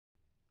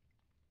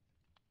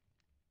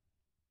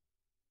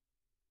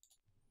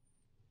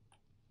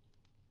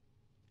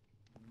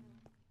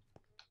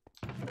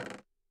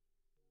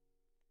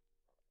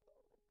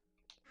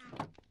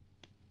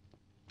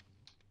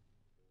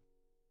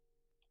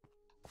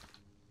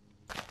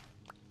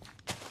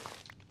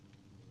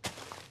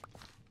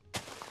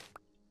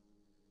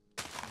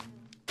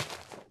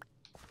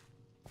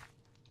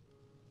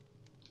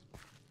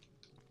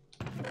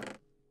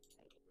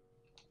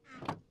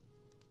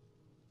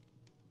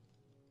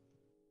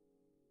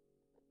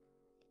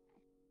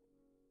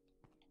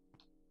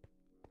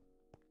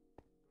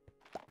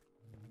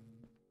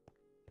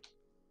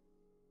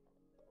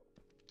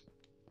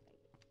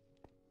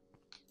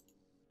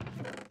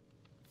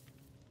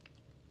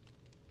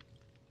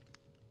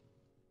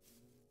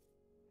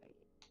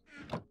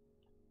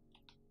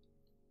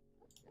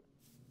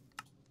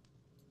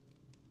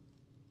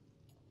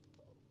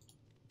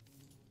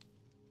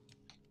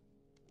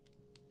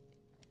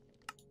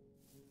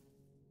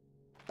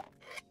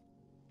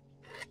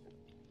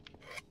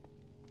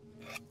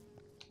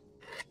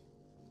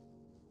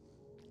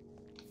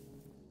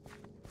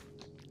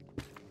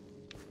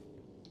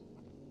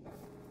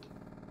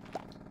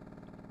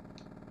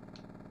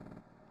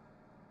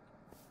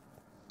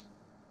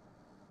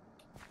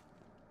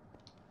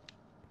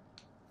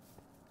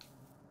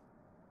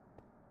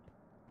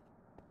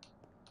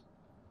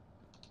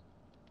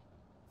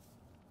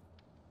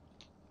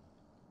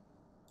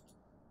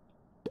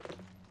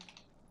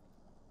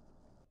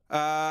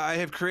I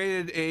have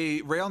created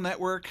a rail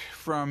network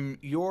from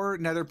your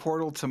nether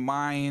portal to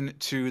mine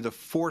to the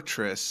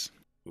fortress.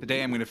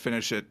 Today I'm going to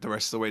finish it the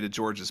rest of the way to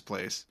George's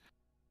place.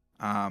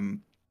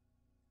 And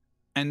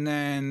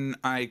then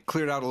I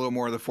cleared out a little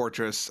more of the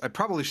fortress. I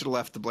probably should have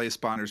left the blaze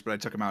spawners, but I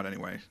took them out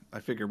anyway. I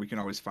figure we can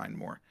always find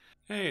more.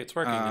 Hey, it's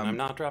working, and I'm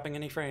not dropping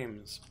any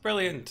frames.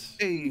 Brilliant.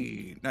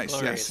 Hey, nice.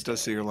 Glorious Yes, it does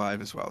day. say you're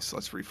live as well, so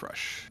let's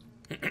refresh.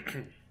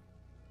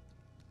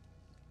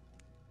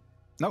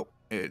 Nope,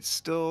 it's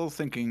still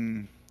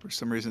thinking. For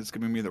some reason, it's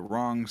giving me the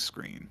wrong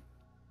screen.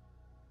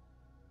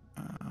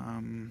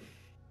 Try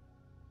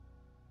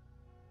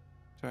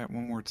it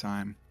one more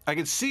time. I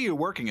can see you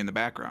working in the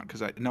background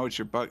because I know it's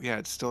your bug. Yeah,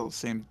 it's still the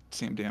same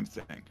damn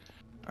thing.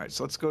 All right,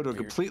 so let's go to a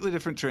completely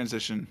different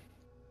transition.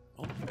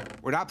 Oh.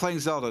 We're not playing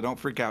Zelda. Don't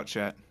freak out,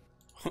 chat.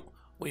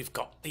 We've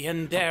got the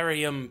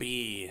Endarium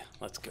bee.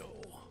 Let's go.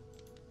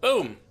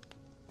 Boom.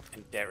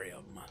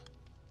 Endarium.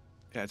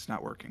 Yeah, it's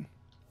not working.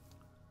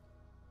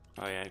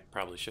 Oh yeah, I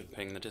probably should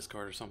ping the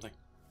Discord or something.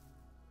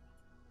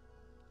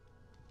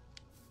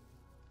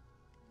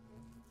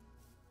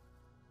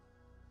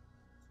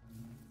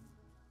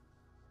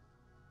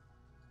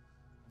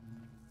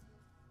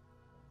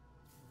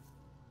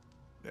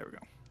 There we go.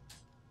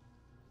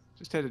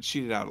 Just had to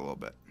cheat it out a little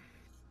bit.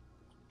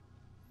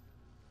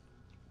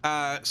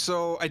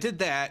 So I did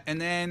that, and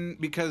then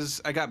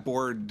because I got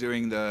bored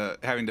doing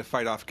having to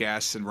fight off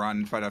gas and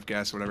run, fight off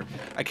gas, whatever,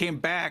 I came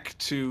back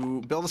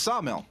to build a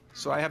sawmill.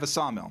 So I have a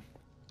sawmill.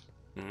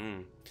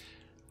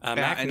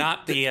 Mac,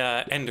 not the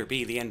Ender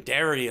bee, the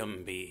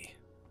Endarium bee.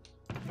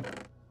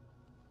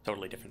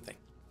 Totally different thing.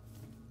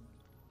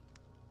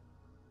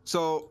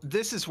 So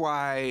this is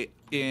why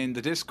in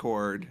the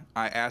Discord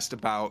I asked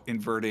about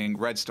inverting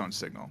redstone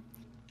signal,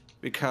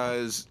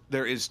 because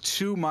there is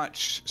too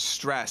much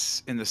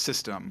stress in the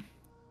system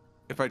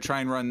if I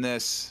try and run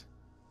this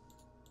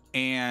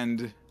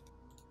and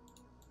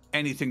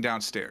anything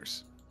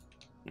downstairs.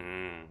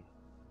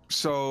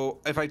 So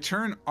if I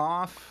turn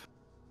off...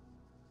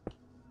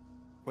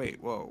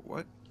 Wait, whoa,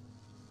 what?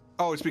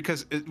 Oh, it's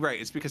because, right,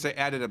 it's because I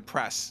added a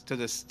press to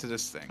this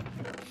thing.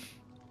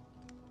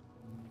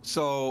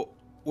 So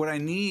what I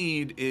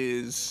need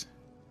is,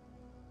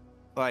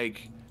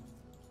 like,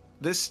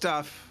 this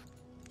stuff...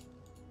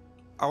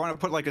 I want to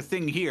put like a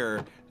thing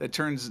here that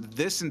turns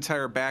this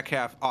entire back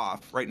half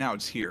off. Right now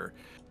it's here,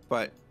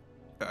 but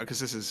because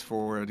this is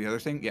for the other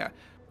thing, yeah.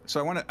 So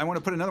I want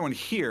to put another one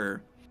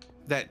here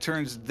that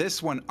turns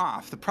this one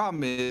off. The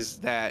problem is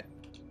that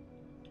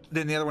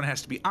then the other one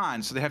has to be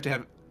on, so they have to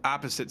have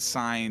opposite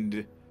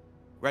signed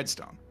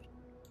redstone.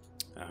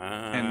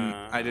 And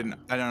I don't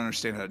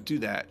understand how to do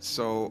that.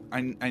 So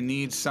I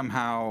need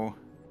somehow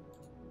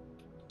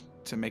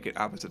to make it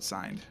opposite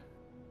signed.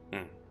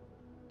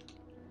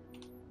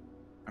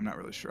 I'm not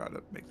really sure how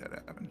to make that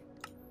happen.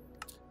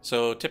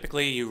 So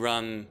typically you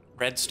run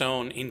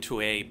redstone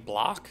into a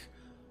block,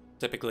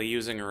 typically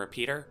using a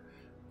repeater,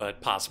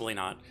 but possibly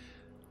not.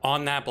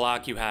 On that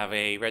block you have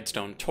a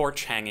redstone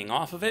torch hanging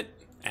off of it,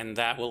 and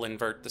that will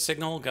invert the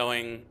signal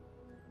going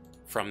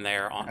from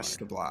there on. That's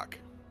the block.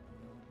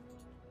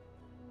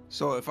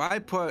 So if I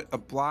put a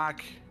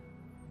block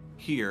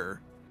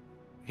here,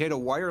 hit a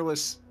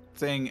wireless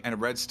thing and a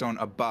redstone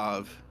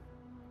above,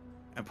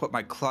 and put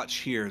my clutch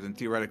here, then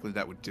theoretically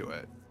that would do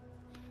it.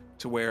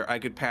 To where I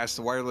could pass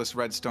the wireless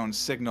redstone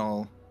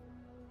signal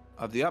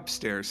of the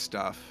upstairs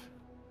stuff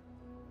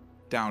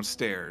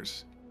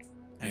downstairs.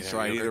 And so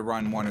I either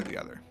run one or the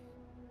other.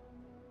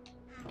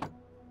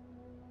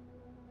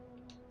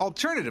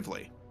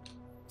 Alternatively,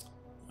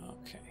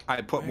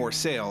 I put more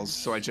sails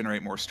so I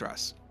generate more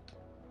stress.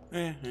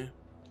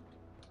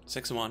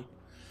 6 and 1.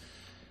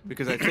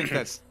 Because I think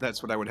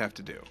that's what I would have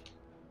to do.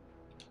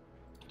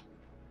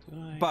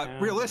 But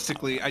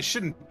realistically, I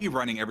shouldn't be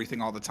running everything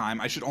all the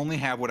time. I should only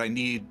have what I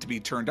need to be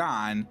turned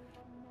on.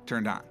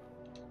 Not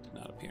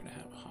appear to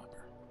have a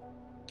hopper.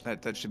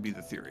 That should be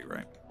the theory,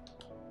 right?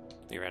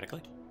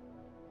 Theoretically.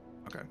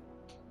 Okay.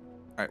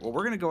 All right, well,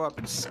 we're going to go up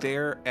and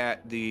stare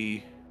at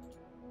the...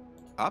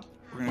 We're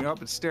going to go up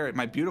and stare at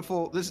my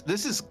beautiful...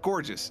 This is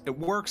gorgeous. It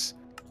works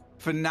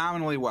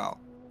phenomenally well,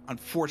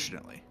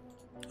 unfortunately.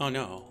 Oh,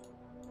 no.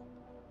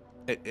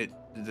 It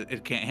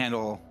can't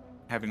handle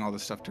having all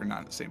this stuff turned on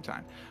at the same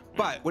time.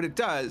 But what it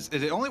does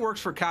is it only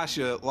works for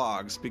Acacia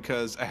logs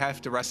because I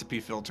have to recipe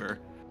filter.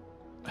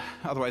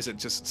 Otherwise, it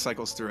just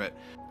cycles through it.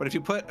 But if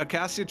you put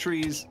Acacia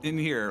trees in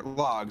here,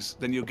 logs,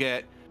 then you'll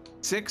get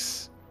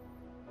 6...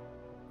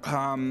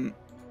 you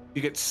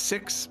get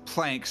 6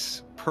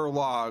 planks per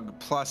log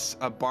plus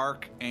a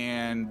bark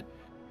and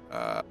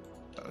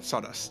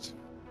sawdust.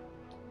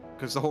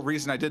 Because the whole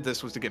reason I did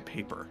this was to get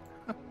paper.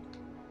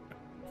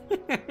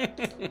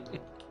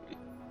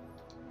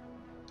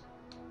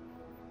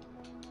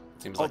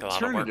 Seems like a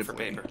lot of work for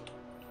paper.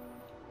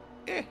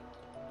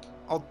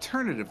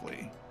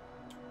 Alternatively,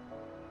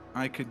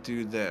 I could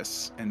do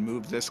this and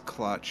move this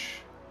clutch.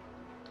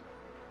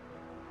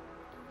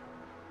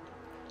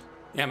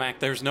 Yeah, Mac,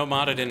 there's no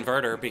modded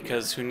inverter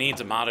because who needs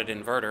a modded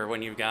inverter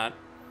when you've got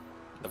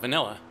the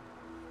vanilla?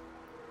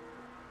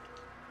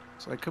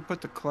 So I could put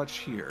the clutch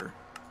here.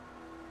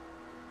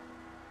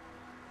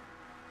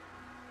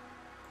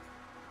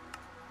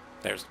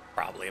 There's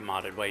probably a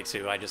modded way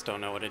too. I just don't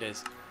know what it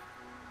is.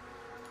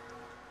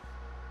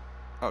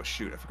 Oh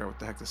shoot, I forgot what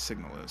the heck the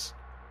signal is.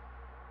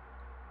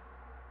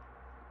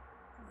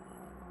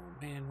 Oh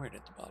man, where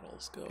did the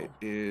bottles go? It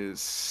is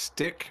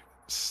stick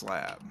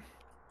slab.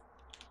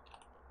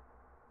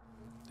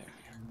 There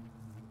we are.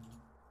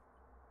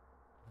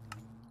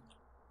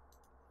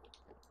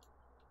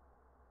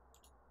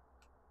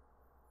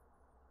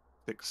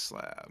 Thick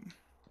slab.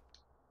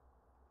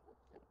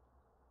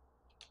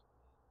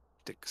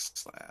 Thick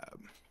slab.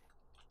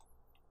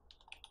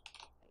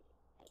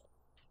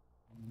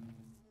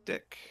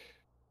 Thick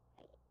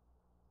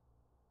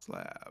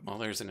slab. Well,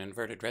 there's an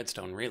inverted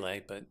redstone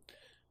relay, but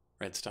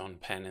redstone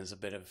pen is a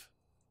bit of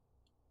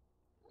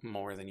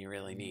more than you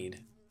really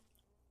need.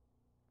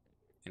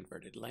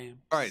 Inverted lamp.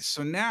 All right,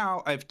 so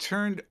now I've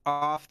turned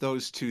off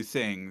those two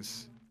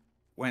things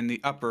when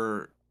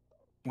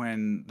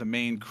the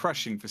main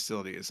crushing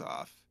facility is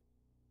off.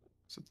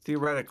 So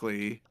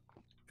theoretically,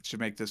 it should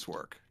make this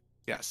work.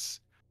 Yes.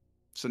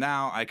 So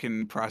now I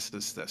can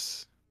process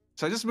this.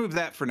 So I just move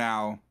that for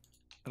now.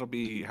 It'll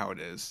be how it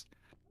is.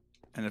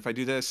 And if I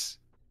do this,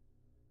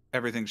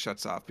 everything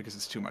shuts off because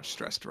it's too much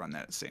stress to run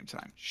that at the same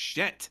time.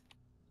 Shit!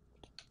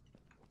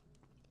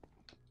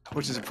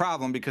 Which is a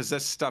problem because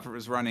this stuff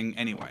was running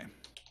anyway.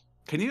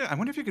 I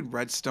wonder if you could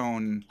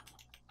redstone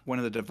one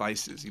of the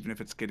devices, even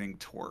if it's getting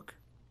torque.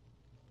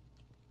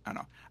 I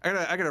don't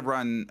know. I gotta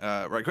run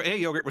right quick. Hey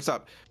Yogurt, what's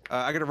up?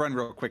 I gotta run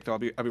real quick though. I'll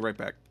be right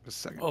back. Just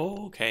a second.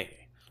 Okay.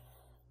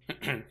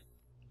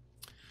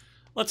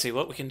 Let's see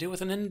what we can do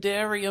with an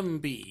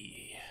Endarium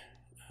bee.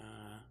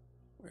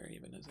 Where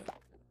even is it?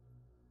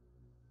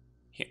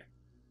 Here.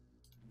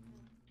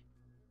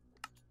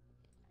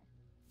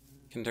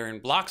 Can turn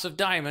blocks of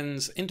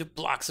diamonds into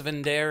blocks of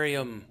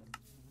Endarium.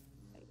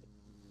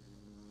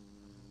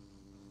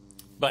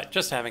 But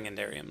just having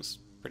Endarium's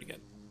pretty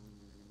good.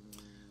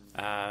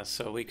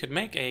 So we could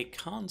make a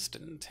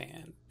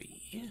Constantan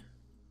bee.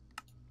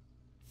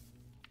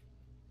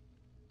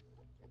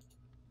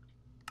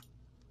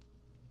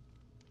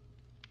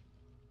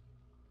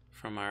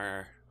 From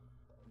our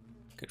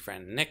good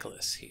friend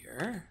Nicholas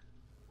here.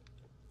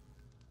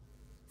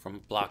 From a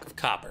block of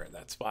copper.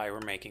 That's why we're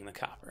making the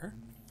copper.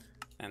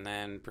 And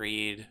then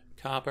breed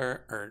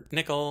copper or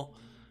nickel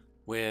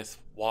with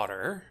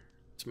water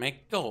to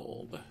make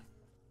gold.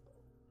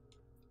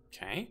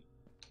 Okay.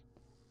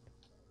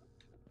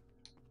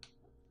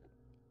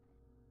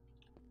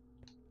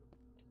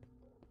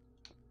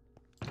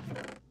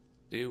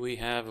 Do we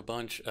have a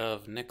bunch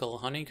of nickel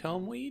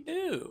honeycomb? We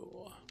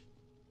do.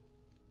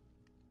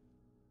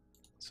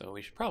 So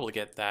we should probably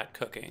get that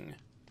cooking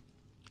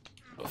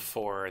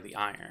before the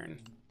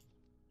iron.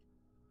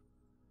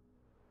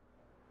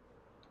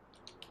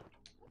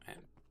 And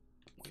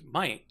we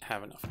might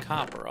have enough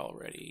copper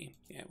already.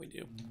 Yeah, we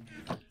do.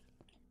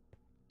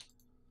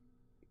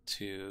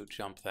 To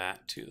jump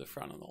that to the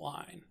front of the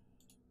line.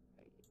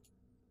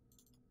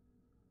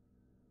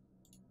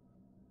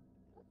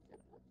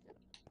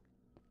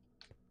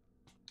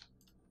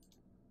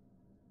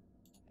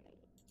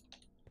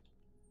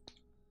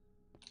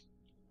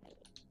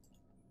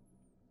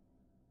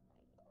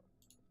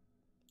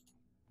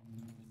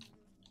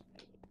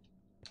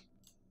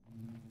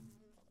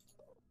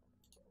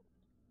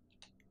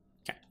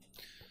 Okay.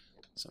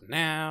 So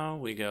now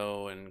we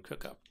go and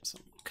cook up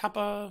some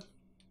copper.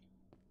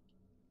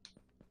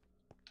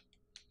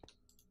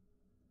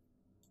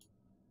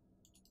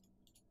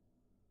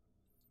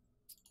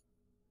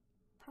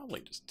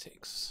 Probably just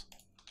takes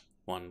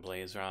one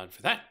blaze rod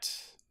for that.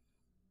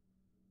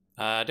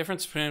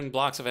 Difference between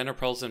blocks of ender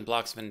pearls and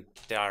blocks of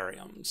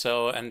Endarium.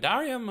 So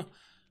Endarium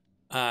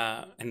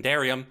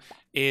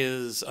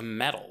is a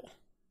metal,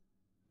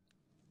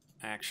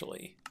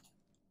 actually.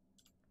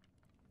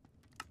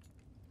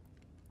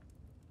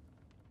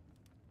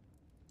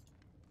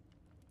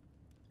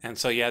 And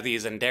so you have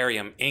these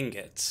Endarium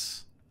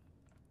ingots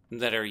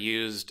that are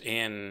used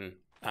in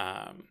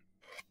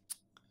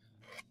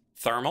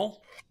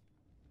thermal.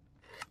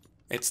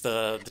 It's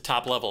the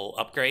top level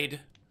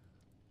upgrade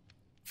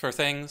for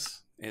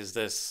things, is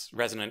this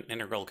resonant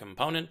integral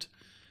component.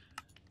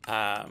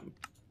 But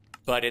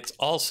it's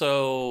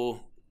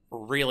also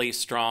really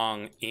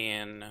strong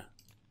in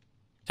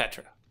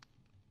Tetra.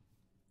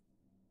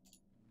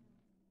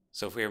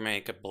 So if we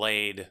make a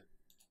blade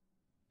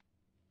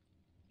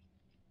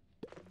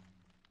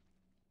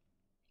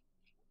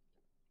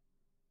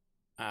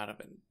out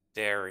of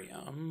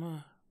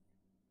Endarium,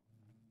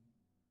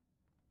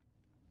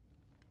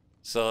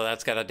 so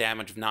that's got a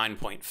damage of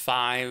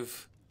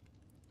 9.5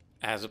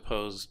 as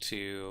opposed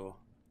to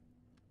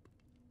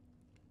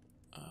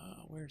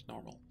where's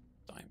normal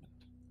diamond?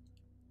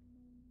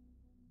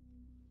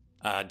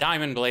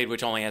 Diamond blade,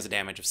 which only has a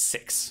damage of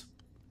 6.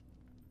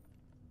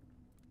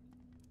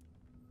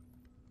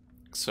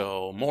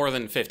 So more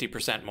than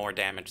 50% more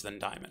damage than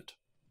diamond.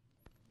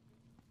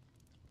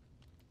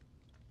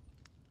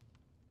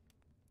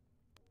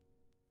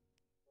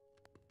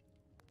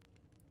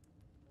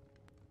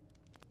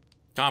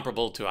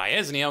 comparable to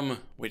Iasnium,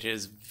 which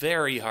is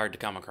very hard to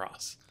come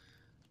across.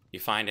 You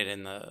find it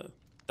in the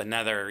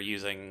nether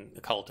using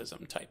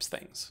occultism types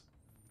things.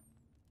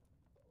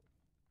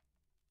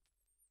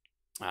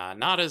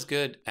 Not as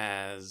good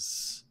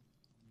as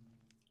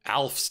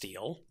Alf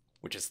Steel,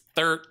 which is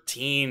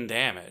 13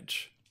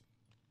 damage.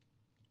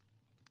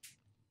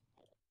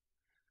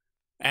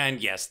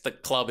 And yes, the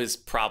club is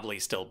probably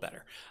still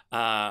better.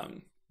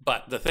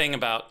 But the thing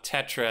about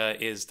Tetra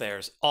is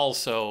there's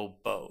also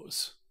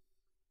bows.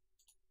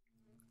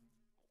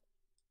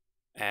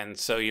 And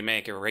so you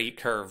make a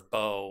recurve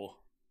bow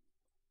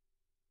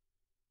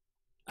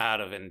out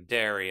of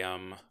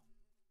Enderium.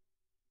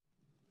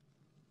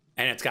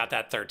 And it's got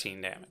that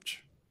 13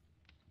 damage.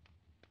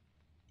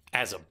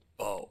 As a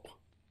bow.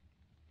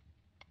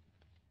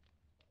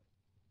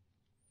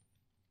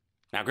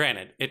 Now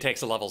granted, it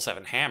takes a level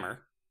 7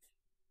 hammer.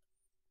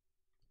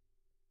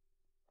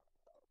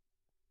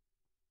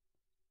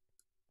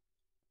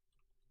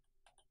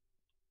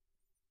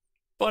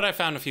 But I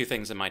found a few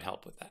things that might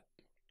help with that.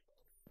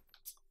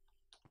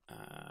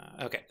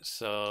 Okay,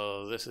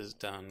 so this is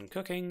done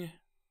cooking.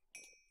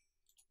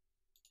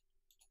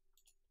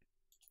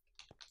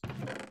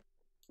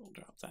 We'll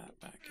drop that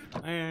back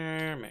in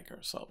there, make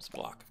ourselves a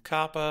block of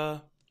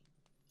copper.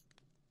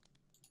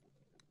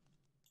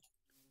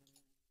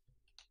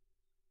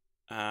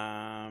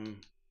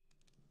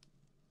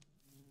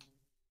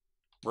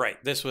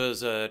 Right, this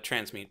was a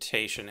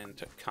transmutation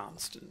into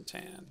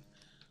Constantan.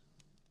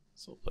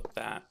 So we'll put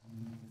that.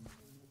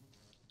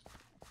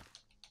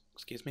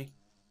 Excuse me.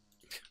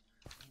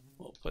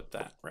 We'll put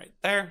that right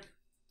there.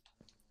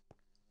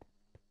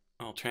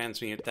 I'll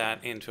transmute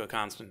that into a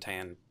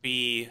Constantan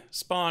B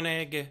spawn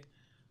egg.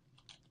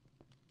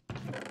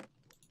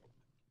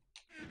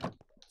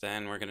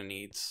 Then we're gonna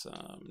need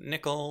some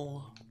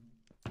nickel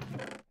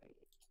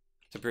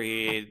to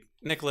breed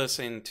Nicholas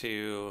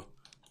into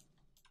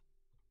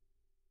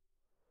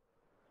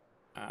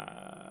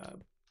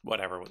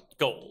whatever,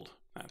 gold.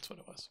 That's what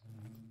it was.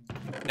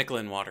 Nickel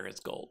in water is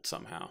gold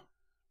somehow.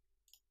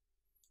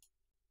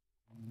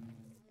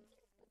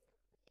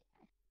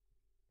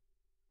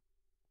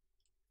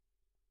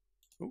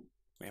 Ooh,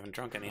 we haven't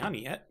drunk any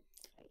honey yet.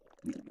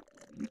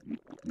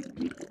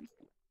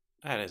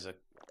 That is a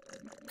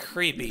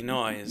creepy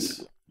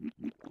noise.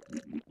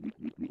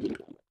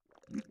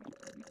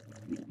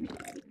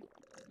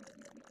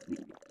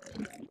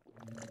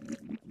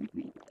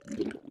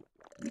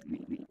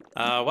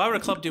 Why would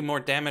a club do more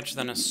damage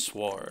than a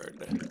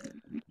sword?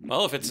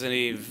 Well, if it's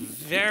a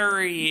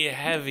very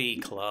heavy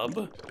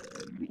club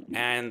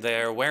and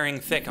they're wearing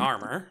thick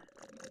armor,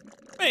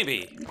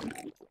 maybe.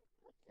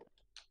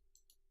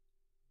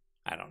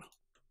 I don't know.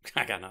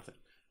 I got nothing.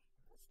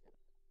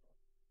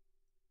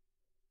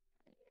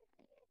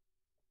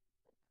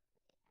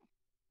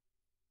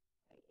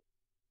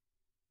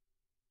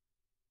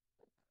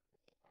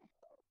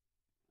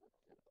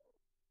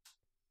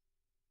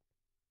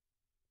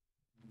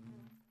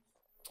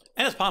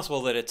 And it's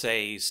possible that it's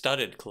a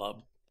studded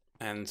club,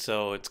 and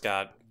so it's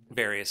got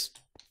various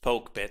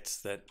poke bits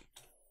that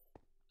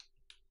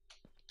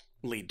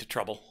lead to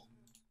trouble.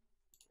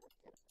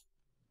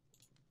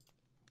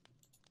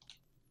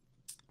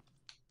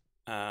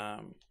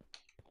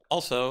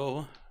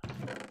 Also,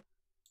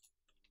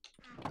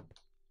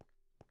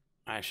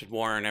 I should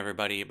warn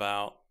everybody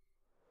about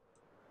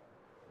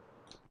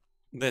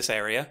this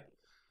area.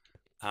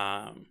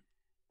 I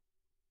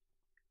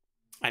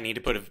need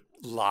to put a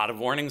lot of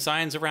warning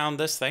signs around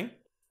this thing.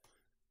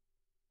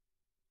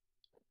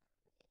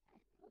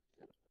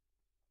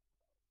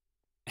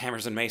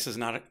 Hammers and mace is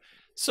not a...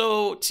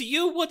 So, to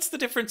you, what's the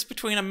difference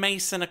between a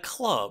mace and a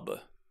club?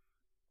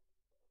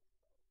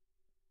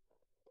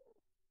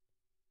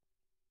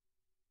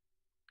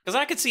 Because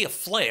I could see a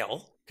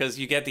flail, because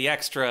you get the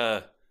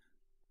extra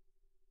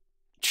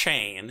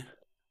chain.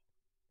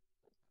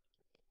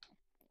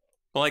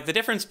 Well, like, the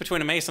difference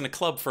between a mace and a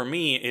club for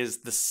me is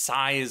the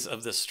size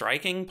of the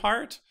striking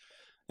part.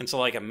 And so,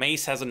 like, a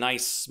mace has a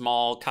nice,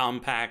 small,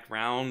 compact,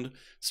 round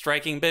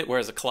striking bit,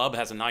 whereas a club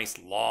has a nice,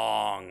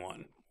 long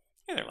one.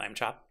 Hey there, Lamb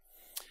Chop.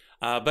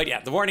 But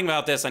yeah, the warning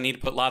about this, I need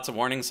to put lots of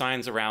warning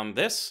signs around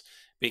this,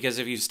 because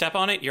if you step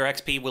on it, your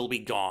XP will be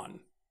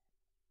gone.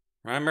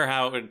 Remember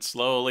how it would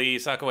slowly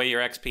suck away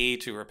your XP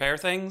to repair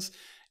things?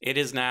 It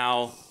is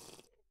now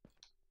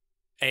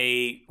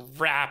a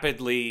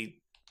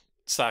rapidly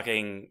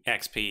sucking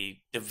XP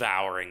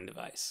devouring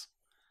device.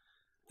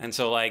 And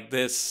so, like,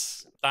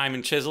 this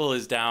diamond chisel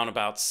is down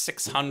about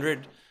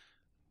 600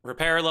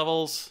 repair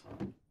levels.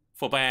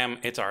 Full bam,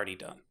 it's already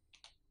done.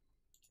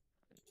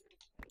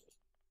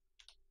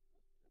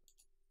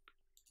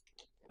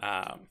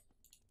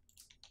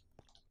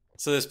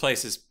 So this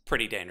place is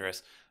pretty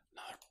dangerous.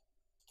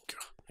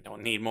 I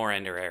don't need more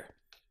ender air.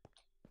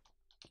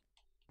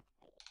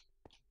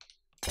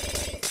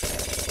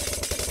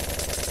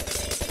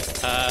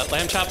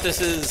 Lamb Chop, this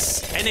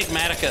is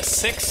Enigmatica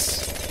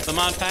 6, the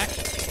mod pack.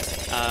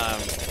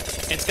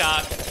 It's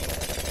got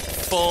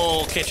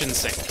full kitchen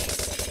sink.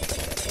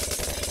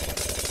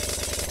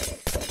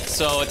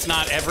 So it's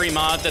not every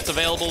mod that's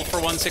available for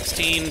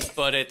 116,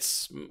 but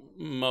it's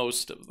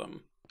most of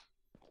them.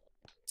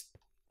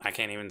 I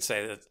can't even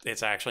say that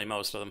it's actually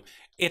most of them.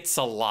 It's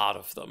a lot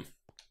of them.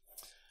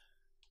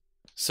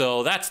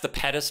 So that's the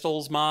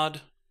pedestals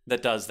mod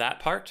that does that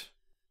part.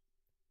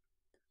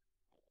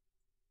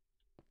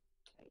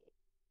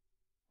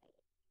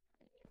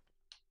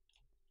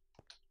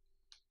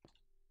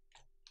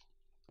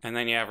 And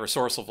then you have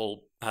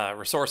resourceful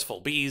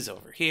bees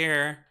over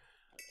here.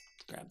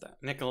 Grab that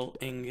nickel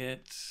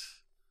ingot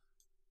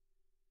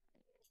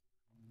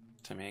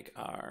to make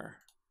our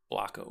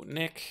Blocko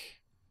Nick.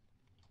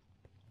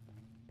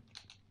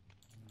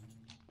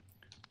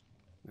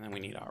 And then we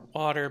need our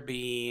water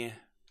bee.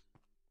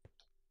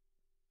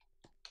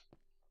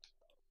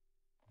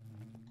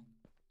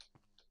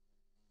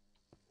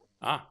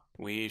 Ah,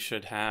 we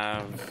should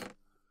have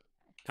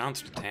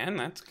Constantin,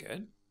 that's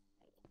good.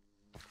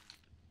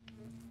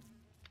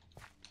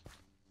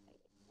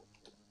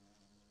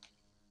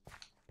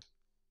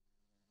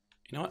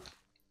 You know what?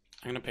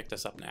 I'm gonna pick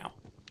this up now.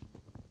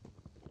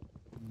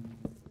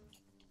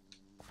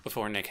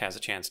 Before Nick has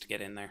a chance to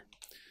get in there.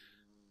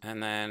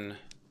 And then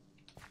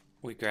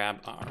we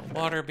grab our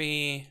water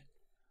bee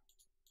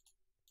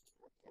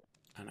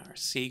and our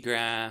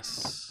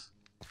seagrass.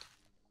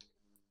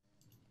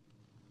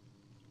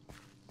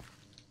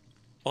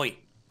 Oi,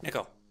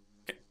 Nico.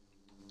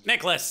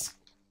 Nicholas!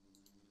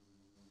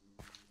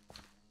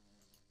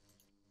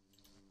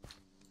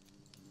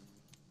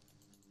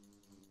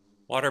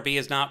 Water bee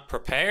is not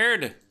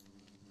prepared?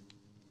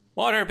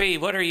 Water bee,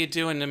 what are you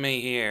doing to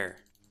me here?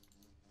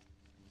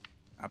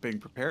 Not being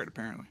prepared,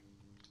 apparently.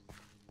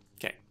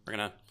 Okay, we're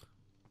gonna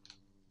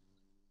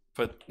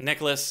put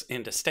Nicholas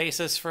into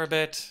stasis for a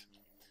bit.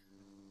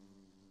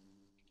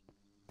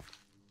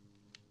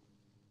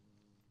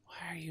 Why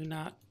are you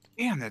not?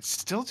 Damn, that's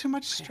still too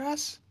much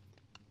stress.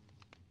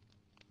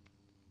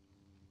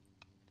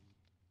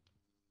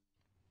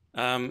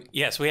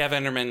 Yes, we have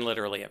Endermen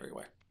literally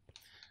everywhere.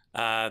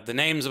 The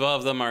names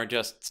above them are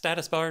just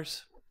status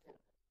bars.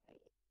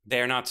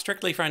 They're not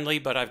strictly friendly,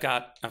 but I've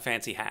got a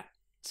fancy hat,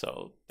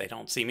 so they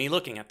don't see me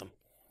looking at them.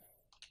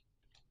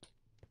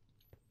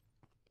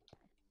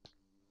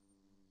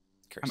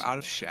 I'm out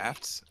of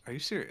shafts. Are you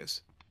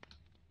serious?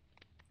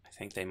 I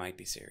think they might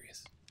be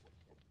serious.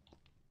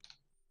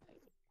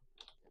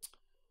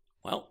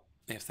 Well,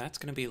 if that's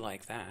going to be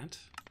like that,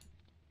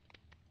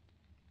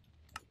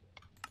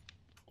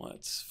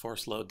 let's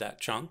force load that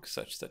chunk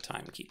such that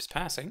time keeps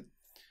passing.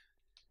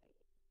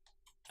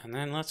 And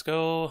then let's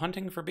go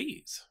hunting for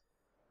bees.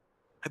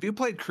 Have you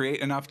played Create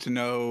enough to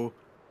know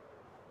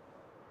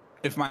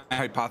if my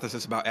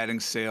hypothesis about adding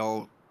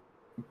sail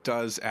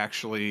does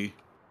actually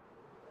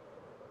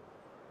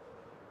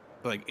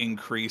like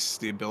increase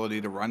the ability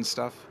to run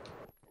stuff?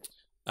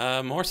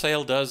 More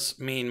sail does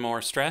mean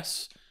more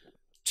stress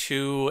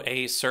to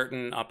a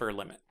certain upper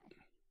limit.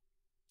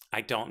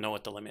 I don't know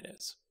what the limit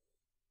is.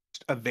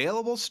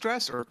 Available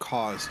stress or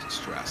caused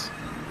stress?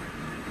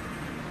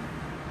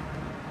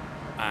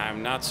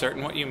 I'm not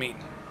certain what you mean.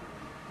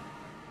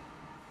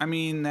 I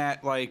mean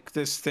that, like,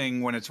 this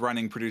thing, when it's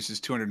running, produces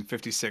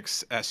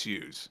 256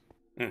 SUs.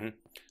 Mm-hmm.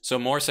 So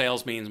more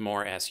sales means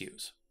more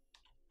SUs.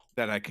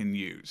 That I can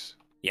use.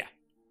 Yeah.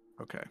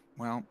 Okay.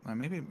 Well,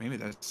 maybe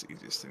that's the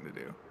easiest thing to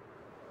do.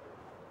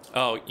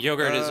 Oh,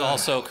 Yogurt is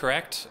also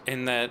correct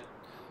in that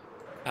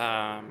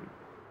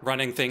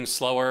running things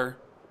slower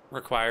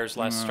requires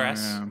less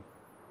stress.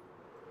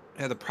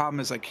 Yeah, the problem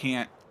is I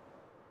can't...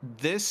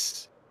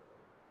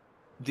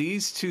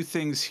 These two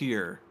things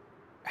here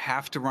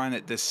have to run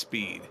at this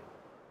speed,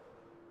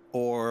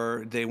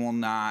 or they will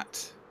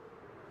not...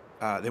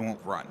 they won't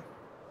run.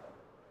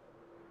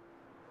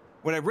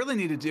 What I really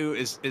need to do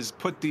is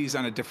put these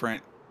on a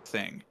different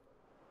thing.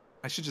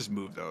 I should just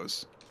move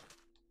those.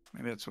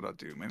 Maybe that's what I'll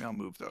do. Maybe I'll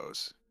move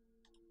those.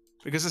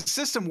 Because the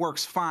system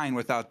works fine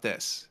without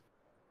this.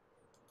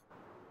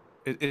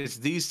 It's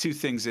these two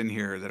things in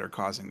here that are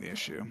causing the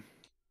issue.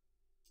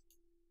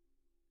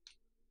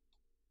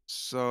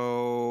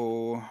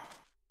 So...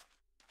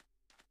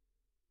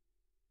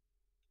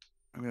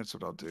 maybe that's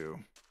what I'll do.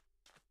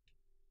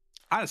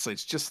 Honestly,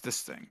 it's just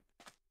this thing.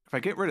 If I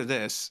get rid of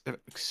this...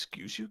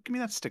 excuse you? Give me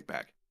that stick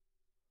back.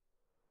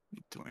 What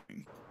are you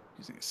doing?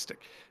 Using a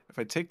stick. If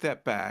I take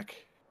that back...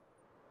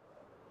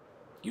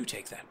 You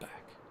take that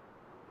back.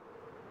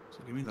 So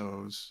give me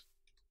those.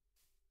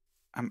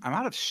 I'm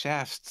out of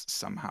shafts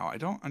somehow. I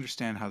don't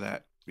understand how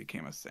that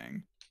became a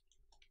thing.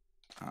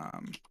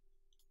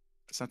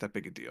 It's not that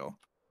big a deal.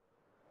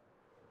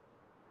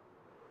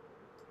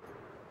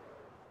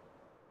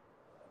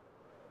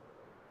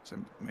 So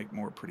make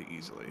more pretty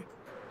easily.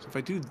 So if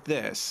I do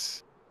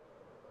this,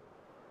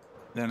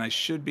 then I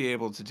should be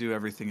able to do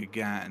everything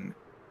again.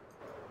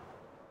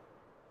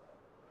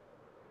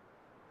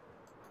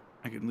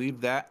 I can leave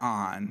that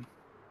on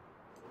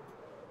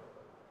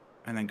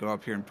and then go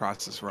up here and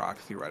process rock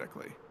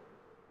theoretically.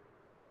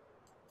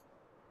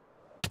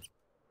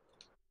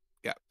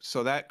 Yeah,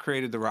 so that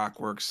created the rock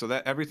works, so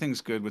that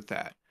everything's good with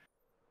that.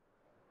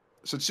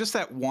 So it's just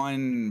that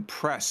one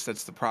press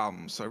that's the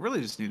problem. So I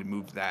really just need to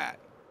move that.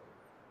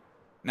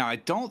 Now, I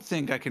don't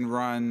think I can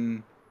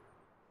run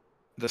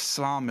the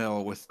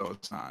sawmill with those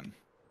on.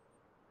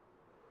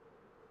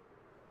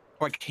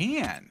 Oh, I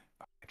can.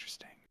 Oh,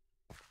 interesting.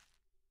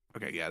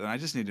 Okay, yeah, then I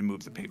just need to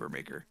move the paper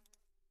maker.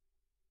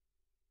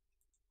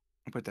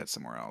 I'll put that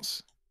somewhere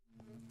else.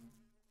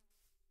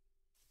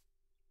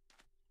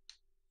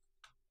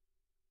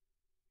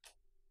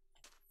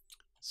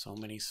 So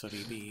many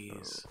sooty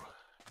bees. So,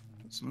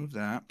 let's move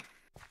that.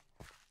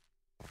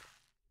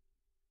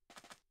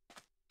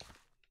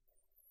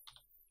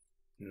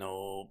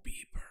 No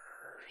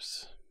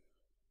beepers.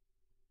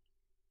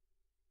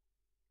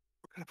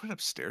 Could I put it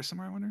upstairs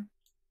somewhere, I wonder?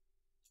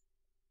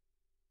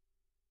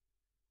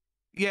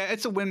 Yeah,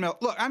 it's a windmill.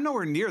 Look, I'm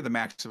nowhere near the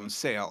maximum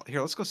sail.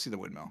 Here, let's go see the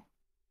windmill.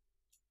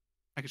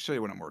 I can show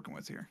you what I'm working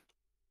with here.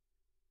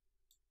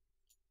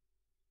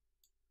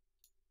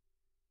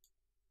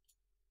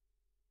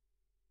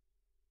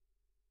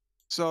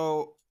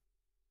 So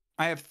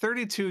I have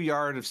 32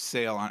 yard of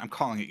sail on. I'm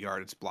calling it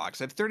yard. It's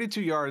blocks. I have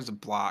 32 yards of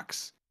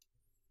blocks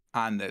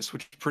on this,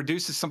 which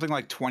produces something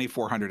like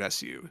 2,400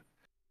 SU.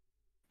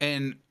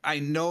 And I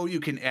know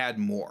you can add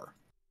more.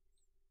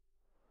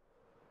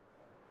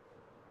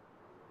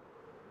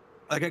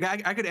 Like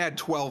I could add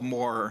 12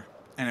 more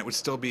and it would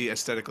still be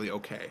aesthetically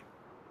okay.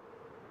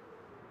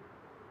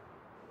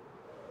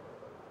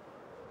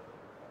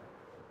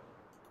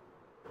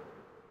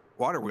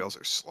 Water wheels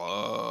are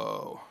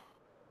slow.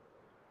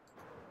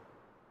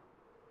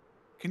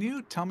 Can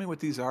you tell me what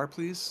these are,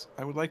 please?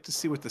 I would like to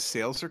see what the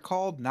sails are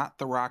called, not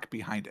the rock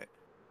behind it.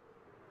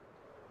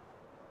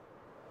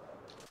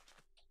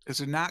 Because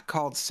they're not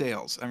called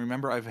sails. I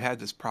remember I've had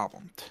this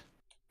problem.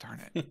 Darn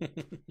it.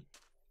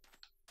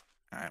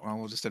 All right, well,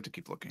 we'll just have to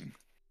keep looking.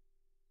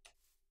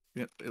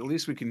 Yeah, at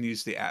least we can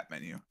use the app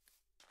menu.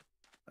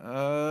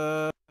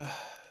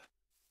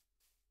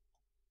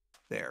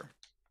 There.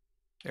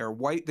 They're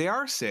white. They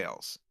are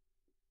sails.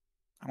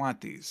 I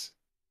want these.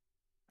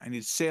 I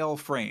need sail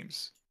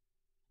frames.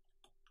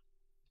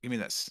 Give me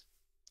this.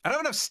 I don't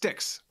have enough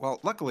sticks. Well,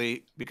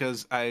 luckily,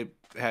 because I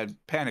had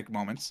panic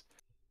moments,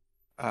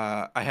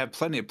 I have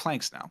plenty of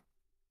planks now.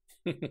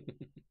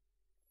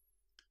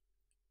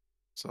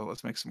 So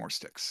let's make some more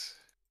sticks.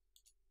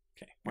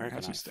 Okay, where can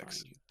I some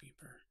sticks. find you,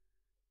 Beeper?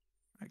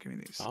 All right, give me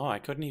these. Oh, I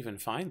couldn't even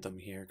find them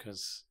here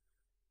because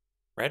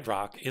Red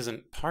Rock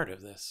isn't part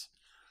of this.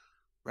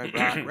 Red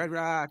Rock, Red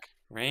Rock.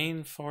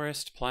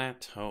 Rainforest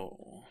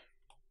Plateau.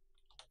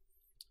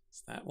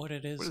 Is that what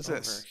it is, What is over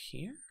this?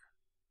 here?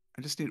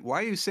 I just need.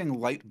 Why are you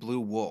saying light blue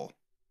wool?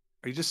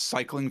 Are you just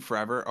cycling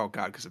forever? Oh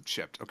God, because I'm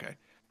chipped. Okay,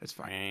 that's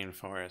fine.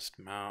 Rainforest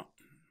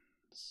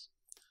Mountains.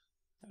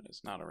 That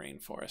is not a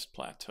rainforest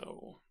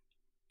plateau.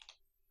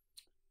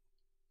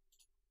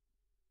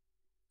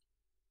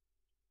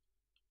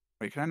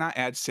 Wait, can I not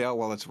add sail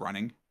while it's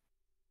running?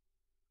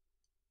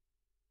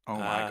 Oh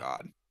my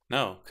God.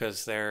 No,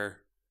 because they're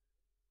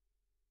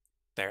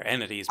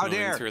entities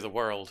moving through the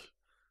world.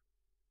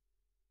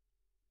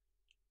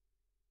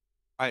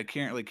 I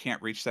currently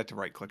can't reach that to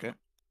right click it.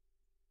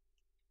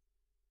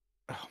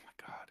 Oh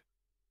my God.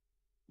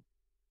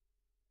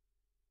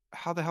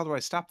 How the hell do I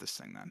stop this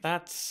thing then?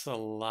 That's a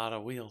lot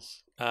of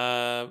wheels.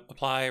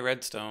 Apply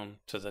redstone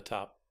to the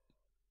top.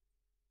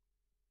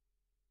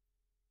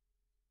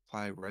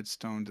 Apply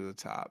redstone to the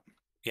top.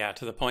 Yeah,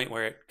 to the point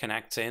where it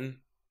connects in.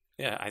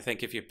 Yeah, I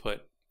think if you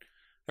put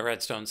the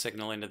redstone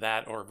signal into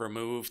that or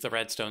remove the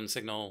redstone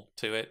signal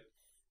to it,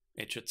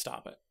 it should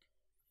stop it.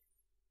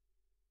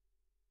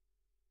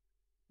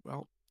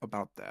 Well,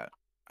 about that.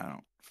 I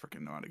don't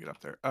freaking know how to get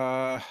up there.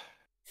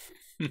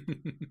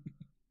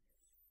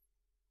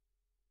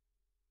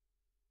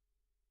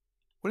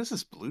 What is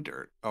this blue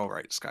dirt? Oh,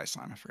 right. Sky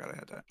slime. I forgot I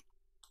had that.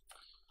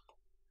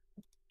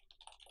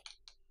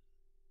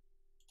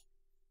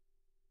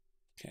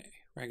 Okay.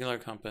 Regular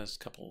compass,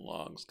 couple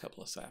logs,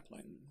 couple of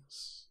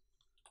saplings.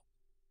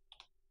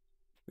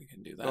 We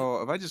can do that.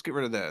 Oh, if I just get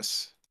rid of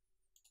this,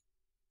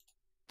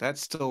 that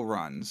still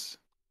runs.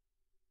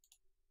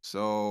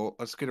 So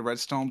let's get a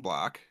redstone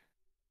block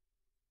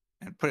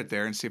and put it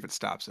there and see if it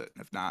stops it.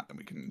 If not, then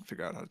we can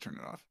figure out how to turn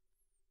it off.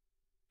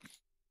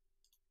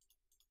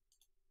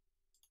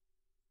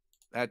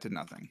 That did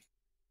nothing.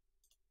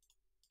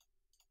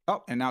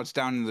 Oh, and now it's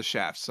down in the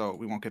shaft, so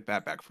we won't get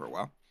that back for a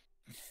while.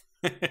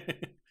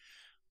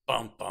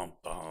 Bum, bum,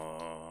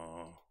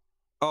 bum.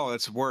 Oh,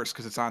 it's worse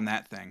because it's on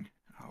that thing.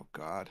 Oh,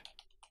 God.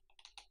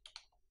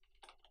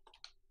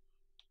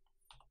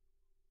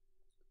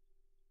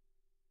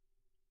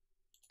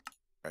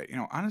 Right, you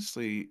know,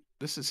 honestly,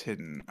 this is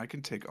hidden. I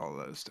can take all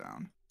those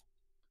down.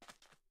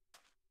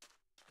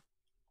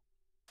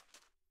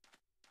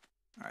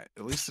 All right,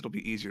 at least it'll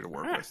be easier to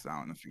work with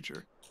now in the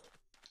future.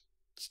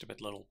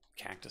 Stupid little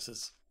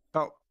cactuses.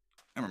 Oh,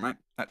 never mind.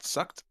 That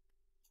sucked.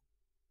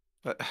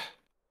 But,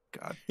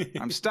 God,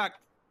 I'm stuck.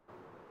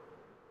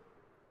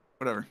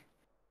 Whatever.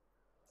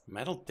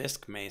 Metal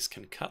disc mace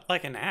can cut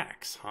like an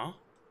axe, huh?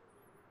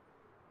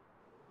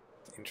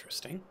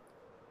 Interesting.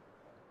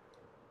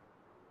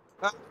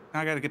 Ah,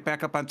 I got to get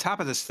back up on top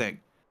of this thing.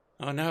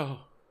 Oh no.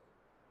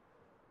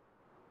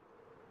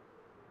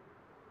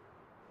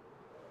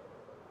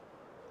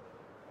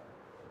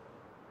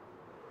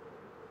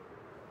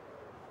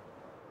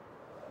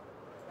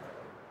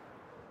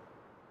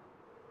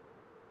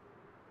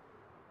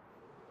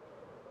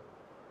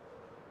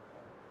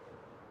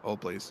 Oh,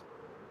 please.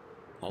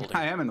 Holding.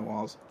 I am in the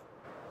walls.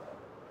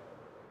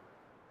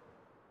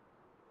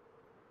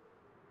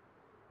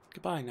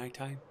 Goodbye,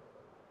 nighttime.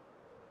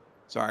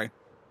 Sorry.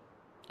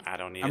 I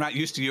don't need I'm not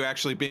used to you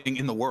actually being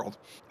in the world.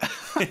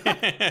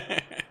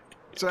 it.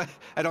 So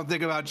I don't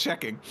think about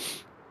checking.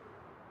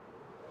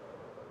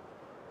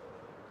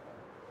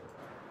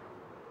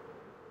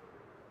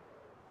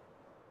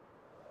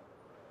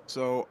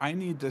 So I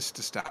need this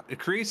to stop. It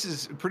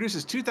produces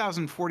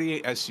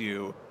 2048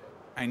 SU.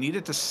 I need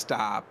it to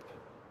stop.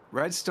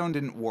 Redstone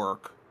didn't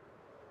work.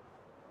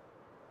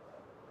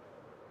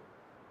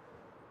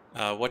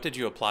 What did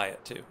you apply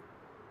it to?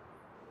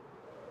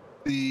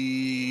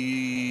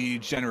 The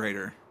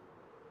generator.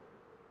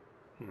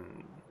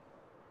 Hmm.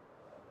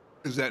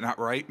 Is that not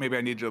right? Maybe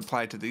I need to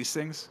apply it to these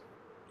things?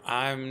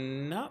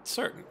 I'm not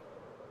certain.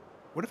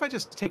 What if I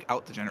just take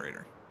out the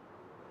generator?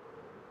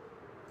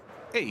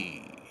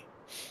 Hey.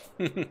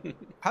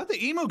 How'd the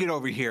emo get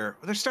over here?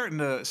 They're starting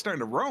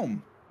to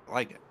roam. I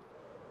like it.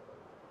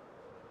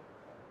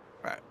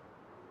 All right.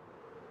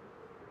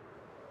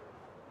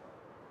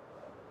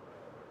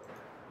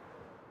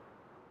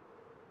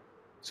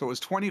 So it was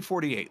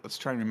 2048. Let's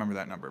try and remember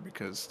that number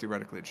because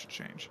theoretically it should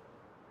change.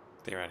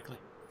 Theoretically.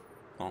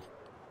 Well,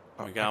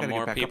 Oh, we I got gotta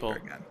more get back up people there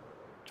again.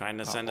 trying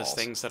to Oh, send us balls.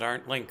 things that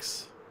aren't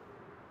links.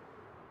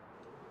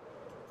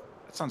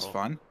 That sounds Oh.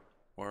 fun.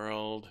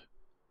 World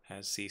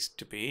has ceased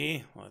to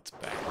be. Let's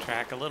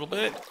backtrack a little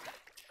bit.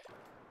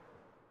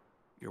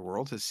 Your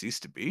world has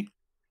ceased to be?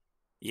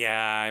 Yeah,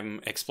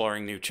 I'm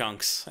exploring new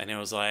chunks, and it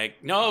was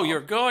like, no, Oh. you're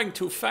going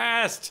too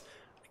fast.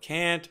 I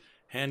can't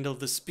handle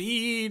the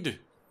speed.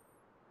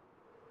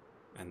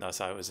 And thus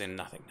I was in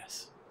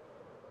nothingness.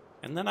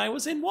 And then I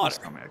was in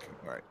water. All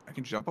right, I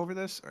can jump over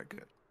this? All right,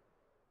 good.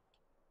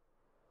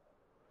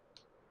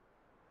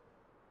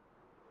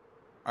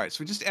 All right,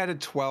 so we just added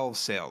 12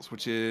 sails,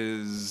 which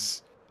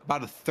is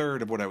about a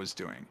third of what I was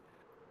doing.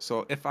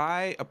 So if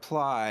I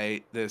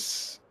apply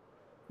this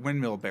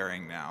windmill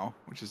bearing now,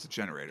 which is the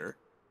generator,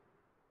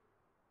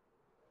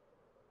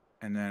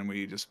 and then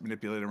we just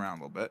manipulate around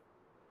a little bit.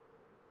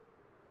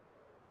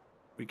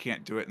 We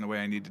can't do it in the way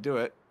I need to do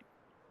it.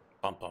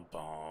 Bum, bum,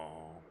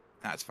 bum.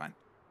 That's fine.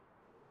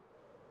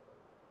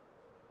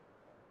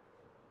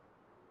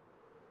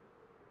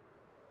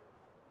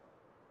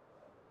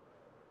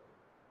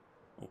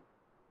 Oh.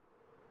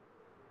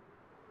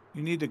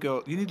 You need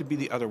to be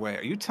the other way.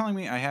 Are you telling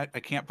me I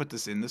can't put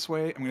this in this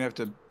way? I'm gonna have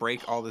to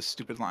break all this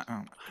stupid line. Oh my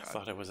I god.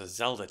 thought it was a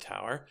Zelda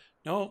tower.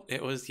 No,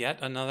 it was yet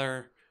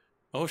another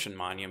ocean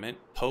monument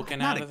poking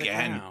Not out of the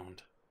again.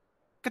 ground.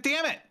 God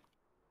damn it!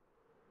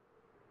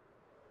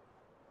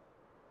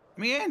 Let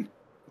me in.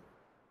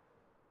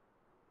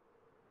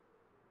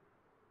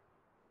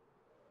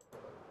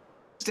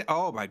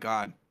 Oh my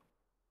god.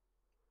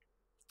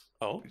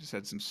 Oh, I just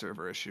had some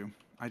server issue.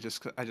 I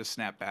just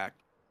snapped back.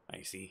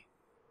 I see.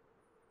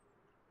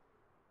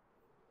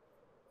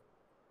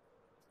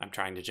 I'm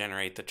trying to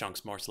generate the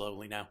chunks more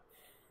slowly now.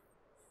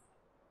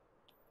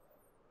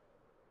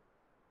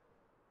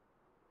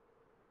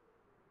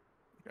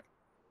 Okay.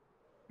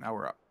 Now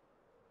we're up.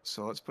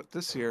 So let's put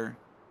this here.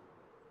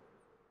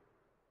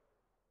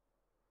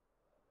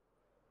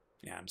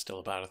 Yeah, I'm still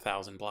about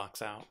 1,000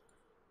 blocks out.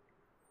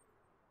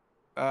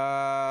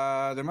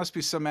 There must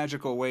be some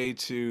magical way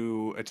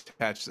to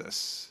attach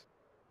this.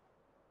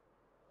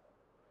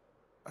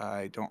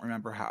 I don't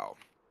remember how.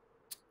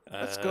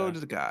 Let's go to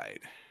the guide.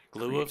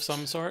 Glue Create. of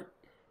some sort?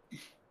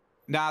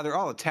 Nah, they're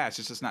all attached.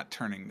 It's just not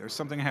turning. There's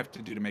something I have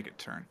to do to make it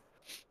turn.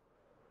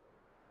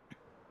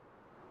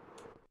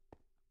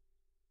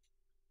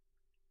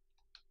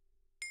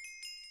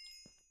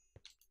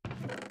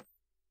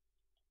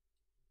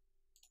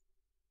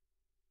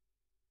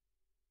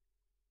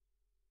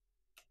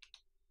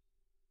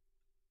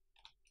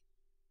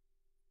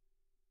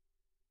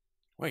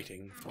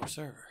 Waiting for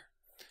server.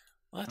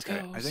 Let's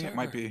Okay, go. I think server. it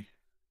might be.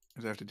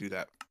 I have to do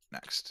that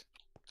next,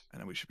 and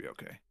then we should be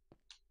okay.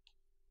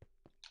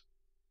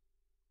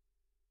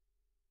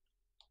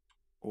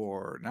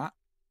 Or not.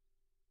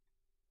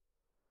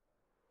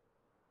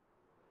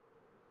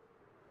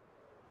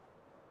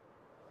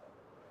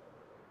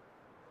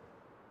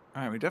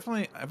 All right, we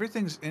definitely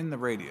everything's in the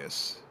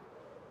radius.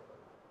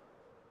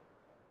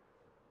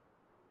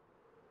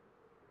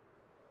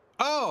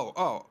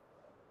 Oh.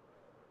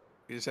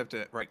 You just have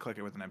to right click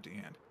it with an empty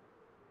hand.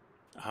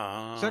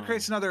 Oh. So that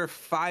creates another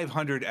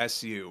 500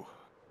 SU.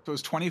 So it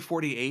was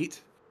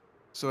 2048.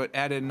 So it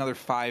added another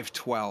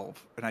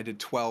 512, and I did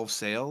 12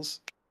 sales.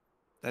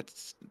 That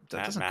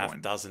doesn't math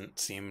doesn't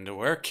seem to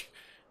work.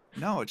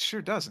 No, it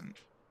sure doesn't.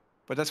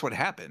 But that's what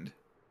happened.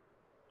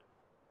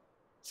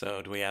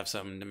 So do we have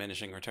some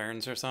diminishing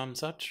returns or some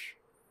such?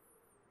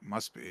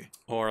 Must be.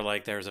 Or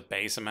like there's a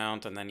base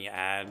amount and then you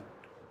add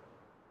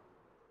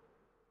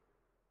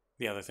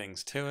the other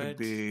things to Could it.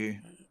 be.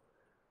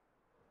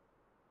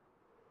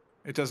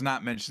 It does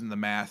not mention the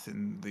math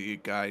in the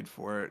guide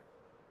for it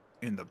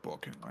in the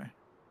book, anyway.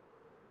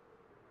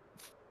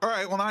 All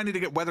right, well, now I need to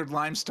get weathered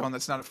limestone.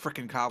 That's not a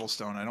frickin'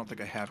 cobblestone. I don't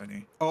think I have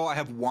any. Oh, I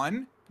have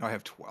 1? No, I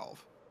have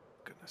 12.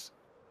 Goodness.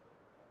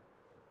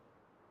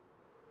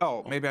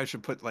 Oh, maybe I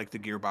should put, like, the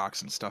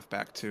gearbox and stuff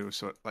back, too,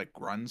 so it, like,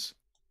 runs.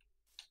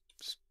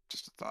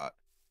 Just a thought.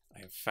 I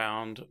have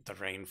found the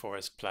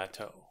rainforest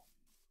plateau.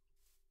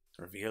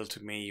 Reveal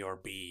to me your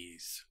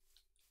bees.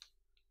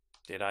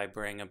 Did I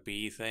bring a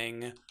bee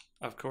thing?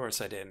 Of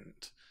course I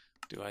didn't.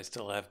 Do I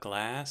still have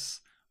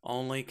glass?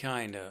 Only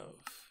kind of.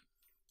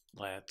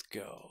 Let's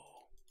go.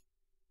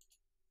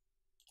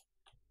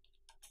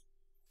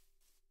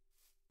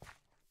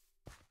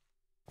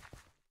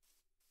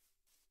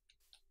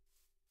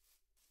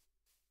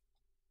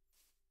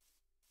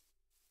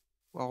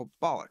 Well,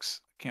 bollocks.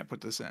 Can't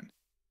put this in.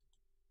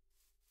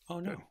 Oh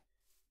no. Good.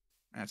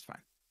 That's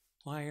fine.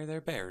 Why are there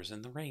bears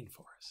in the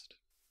rainforest?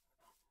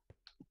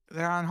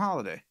 They're on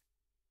holiday.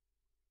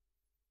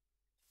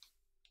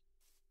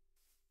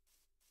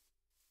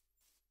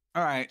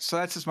 All right, so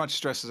that's as much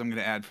stress as I'm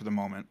going to add for the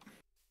moment.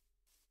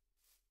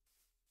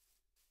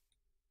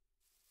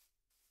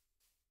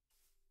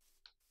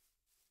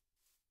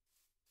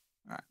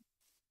 All right.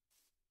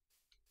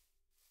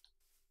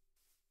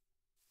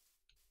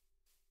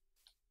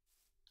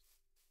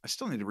 I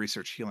still need to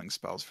research healing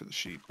spells for the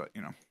sheep, but,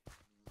 you know.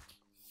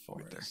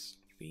 Forest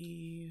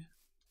bee.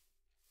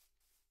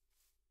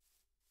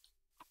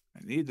 I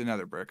need the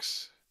nether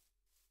bricks.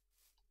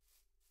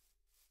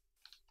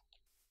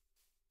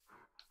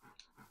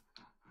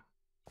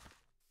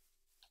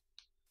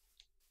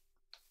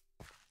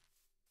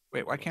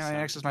 Wait, why can't I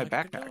access my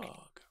backpack?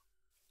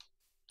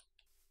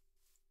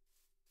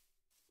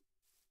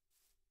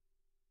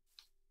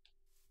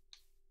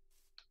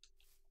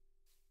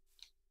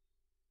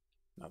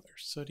 Another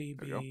sooty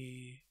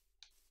bee.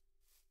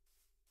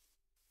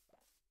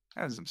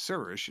 Having some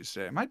server issues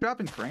today. Am I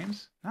dropping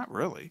frames? Not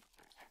really.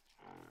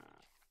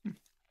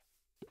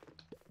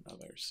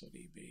 Another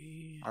sooty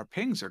bee. Our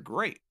pings are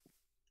great.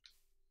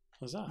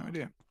 What's that? No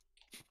idea.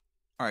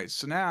 All right,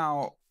 so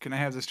now can I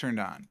have this turned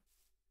on?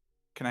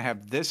 Can I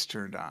have this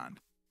turned on?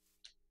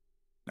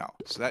 No,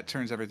 so that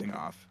turns everything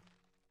off.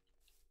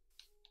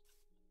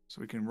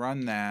 So we can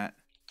run that.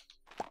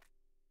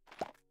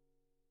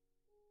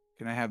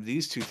 Can I have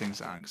these two things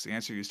on? Because the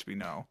answer used to be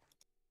no.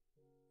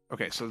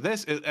 Okay, so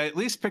this it at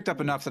least picked up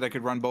enough that I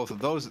could run both of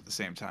those at the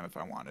same time if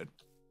I wanted.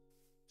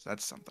 So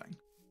that's something.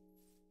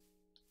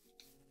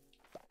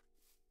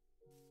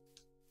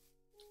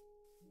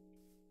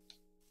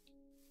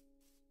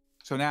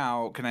 So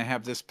now, can I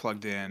have this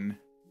plugged in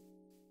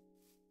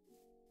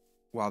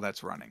while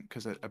that's running?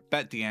 Because I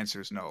bet the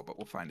answer is no, but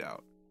we'll find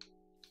out.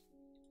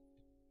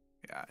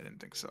 Yeah, I didn't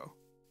think so.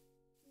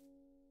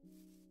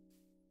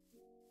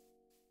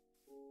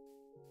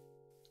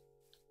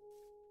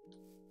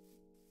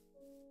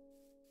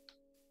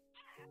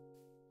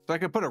 So I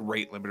could put a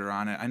rate limiter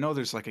on it. I know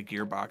there's like a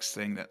gearbox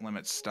thing that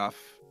limits stuff.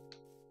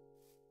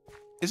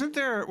 Isn't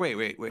there...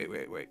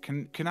 Wait.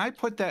 Can I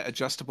put that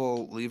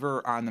adjustable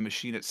lever on the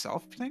machine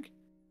itself, you think?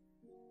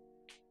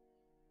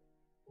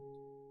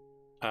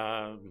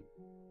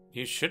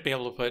 You should be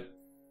able to put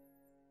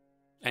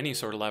any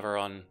sort of lever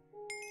on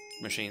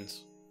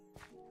machines,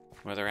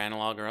 whether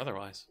analog or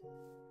otherwise.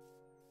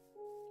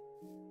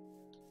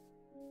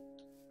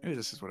 Maybe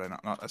this is what I know.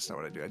 No, that's not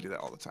what I do. I do that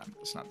all the time.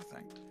 That's not the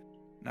thing.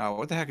 No,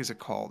 what the heck is it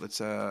called?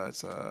 It's a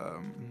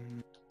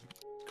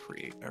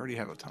create. I already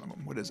have a ton of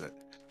them. What is it?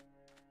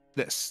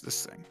 This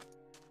thing.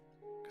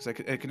 Because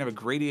it can have a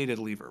gradiated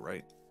lever,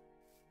 right?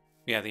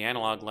 Yeah, the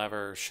analog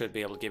lever should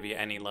be able to give you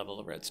any level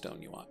of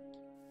redstone you want.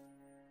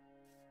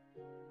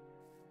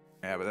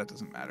 Yeah, but that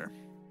doesn't matter.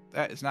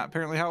 That is not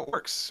apparently how it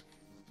works.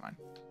 Fine.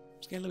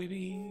 Scaly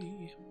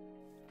bee.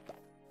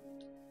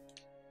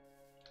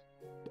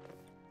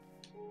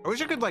 I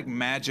wish I could like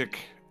magic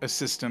a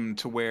system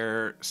to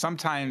where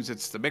sometimes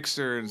it's the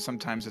mixer and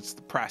sometimes it's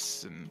the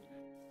press, and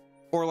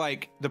or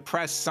like the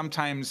press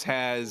sometimes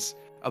has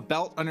a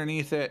belt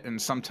underneath it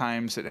and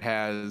sometimes it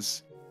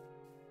has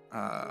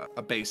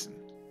a basin.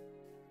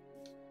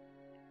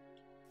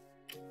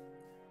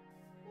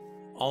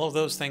 All of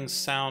those things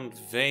sound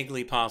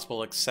vaguely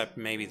possible, except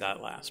maybe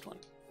that last one.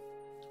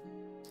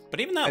 But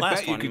even that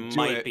last one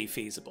might be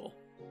feasible.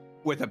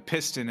 With a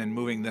piston and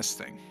moving this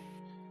thing.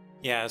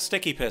 Yeah, a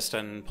sticky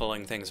piston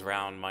pulling things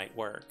around might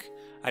work.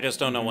 I just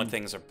don't know what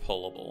things are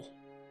pullable.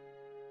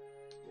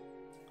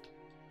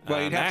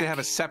 Well, you'd have to have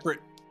a separate...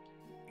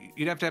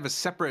 You'd have to have a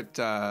separate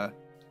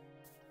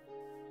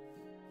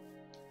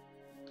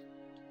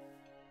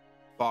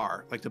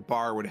bar. Like the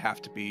bar would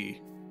have to be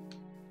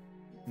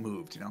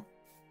moved, you know?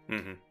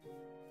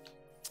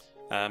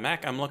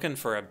 Mac, I'm looking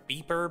for a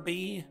beeper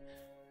bee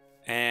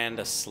and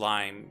a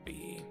slime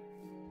bee.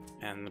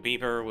 And the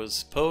beeper was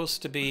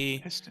supposed to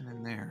be piston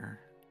in there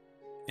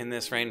in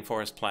this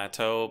rainforest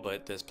plateau,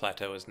 but this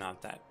plateau is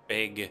not that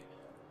big.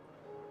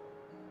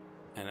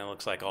 And it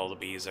looks like all the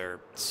bees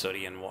are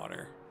sooty in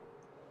water.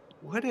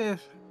 What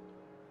if...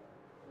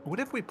 What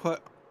if we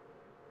put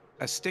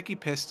a sticky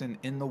piston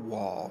in the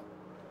wall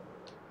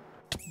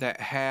that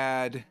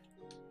had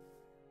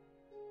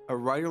a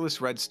wireless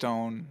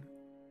redstone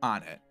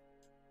on it?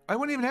 I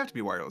wouldn't even have to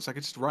be wireless. I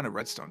could just run a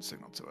redstone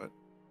signal to it.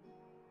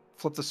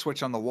 Flip the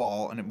switch on the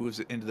wall, and it moves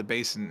it into the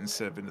basin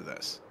instead of into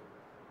this.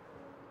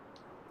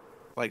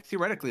 Like,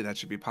 theoretically, that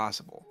should be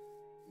possible.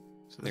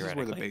 So this is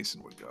where the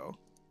basin would go.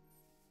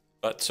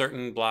 But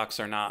certain blocks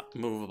are not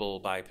movable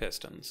by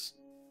pistons.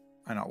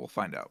 I know. We'll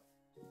find out.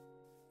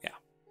 Yeah.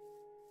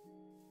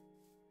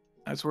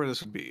 That's where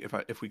this would be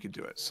if we could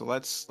do it. So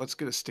let's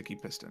get a sticky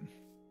piston.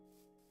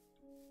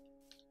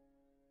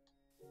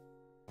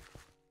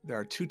 There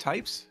are two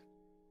types.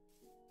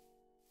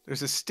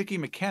 There's a sticky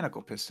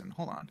mechanical piston.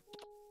 Hold on.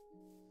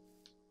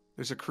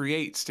 There's a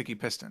create sticky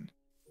piston.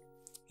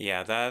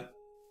 Yeah, that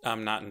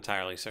I'm not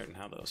entirely certain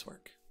how those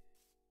work.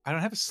 I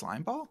don't have a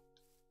slime ball?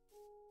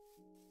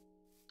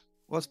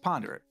 Well, let's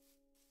ponder it.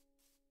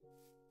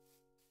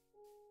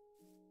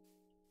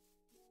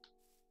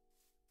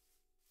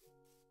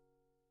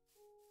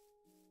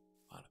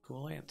 A lot of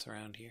cool ants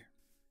around here.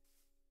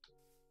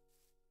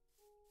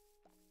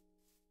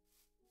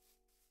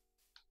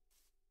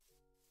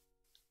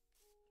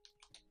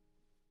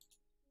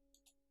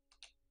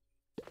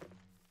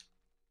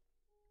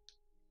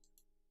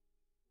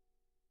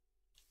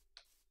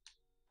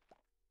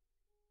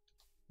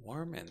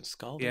 Warm and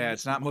scalding. Yeah,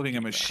 it's not moving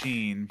a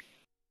machine.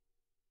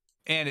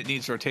 And it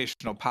needs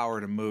rotational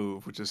power to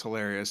move, which is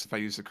hilarious if I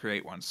use the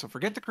create one. So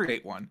forget the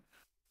create one.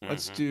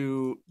 Let's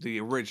do the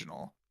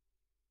original.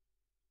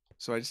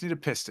 So I just need a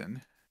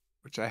piston,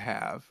 which I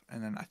have.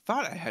 And then I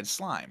thought I had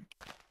slime.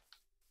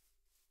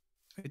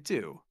 I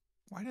do.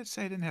 Why did it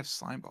say I didn't have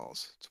slime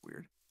balls? It's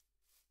weird.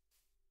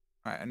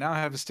 All right, and now I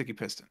have a sticky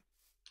piston.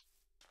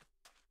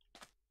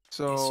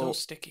 So, it's so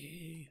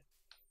sticky.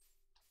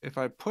 If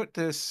I put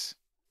this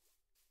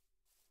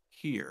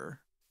here,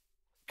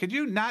 could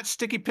you not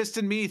sticky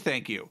piston me?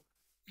 Thank you.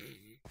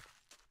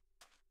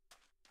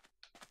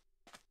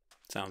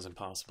 Sounds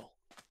impossible.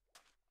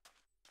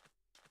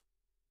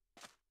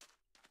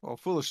 Well,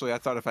 foolishly, I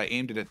thought if I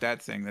aimed it at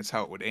that thing, that's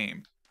how it would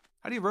aim.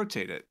 How do you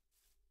rotate it?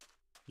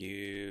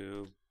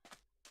 You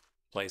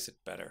place it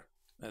better,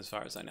 as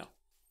far as I know.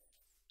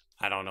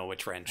 I don't know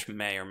which wrench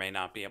may or may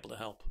not be able to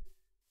help.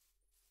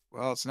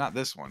 Well, it's not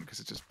this one,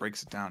 because it just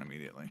breaks it down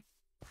immediately.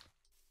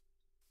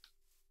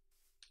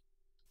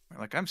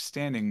 Like, I'm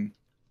standing...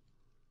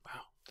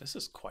 Wow, this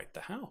is quite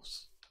the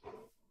house.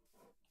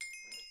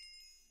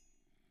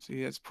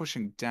 See, it's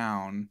pushing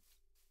down.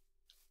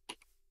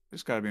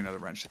 There's got to be another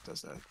wrench that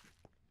does that.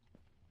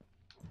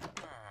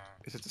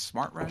 Is it the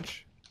smart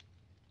wrench?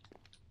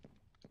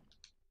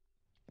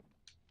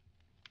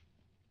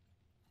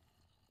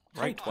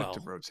 Right click to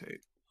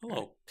rotate.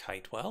 Hello,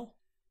 Kitewell.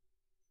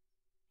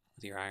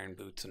 With your iron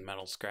boots and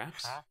metal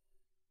scraps.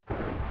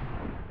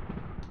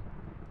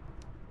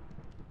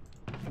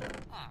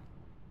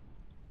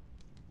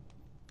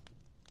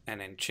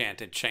 And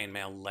enchanted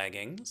chainmail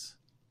leggings.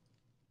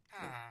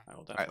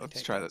 All right,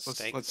 let's try this.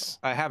 Let's.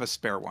 I have a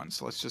spare one,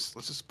 so let's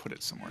just put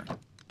it somewhere.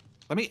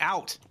 Let me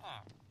out.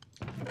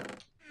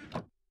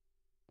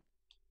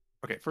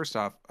 Okay, first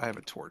off, I have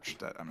a torch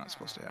that I'm not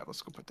supposed to have.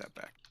 Let's go put that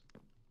back.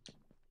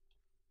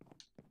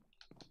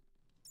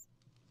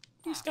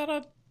 He's got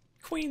a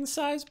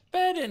queen-size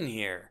bed in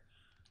here.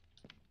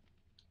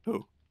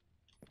 Who?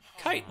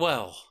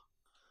 Kitewell.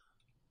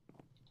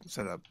 Is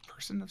that a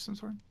person of some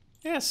sort?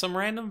 Yeah, some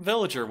random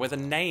villager with a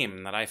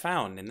name that I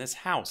found in this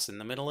house in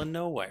the middle of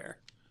nowhere.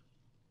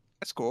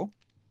 That's cool.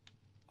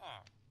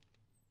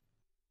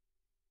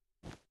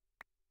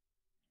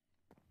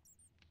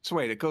 So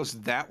wait, it goes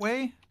that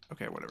way?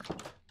 Okay, whatever.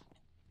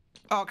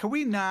 Oh, can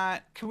we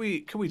not? Can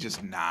we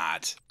just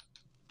not?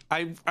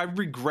 I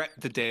regret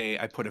the day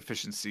I put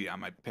efficiency on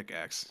my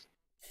pickaxe.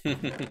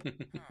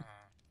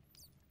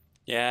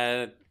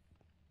 Yeah,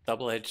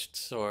 double-edged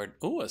sword.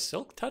 Ooh, a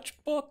silk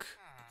touch book.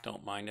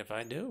 Don't mind if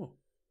I do.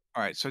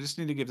 All right, so I just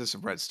need to give this a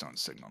redstone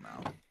signal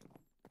now.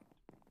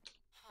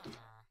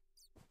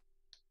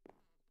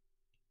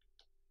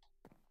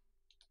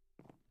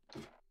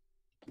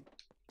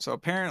 So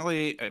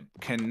apparently it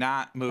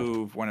cannot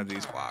move one of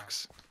these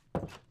blocks.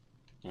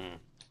 It's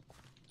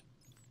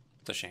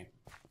a shame.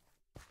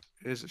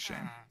 It is a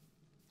shame.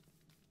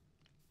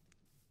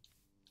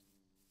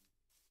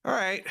 All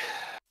right.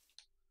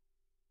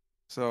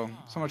 So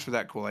much for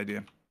that cool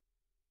idea.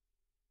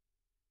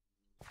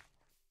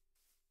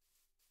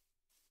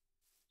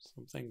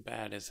 Something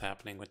bad is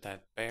happening with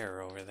that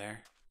bear over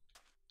there.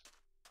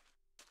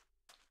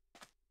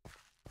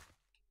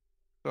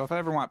 So if I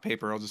ever want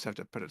paper, I'll just have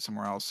to put it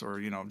somewhere else, or,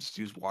 you know, just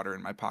use water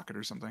in my pocket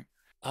or something.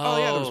 Oh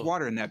yeah, there was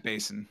water in that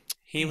basin.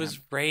 He was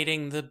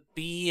raiding the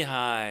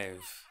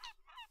beehive.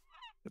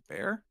 The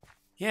bear?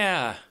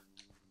 Yeah.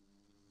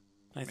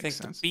 I Makes think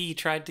sense. the bee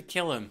tried to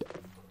kill him.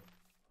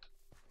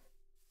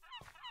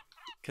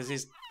 Because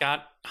he's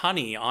got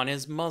honey on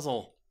his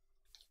muzzle.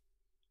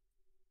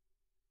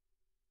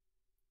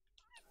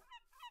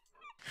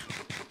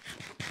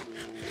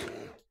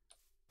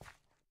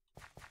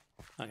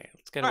 Okay,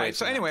 let's get All away right,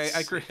 so from anyway,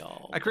 that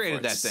seagull I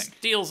created before that it thing.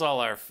 Steals all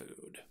our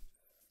food.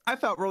 I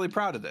felt really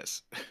proud of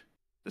this.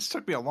 This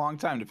took me a long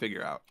time to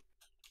figure out.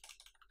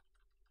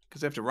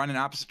 Because you have to run in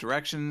opposite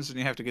directions, and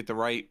you have to get the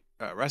right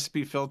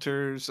recipe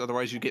filters.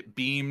 Otherwise, you get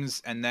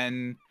beams and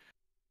then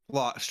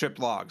stripped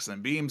logs,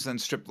 then beams, then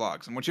stripped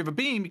logs. And once you have a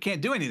beam, you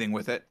can't do anything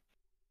with it.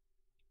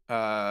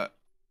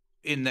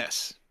 In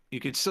this, you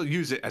could still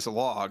use it as a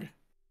log,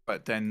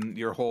 but then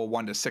your whole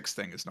 1 to 6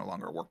 thing is no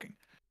longer working.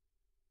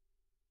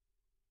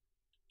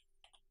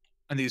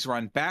 And these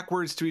run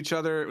backwards to each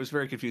other. It was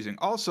very confusing.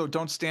 Also,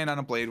 don't stand on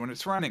a blade when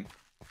it's running.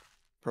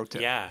 Pro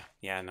tip. Yeah,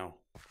 no,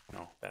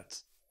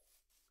 that's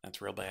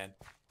real bad.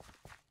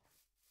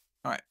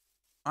 All right,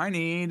 I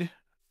need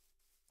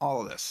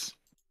all of this.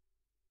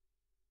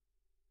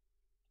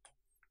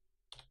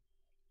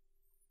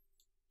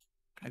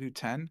 Can I do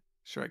 10?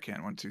 Sure I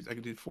can. 1, 2. I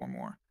can do 4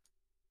 more.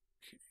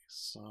 Okay,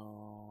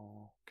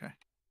 so okay.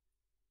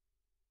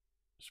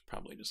 Should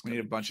probably just. We need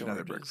a bunch of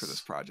nether brick for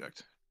this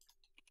project.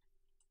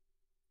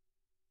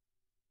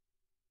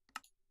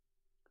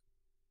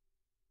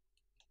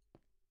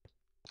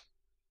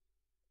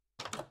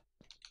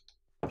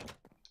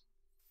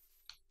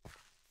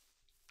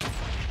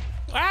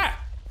 Ah!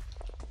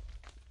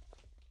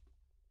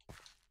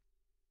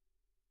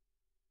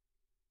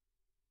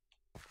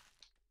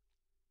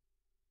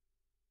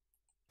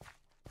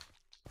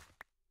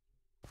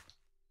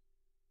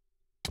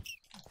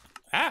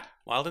 Ah!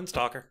 Wilden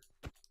Stalker.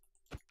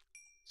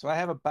 So I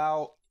have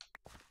about,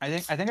 I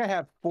think I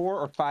have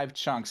 4 or 5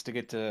 chunks to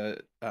get to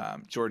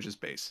George's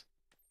base.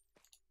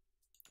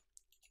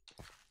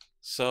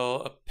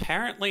 So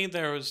apparently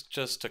there was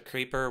just a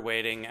creeper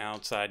waiting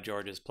outside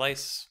George's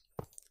place.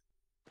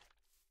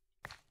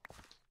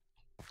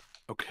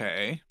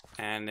 Okay.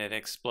 And it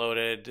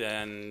exploded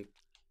and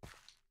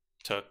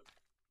took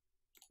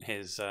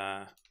his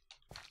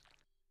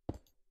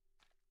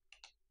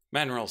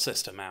mineral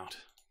system out.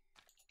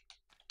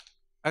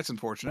 That's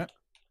unfortunate.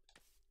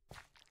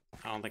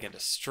 I don't think it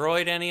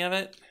destroyed any of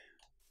it,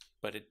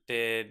 but it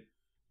did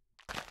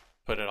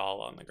put it all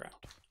on the ground.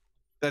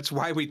 That's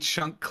why we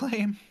chunk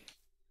claim?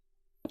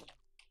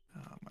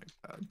 Oh my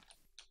god.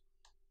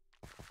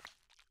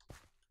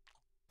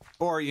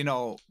 Or, you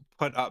know,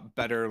 put up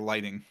better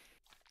lighting.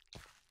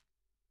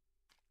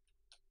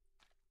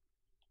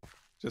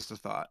 Just a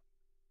thought.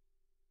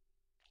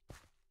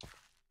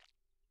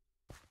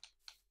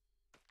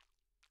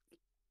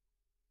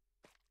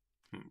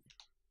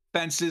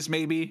 Fences,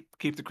 maybe.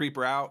 Keep the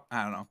creeper out.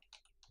 I don't know.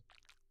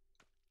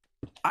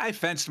 I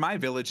fenced my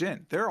village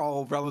in. They're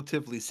all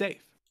relatively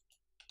safe.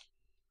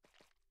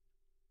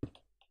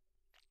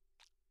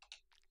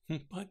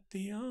 But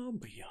the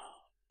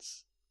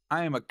ambiance.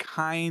 I am a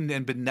kind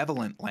and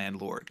benevolent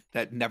landlord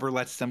that never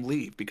lets them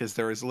leave because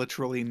there is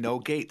literally no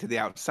gate to the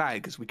outside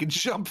because we can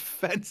jump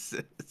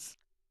fences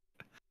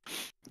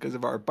because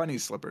of our bunny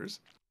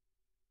slippers.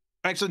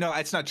 Actually, no,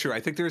 it's not true. I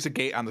think there's a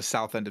gate on the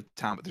south end of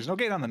town, but there's no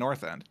gate on the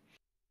north end.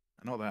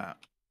 I know that.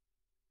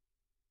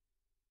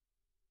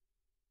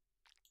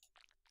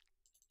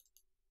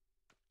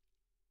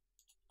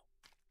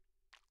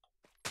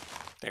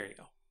 There you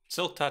go.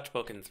 Silk Touch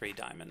Book and 3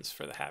 diamonds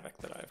for the havoc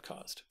that I've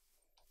caused.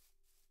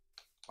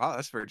 Wow,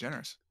 that's very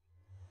generous.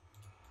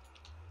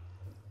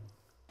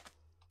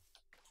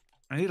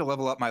 I need to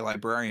level up my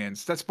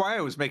librarians. That's why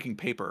I was making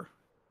paper.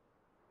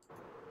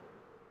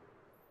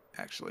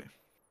 Actually.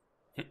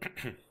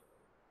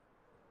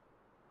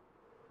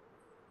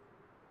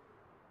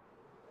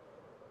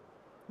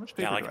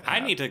 Yeah, like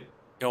I need to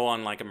go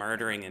on like a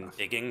murdering and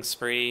digging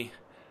spree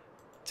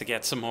to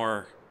get some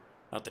more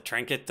of the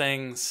trinket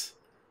things,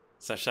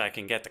 such that I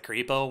can get the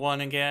creepo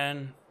one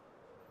again.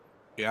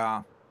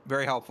 Yeah,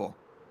 very helpful.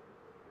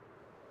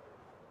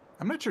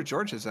 I'm not sure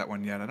George has that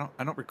one yet.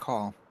 I don't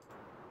recall.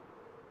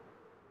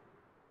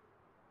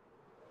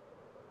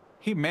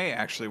 He may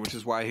actually, which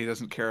is why he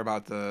doesn't care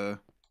about the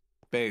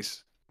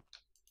base.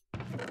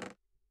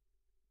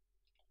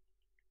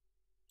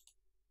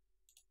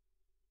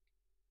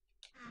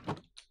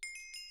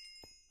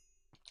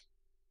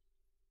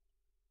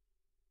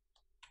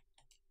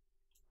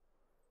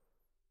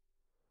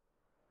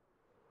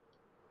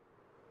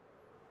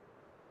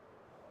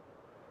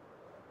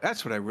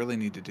 That's what I really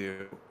need to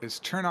do, is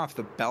turn off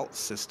the belt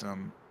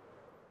system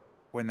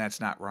when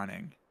that's not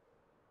running.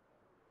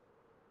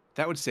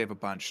 That would save a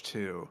bunch,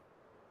 too.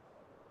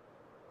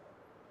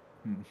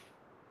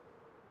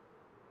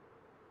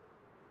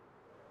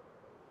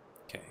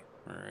 Okay,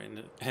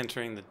 we're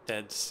entering the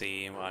Dead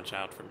Sea. Watch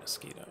out for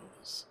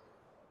mosquitoes.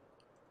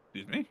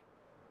 Excuse me?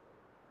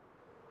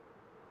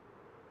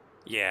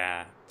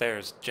 Yeah,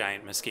 there's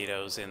giant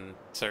mosquitoes in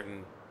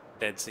certain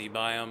Dead Sea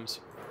biomes.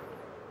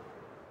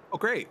 Oh,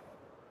 great.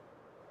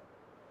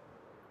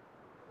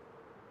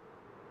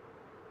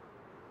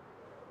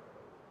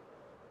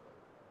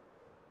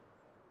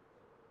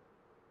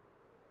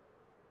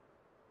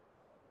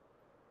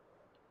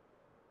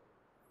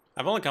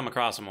 I've only come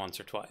across them once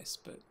or twice,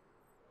 but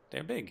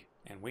they're big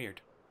and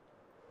weird.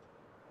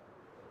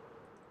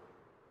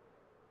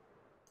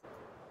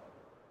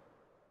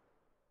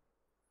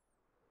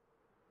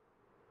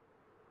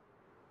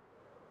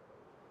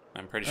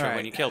 pretty All sure right.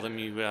 when you kill them,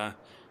 you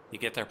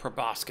get their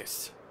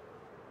proboscis.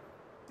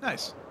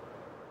 Nice.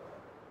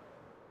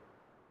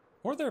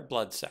 Or their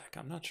blood sac.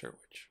 I'm not sure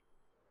which.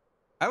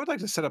 I would like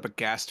to set up a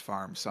ghast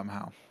farm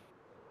somehow.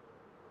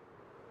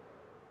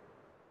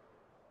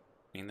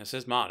 I mean, this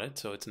is modded,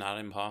 so it's not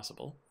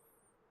impossible.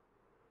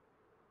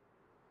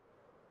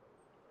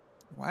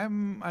 Why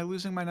am I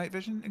losing my night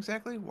vision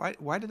exactly?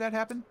 Why did that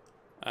happen?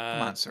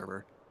 Come on,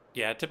 server.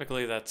 Yeah,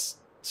 typically that's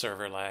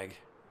server lag.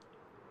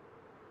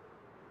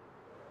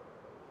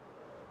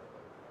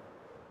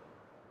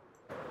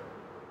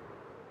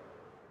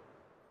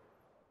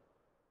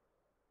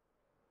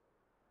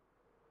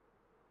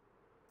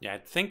 Yeah, I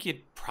think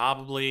you'd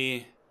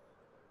probably...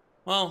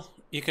 Well,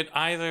 you could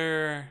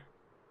either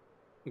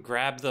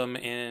grab them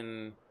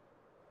in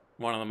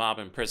one of the mob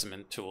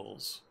imprisonment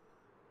tools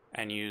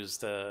and use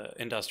the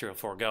industrial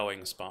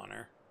foregoing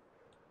spawner.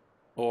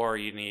 Or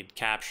you need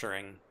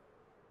capturing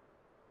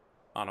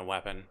on a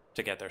weapon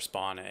to get their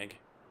spawn egg.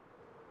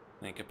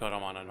 And you could put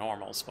them on a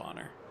normal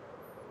spawner.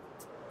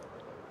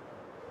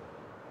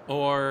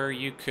 Or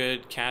you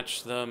could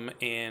catch them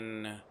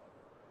in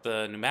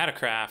the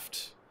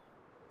Pneumaticraft,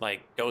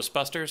 like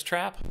Ghostbusters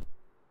trap.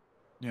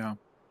 Yeah.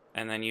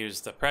 And then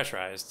use the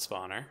pressurized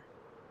spawner.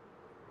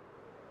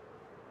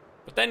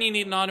 But then you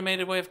need an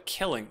automated way of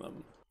killing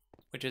them,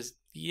 which is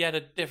yet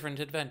a different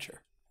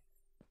adventure.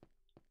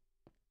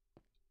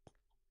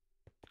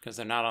 Because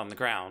they're not on the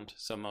ground,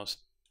 so most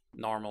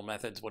normal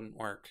methods wouldn't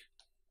work.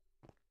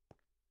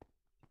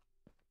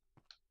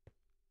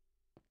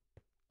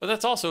 But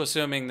that's also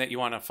assuming that you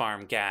want to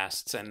farm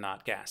ghasts and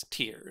not ghast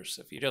tears.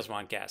 If you just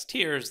want ghast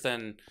tears,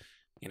 then,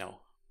 you know,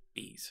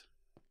 bees.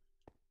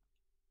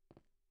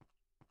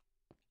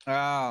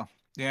 Oh,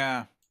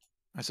 yeah.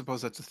 I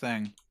suppose that's a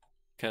thing.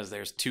 Because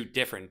there's 2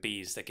 different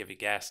bees that give you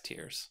ghast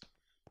tears.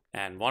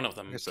 And one of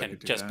them can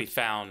just be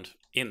found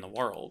in the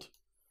world.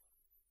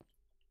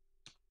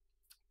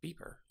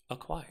 Beeper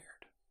acquired.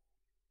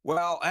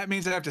 Well, that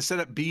means I have to set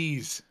up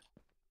bees.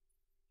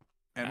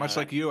 And much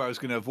like you, I was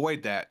going to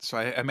avoid that. So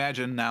I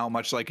imagine now,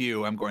 much like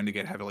you, I'm going to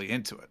get heavily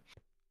into it.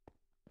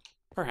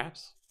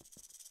 Perhaps.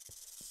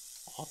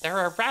 Oh, there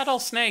are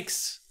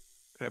rattlesnakes!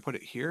 Could I put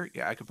it here?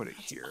 Yeah, I could put it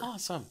here.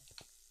 Awesome.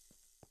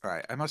 All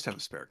right, I must have a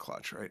spare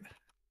clutch, right?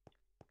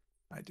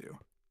 I do.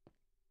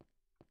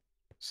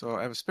 So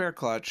I have a spare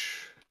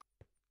clutch.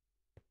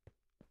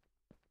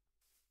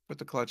 Put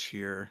the clutch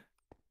here.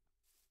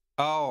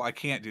 Oh, I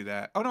can't do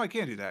that. Oh, no, I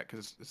can't do that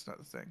because it's not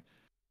the thing.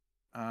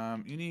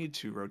 You need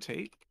to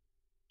rotate.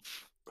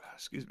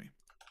 Excuse me.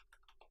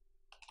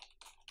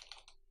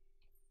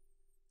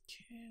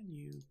 Can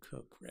you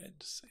cook red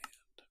sand?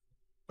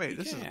 Wait,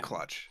 this is a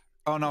clutch.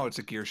 Oh, no, it's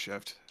a gear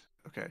shift.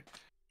 Okay.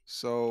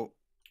 So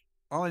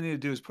all I need to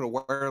do is put a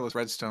wireless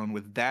redstone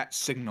with that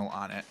signal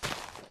on it.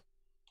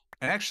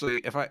 And actually,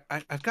 if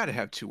I've got to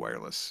have 2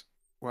 wireless,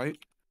 right?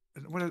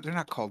 They're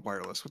not called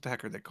wireless. What the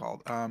heck are they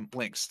called?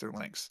 Links. They're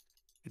links.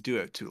 I do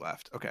have 2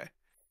 left. Okay.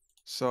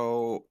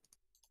 So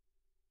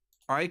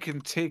I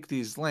can take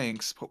these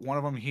links, put one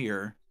of them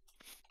here.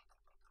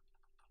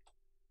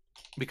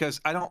 Because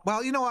I don't,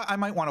 well, you know what? I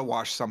might want to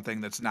wash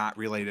something that's not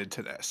related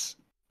to this.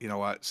 You know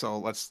what? So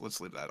let's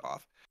leave that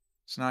off.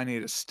 So now I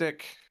need a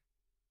stick.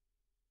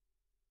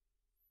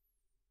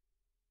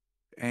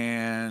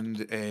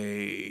 And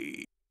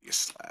a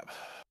slab.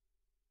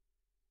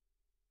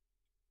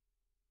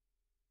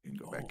 You can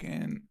go back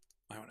in.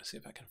 I want to see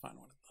if I can find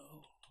one of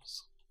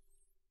those.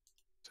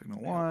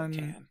 Signal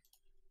 1.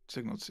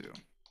 Signal 2.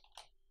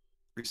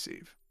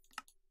 Receive.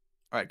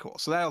 All right, cool.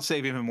 So that'll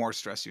save even more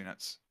stress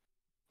units.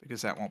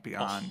 Because that won't be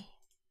on. Oh,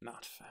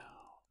 not found.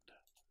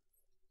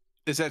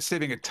 Is that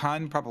saving a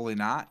ton? Probably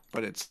not,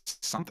 but it's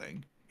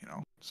something. You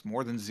know, it's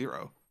more than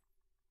 0.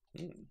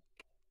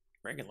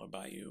 Regular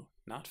Bayou.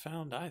 Not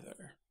found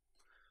either.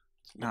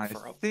 Now, I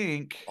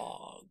think...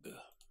 Bog.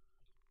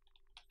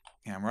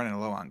 Yeah, I'm running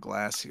low on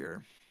glass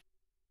here.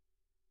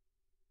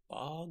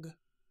 Bog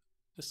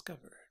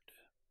discovered.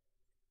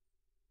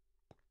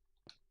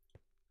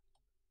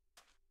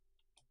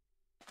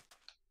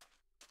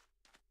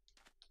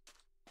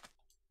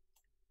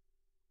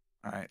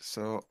 All right,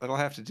 so it'll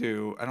have to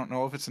do. I don't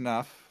know if it's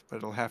enough, but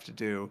it'll have to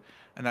do.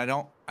 And I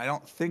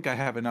don't think I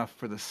have enough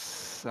for the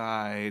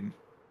side.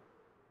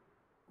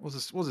 We'll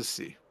just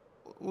see.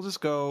 We'll just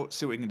go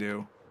see what we can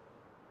do.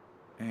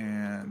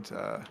 And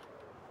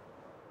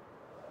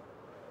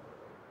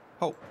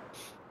hope.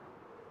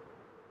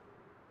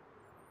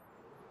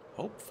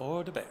 Hope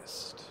for the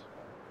best.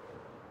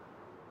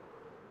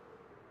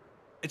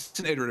 It's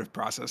an iterative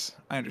process.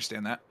 I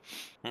understand that.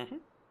 Mm-hmm.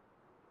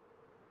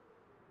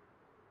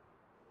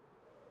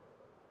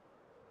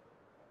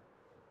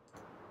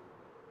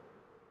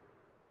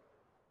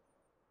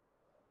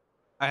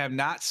 I have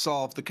not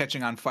solved the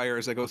catching on fire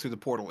as I go through the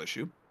portal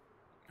issue.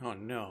 Oh,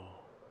 no.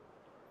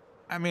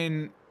 I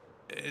mean,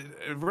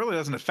 it really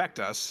doesn't affect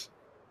us.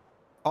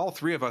 All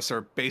 3 of us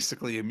are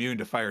basically immune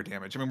to fire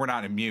damage. I mean, we're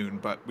not immune,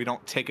 but we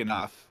don't take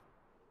enough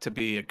to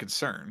be a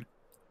concern.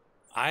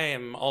 I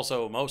am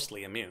also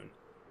mostly immune.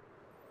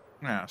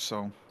 Yeah,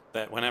 so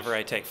that whenever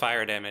I take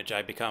fire damage,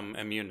 I become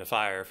immune to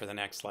fire for the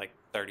next like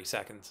 30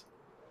 seconds.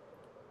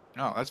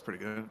 Oh, that's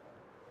pretty good.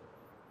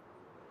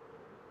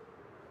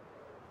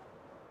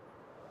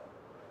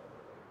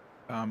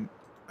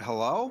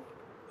 Hello?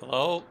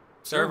 Hello?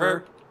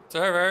 Server?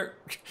 Server!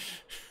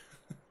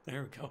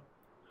 There we go.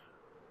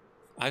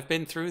 I've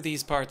been through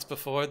these parts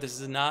before. This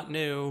is not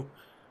new.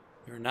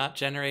 You're not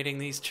generating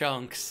these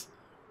chunks.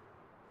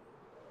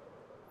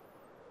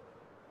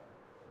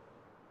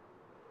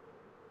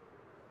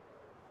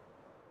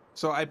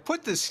 So I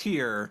put this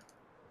here.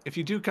 If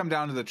you do come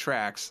down to the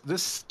tracks,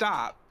 this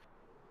stop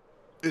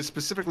is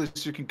specifically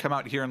so you can come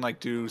out here and like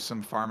do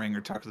some farming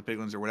or talk to the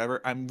piglins or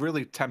whatever. I'm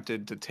really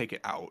tempted to take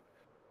it out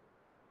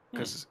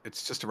because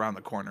it's just around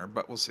the corner,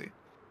 but we'll see.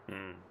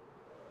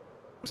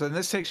 So then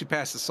this takes you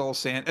past the soul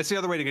sand. It's the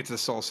other way to get to the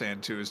soul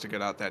sand too, is to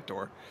get out that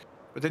door.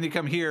 But then you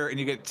come here and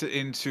you get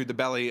into the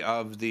belly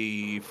of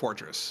the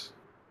fortress.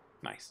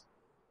 Nice.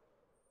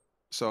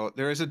 So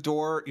there is a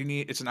door you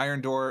need. It's an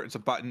iron door. It's a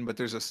button, but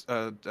there's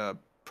a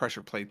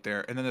pressure plate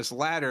there. And then this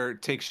ladder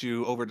takes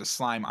you over to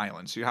Slime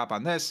Island. So you hop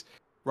on this,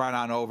 run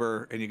on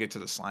over, and you get to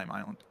the Slime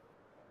Island.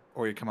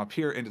 Or you come up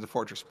here into the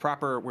fortress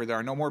proper, where there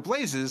are no more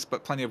blazes,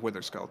 but plenty of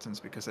wither skeletons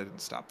because I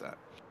didn't stop that.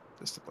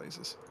 Just the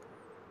blazes.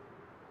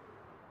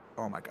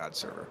 Oh my god,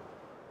 server.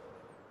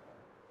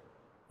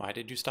 Why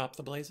did you stop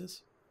the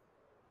blazes?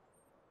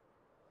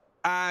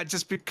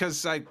 Just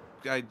because I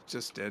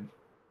just did.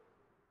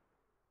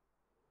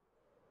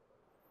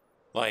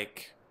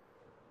 Like,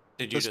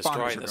 did you The spawners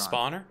destroy are the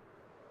gone. spawner?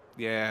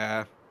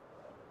 Yeah.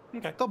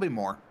 Okay. There'll be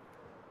more.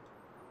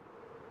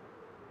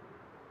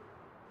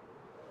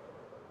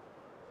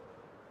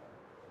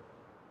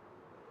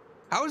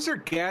 How is there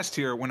ghast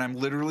here when I'm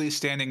literally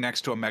standing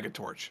next to a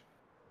megatorch?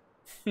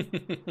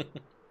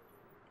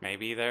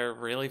 Maybe they're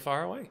really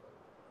far away.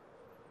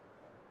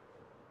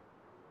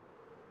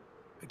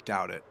 I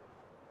doubt it.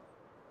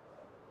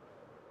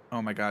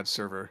 Oh my god,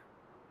 server.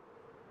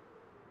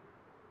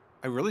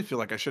 I really feel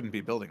like I shouldn't be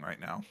building right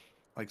now.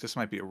 Like, this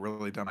might be a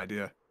really dumb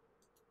idea.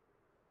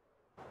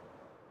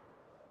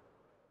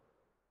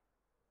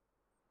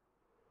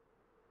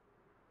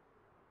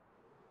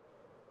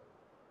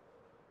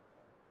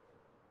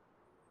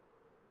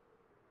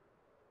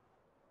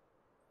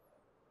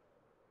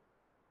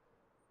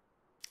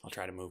 I'll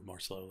try to move more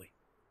slowly.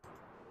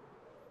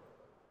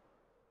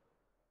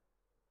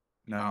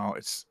 No,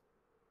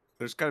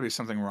 there's got to be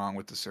something wrong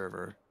with the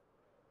server.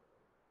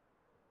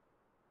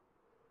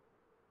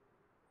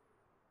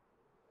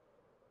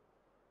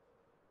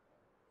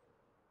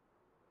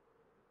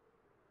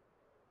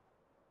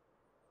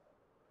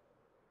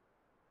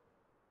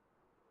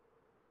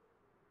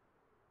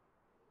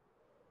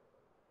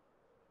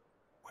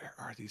 Where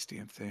are these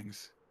damn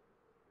things?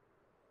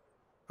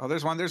 Oh,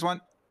 there's one. There's one.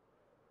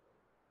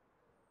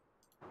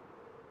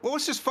 What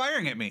was just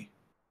firing at me?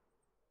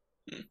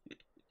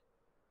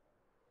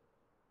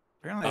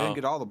 Apparently, I didn't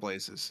get all the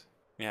blazes.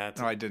 Yeah.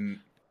 No, I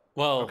didn't.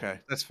 Well, Okay,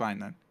 that's fine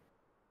then.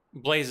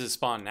 blazes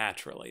spawn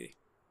naturally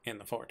in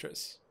the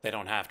fortress. They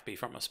don't have to be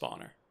from a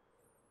spawner.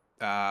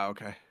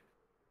 Okay.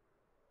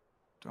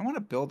 Do I want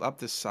to build up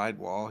this side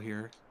wall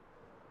here?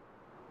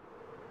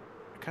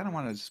 I kind of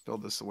want to just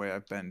build this the way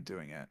I've been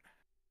doing it.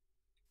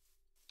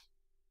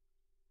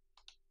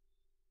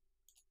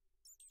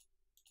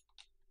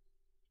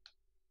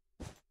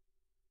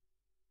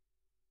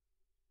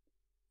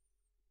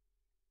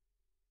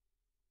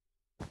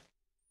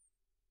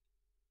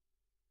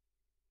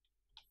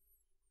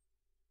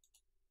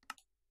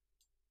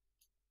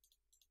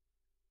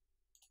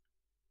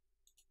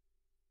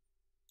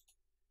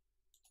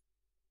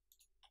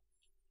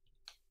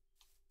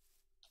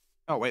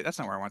 Oh, wait, that's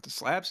not where I want the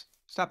slabs.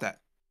 Stop that.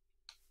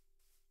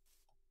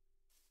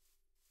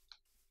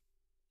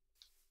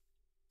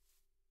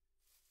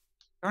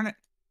 Darn it.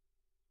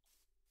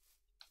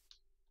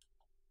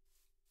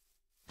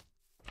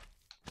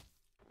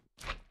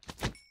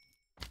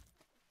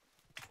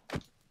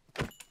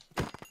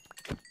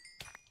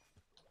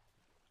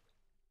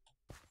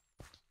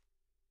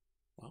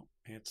 Well,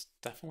 it's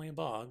definitely a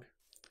bog.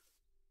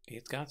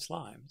 It's got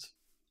slimes.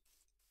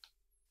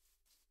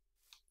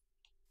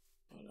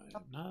 But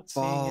I'm not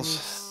seeing any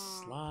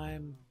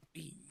slime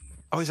bees.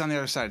 Oh, he's on the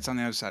other side. It's on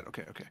the other side.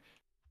 Okay, okay.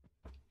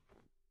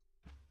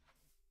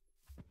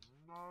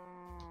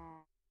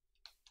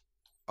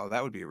 Oh,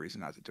 that would be a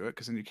reason not to do it,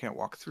 because then you can't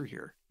walk through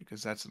here,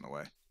 because that's in the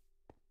way.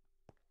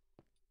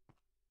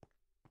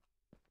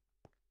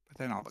 But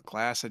then all the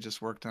glass I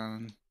just worked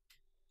on.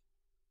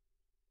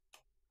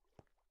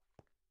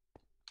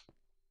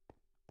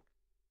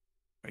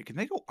 Wait, can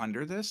they go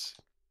under this?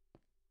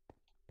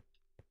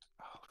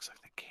 Oh, looks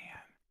like they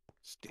can.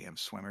 These damn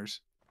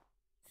swimmers.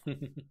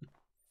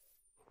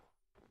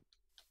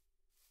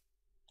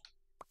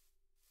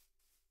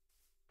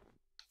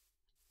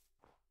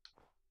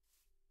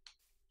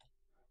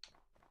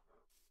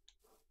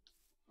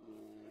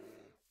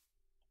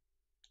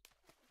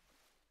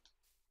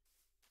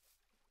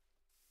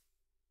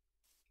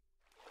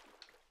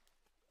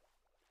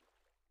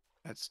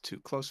 That's too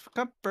close for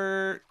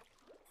comfort.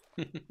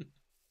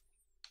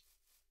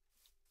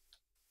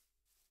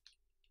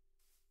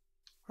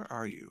 Where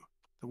are you?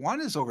 The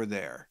one is over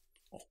there.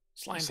 Oh,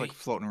 Slime It's like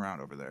floating around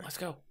over there. Let's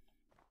go.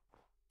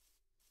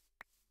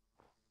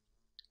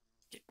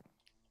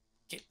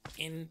 Get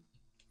in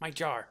my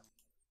jar.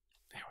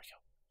 There we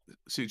go.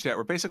 So chat,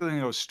 we're basically going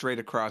to go straight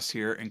across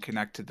here and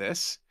connect to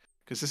this,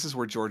 because this is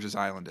where George's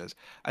Island is.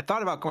 I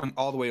thought about going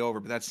all the way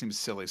over, but that seems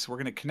silly. So we're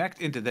going to connect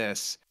into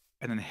this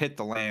and then hit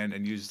the land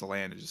and use the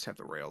land and just have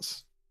the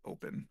rails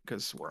open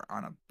because we're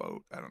on a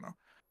boat. I don't know.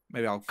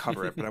 Maybe I'll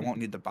cover it, but I won't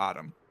need the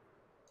bottom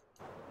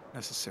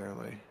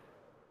necessarily.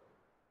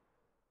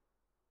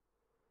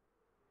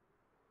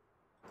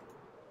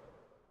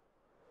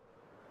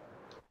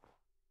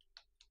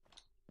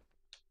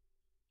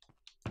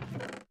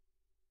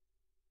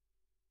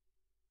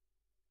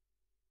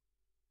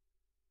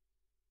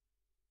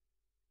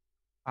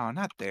 Oh,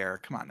 not there.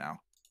 Come on now.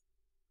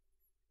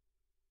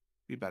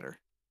 Be better.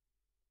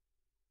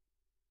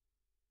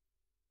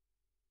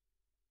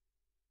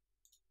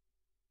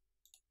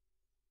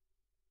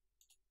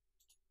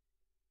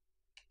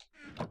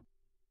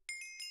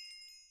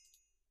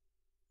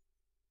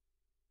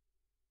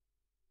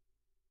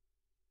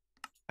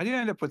 How do you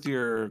end up with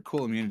your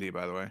cool immunity,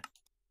 by the way?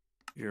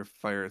 Your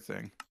fire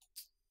thing.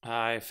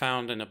 I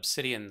found an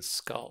obsidian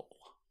skull.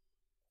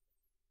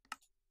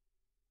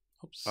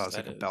 Oops. Oh, it's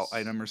like a belt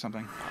item or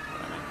something?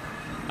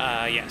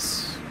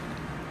 Yes.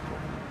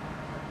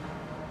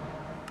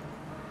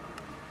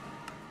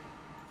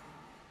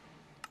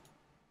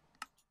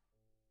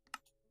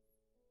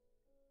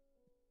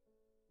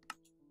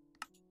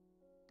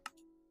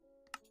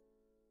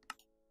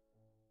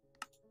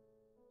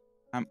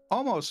 I'm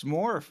almost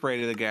more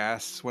afraid of the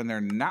gas when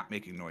they're not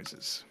making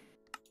noises.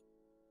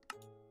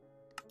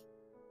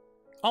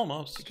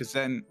 Almost. Because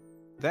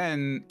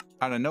then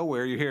out of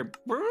nowhere you hear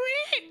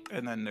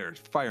and then they're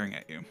firing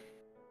at you.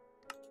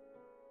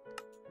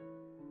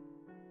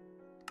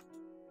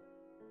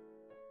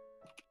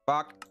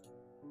 Fuck.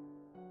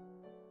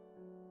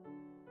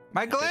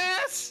 My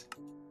glass!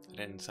 That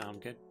didn't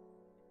sound good.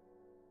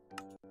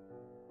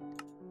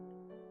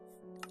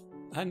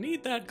 I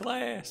need that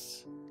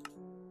glass.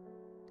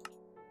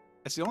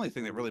 That's the only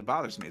thing that really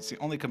bothers me. It's the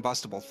only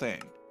combustible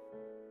thing.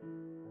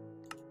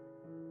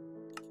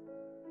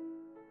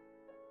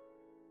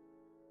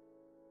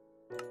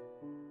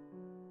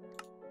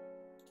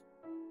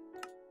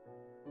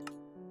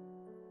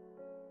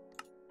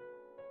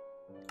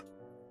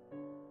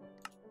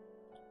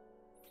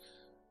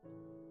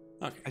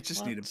 Okay, I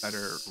just need a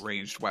better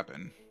ranged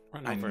weapon.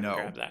 Run I over know,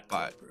 and grab that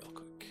but club real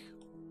quick.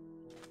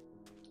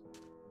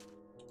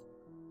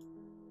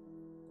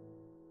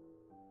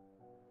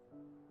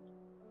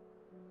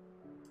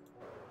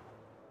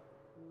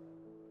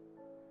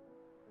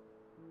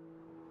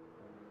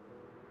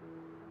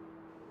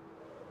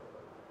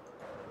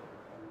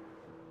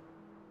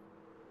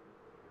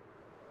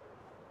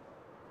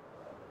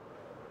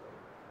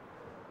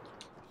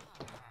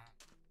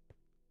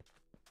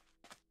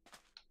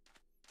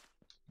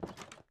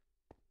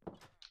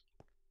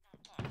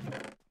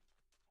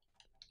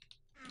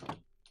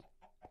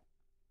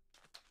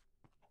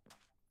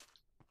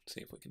 See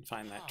if we can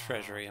find that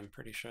treasury. I'm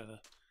pretty sure the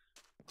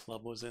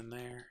club was in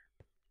there.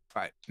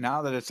 all right,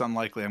 now that it's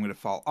unlikely I'm going to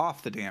fall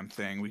off the damn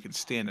thing, we can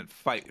stand and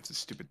fight if the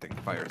stupid thing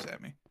fires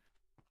at me.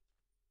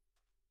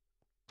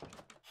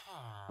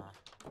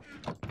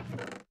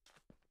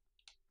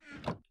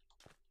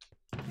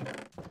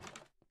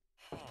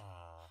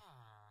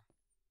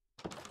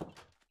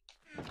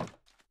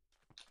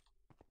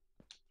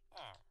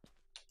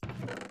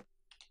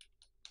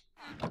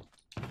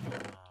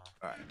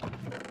 All right.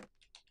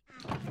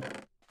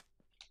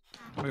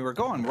 I mean, we're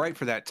going right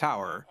for that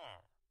tower.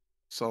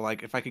 So,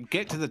 like, if I could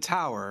get to the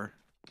tower...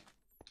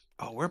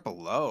 Oh, we're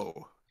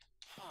below.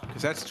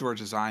 Because that's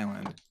George's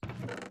Island.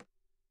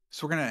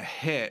 So we're going to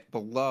hit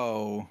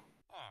below...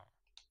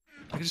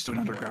 I can just do an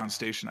underground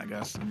station, I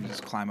guess, and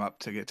just climb up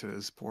to get to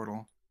his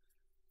portal.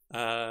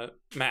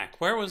 Mac,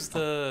 where was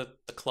the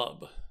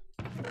club?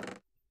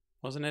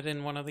 Wasn't it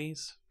in one of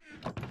these?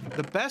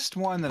 The best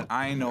one that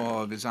I know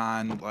of is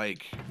on,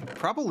 like,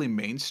 probably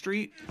Main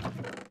Street.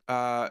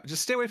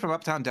 Just stay away from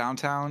uptown,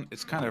 downtown.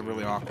 It's kind of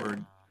really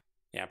awkward.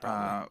 Yeah,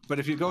 probably. But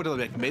if you go to,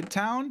 like,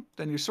 Midtown,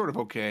 then you're sort of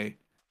okay.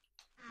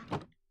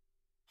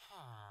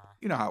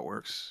 You know how it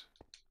works.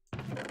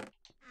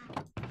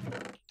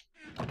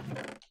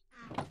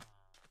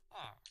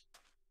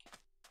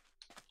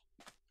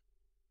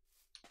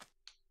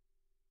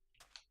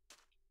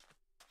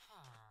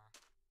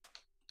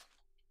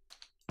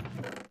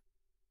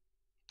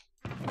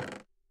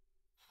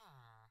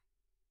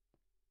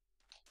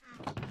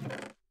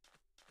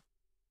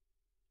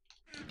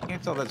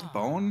 Can't tell that's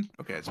bone.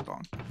 Okay, it's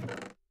bone.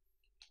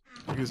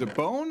 Is it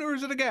bone or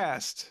is it a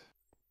ghast?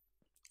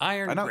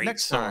 Iron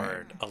next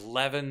time. Greatsword,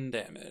 11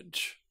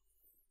 damage.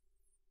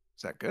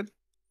 Is that good?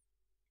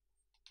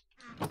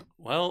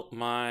 Well,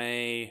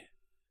 my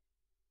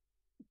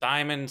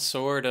diamond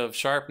sword of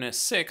sharpness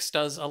 6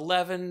 does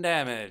 11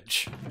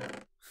 damage.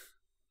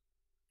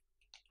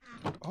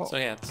 Oh. So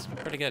yeah, it's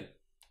pretty good.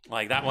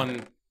 Like, that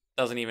one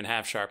doesn't even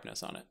have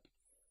sharpness on it.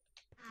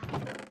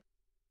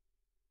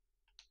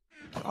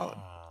 Solid.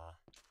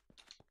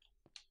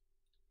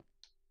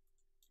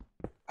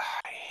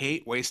 I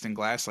hate wasting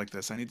glass like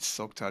this. I need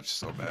Silk Touch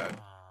so bad.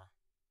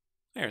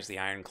 There's the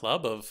Iron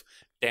Club of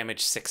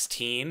damage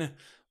 16,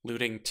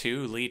 looting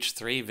 2, leech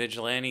 3,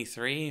 vigilante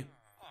 3.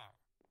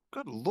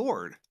 Good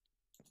lord.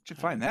 Where'd you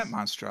find that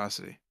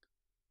monstrosity?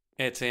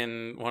 It's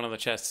in one of the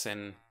chests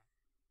in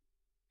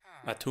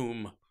a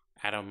tomb,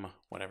 Adam,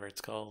 whatever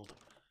it's called.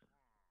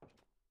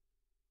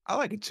 I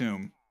like a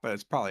tomb, but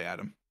it's probably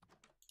Adam.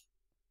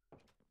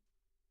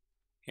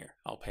 Here,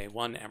 I'll pay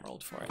 1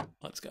 emerald for it.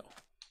 Let's go.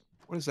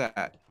 What is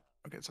that?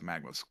 Okay, it's a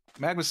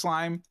magma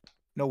slime.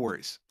 No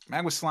worries.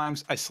 Magma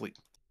slimes, I sleep.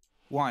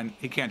 1,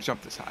 he can't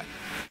jump this high.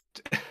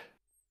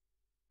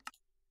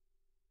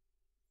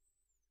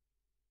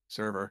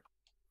 Server.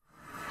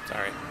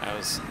 Sorry, I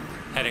was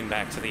heading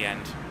back to the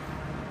end.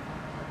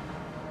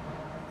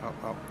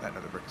 Oh, that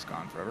other brick is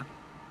gone forever.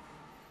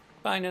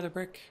 Bye, nether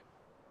brick.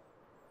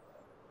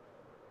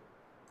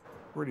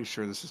 Pretty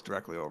sure this is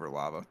directly over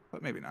lava,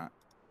 but maybe not.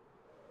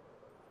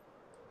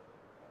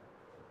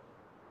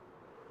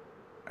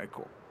 Alright,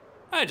 cool.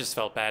 I just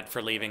felt bad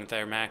for leaving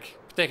there, Mac.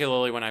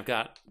 Particularly when I've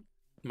got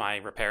my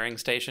repairing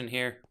station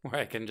here,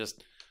 where I can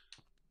just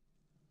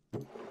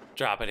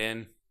drop it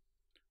in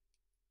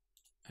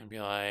and be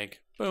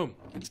like, boom,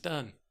 it's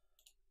done.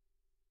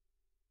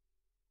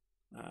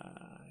 I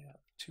have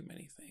too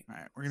many things.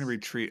 Alright, we're going to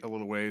retreat a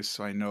little ways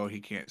so I know he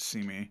can't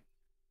see me.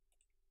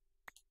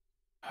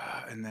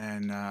 And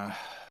then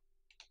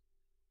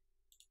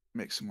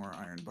make some more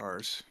iron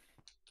bars.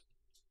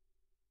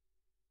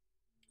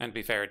 And to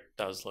be fair, it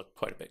does look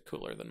quite a bit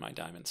cooler than my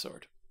diamond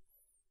sword.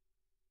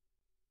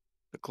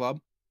 The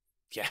club?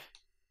 Yeah.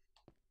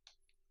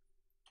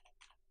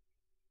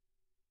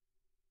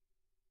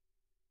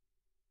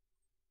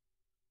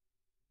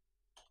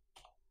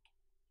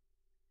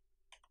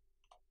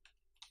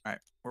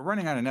 Alright, we're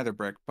running out of nether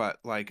brick, but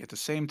like at the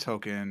same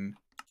token,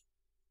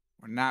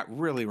 we're not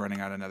really running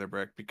out of nether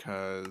brick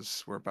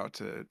because we're about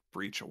to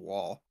breach a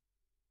wall.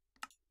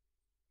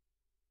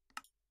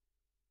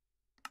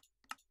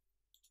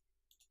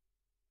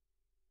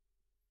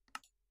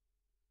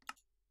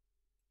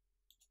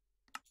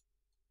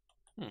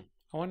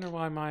 I wonder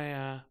why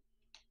my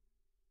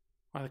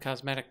why the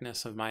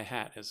cosmeticness of my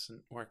hat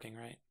isn't working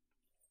right.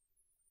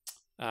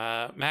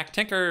 Mac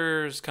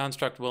Tinker's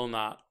construct will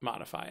not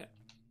modify it.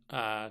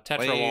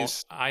 Tetra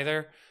won't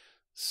either.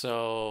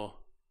 So,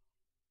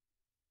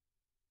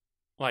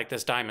 like,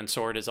 this diamond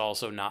sword is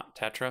also not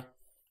Tetra.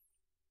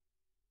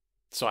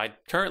 So I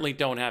currently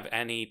don't have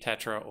any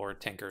Tetra or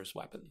Tinker's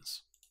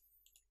weapons.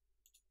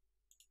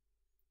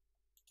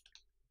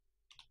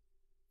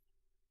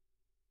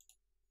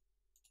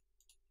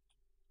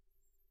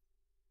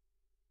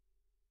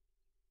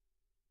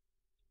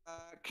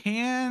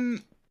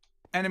 Can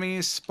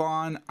enemies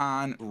spawn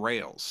on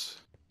rails?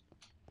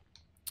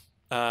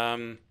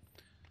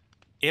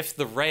 If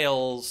the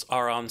rails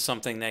are on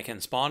something they can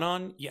spawn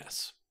on,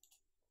 yes.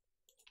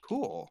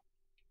 Cool.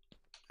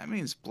 That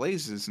means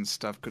blazes and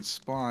stuff could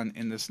spawn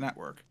in this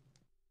network.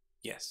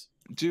 Yes.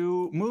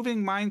 Do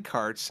moving mine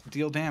carts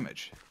deal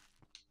damage?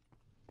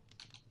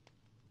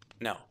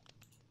 No.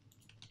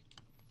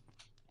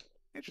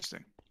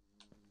 Interesting.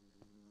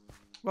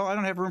 Well, I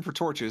don't have room for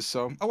torches,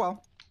 so oh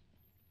well.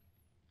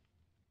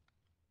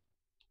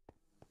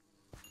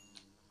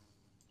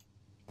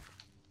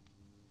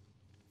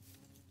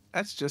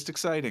 That's just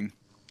exciting.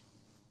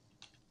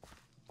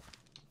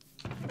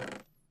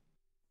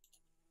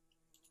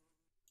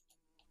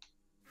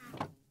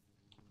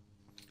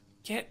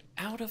 Get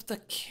out of the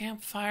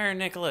campfire,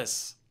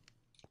 Nicholas.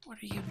 What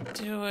are you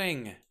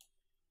doing?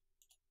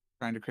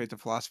 Trying to create the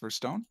Philosopher's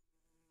Stone?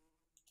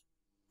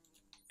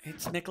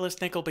 It's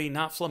Nicholas Nickleby,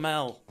 not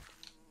Flamel.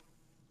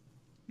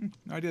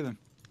 No idea then.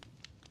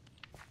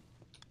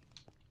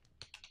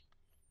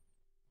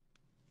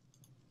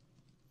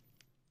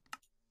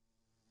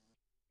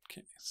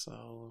 Okay,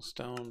 so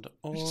stone to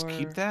ore. Just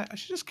keep that? I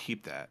should just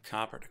keep that.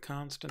 Copper to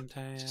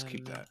Constantine. Just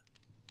keep that.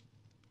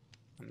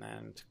 And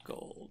then to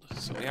gold.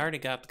 So we already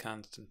got the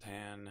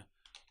Constantine.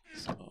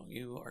 So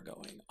you are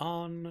going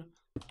on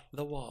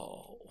the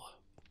wall.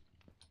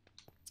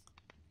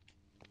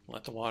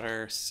 Let the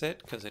water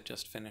sit because it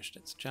just finished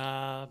its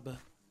job.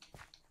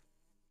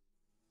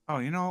 Oh,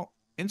 you know,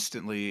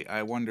 instantly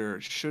I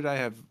wonder, should I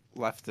have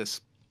left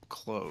this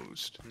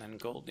closed? And then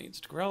gold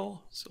needs to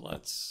grow. So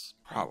let's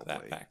put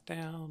that back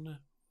down.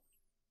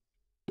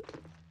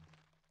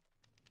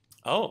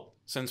 Oh,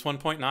 since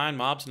 1.9,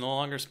 mobs no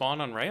longer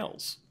spawn on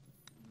rails.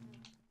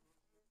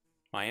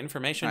 My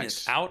information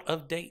is out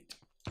of date.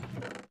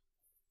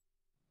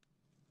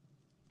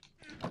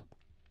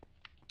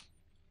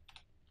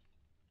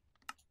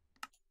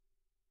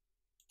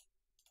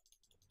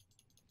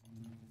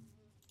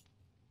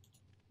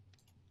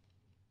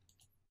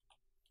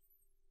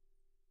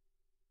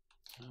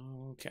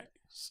 Okay,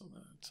 so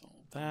that's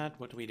all that.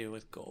 What do we do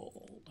with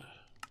gold?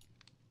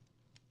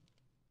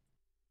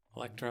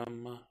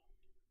 Electrum. All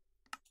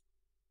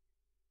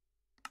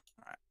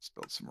right, let's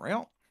build some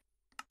rail.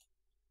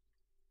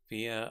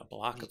 Via a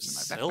block of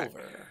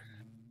silver.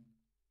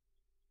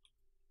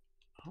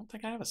 I don't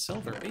think I have a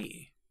silver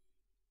bee.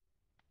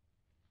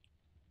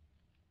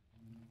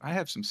 I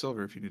have some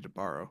silver if you need to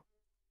borrow.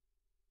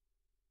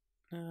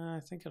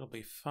 I think it'll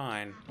be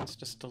fine. It's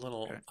just a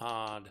little Okay.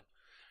 odd.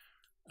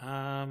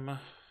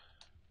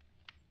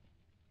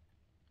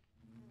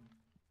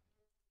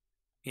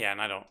 Yeah,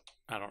 and I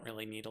don't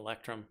really need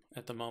Electrum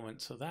at the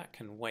moment, so that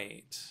can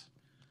wait.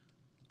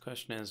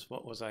 Question is,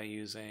 what was I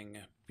using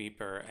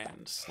Beeper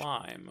and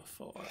Slime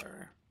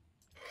for?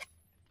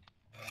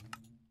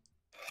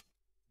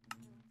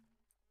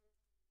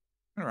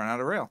 I'm gonna run out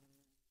of rail.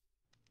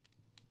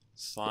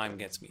 Slime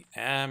gets me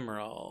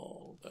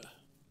Emerald.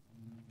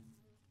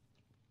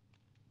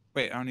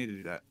 Wait, I don't need to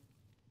do that.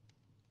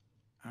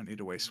 I don't need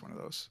to waste one of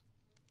those.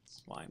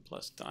 Slime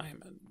plus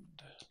Diamond.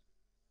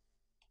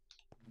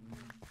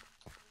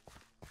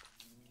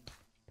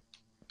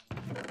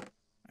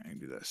 I can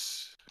do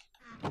this.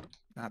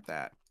 Not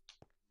that.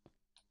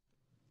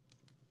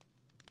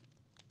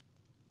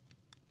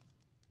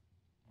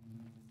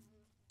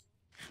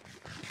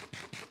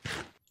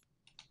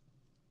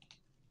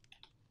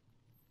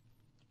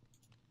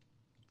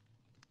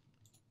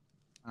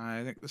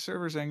 I think the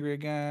server's angry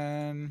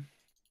again.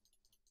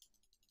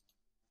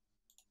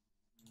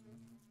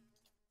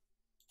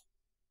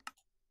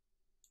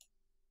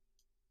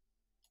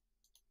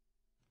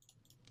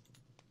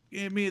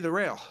 Give me the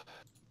rail.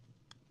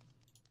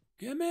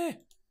 Gimme!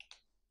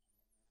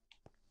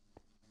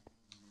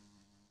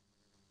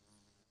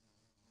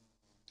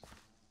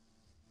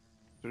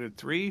 So I did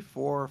 3,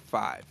 4,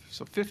 5.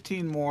 So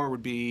 15 more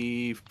would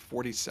be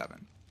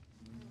 47.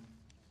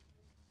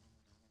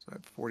 So I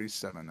have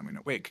 47. I mean,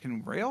 wait,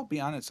 can rail be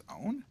on its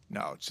own?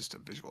 No, it's just a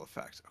visual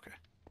effect. Okay.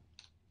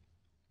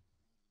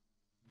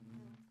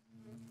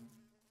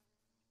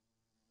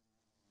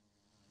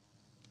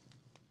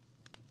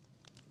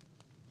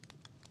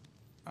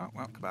 Oh,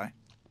 well, goodbye.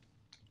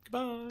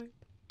 Goodbye.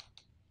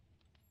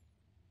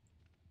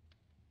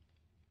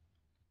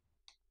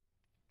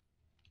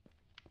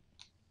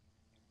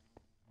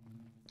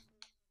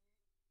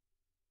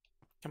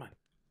 Come on.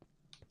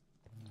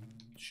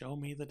 Show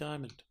me the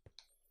diamond.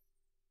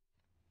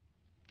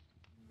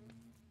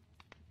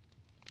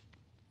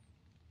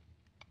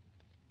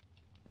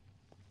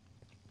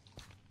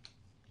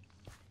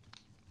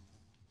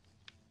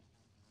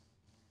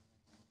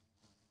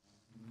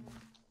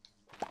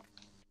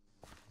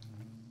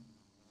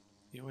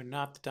 You are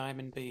not the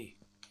diamond bee.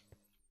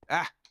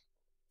 Ah!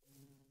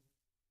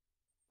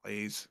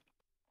 Please.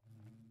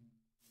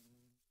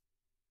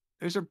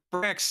 These are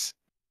bricks.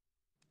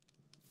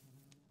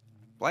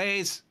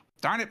 Blaze.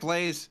 Darn it,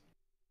 Blaze.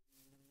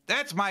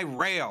 That's my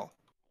rail.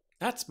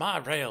 That's my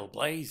rail,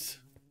 Blaze.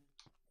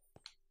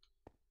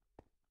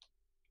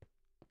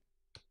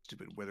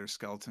 Stupid wither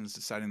skeletons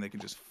deciding they can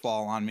just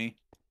fall on me.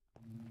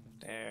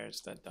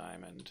 There's the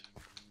diamond.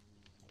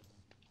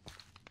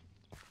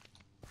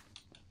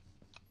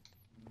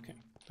 Okay,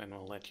 then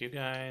we'll let you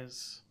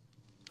guys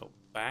go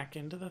back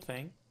into the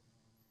thing.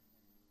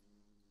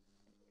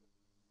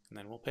 And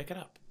then we'll pick it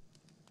up.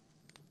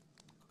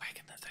 Back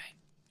in the thing.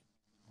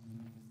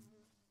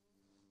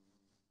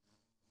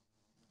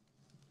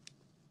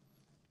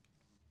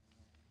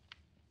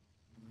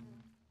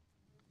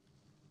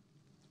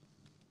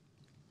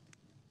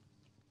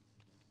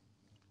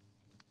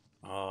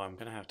 Oh, I'm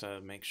gonna have to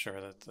make sure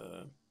that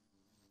the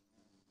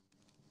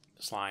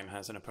slime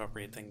has an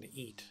appropriate thing to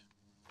eat.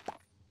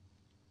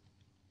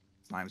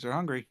 Slimes are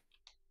hungry.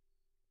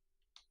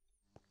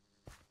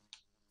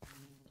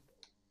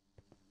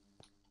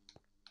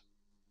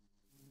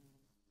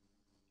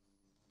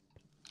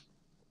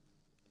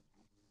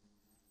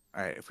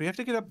 All right, if we have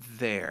to get up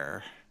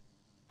there,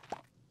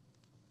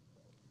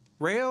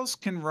 rails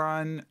can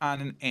run on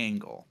an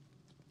angle.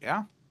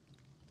 Yeah?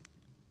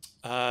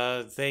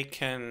 They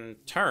can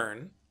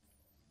turn.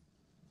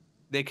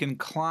 They can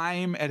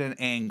climb at an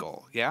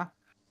angle. Yeah?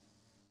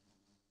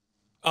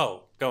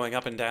 Oh, going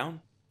up and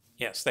down?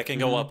 Yes, they can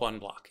go up one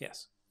block,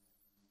 yes.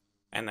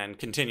 And then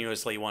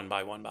continuously one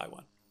by one by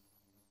one.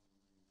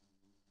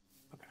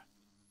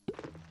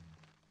 Okay.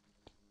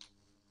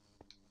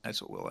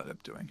 That's what we'll end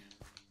up doing.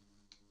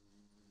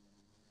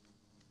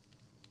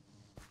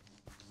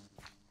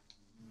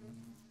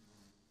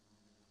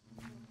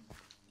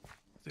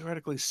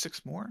 Theoretically,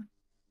 6 more?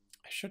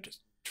 I should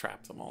just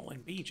trap them all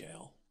in bee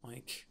jail.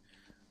 Like,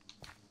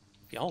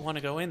 if y'all want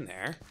to go in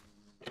there,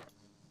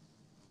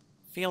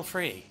 feel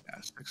free. Yeah,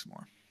 6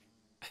 more.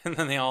 And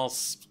then they all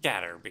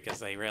scatter because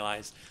they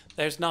realize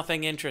there's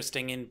nothing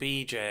interesting in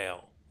bee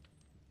jail.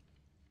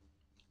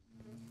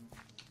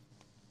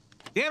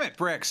 Damn it,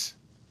 bricks!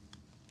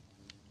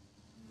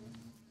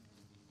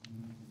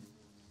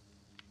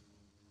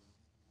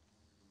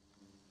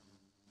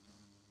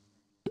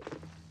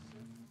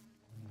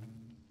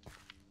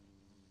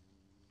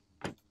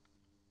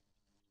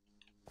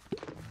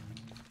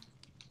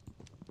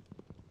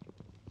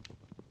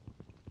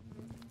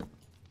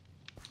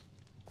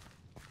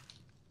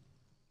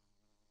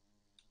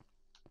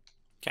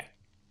 Okay.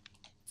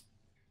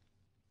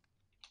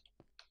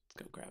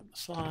 Go grab the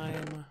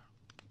slime.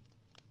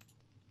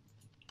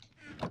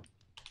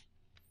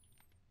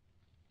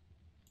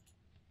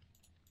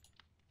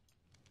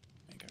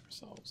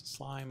 So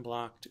slime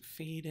block to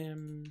feed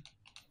him.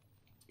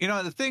 You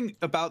know, the thing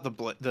about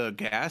the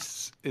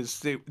ghasts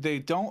is they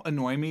don't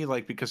annoy me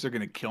like because they're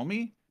gonna kill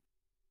me.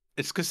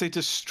 It's because they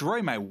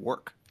destroy my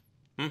work.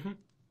 Mm-hmm.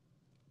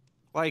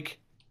 Like,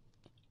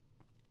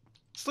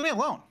 just leave me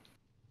alone.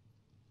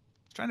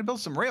 I'm trying to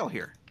build some rail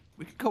here.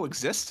 We can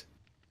coexist.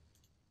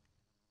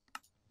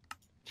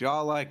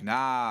 Y'all like,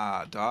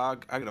 nah,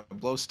 dog. I gotta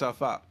blow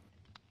stuff up.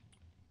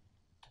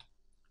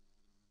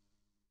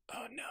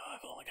 Oh no,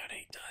 I've only got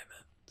 8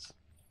 diamonds.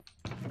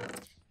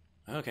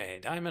 Okay,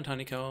 diamond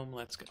honeycomb,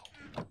 let's go.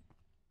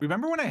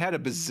 Remember when I had a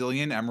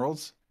bazillion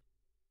emeralds?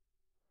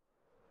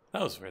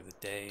 Those were the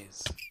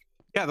days.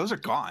 Yeah, those are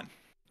gone.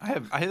 I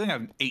think I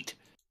have 8.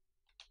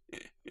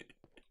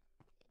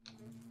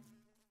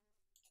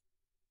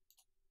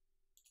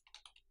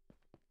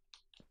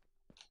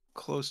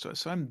 Close to us.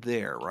 So I'm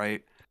there,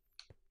 right?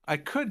 I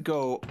could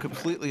go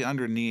completely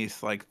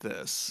underneath like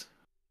this.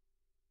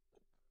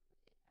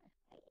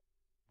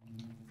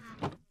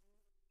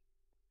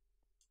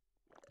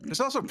 It's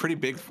also a pretty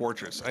big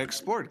fortress. I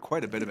explored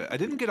quite a bit of it. I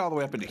didn't get all the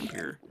way up into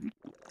here.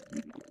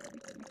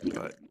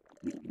 But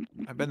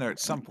I've been there at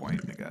some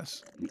point, I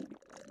guess.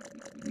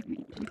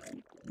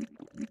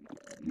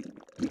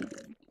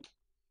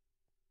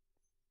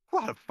 A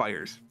lot of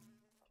fires. Can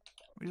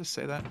we just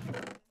say that?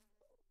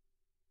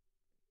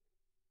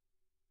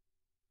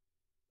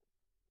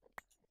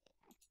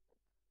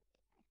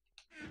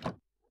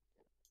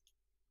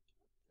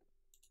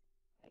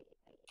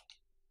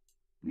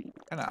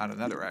 Kind of out of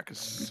netherrack is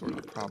sort of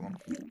the problem.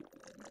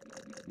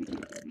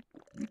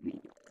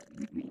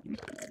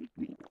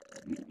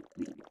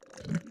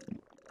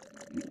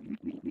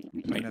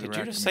 Wait, did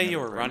you just say you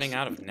were running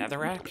out of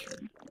netherrack?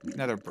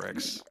 Nether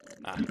bricks.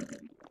 Ah.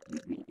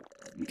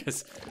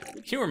 Because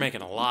you were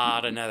making a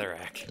lot of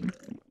netherrack.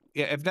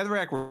 Yeah, if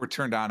netherrack were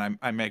turned on,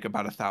 I make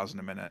about 1,000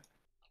 a minute.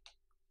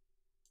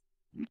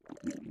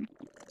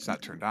 It's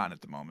not turned on at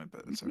the moment,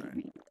 but it's all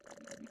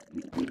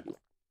right.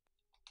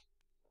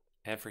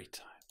 Every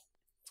time.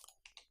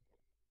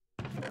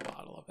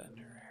 Bottle of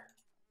ender air.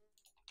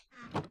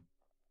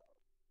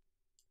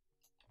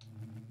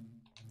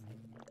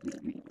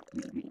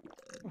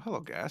 Oh, hello,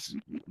 gas.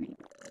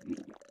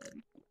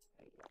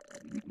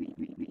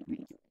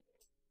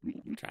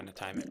 Trying to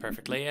time it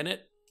perfectly, and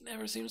it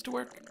never seems to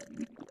work.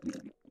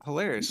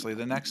 Hilariously,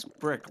 the next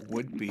brick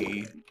would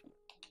be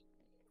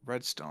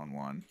redstone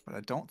one, but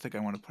I don't think I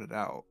want to put it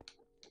out.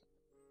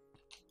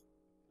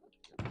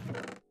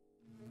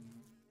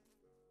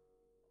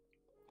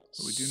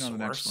 But we do know the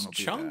next one will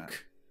be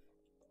that.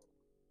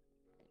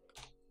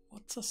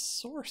 What's a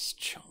source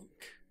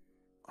chunk?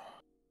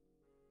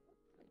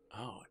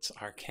 Oh, it's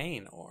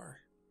arcane ore.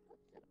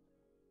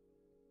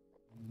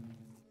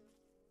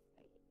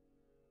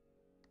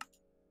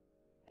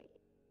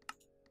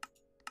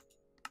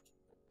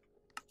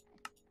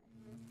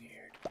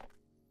 Weird.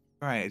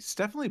 Alright, it's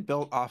definitely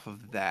built off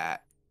of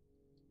that.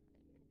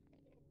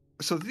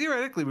 So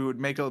theoretically, we would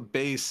make a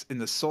base in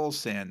the soul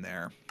sand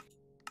there.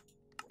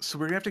 So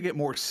we're gonna have to get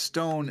more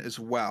stone as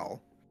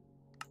well,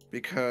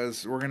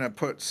 because we're gonna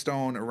put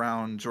stone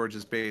around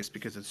George's base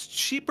because it's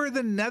cheaper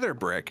than nether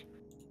brick.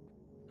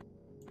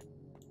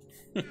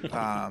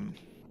 And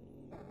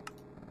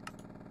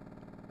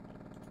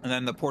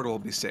then the portal will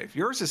be safe.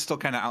 Yours is still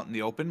kind of out in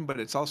the open, but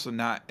it's also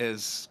not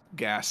as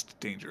gassed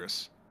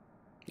dangerous.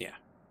 Yeah.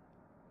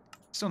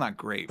 Still not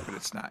great, but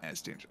it's not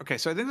as dangerous. Okay,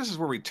 so I think this is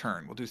where we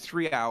turn. We'll do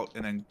 3 out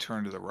and then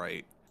turn to the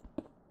right.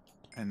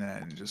 And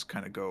then just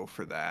kind of go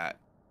for that.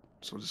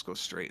 So we'll just go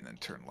straight and then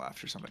turn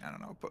left or something. I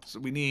don't know. But so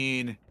we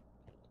need...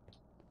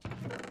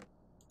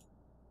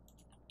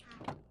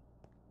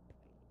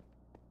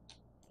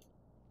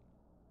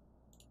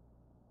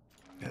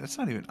 Yeah, that's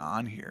not even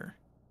on here.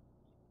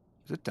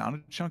 Is it down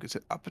a chunk? Is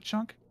it up a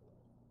chunk?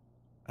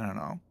 I don't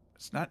know.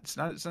 It's not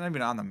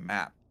even on the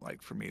map,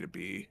 like, for me to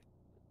be.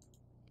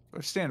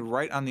 I stand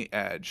right on the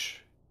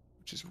edge,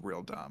 which is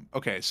real dumb.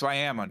 Okay, so I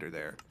am under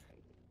there.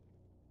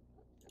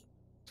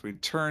 So we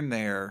turn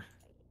there.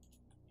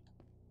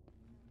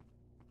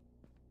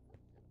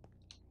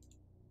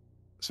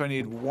 So I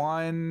need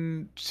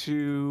 1,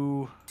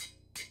 2,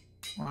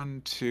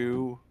 1,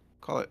 2,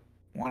 call it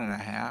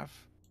 1.5.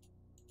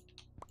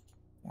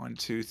 1,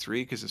 2,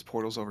 3, because this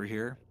portal's over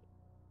here.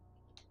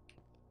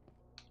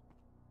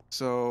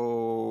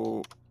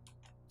 So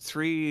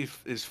 3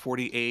 is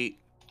 48.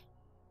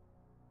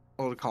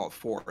 We'll call it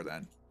 4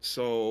 then.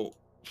 So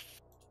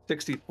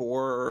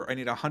 64. I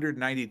need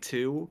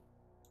 192.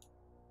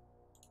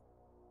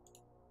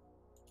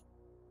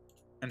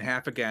 And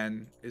half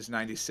again is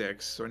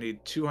 96. So I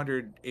need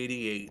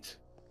 288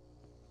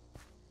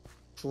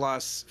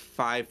 plus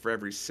 5 for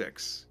every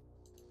 6.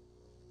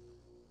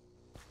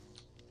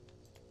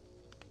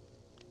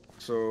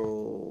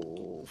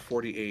 So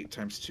 48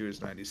 times 2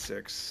 is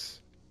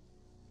 96.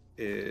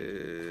 Is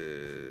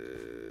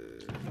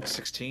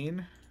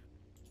 16.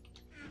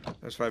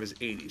 Times 5 is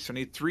 80. So I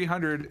need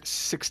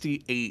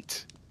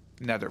 368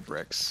 nether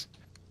bricks,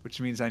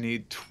 which means I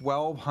need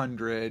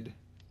 1,200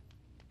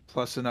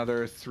 plus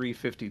another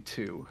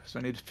 352. So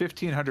I need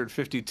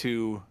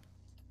 1,552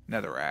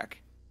 netherrack.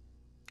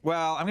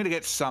 Well, I'm gonna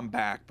get some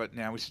back, but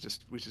now we should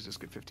just get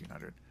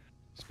 1,500.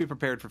 Just be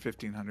prepared for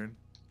 1,500.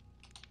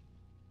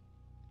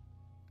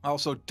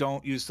 Also,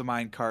 don't use the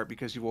minecart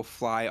because you will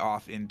fly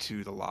off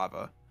into the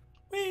lava.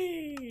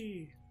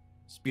 Whee!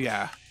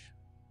 Yeah.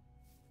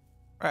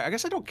 All right, I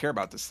guess I don't care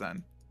about this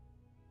then.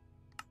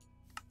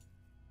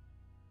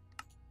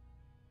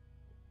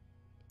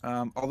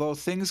 Although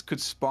things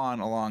could spawn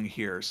along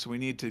here, so we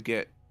need to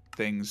get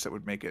things that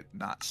would make it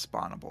not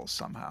spawnable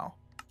somehow.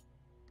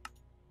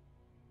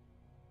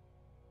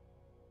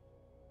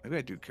 Maybe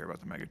I do care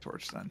about the mega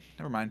torch then.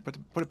 Never mind. Put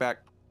it back.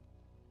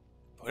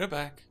 Put it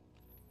back.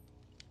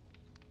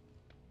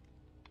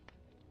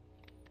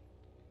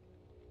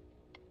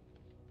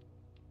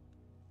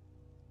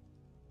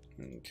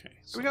 Okay,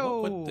 so Here we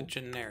go. what would the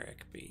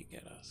generic bee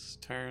get us?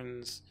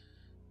 Turns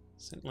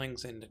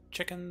Sintlings into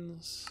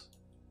chickens.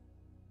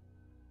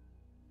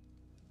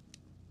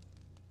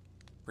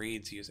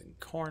 Breeds using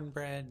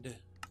cornbread.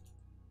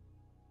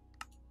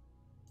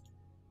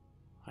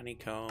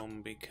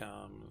 Honeycomb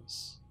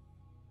becomes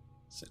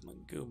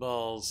Sintling goo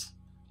balls,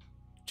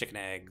 chicken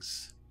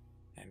eggs,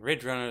 and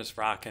Ridge Runner's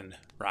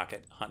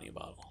rocket honey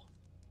bottle.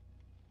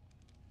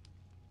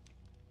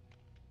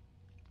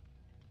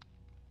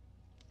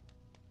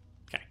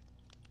 Okay.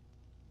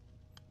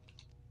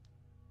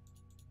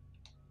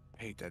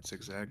 I hate that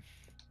zigzag.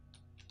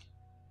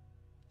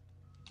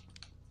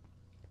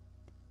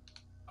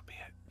 I'll be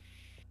it.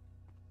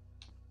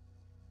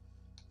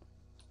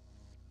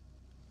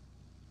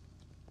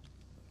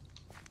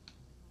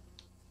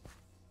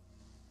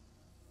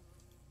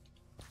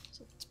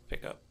 So let's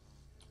pick up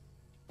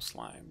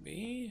Slime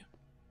Bee.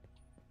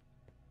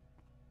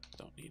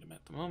 Don't need him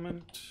at the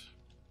moment.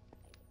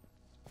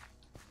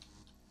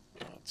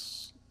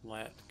 Let's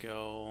let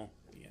go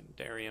the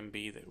Endarium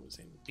Bee that was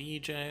in bee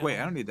jail. Wait,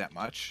 I don't need that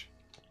much.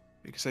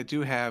 Because I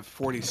do have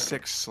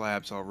 46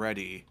 slabs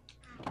already.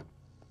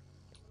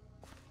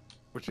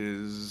 Which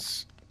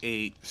is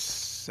 8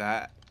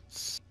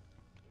 sets.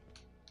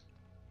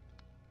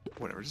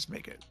 Whatever, just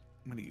make it.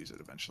 I'm going to use it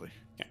eventually.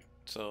 Okay,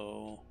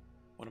 so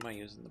what am I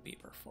using the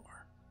beeper for?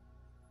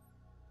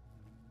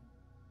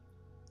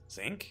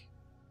 Zinc?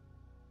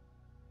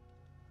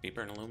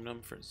 Beeper and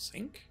aluminum for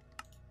zinc?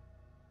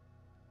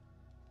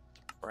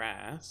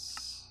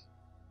 Brass.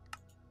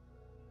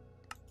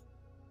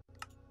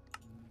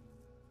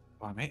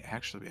 Well, I may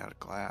actually be out of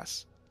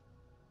glass.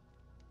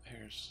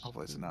 There's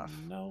Hopefully it's enough.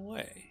 no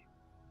way.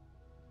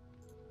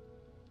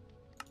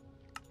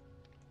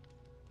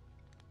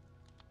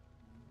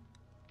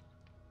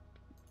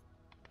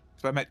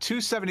 So I'm at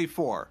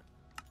 274.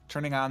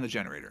 Turning on the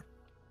generator.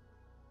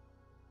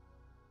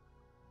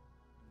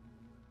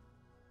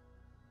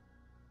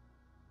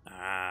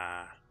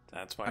 Ah,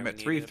 that's why I'm we at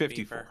needed a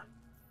 354. beeper.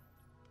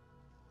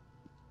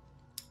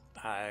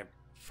 I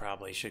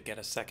probably should get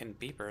a second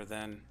beeper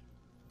then.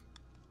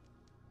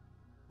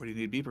 What do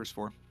you need beepers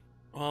for?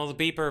 Well,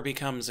 the beeper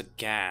becomes a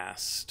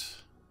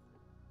ghast.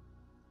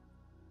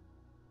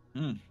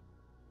 Hmm.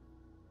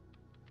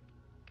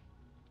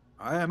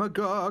 I am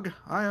agog.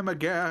 I am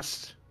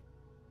aghast.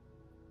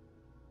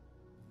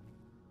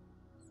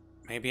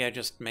 Maybe I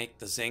just make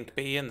the zinc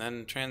bee and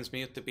then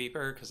transmute the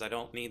beeper because I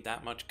don't need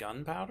that much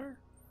gunpowder?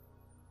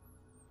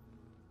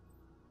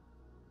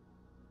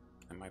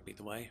 That might be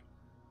the way.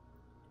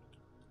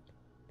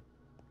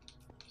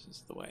 This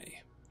is the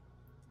way.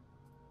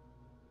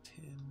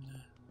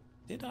 Tin.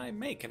 Did I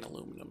make an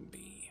aluminum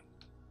bee?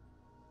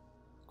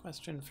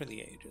 Question for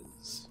the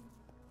ages.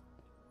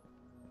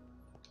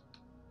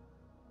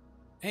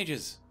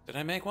 Ages, did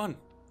I make one?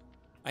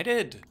 I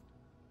did!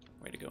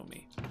 Way to go,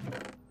 me.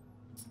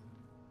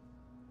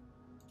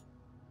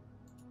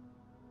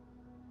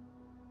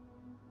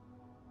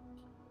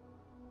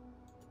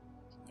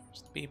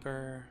 There's the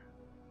beeper.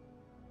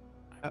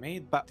 I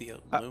made the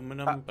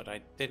aluminum, but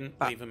I didn't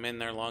leave them in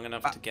there long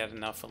enough to get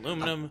enough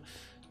aluminum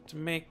to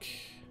make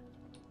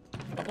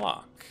a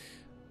block.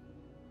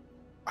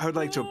 I would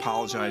like to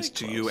apologize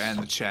really to you close. and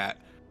the chat.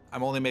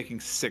 I'm only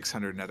making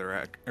 600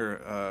 netherrack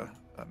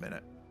a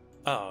minute.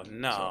 Oh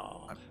no!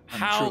 So, I'm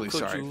How truly could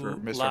sorry you for lie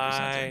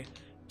misrepresenting.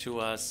 to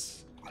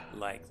us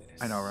like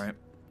this? I know, right?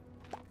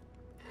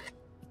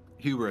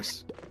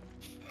 Hubris.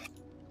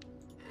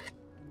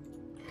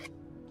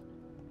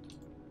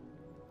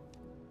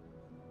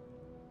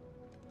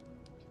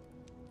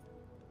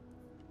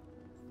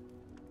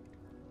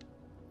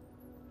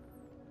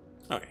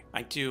 Okay,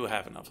 I do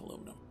have enough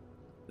aluminum.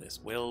 This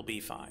will be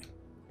fine.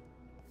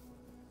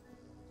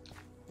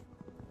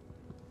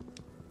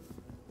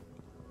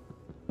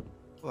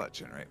 Will that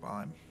generate while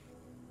I'm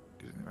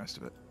getting the rest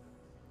of it?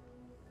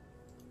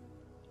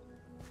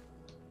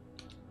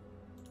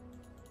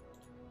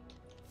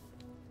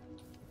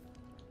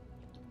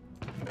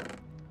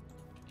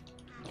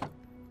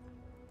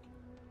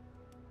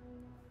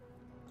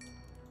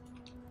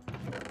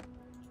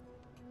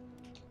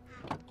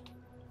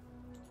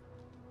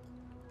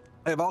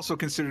 I have also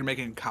considered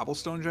making a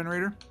cobblestone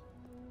generator.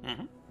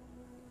 Mm-hmm.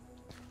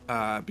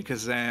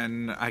 because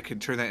then I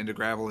could turn that into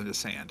gravel into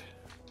sand.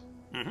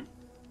 Mm-hmm.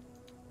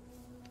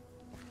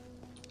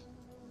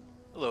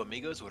 Hello,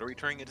 amigos. What are we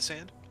turning into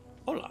sand?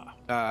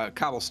 Hola.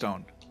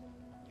 Cobblestone.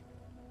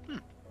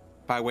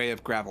 By way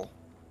of gravel.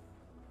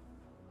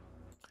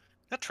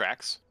 That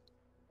tracks.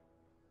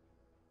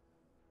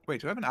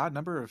 Wait, do I have an odd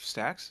number of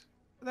stacks?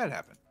 How did that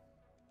happen?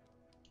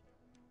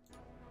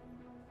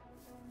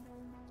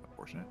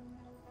 Unfortunate.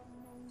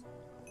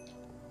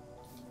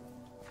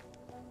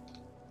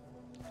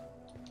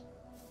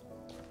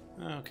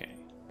 Okay.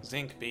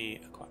 Zinc be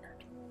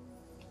acquired.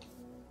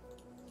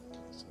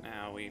 So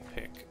now we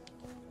pick...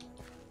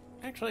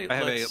 Actually, I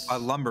have let's... a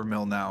lumber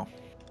mill now.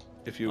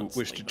 If you Let's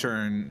wish to leave 'em.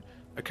 turn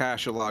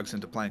acacia logs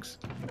into planks.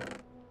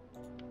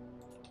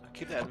 I'll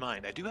keep that in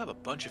mind. I do have a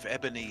bunch of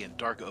ebony and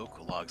dark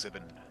oak logs I've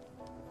been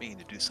meaning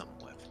to do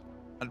something with.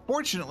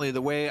 Unfortunately,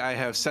 the way I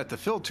have set the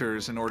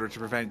filters in order to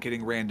prevent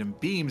getting random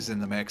beams in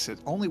the mix, it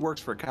only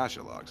works for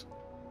acacia logs.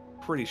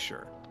 Pretty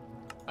sure.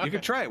 Okay. You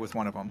could try it with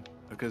one of them,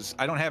 because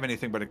I don't have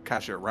anything but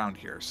acacia around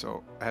here,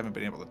 so I haven't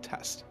been able to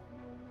test.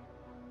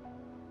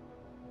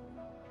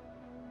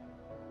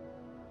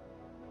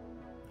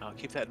 I'll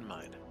keep that in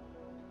mind.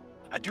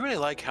 I do really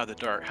like how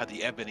the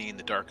ebony and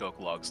the dark oak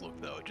logs look,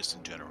 though, just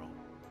in general.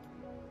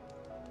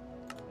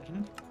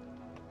 Mhm.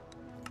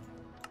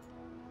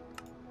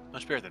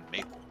 Much better than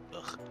maple.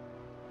 Ugh.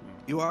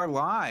 You are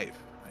live.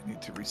 I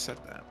need to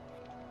reset that.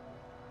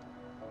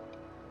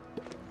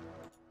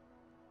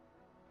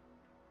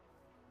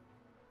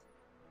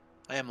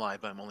 I am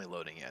live, but I'm only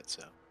loading yet,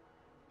 so.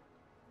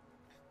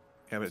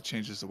 Yeah, but it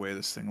changes the way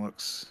this thing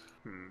looks.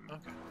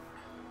 Okay.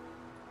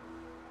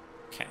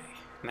 Okay.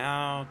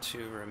 Now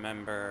to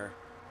remember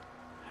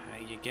how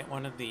you get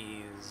one of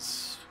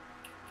these.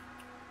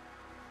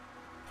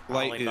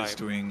 Light Probably is by-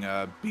 doing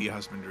bee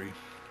husbandry.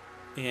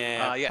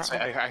 Yeah. Yes,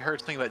 prob- I heard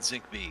something about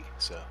zinc B,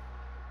 so.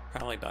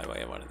 Probably by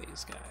way of one of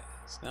these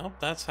guys. Nope,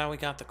 that's how we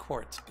got the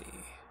quartz bee.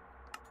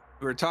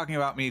 We were talking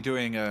about me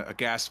doing a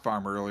gas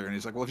farm earlier, and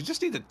he's like, well, if you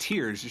just need the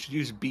tiers, you should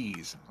use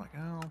bees. I'm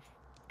like, oh,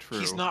 true.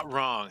 He's not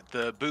wrong.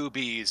 The boo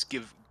bees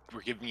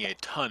were giving me a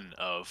ton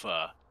of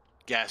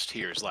gas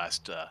tiers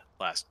last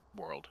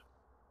world.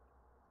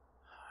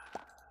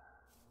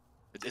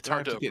 It's I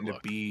hard have to get into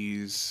overlook.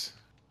 bees.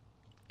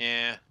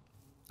 Yeah,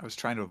 I was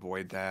trying to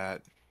avoid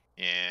that.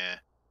 yeah.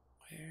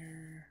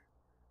 Where?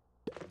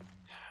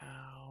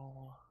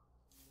 How?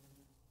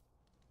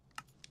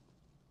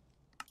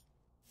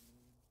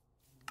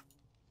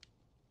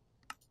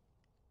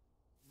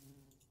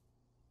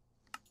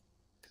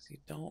 Because you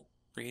don't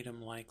read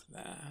them like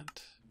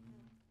that.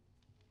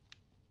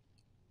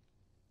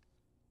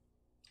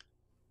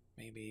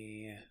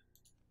 Maybe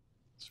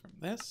it's from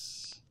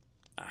this.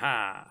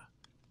 Aha!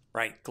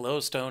 Right,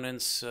 glowstone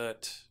and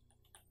soot.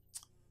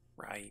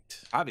 Right.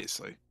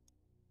 Obviously.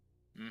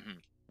 Mm-hmm.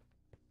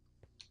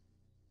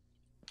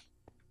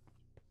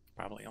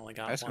 Probably only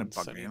got That's one. going to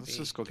bug me. sooty Let's bee.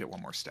 just go get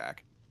one more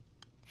stack.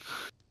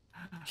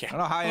 Yeah. I don't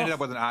know how I ended Oh, up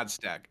with an odd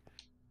stack.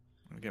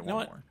 I'm going to get know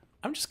one what? more.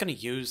 I'm just gonna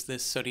use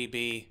this sooty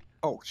bee.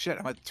 Oh, shit.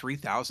 I'm at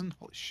 3,000?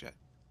 Holy shit.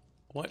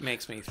 What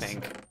makes me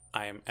think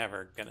I am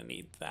ever gonna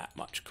need that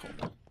much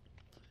coal?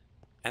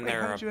 And Wait,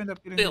 there how are did you end up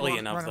a getting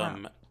billion more of running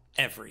them around?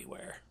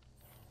 everywhere.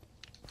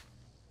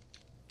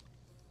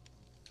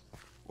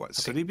 What,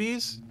 city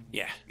bees?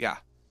 Yeah. Yeah.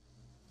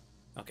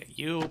 Okay,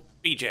 you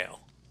be jail.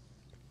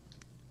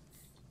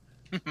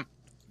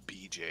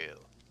 B jail.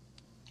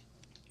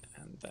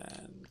 And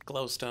then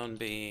glowstone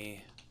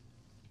bee.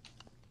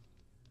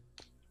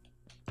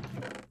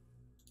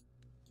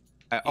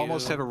 I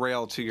almost You have a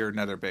rail to your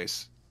nether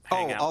base.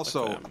 hang Oh, out with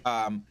also,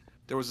 them.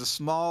 there was a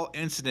small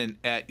incident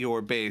at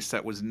your base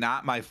that was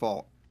not my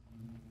fault,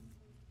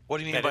 What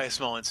do you mean That by is- a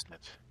small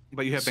incident?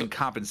 but you have So- been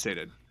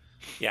compensated.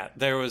 Yeah,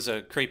 there was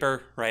a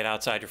creeper right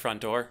outside your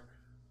front door.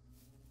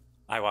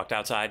 I walked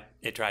outside.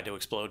 It tried to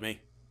explode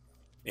me.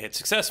 It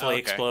successfully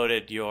Okay.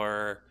 exploded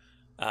your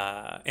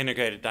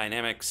integrated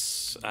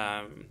dynamics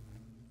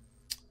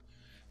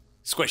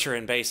squisher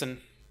and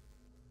basin.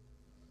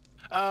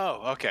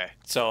 Oh, okay.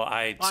 So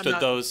I I'm stood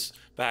not- those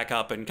back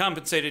up and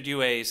compensated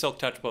you a silk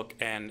touch book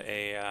and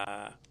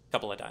a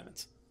couple of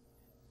diamonds.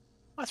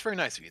 That's very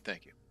nice of you.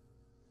 Thank you.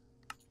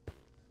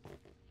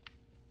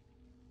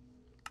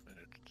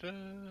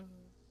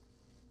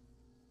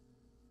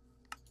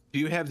 Do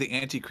you have the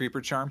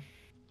anti-creeper charm?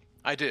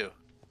 I do.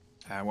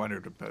 I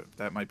wondered, but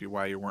that might be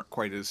why you weren't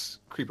quite as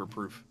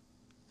creeper-proof.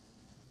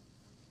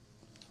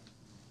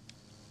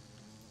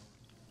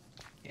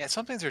 Yeah,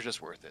 some things are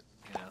just worth it,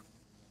 you know.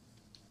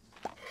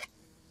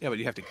 Yeah, but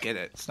you have to get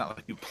it. It's not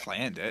like you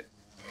planned it.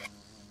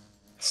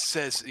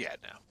 Says yeah,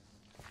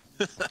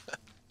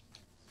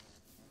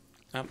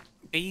 no.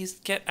 Bees,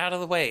 get out of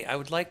the way. I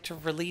would like to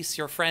release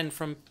your friend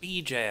from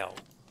bee jail.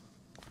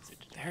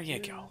 There you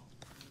go.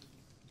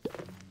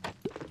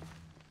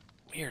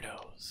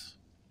 Weirdos.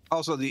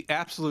 Also, the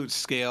absolute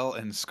scale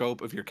and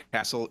scope of your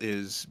castle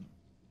is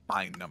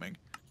mind-numbing.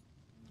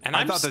 And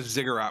I I'm thought s- the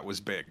ziggurat was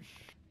big.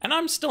 and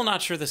I'm still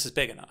not sure this is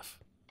big enough.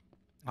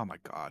 Oh my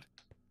god.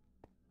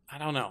 I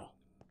don't know.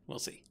 We'll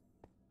see.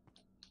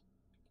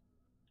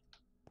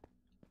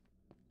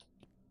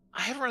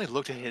 haven't really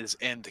looked at his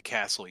end to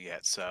castle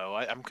yet, so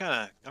I'm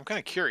kind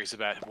of curious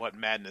about what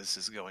madness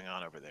is going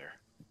on over there.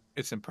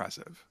 It's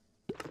impressive.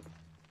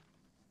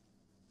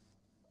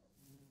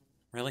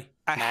 Really?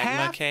 A Magma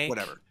half? cake?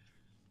 Whatever.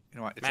 You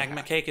know what? It's a Magma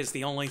half. cake is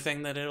the only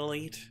thing that it'll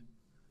eat?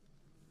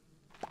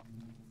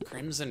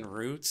 Crimson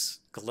roots,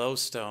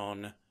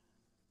 glowstone,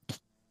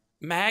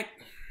 That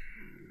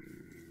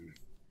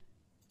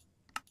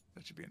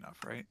should be enough,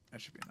 right? That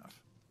should be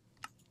enough.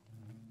 All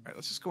right,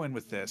 let's just go in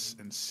with this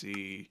and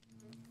see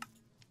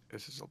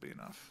if this will be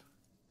enough.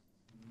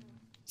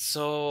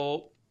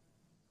 So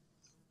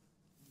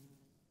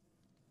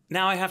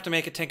now I have to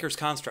make a Tinker's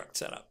Construct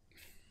setup.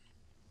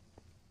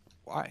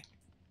 Why?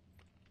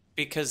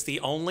 Because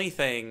the only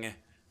thing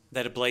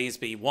that a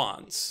Blazebee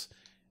wants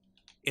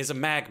is a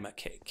magma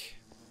cake.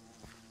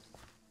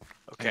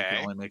 And you Okay.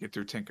 can only make it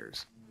through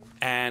Tinkers.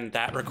 And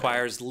that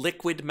requires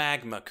liquid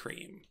magma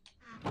cream.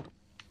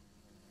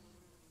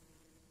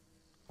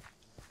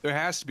 There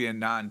has to be a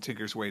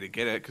non-Tinker's way to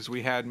get it, because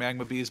we had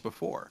Magma Bees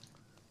before.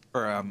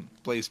 Or,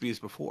 Blaze Bees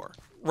before.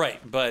 Right,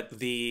 but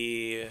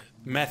the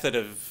method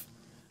of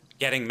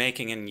getting,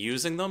 making, and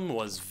using them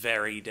was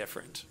very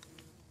different.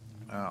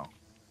 Oh.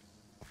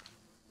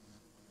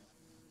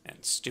 And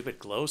stupid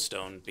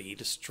glowstone bee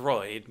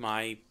destroyed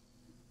my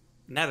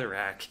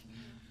netherrack.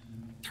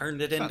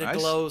 Turned it That's into not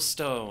nice.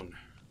 glowstone.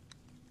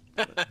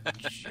 What a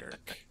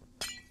jerk.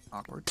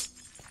 Awkward.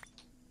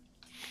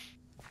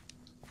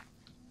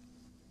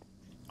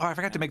 Oh, I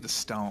forgot to make the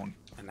stone.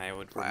 And I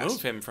would Blast.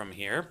 remove him from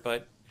here,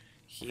 but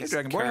he's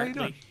Dragon Boy, how you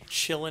currently doing?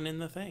 chilling in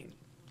the thing.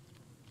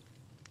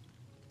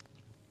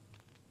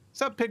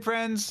 What's up, pig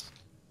friends?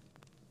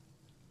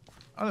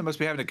 Oh, they must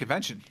be having a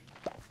convention.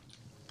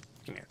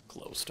 Come here,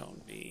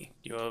 glowstone bee.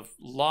 You have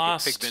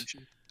lost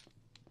Pigmention.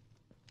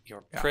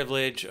 your Yeah.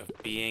 privilege of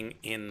being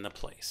in the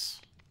place.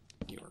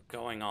 You are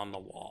going on the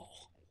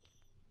wall.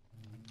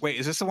 Wait,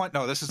 is this the one?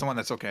 No, this is the one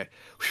that's okay.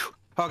 Whew.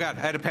 Oh god,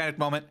 I had a panic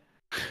moment.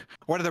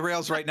 One of the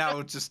rails right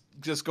now just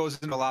goes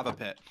into a lava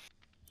pit.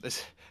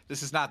 This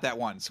is not that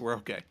one, so we're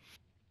okay.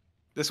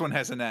 This one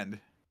has an end.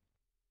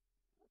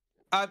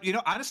 You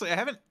know, honestly, I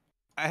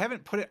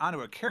haven't put it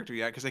onto a character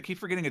yet because I keep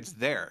forgetting it's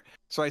there.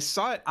 So I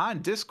saw it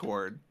on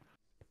Discord,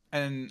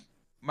 and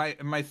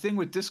my thing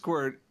with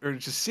Discord or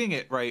just seeing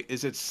it right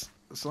is it's.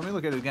 So let me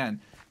look at it again.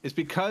 It's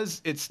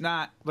because it's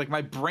not like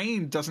my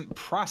brain doesn't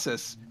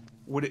process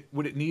what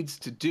it needs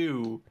to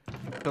do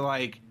to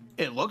like.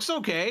 It looks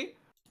okay,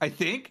 I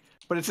think,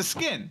 but it's a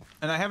skin,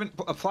 and I haven't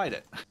applied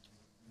it.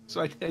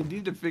 So I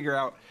need to figure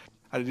out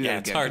how to do Yeah, that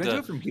it's again. hard Can I do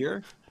to- it from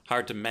here?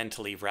 Hard to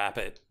mentally wrap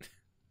it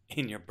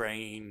in your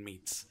brain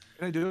meets.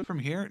 Can I do it from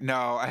here?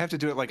 No, I have to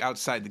do it like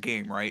outside the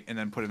game, right? And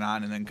then put it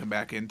on and then come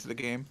back into the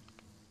game.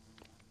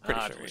 Pretty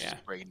sure, delicious yeah.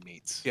 brain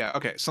meats. Yeah,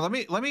 okay. So let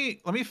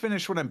me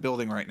finish what I'm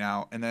building right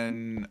now, and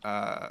then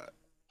I'll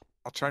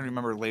try and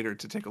remember later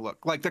to take a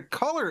look. Like the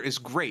color is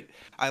great.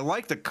 I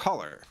like the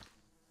color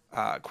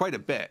quite a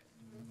bit.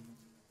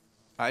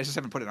 I just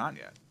haven't put it on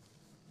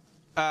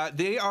yet.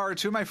 They are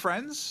two of my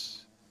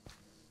friends.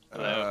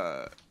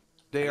 Hello.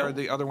 They are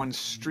the other ones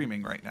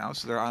streaming right now,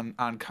 so they're on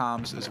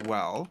comms as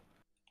well.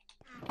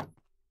 All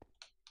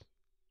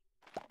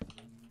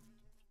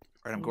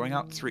right, I'm going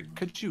out 3.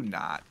 Could you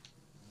not?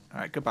 All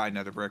right, goodbye,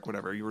 Nether Brick.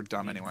 Whatever, you were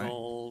dumb anyway.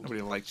 Gold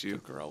Nobody liked you. to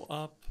grow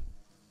up.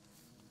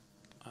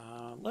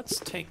 Let's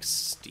take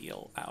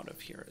steel out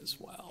of here as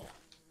well.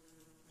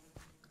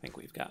 I think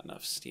we've got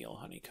enough steel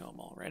honeycomb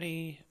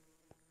already.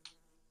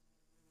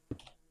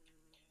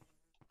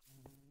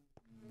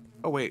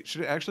 Oh wait,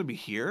 should it actually be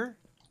here?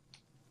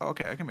 Oh,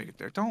 okay, I can make it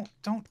there. Don't.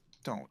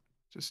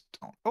 Just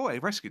don't. Oh, I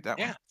rescued that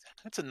Yeah, one.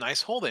 that's a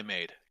nice hole they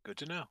made. Good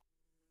to know.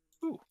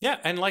 Yeah,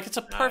 and like it's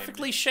a Nine.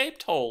 perfectly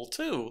shaped hole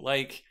too.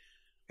 Like,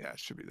 Yeah, it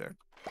should be there.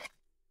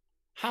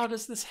 how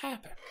does this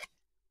happen?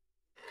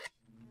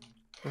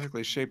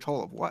 Perfectly shaped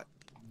hole of what?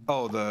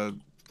 Oh, the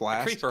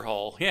blast. Creeper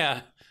hole,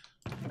 yeah.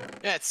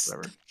 Yeah, it's.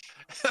 Whatever.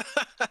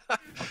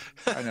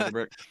 Bye, Nether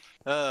Brick.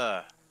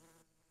 uh,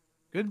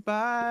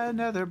 Goodbye,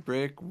 Nether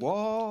Brick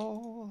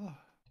wall.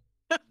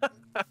 okay,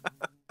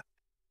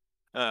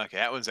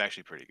 that one's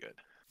actually pretty good.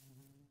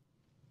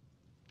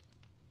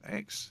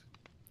 Thanks.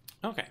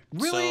 Okay.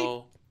 Really?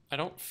 So I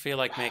don't feel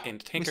like making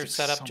Tinker Wasted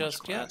setup so much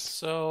just yet. glass.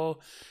 So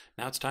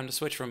now it's time to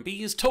switch from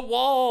bees to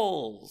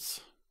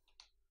walls.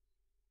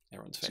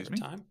 Everyone's Excuse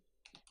favorite me? time.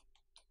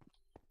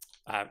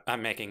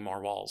 I'm making more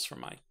walls for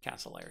my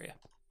castle area.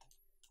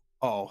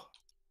 Oh,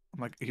 I'm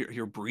like,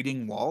 you're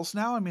breeding walls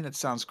now? I mean, it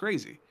sounds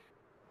crazy.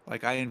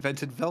 Like I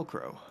invented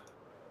Velcro.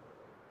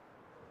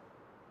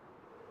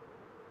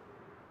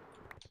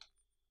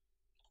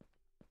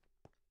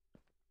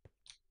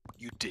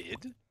 You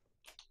did?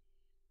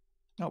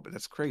 No, but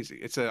that's crazy.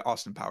 It's a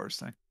Austin Powers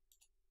thing.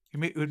 He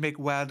would make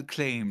wild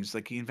claims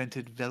like he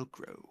invented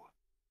Velcro.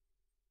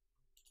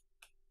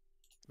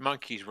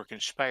 Monkeys were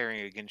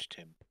conspiring against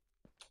him.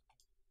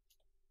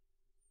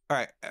 All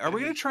right, are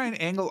we going to try and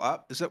angle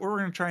up? Is that what we're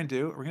going to try and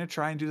do? Are we going to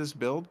try and do this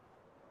build?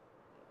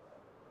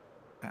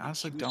 I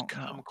honestly Huge don't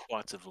know.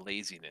 kumquats of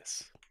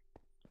laziness.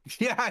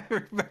 Yeah, I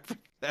remember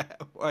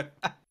that one.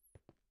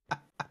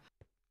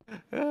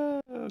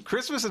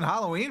 Christmas and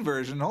Halloween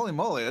version. Holy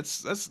moly,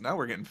 that's now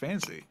we're getting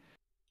fancy.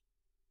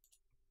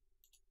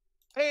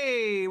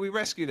 Hey, we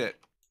rescued it.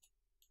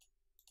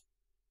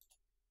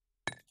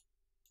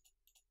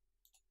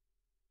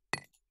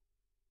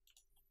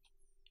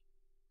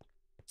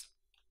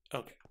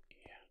 Okay.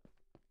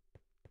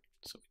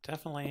 So we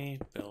definitely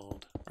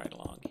build right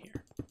along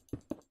here.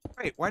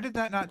 Wait, why did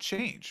that not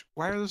change?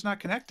 Why are those not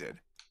connected?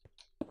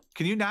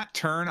 Can you not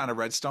turn on a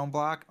redstone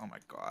block? Oh my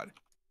god.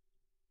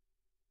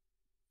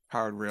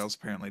 Powered rails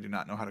apparently do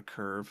not know how to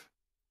curve.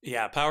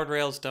 Yeah, powered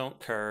rails don't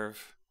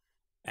curve.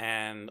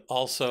 And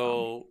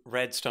also,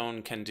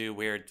 redstone can do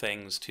weird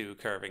things to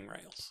curving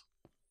rails.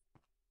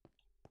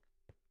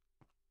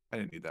 I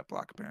didn't need that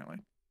block apparently.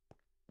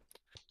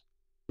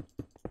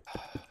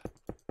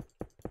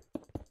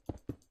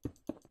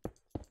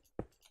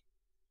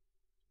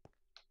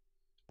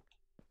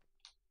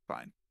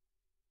 Fine.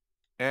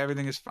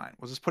 Everything is fine.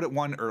 We'll just put it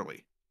one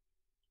early.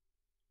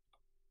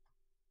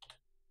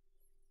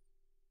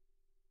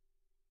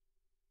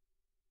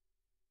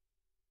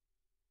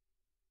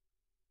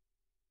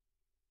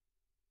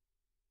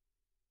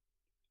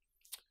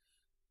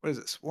 What is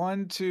this?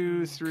 1,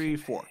 2, 3,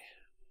 4.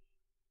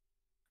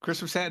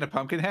 Christmas hat and a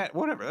pumpkin hat?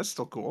 Whatever, that's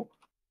still cool.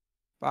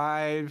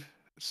 5.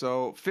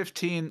 So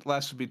 15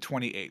 less would be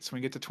 28. So when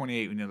we get to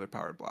 28, we need another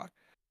powered block.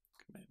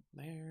 Come in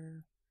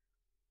there.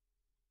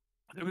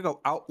 Then we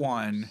go out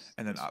 1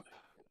 and then up.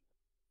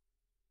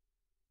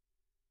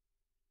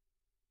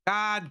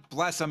 God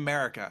bless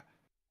America.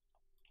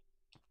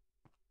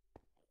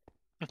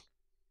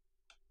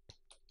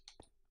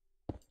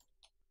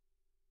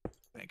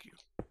 Thank you.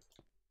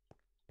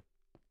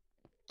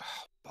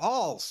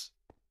 Balls.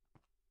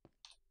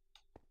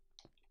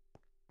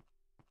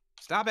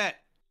 Stop it.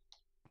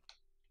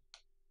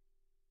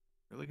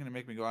 Really gonna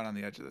make me go out on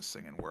the edge of this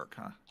thing and work,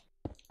 huh?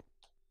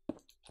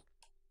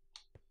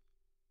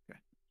 Okay.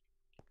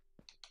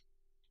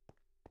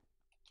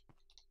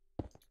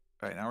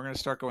 All right, now we're gonna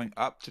start going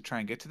up to try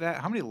and get to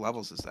that. How many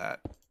levels is that?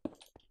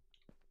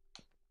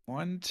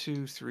 1,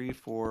 2, 3,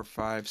 4,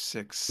 5,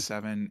 6,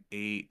 7,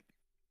 8,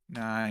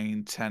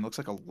 9, 10. Looks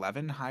like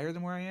 11 higher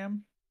than where I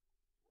am.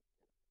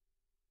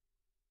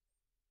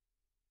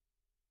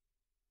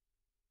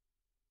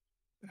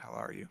 The hell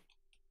are you?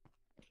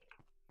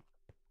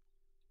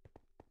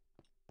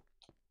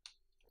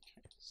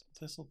 Okay, so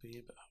this will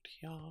be about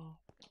here.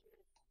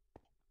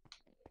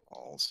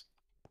 Balls.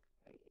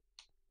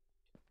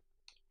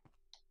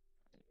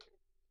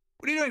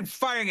 What are you doing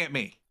firing at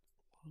me?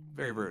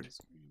 Very rude.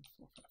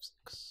 4, 5,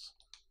 6.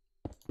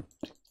 1,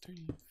 2, 3,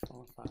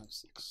 4, 5,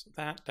 6.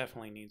 That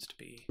definitely needs to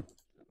be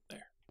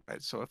there. All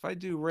right, so if I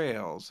do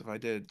rails, if I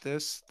did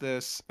this,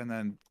 this, and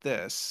then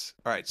this.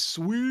 All right,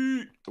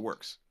 sweet. It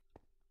works.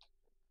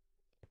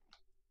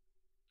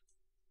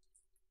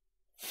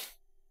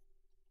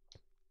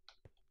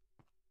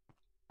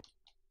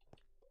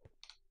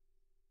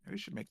 Maybe we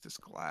should make this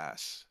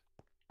glass.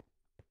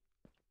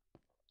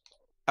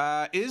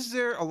 Is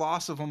there a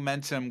loss of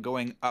momentum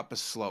going up a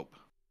slope?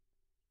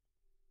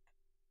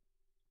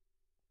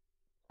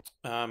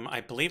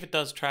 I believe it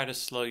does try to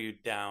slow you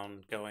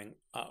down going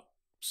up.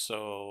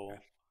 So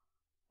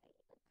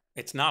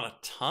it's not a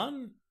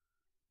ton,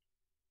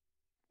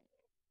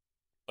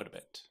 but a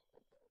bit.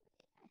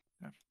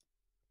 Yeah.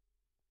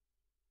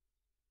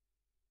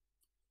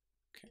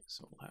 Okay,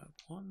 so we'll have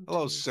 1,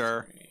 Hello, 2,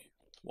 sir. 3,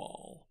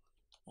 wall.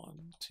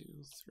 1, 2,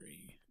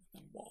 3, and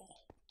then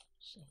wall.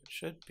 So it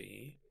should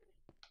be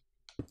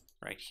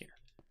right here.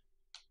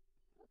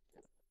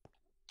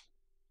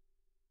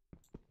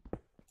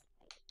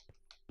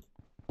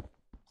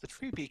 The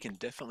tree beacon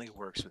definitely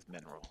works with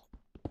mineral.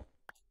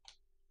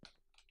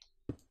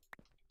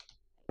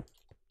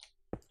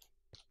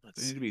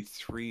 They need to be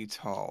 3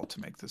 tall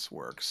to make this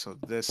work. So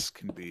this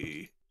can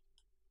be.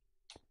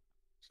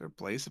 Is there a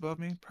blaze above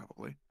me?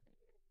 Probably.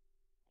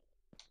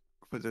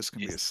 But this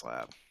can be a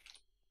slab.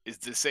 Is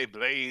this a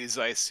blaze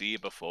I see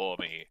before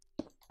me?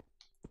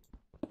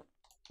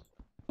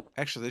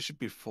 Actually, they should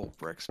be full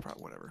bricks.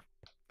 Probably whatever.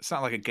 It's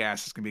not like a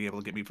gas is gonna be able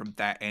to get me from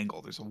that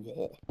angle. There's a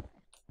wall.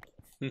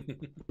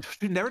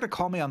 Dude, never to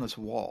call me on this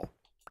wall.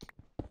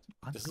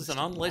 This is an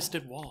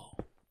unlisted wall.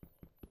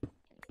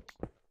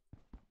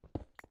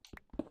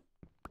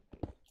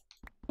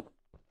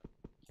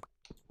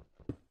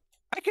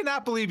 I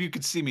cannot believe you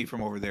could see me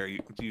from over there.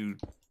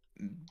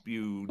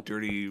 You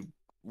dirty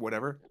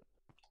whatever.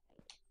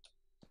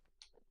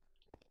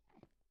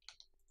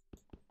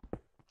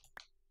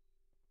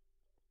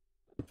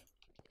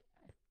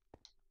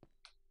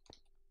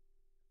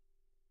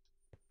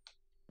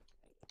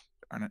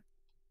 Darn it.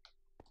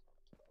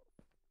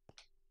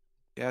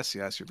 Yes,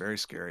 yes, you're very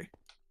scary.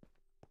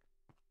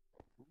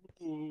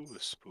 Ooh,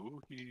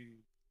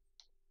 spooky.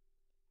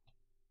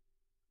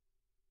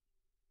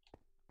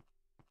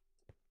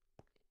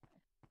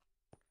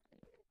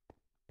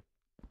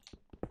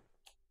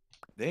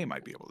 They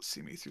might be able to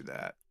see me through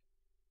that.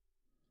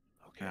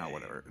 Okay. Now,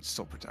 whatever. It's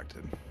still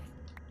protected.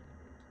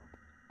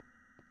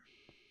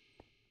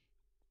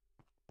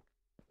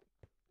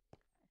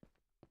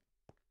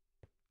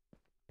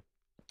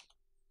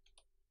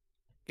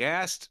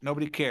 Gassed.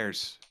 Nobody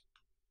cares.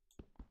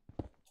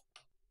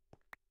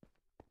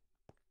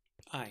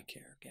 I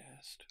care,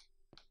 Gast.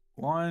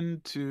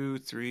 1, 2,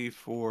 3,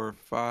 4,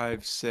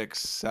 5, 6,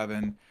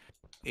 7,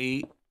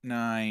 8,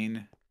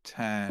 9,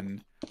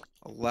 10,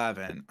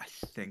 11. I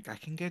think I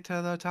can get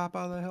to the top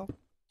of the hill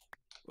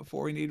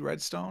before we need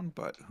redstone,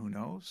 but who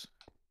knows?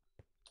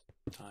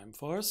 Time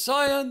for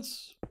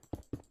science!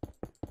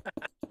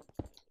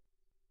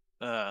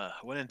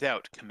 When in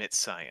doubt, commit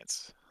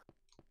science.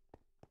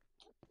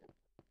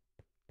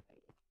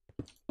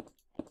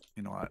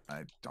 You know what?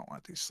 I don't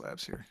want these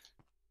slabs here.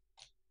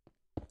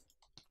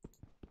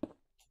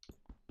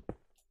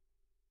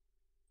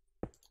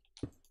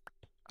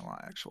 I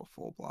want actual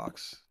full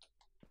blocks.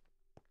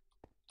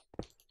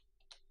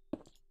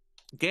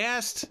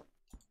 Gassed!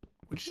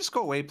 Would you just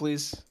go away,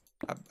 please?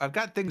 I've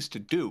got things to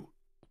do.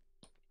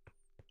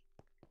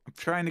 I'm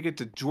trying to get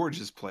to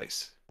George's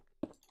place.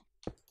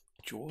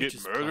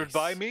 George's Get murdered place.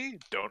 by me?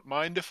 Don't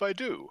mind if I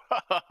do.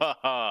 Ha ha ha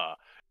ha.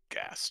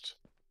 Gassed.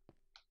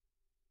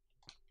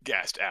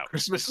 Gassed out.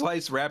 Christmas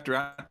lights wrapped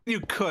around. You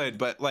could,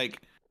 but like,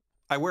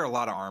 I wear a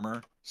lot of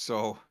armor,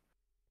 so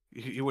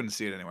you wouldn't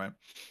see it anyway.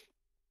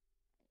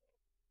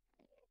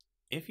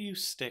 If you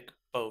stick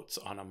boats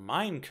on a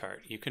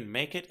minecart, you can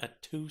make it a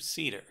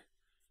two-seater.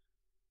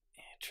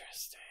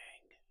 Interesting.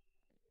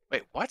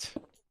 Wait, what?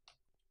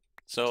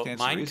 So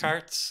Stands to reason.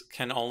 minecarts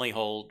can only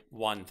hold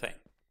one thing.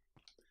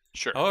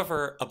 Sure.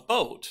 However, a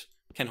boat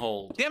can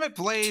hold Damn it,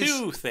 Blaze!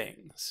 two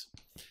things.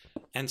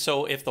 And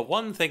so if the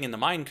one thing in the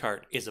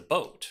minecart is a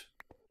boat,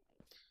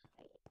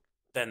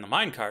 then the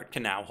minecart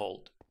can now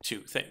hold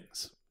two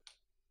things.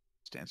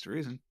 Stands to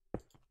reason.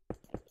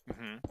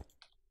 Mm-hmm.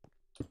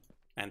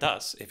 And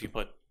thus, if you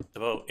put the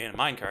boat in a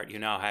minecart, you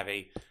now have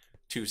a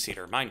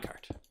two-seater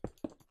minecart.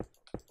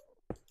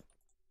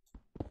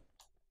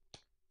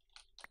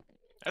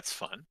 That's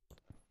fun.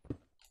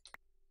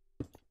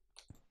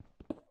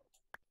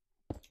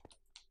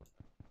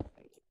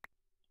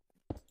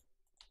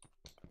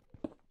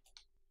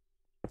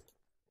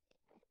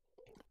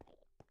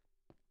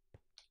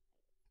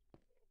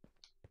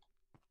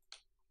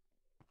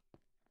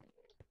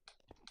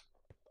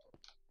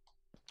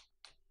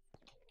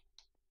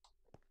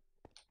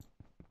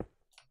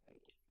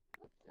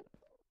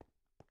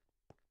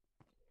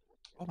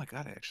 Oh my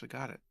god, I actually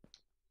got it.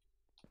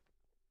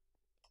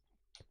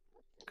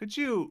 Could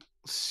you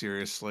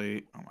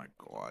seriously? Oh my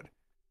god.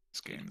 This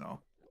game though.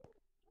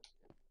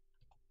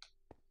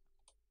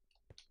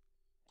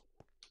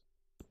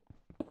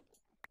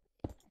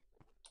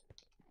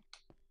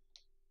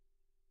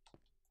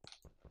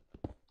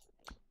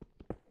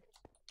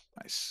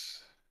 Nice.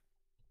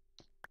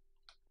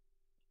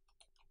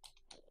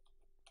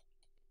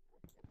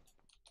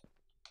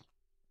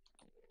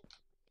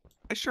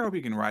 I sure hope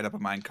you can ride up a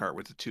minecart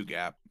with a 2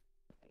 gap.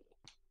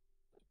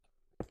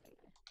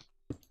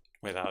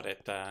 Without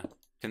it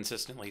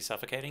consistently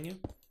suffocating you.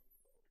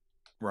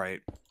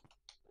 Right.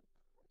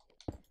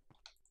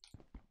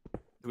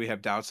 Do we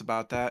have doubts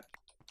about that?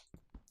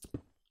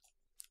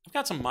 I've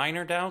got some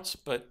minor doubts,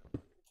 but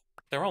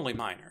they're only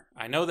minor.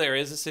 I know there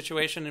is a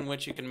situation in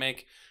which you can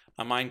make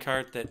a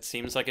minecart that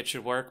seems like it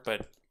should work,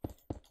 but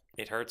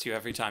it hurts you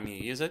every time you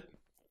use it.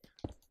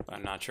 But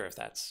I'm not sure if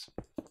that's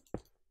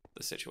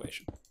the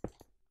situation.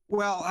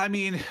 Well, I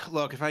mean,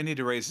 look, if I need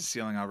to raise the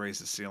ceiling, I'll raise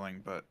the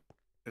ceiling, but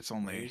it's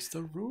only Raise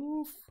the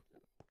roof.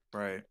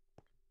 right.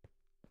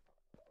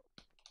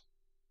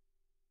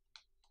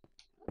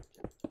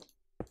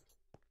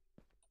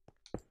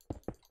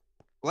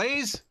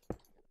 Blaze?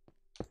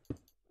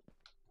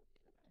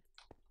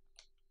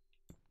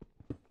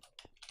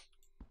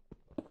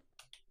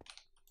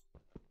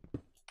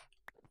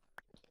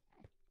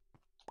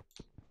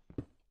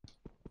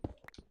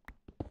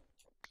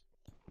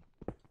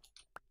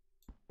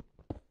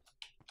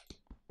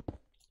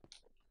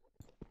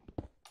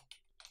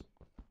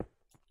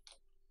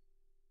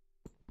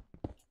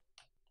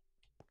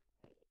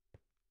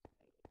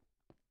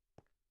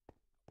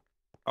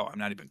 Oh, I'm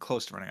not even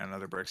close to running out of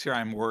another bricks. Here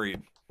I'm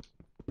worried.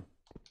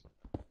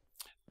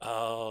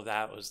 Oh,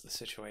 that was the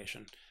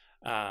situation.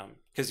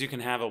 Because you can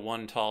have a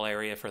one tall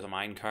area for the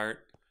minecart,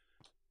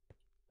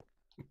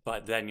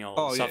 but then you'll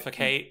Oh, yeah.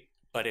 suffocate.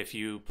 But if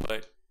you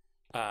put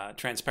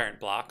transparent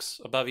blocks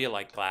above you,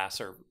 like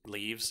glass or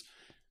leaves,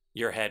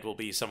 your head will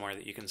be somewhere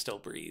that you can still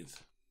breathe.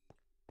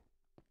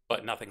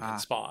 But nothing can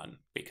spawn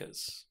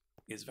because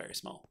it's very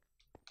small.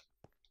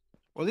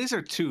 Well, these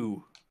are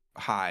too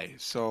high,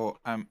 so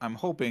I'm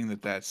hoping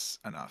that that's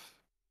enough.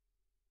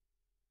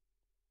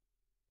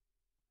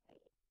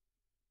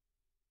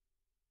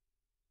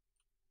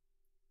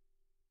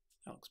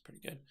 That looks pretty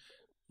good.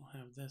 We'll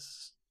have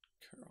this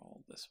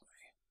curl this way.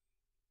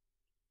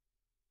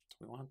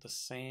 Do we want the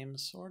same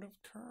sort of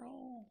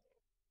curl?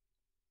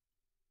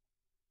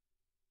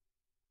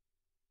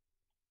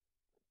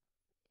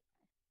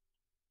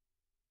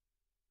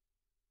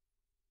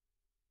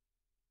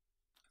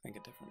 I think a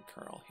different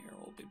curl here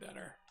will be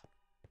better.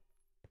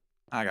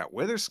 I got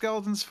wither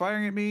skeletons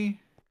firing at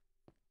me.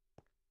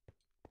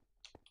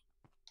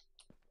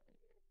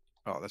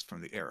 Oh, that's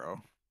from the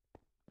arrow.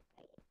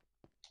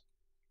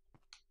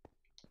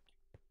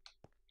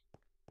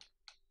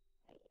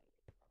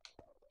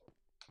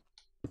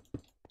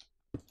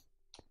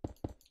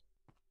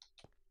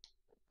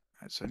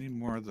 Alright, so I need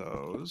more of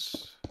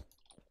those.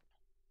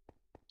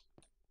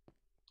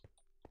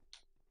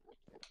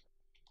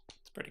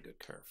 It's a pretty good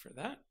curve for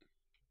that.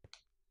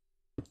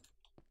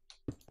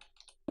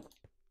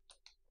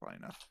 Probably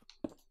enough.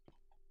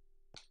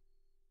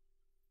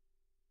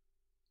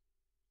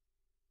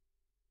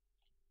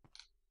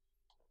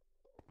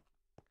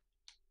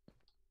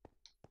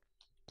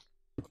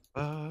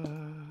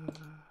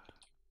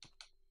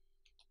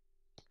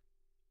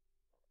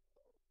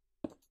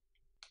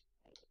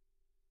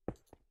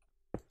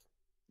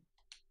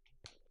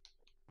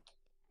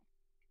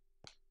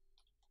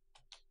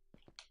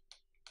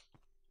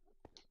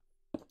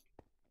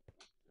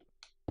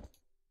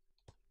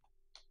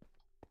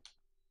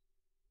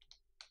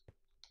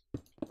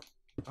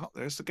 Oh,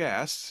 there's the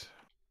gas.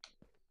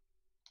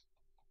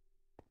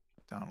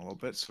 Down a little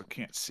bit so it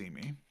can't see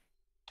me.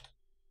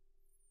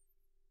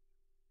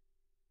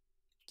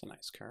 It's a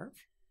nice curve.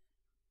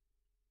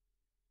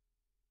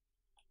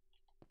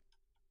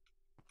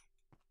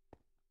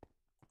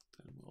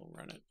 Then we'll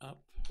run it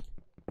up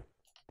to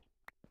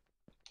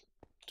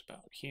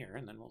about here,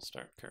 and then we'll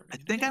start curving. I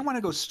think I want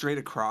to go straight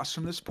across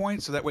from this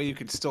point, so that way you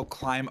can still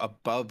climb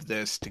above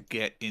this to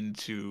get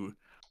into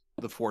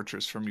the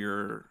fortress from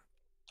your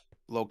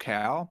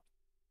locale.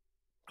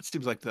 It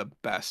seems like the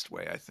best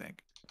way, I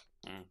think.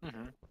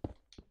 Mm-hmm.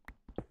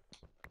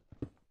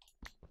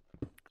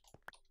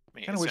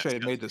 I kind of wish I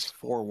had made this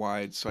 4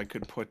 wide so I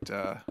could put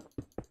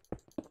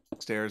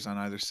stairs on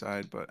either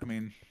side, but I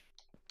mean,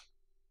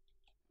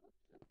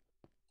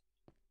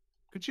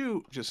 could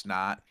you just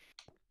not?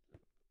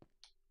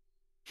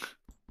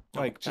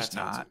 Like, just that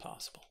sounds not.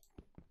 impossible.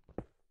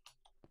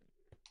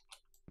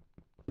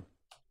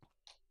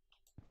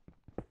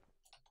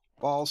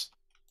 Balls.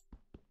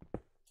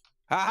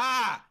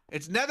 Ha-ha!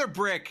 It's nether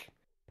brick!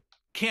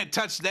 Can't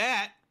touch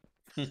that!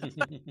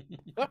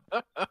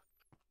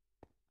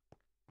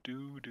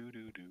 Do.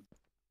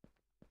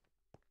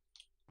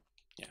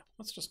 Yeah,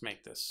 let's just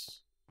make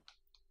this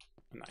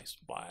a nice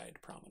wide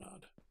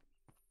promenade.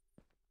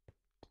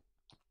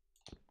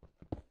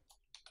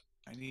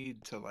 I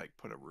need to, like,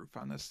 put a roof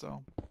on this,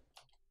 though.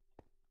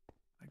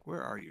 Like,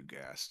 where are you,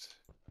 Ghast?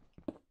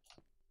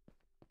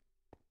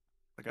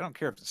 Like, I don't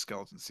care if the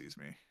skeleton sees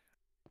me.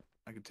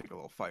 I could take a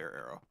little fire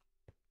arrow.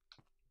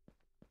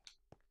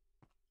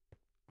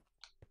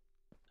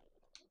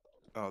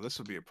 Oh, this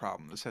would be a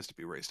problem. This has to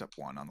be raised up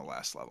 1 on the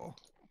last level.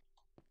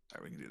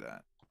 Alright, we can do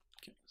that.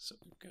 Okay, so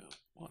we've got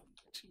 1,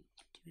 2,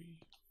 3,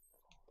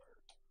 4,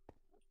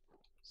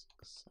 6,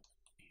 7,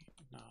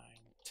 8, 9,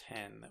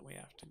 10 that we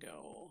have to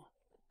go.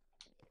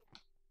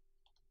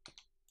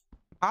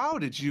 How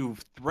did you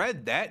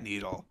thread that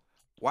needle?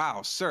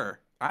 Wow, sir.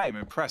 I am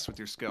impressed with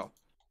your skill.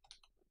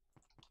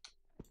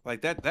 Like,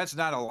 that's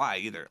not a lie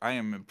either. I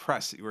am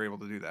impressed that you were able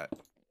to do that.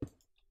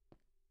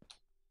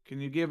 Can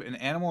you give an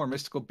animal or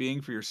mystical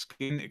being for your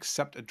skin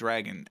except a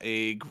dragon?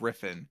 A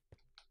griffin.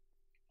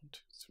 1,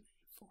 2, 3,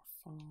 4,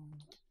 5,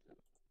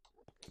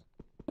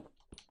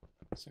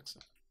 6,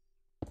 7.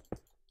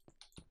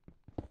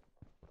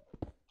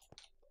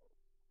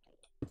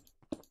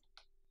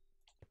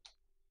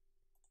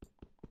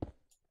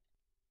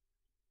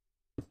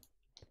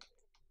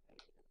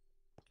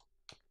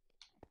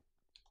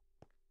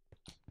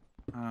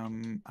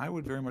 I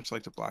would very much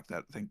like to block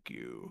that. Thank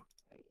you.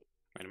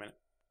 Wait a minute.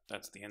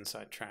 That's the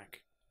inside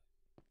track.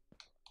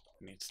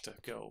 It needs to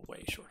go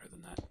way shorter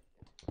than that.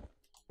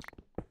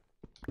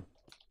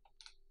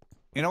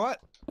 You know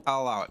what?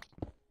 I'll allow it.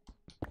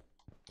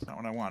 It's not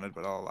what I wanted,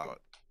 but I'll allow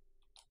it.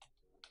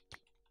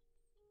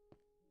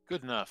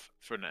 Good enough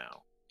for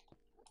now.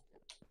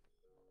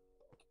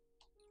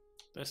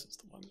 This is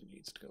the one that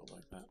needs to go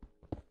like that.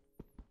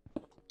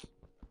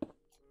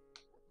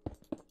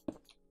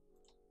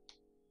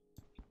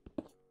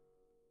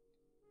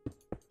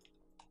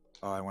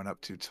 Oh, I went up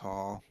too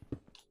tall.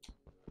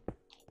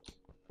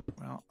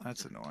 Well,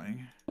 that's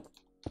annoying.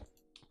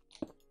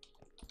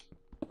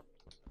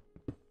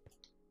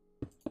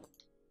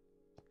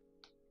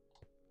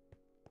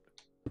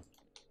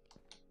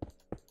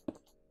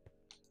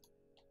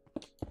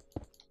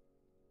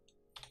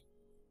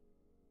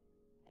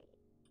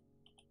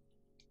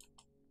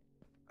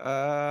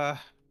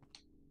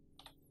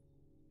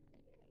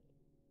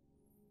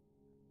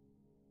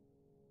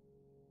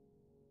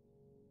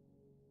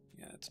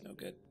 Yeah, it's no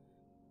good.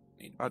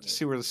 About to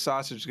see where the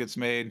sausage gets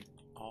made.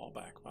 All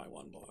back by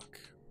 1 block.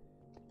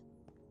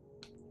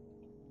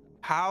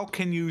 How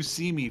can you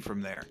see me from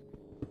there?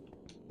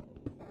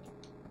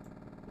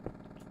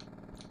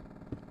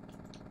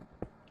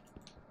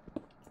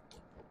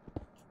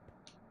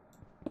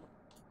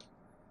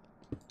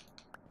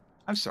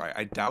 I'm sorry,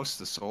 I doused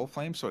the soul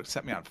flame so it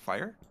set me on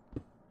fire?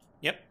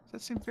 Yep. Does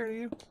that seem fair to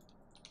you?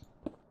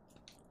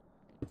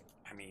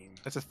 I mean,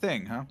 That's a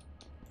thing, huh?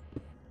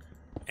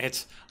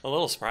 it's a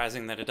little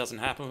surprising that it doesn't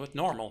happen with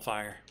normal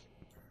fire.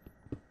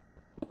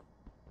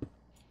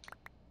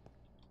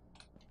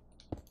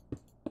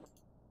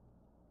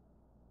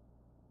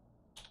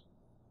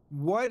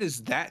 What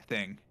is that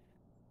thing?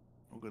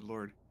 Oh, good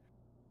lord.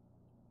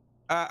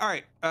 All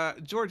right,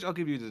 George, I'll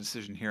give you the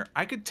decision here.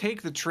 I could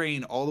take the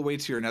train all the way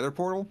to your nether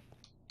portal,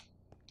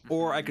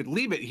 or I could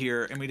leave it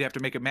here and we'd have to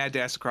make a mad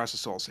dash across the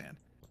soul sand.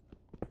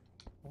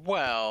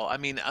 Well, I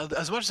mean,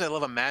 as much as I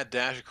love a mad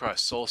dash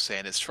across Soul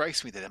Sand, it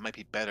strikes me that it might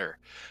be better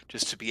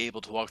just to be able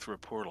to walk through a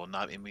portal and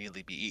not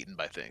immediately be eaten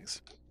by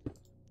things.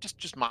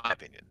 Just my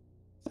opinion.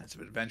 Sense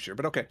of adventure,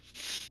 but okay.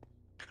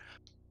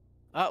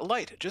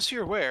 Light, just so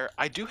you're aware,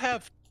 I do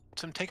have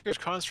some Tinker's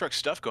Construct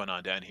stuff going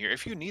on down here.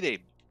 If you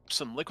need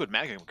some liquid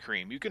magma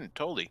cream, you can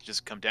totally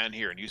just come down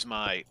here and use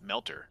my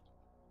melter.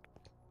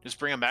 Just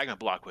bring a magma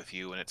block with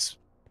you, and it's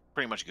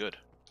pretty much good.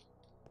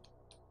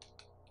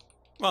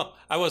 Well,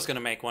 I was going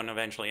to make one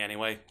eventually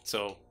anyway,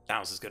 so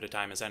now's as good a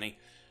time as any.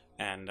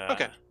 And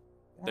Okay.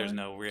 There's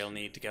no real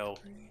need to go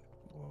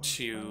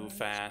too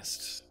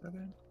fast.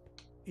 7,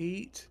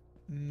 8,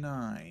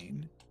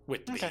 9,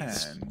 With the Okay.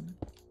 beats. 10,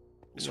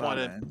 Just want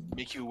to 11,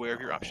 make you aware of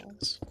your 12,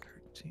 options.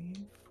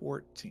 13,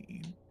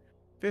 14,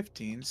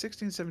 15,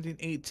 16, 17,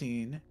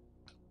 18.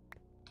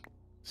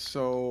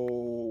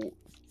 So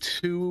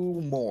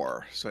 2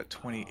 more. So at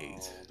 28.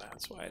 Oh,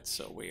 that's why it's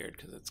so weird,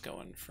 because it's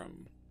going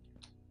from...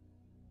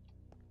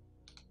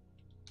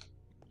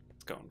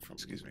 It's going from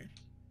Excuse me.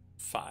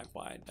 5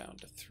 wide down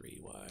to 3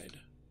 wide.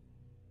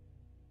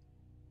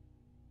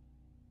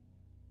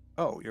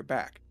 Oh, you're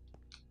back.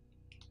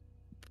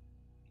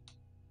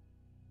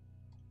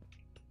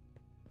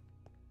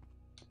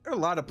 There are a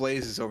lot of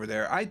blazes over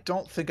there. I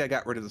don't think I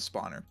got rid of the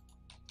spawner.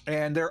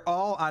 And they're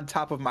all on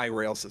top of my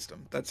rail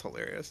system. That's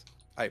hilarious.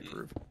 I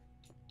approve.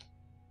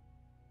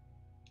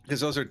 Because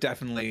those are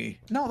definitely...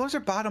 No, those are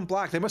bottom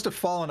block. They must have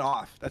fallen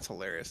off. That's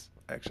hilarious.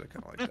 I actually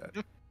kind of like that.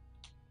 Do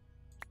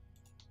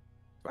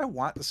I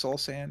want the soul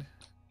sand?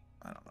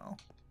 I don't know.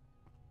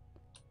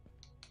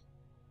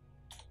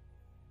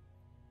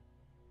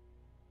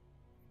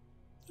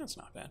 That's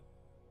not bad.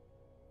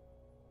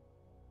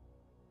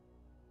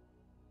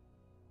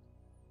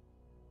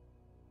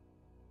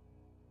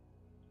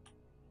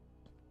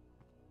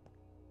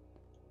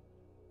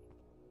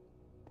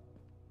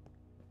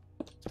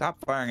 Stop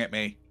firing at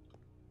me.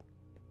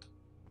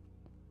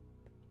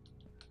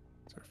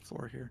 Is there a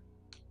floor here?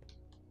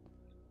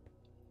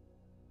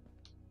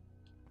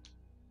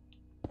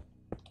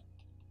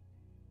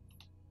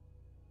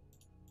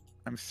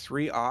 I'm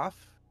 3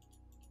 off.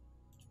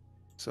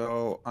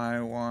 So I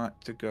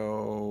want to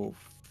go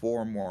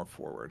 4 more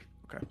forward.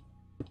 Okay.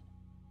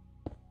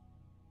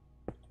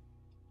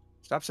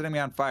 Stop setting me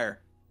on fire,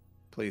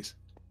 please.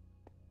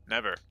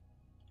 Never.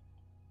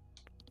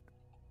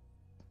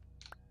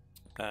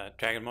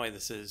 Dragon Boy,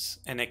 this is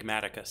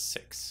Enigmatica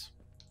 6.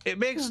 It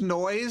makes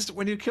noise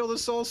when you kill the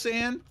soul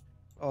sand.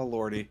 Oh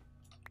lordy.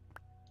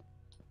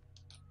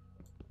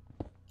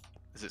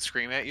 Does it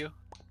scream at you?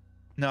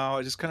 No,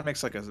 it just kind of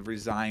makes like a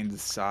resigned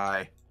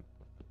sigh.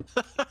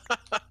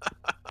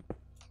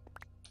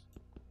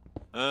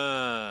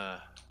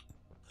 That's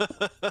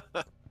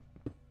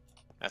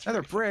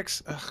Another pretty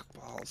bricks. Ugh,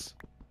 balls.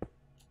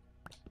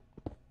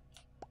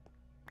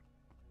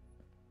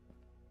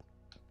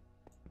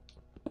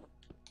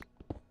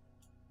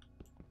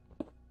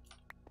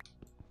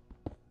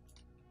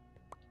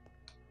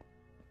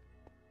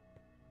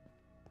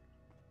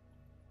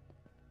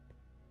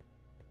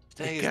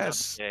 Today is not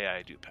the day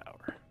I do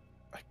power.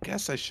 I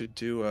guess I should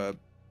do a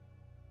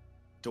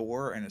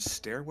door and a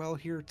stairwell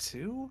here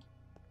too?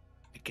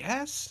 I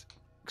guess?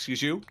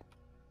 Excuse you?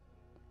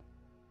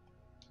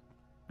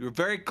 You were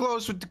very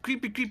close with the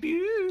creepy.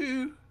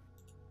 Ooh.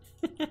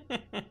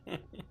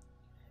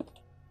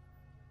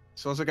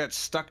 So as I got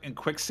stuck in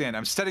quicksand,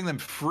 I'm setting them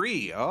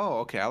free. Oh,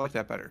 okay. I like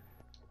that better.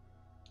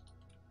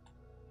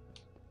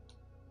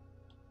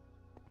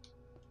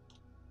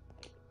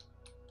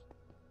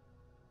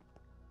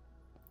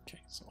 Okay,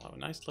 so we'll have a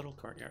nice little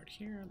courtyard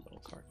here, a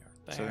little courtyard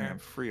there. Setting them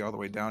free all the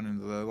way down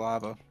into the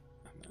lava.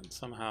 And then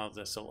somehow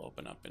this will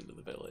open up into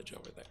the village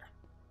over there.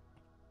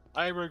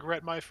 I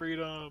regret my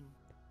freedom.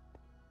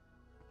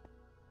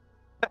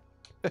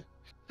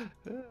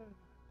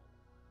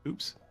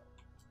 Oops.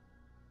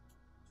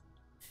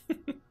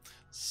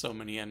 So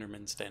many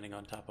Endermen standing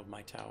on top of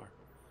my tower.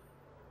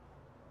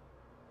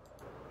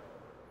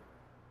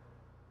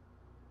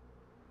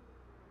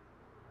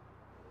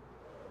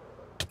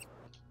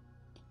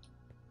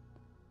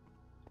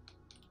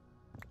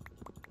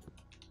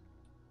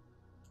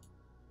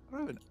 I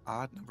have an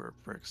odd number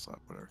of bricks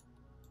left, whatever.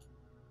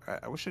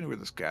 Alright, I wish I knew where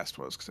this ghast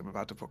was, because I'm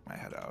about to poke my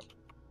head out.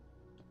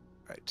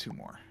 Alright, 2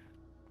 more.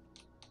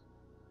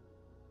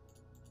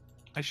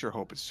 I sure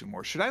hope it's 2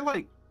 more. Should I,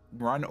 like,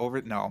 run over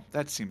it? No,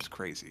 that seems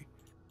crazy.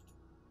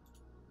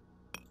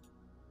 2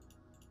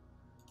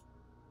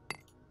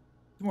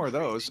 more of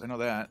those. I know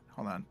that.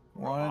 Hold on.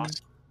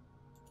 Awesome.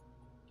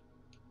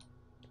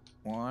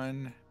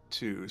 1,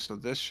 2. So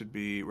this should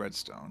be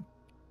redstone.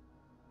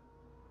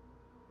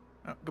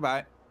 Oh,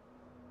 goodbye.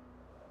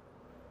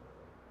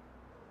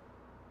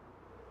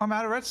 I'm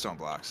out of redstone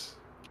blocks.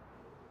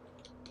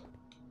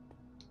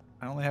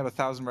 I only have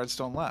 1,000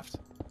 redstone left.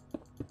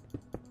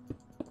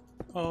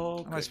 Oh,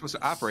 How am I supposed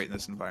to operate in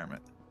this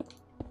environment?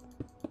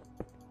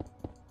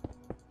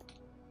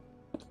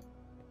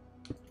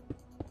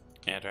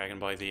 Dragon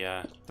Boy.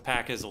 The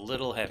pack is a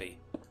little heavy.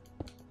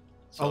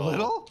 A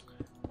little?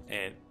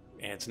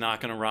 It's not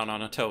going to run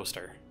on a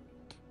toaster.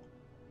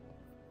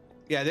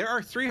 Yeah, there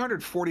are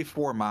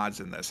 344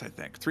 mods in this, I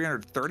think.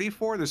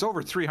 334? There's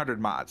over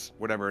 300 mods,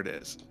 whatever it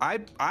is.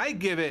 I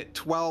give it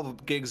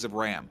 12 gigs of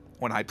RAM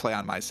when I play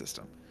on my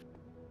system.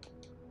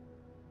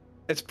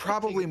 It's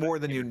probably more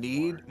than you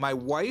need. My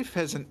wife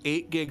has an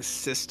 8 gig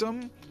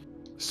system,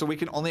 so we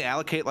can only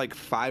allocate like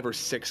 5 or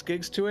 6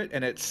 gigs to it,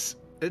 and it's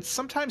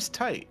sometimes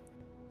tight.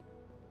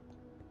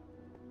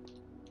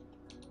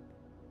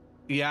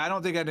 Yeah, I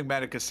don't think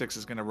Enigmatica 6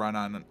 is going to run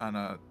on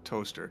a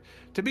toaster.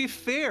 To be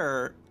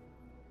fair,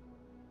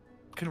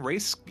 can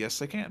race? Yes,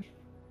 they can.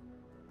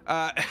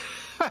 I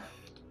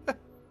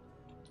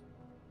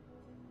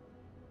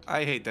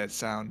hate that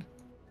sound.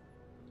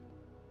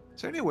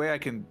 Is there any way I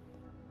can,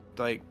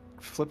 like,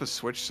 flip a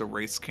switch so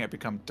race can't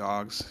become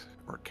dogs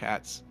or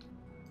cats?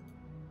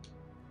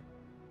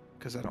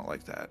 Because I don't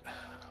like that.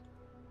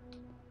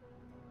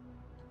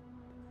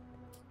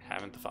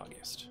 Haven't the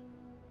foggiest.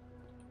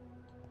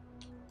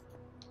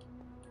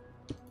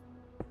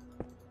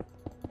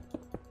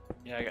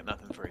 Yeah, I got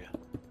nothing for you.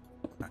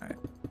 All right.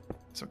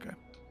 It's okay.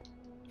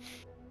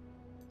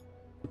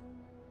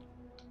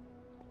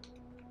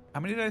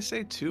 How many did I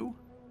say? 2?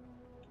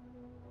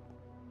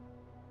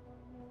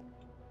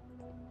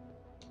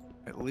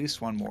 At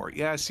least one more.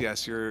 Yes,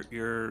 yes.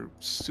 You're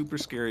super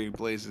scary,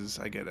 Blazes.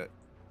 I get it.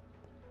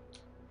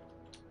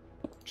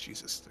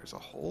 Jesus, there's a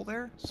hole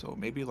there. So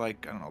maybe,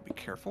 like, I don't know. Be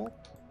careful.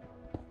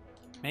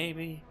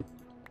 Maybe.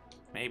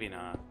 Maybe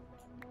not.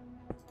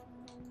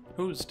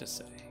 Who's to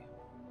say?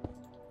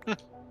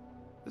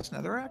 This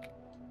netherrack?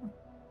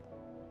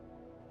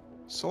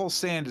 Soul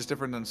sand is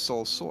different than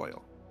soul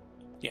soil.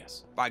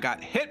 Yes. I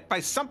got hit by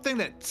something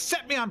that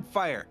set me on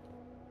fire.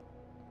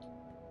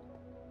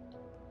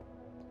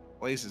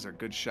 Blazes are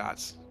good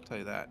shots, I'll tell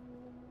you that.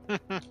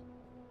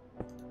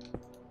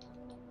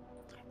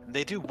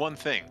 They do one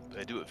thing, but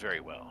they do it very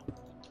well.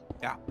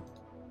 Yeah.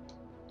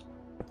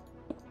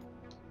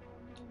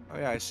 Oh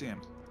yeah, I see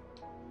him.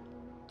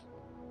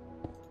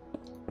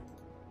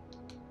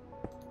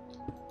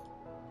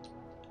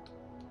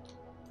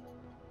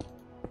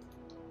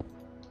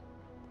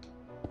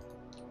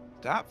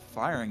 Stop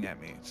firing at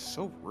me. It's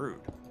so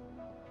rude.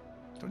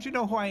 Don't you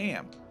know who I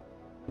am?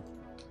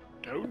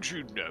 Don't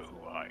you know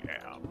who I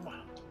am?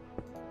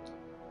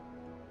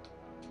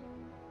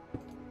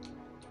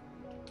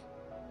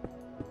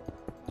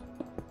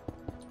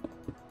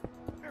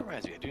 That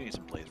reminds me, I do need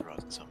some blaze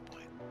rods at some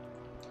point.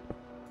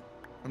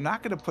 I'm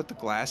not going to put the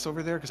glass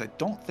over there because I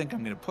don't think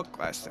I'm going to put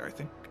glass there. I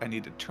think I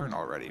need to turn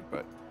already,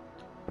 but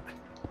I'm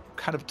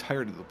kind of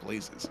tired of the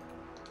blazes.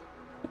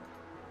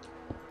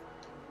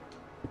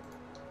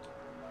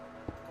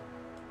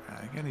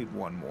 I think I need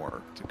one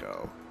more to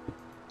go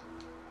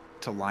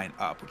to line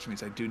up, which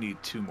means I do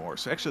need 2 more.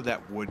 So actually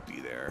that would be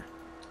there.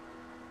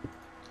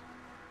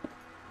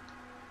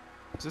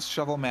 Is this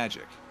shovel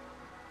magic?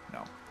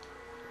 No.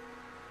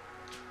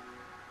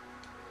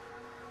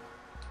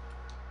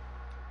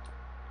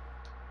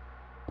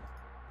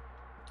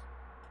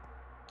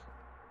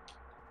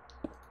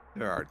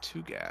 There are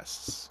 2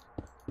 ghasts.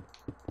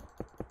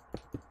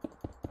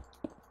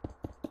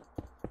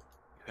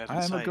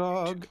 I am a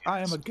gog. I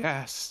am a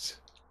ghast.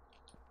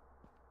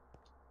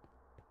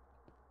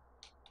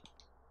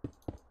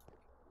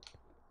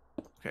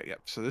 Okay,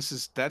 yep. So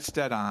that's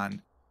dead on.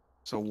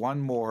 So one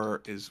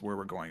more is where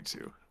we're going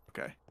to.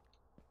 Okay.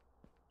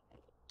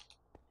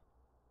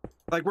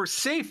 Like we're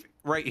safe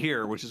right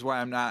here, which is why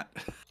I'm not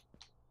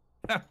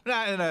I'm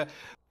not in a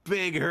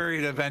big hurry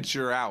to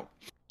venture out.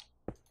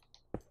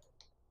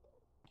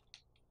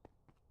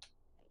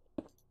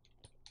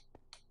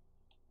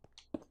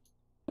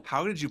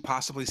 How did you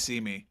possibly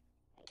see me?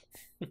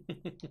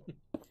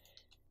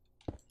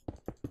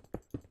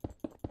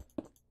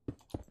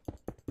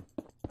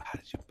 How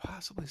did you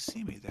possibly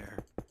see me there?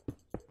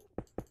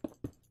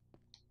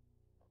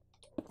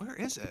 Where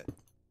is it?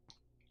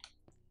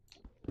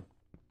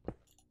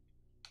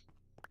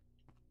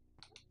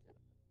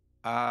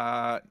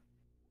 I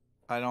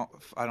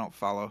don't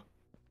follow.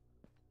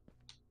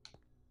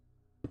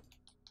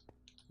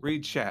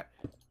 Read chat.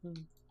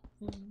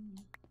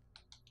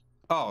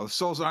 Oh,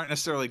 souls aren't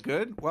necessarily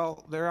good?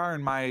 Well, there are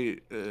in my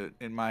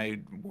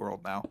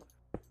world now.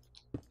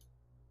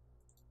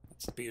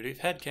 That's the beauty of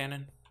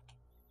headcanon.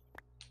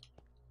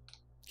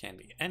 Can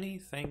be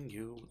anything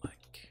you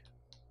like.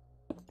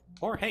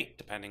 Or hate,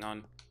 depending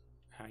on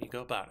how you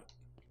go about it.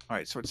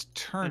 Alright, so it's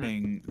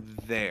turning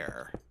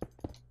there.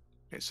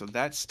 Okay, so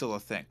that's still a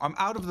thing. I'm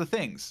out of the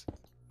things.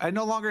 I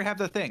no longer have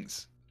the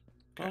things.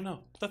 Okay. Oh no,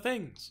 the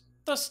things.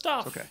 The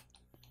stuff! Okay.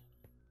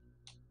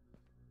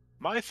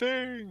 My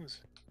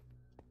things!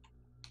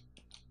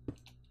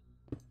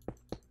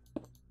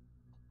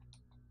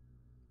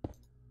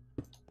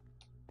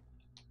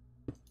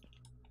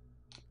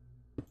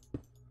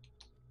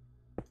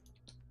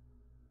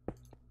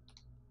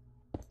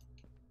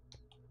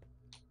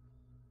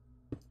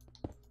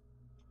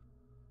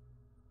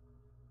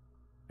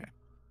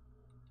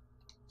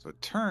 So it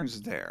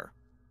turns there.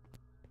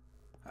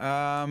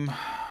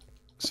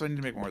 So I need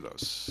to make more of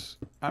those.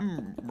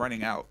 I'm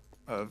running out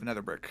of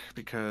nether brick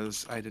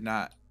because I did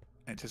not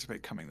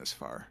anticipate coming this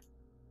far.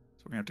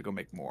 So we're gonna have to go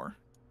make more,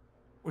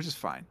 which is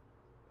fine.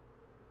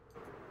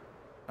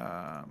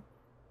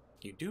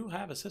 You do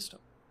have a system.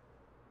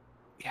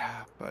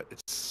 Yeah, but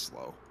it's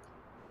slow.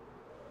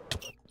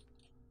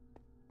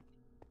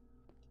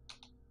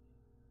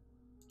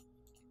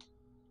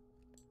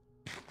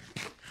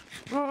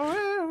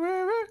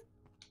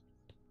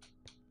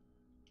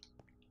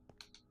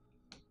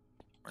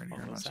 Right here,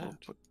 What was might as well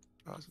that? put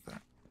pause with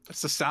that.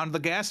 That's the sound the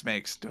gas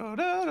makes. Da,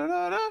 da, da,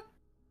 da, da.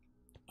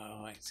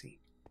 Oh, I see.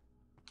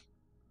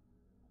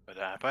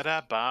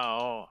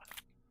 Ba-da-ba-da-bow.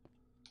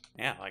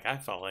 Yeah, like I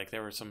felt like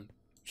there were some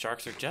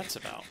sharks or jets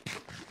about.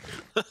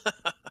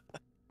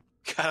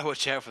 Gotta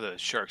watch out for the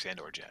sharks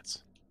and/or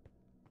jets.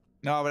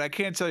 No, but I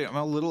can't tell you. I'm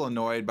a little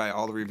annoyed by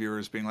all the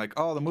reviewers being like,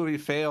 "Oh, the movie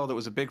failed. It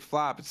was a big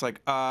flop." It's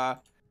like,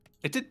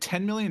 it did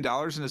 $10 million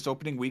in its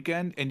opening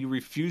weekend, and you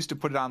refuse to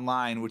put it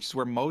online, which is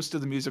where most of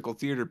the musical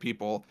theater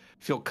people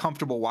feel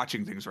comfortable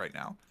watching things right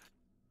now.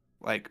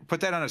 Like, put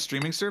that on a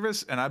streaming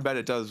service, and I bet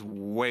it does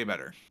way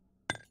better.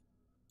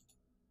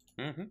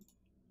 Mm-hmm.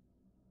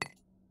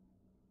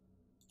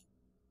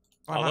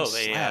 Oh, I'm on Although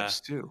slabs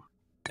too.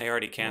 they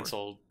already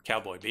canceled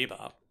Cowboy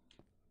Bebop.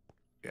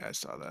 Yeah, I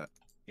saw that.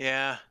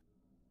 Yeah.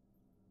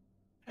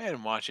 I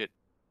didn't watch it.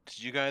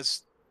 Did you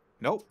guys?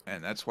 Nope,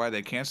 and that's why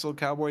they canceled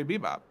Cowboy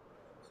Bebop.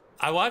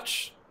 I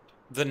watched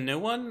the new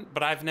one,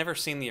 but I've never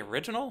seen the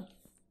original.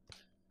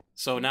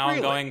 So now I'm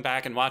Really? going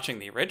back and watching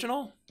the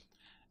original.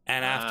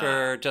 And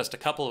after just a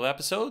couple of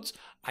episodes,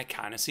 I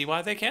kind of see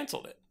why they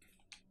canceled it.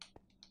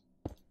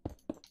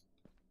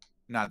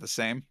 Not the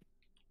same.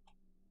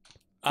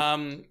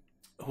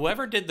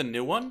 Whoever did the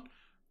new one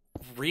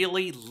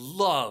really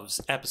loves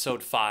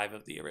episode 5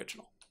 of the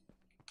original.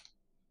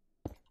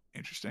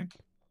 Interesting.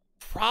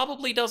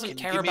 Probably doesn't Can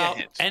you care give me a about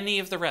hint? any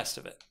of the rest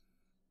of it.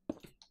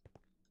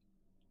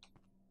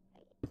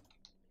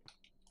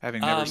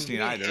 Having never Um, seen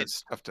Yeah, either, it-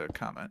 it's tough to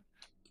comment.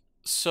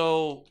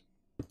 So,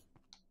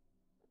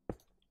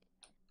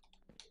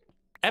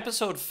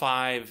 episode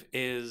 5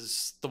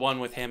 is the one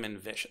with him and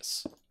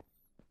Vicious.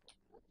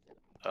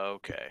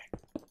 Okay.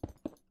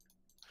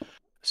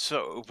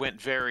 So it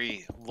went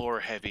very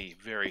lore heavy,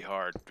 very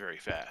hard, very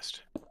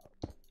fast.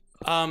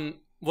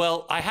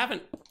 Well, I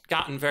haven't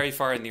gotten very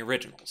far in the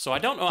original, so I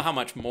don't know how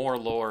much more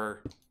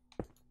lore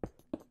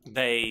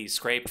they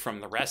scraped from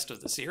the rest of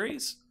the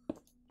series.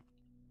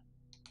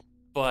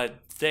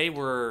 But they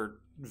were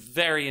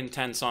very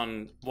intense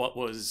on what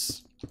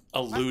was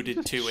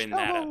alluded to in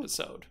that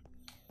episode,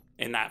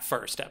 in that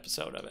first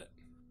episode of it.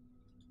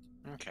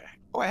 Okay.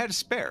 Oh, I had a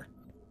spare.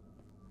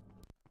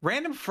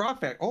 Random frog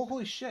fact. Oh,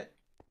 holy shit.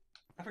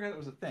 I forgot that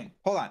was a thing.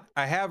 Hold on.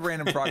 I have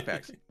random frog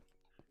facts.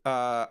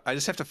 I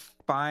just have to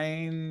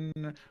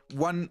find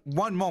one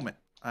moment.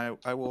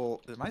 I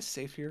will. Am I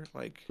safe here?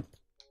 Like,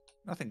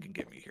 nothing can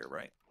get me here,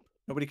 right?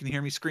 Nobody can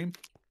hear me scream?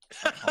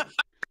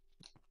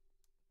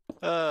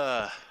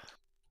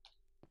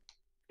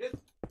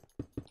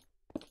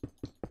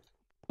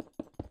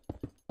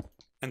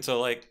 And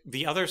so, like,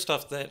 the other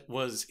stuff that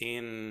was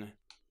in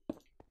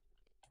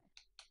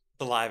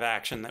the live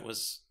action that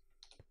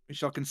We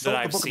shall consult that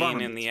the I've Book of seen in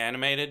Armaments. the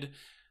animated,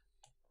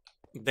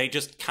 they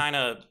just kind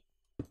of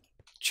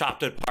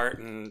chopped it apart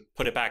and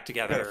put it back I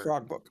got a together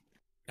frog book.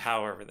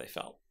 however they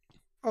felt.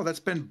 Oh, that's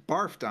been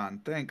barfed on.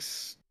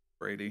 Thanks,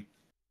 Brady.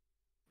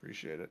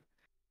 Appreciate it.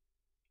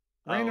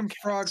 Random Okay.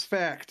 frog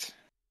fact.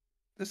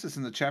 This is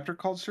in the chapter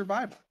called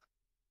Survival.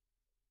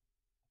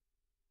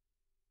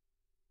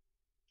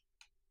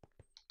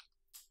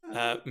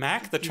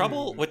 Mac, the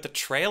trouble with the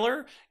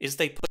trailer is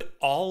they put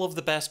all of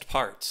the best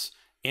parts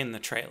in the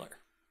trailer.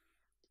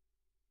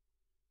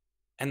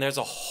 And there's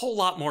a whole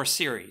lot more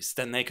series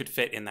than they could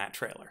fit in that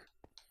trailer.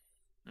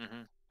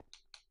 Mm-hmm.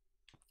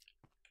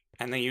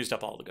 And they used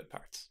up all the good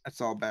parts.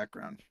 That's all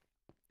background.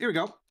 Here we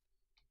go.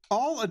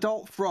 All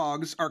adult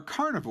frogs are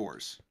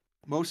carnivores.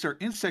 Most are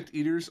insect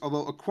eaters,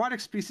 although aquatic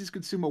species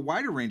consume a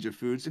wider range of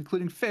foods,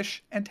 including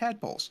fish and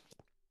tadpoles.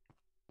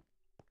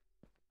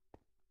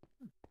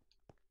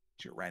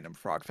 It's your random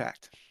frog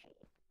fact.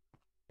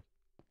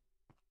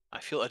 I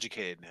feel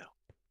educated now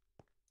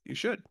You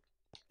should.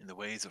 in the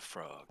ways of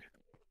frog.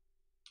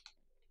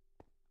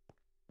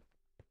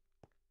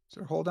 Is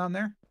there a hole down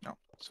there? No.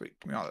 Sweet.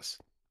 Give me all this.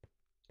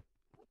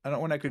 I don't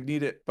know when I could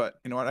need it, but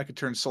you know what? I could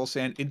turn soul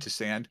sand into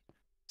sand.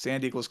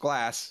 Sand equals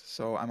glass,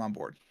 so I'm on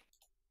board.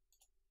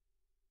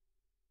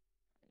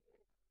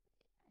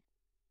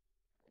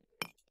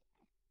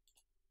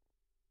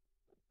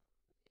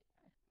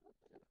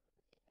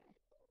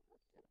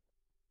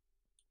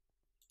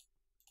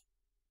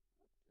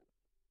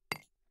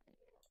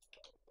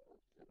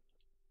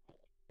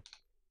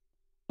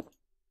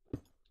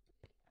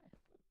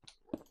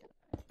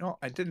 No,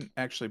 I didn't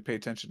actually pay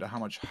attention to how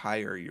much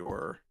higher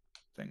your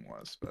thing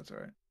was, but that's all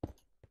right.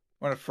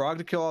 Want a frog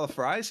to kill all the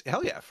fries?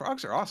 Hell yeah,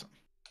 frogs are awesome.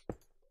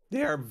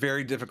 They are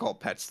very difficult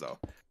pets, though.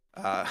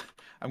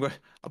 I'll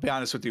be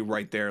honest with you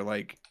right there.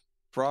 Like,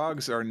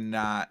 frogs are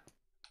not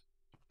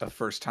a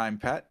first-time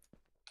pet,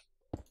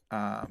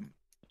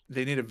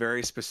 they need a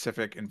very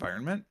specific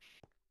environment,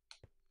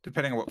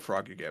 depending on what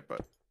frog you get,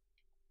 but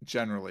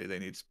generally they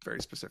need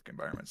very specific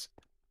environments.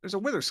 There's a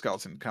wither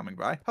skeleton coming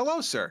by.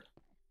 Hello, sir.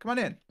 Come on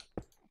in.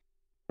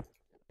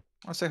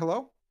 Want to say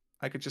hello?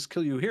 I could just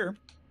kill you here.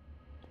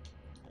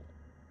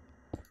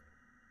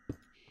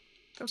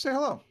 Come say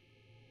hello.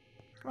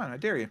 Come on, I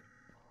dare you.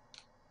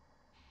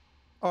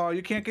 Oh,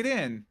 you can't get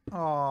in.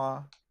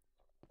 Aw.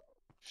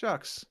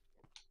 Shucks.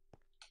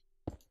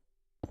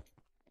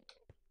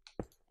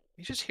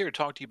 He's just here to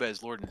talk to you about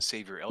his Lord and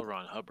Savior, L.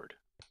 Ron Hubbard.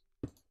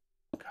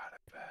 God, I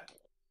bet.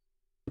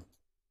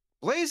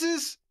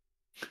 Blazes!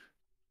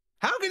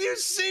 How can you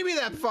see me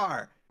that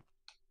far?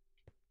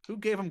 Who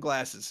gave him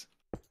glasses?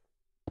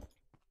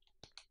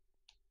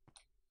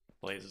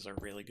 Blazes are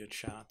really good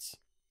shots.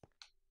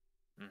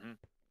 Mm-hmm.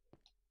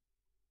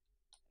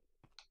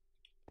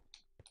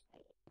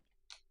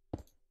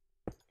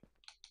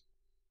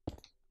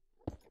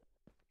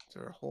 Is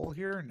there a hole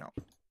here? No.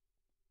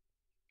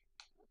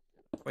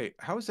 Wait,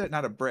 how is that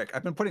not a brick?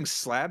 I've been putting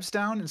slabs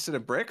down instead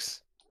of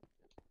bricks?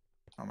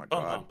 Oh my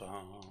god.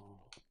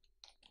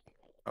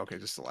 Okay,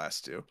 just the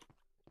last two.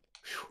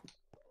 Whew.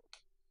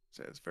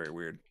 So it's very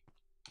weird.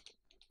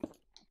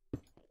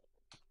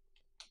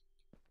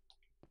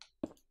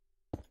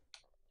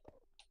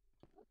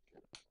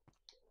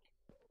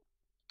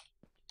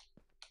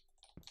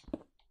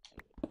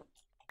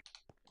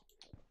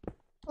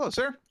 Hello,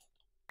 sir.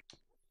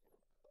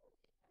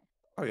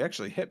 Oh, you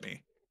actually hit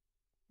me.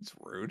 That's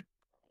rude.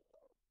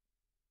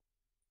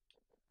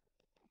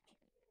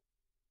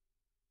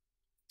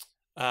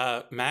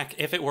 Mac,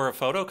 if it were a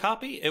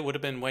photocopy, it would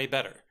have been way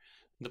better.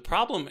 The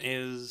problem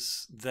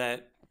is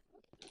that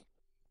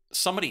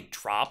somebody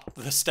dropped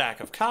the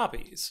stack of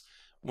copies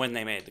when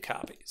they made the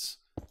copies,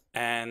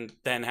 and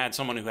then had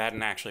someone who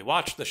hadn't actually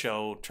watched the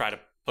show try to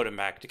put them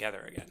back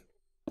together again.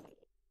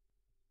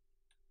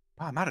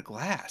 Wow, I'm out of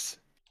glass.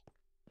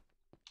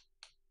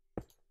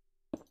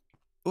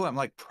 Ooh, I'm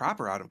like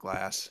proper out of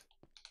glass.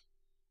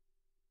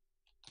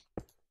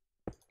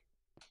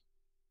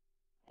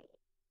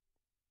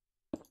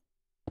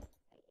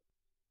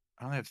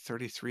 I only have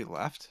 33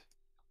 left.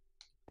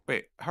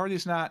 Wait, how are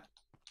these not?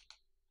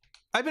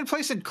 I've been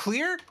placing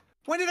clear?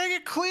 When did I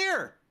get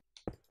clear?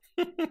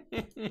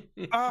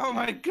 Oh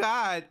my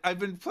god, I've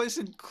been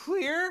placing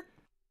clear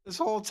this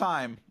whole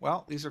time.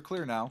 Well, these are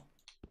clear now.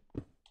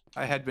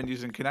 I had been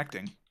using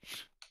connecting.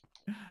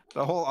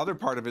 The whole other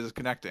part of it is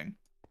connecting,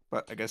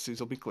 but I guess these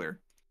will be clear.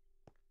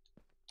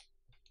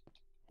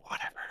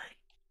 Whatever.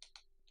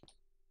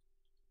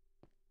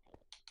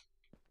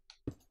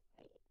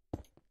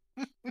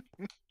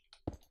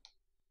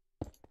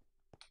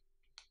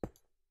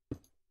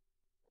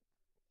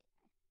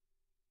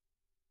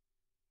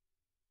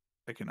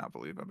 I cannot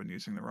believe I've been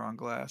using the wrong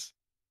glass.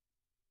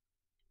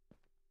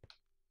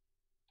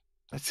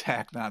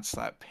 Attack, not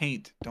slap.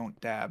 Paint, don't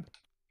dab.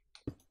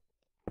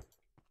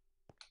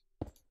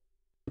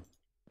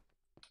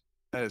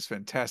 That is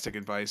fantastic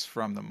advice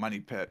from the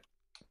Money Pit.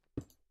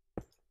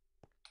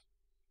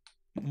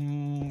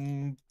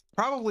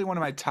 Probably one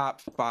of my top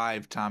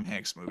 5 Tom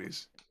Hanks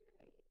movies.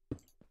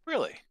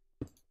 Really?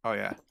 Oh,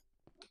 yeah.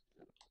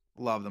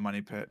 Love the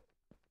Money Pit.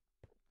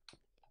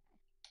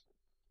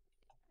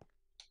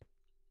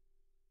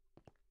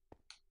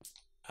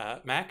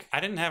 Mac,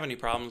 I didn't have any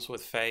problems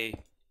with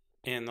Faye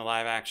in the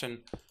live action,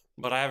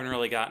 but I haven't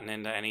really gotten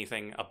into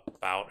anything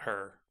about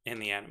her in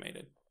the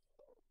animated.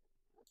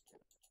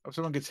 If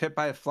someone gets hit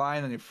by a fly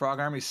and then your frog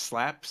army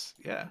slaps,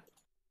 yeah.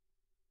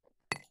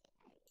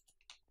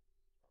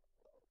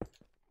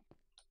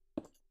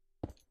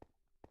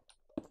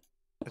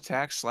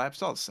 Attack,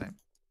 slaps, all the same.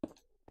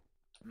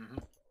 Mm-hmm.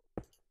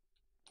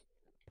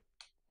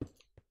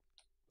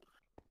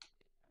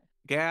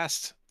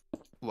 Gassed.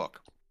 Look,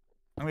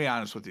 I'm gonna be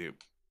honest with you.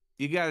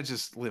 You gotta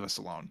just leave us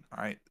alone,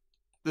 all right?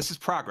 This is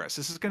progress.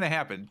 This is gonna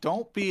happen.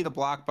 Don't be the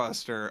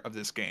blockbuster of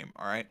this game,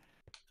 all right?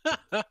 Now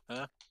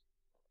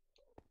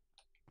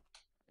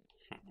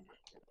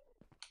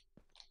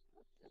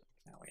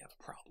we have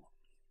a problem.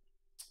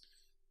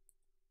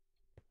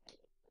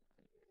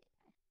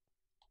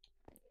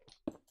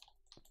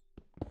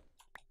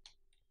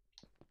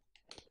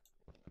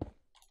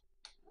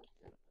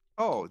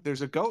 Oh,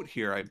 there's a goat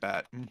here, I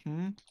bet.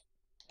 Mm-hmm.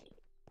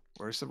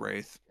 Where's the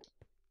wraith?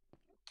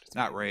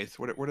 Not wraith.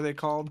 What are they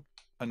called?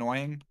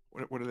 Annoying?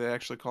 What are they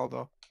actually called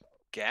though?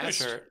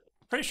 Gas?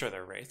 Pretty sure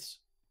they're wraiths.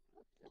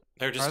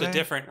 They're just Are a they?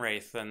 different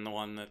wraith than the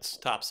one that's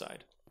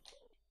topside.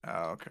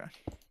 Oh, okay.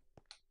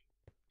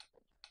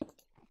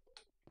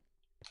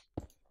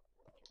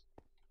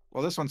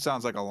 Well, this one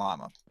sounds like a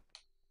llama.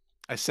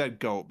 I said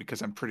goat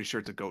because I'm pretty sure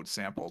it's a goat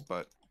sample,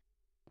 but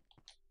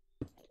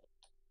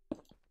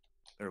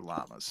they're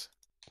llamas.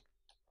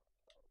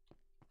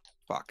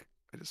 Fuck.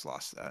 I just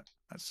lost that.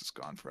 That's just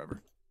gone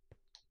forever.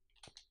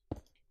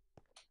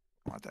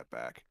 I want that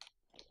back.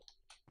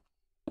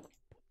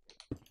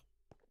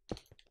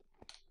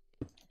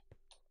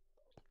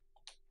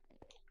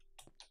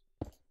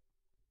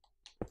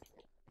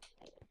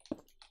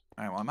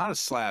 Alright, well, I'm out of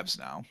slabs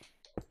now.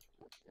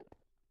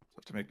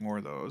 to make more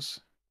of those.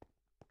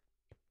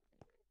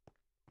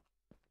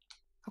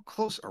 How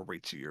close are we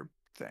to your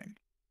thing?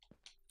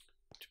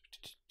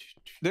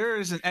 There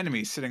is an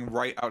enemy sitting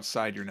right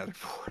outside your nether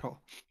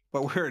portal,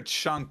 but we're a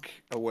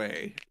chunk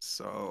away,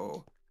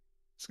 so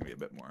it's gonna be a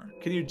bit more.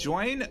 Can you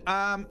join?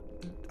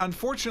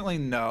 Unfortunately,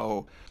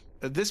 no.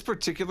 This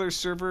particular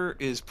server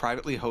is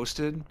privately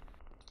hosted,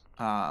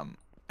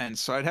 and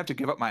so I'd have to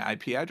give up my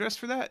IP address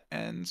for that,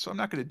 and so I'm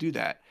not going to do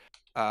that.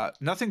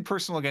 Nothing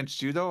personal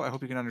against you, though. I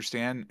hope you can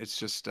understand. It's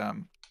just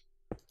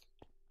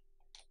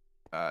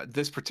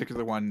this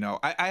particular one, no.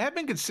 I have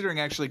been considering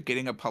actually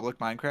getting a public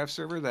Minecraft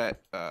server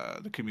that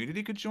the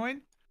community could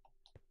join.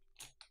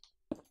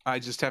 I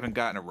just haven't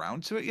gotten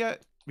around to it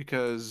yet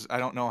because I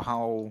don't know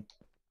how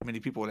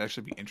many people would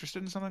actually be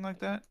interested in something like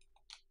that.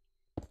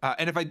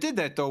 And if I did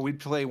that, though, we'd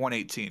play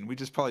 118. We'd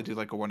just probably do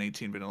like a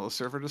 118 vanilla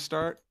server to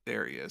start.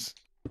 There he is.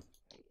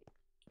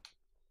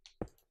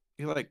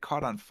 He like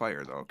caught on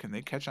fire, though. Can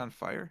they catch on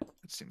fire?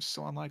 It seems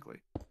so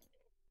unlikely.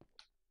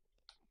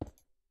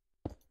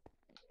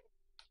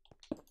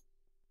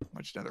 How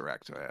much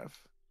netherrack do I have?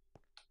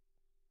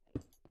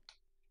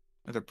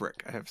 Another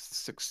brick. I have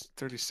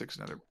 36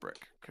 nether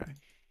brick. Okay.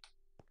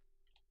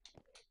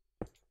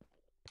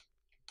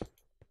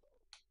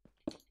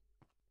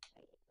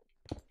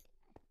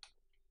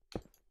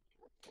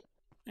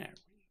 There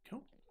we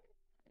go.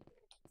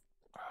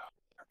 Where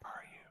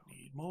are you?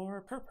 Need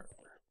more purple.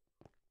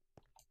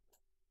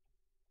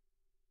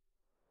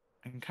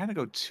 I can kind of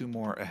go 2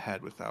 more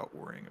ahead without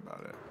worrying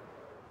about it.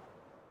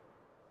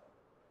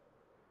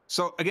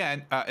 So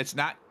again, it's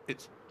not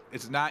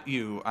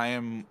you. I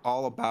am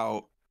all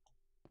about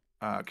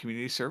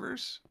community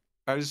servers.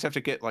 I just have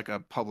to get like a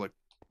public,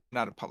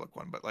 not a public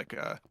one, but like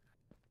an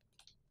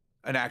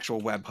actual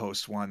web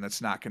host one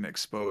that's not going to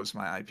expose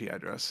my IP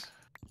address.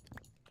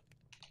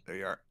 There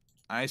you are.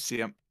 I see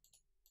him.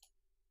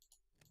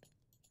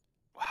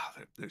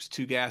 Wow, there's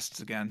 2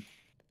 ghasts again.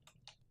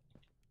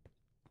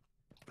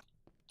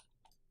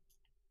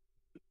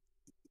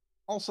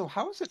 Also,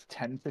 how is it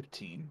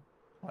 10:15?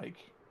 Like,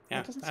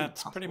 Yeah, that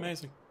that's pretty possible.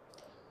 amazing.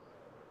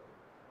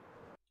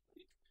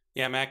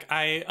 Yeah, Mac,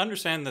 I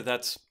understand that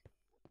that's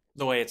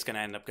the way it's going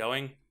to end up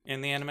going in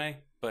the anime,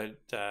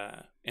 but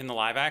in the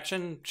live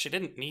action, she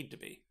didn't need to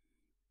be.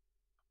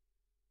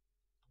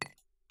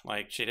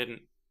 Like, she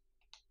didn't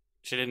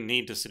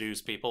need to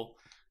seduce people,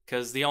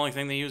 because the only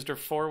thing they used her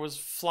for was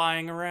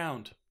flying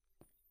around.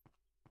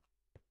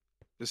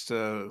 Just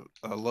a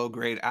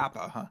low-grade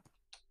APA,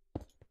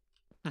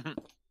 huh?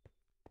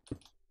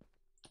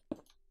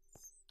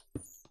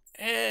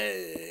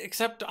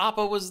 Except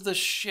Appa was the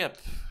ship.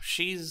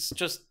 She's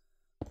just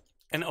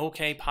an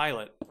okay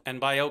pilot. And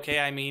by okay,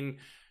 I mean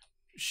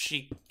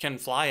she can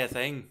fly a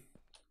thing.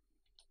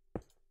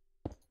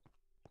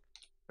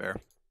 Fair.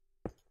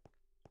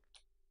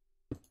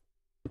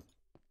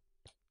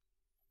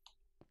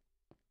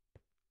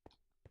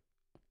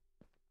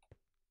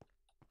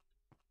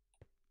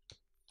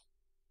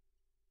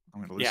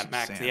 Yeah,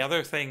 Mac, sand. The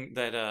other thing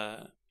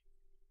that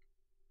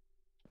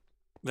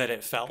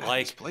it felt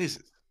like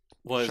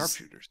was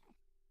sharpshooters.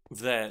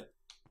 That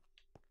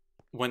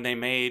when they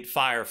made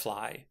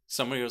Firefly,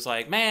 somebody was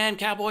like, man,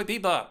 Cowboy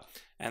Bebop.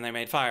 And they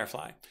made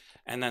Firefly.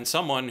 And then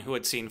someone who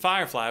had seen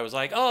Firefly was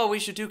like, oh, we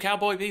should do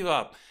Cowboy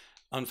Bebop.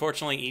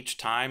 Unfortunately, each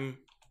time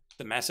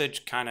the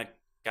message kind of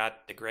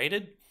got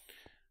degraded.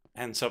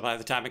 And so by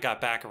the time it got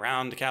back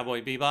around to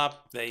Cowboy Bebop,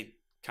 they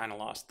kind of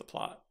lost the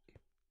plot.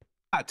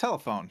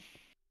 Telephone.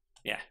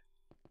 Yeah.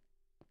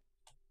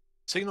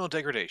 Signal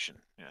degradation,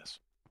 yes.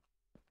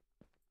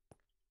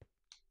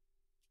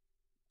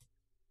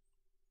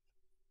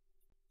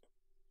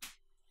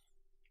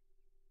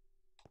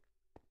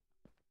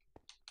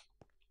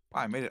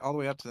 Wow, I made it all the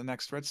way up to the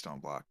next redstone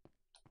block.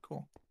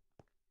 Cool.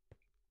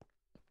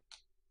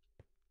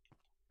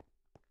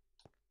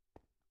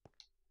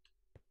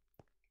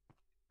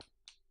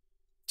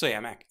 So yeah,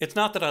 Mac, it's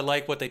not that I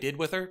like what they did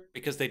with her,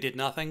 because they did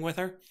nothing with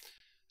her.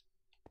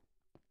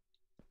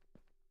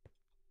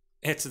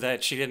 It's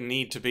that she didn't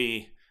need to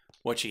be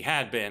what she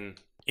had been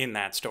in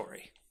that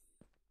story.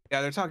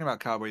 Yeah, they're talking about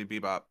Cowboy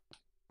Bebop.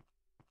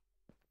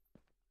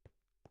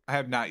 I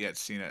have not yet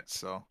seen it,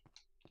 so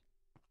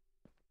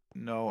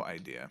no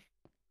idea.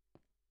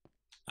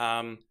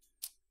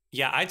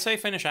 Yeah, I'd say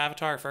finish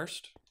Avatar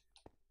first.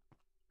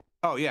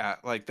 Oh yeah,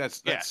 like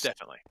that's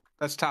definitely.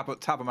 That's top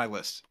of my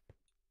list.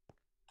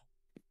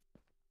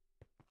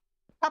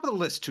 Top of the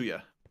list to you.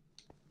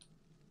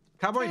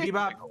 Cowboy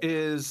Bebop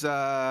is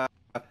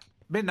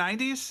mid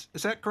 90s.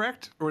 Is that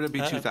correct, or would it be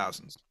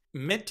 2000s?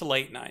 Mid to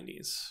late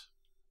 90s.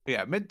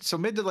 Yeah, mid to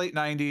late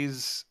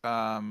 90s.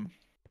 Anime.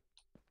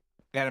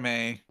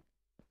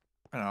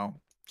 I don't know.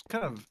 It's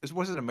kind of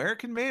was it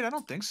American made? I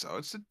don't think so.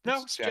 It's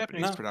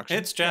Japanese production.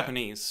 It's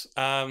Japanese.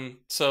 Yeah.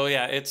 So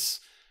yeah, it's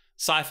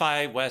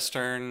sci-fi,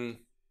 western,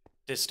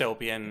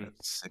 dystopian.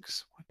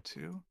 6, 1,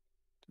 2,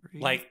 3.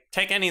 Like,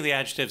 take any of the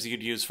adjectives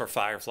you'd use for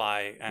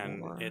Firefly,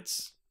 and 4.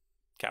 It's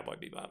Cowboy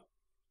Bebop.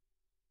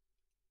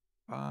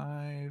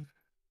 5,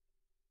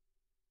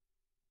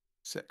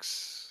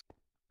 6.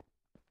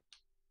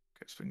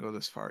 Okay, So we can go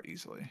this far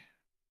easily.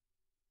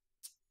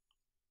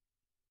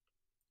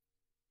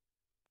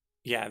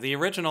 Yeah, the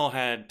original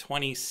had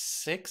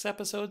 26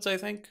 episodes, I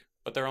think,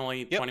 but they're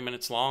only 20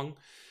 minutes long.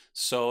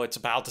 So it's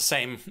about the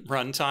same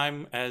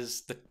runtime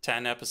as the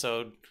 10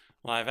 episode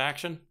live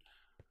action.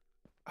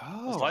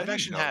 Oh, does live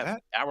action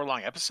have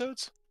hour-long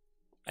episodes?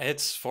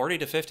 It's 40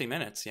 to 50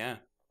 minutes, yeah.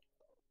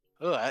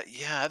 Yeah,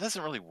 that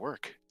doesn't really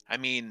work. I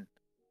mean,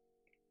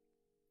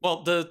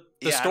 well, the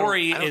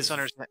story I don't is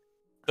understand.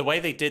 The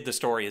way they did the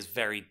story is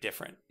very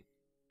different.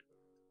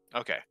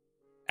 Okay.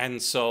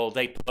 And so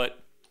they put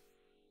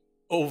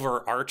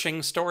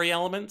overarching story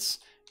elements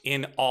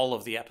in all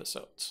of the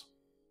episodes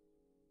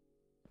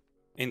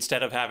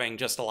instead of having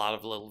just a lot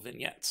of little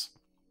vignettes.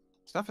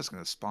 Stuff is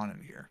going to spawn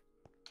in here.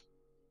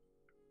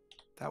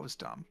 That was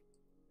dumb.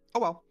 Oh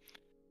well.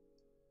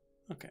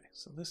 Okay,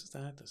 so this is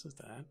that, this is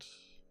that.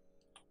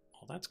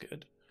 Oh, that's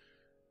good.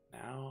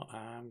 Now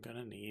I'm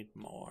gonna need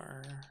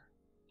more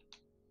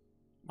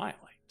Myelite.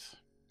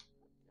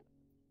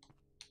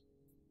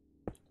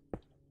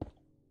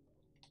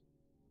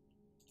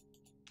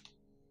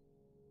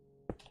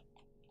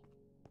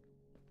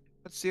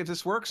 Let's see if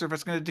this works or if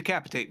it's going to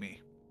decapitate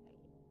me.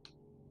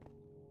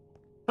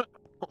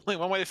 Only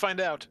one way to find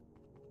out.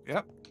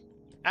 Yep.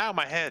 Ow,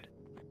 my head.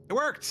 It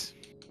worked.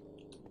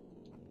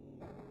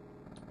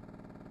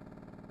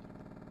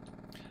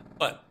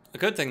 But a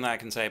good thing that I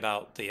can say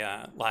about the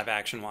live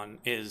action one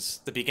is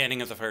the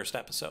beginning of the first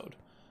episode,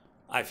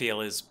 I feel,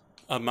 is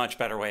a much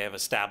better way of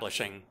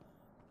establishing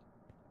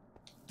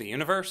the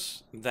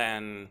universe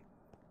than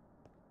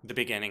the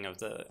beginning of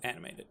the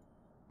animated.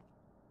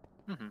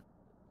 Mm-hmm.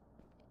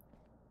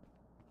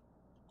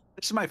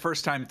 This is my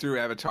first time through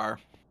Avatar,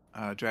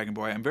 Dragon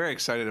Boy. I'm very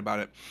excited about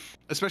it,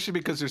 especially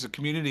because there's a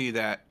community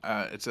that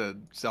it's a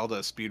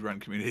Zelda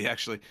speedrun community,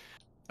 actually,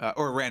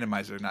 or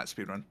randomizer, not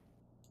speedrun.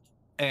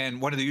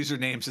 And one of the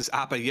usernames is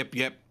Appa Yip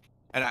Yip,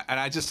 and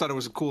I just thought it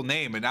was a cool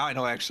name, and now I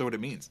know actually what it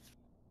means.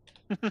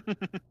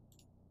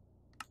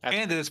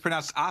 And that it's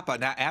pronounced Appa,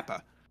 not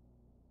Appa.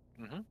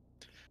 Mm-hmm.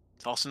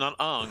 It's also not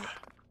Ung.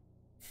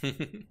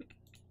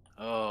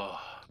 Oh.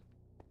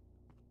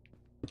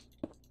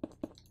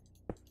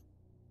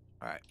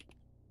 All right.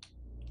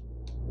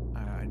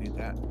 I need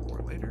that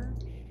for later.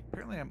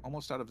 Apparently, I'm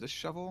almost out of this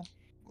shovel.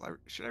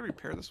 Should I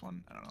repair this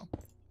one? I don't know.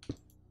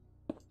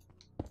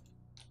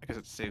 I guess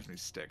it saves me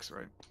sticks,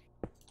 right?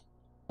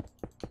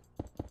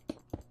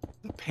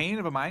 The pain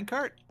of a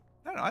minecart?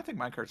 I don't know. I think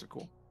minecarts are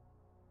cool.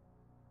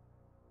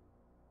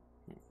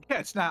 Yeah,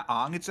 it's not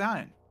Ong, it's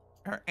Ang.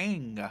 Or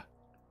Ang.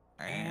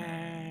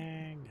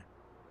 Ang.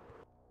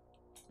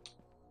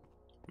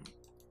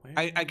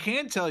 I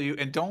can tell you,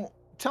 and don't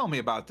tell me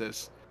about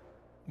this,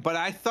 but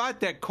I thought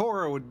that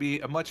Korra would be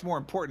a much more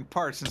important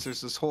part since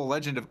there's this whole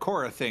Legend of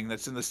Korra thing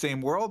that's in the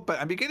same world, but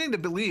I'm beginning to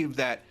believe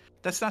that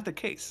that's not the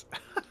case.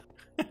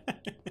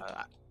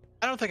 I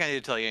don't think I need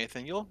to tell you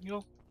anything.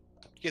 You'll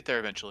get there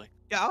eventually.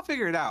 Yeah, I'll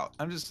figure it out.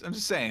 I'm just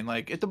saying,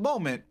 like, at the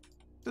moment,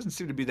 it doesn't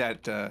seem to be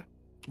that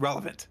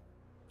relevant.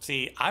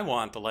 See, I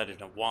want the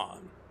Legend of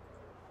Wan.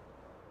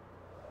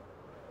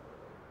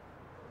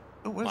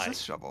 Oh, what is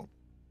this shovel?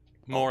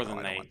 More no, than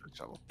I don't want the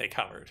shovel. they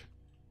covered.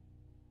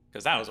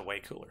 Because that was a way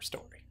cooler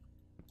story.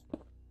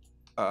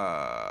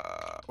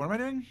 What am I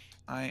doing?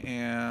 I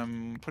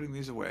am putting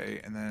these away,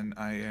 and then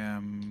I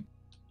am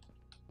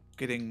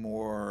getting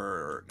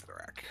more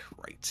netherrack.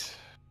 Right.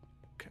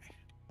 Okay.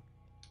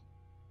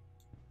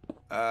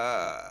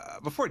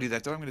 Before I do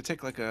that, though, I'm going to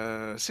take like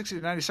a 60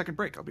 to 90 second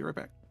break. I'll be right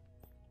back.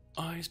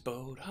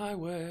 Iceboat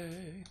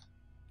Highway.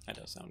 That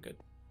does sound good.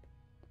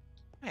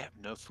 I have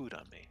no food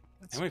on me.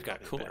 That's And we've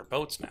got probably cooler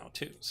boats now,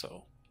 too,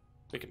 so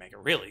we can make a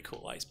really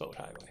cool Iceboat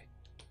Highway.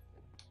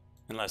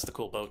 Unless the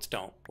cool boats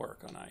don't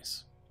work on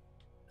ice.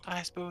 bad.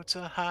 Iceboat's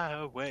a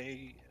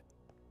highway.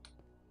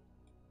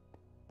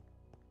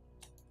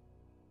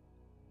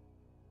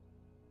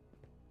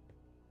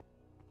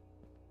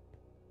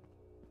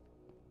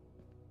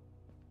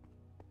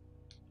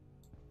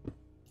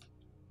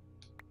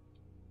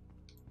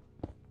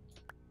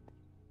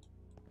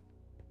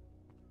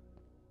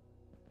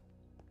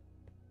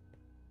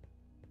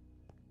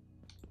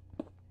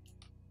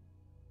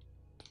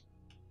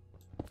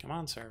 Come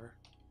on, server.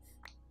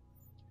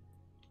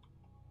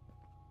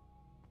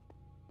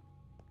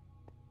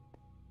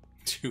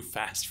 Too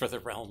fast for the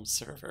Realm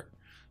server.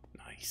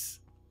 Nice.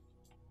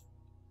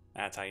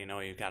 That's how you know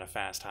you've got a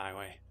fast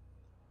highway.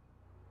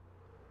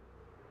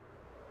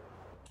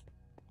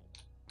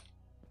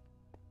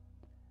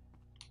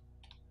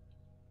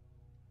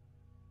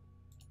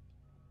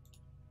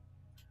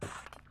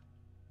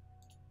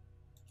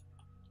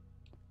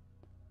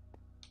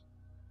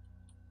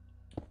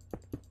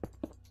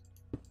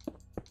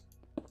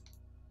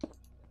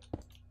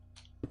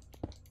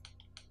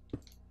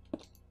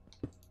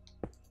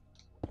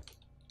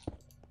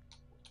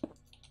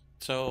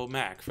 So,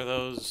 Mac, for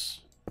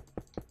those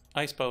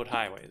iceboat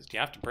highways, do you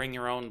have to bring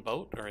your own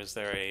boat, or is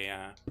there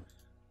a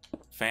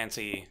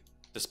fancy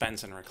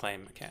dispense and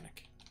reclaim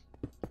mechanic?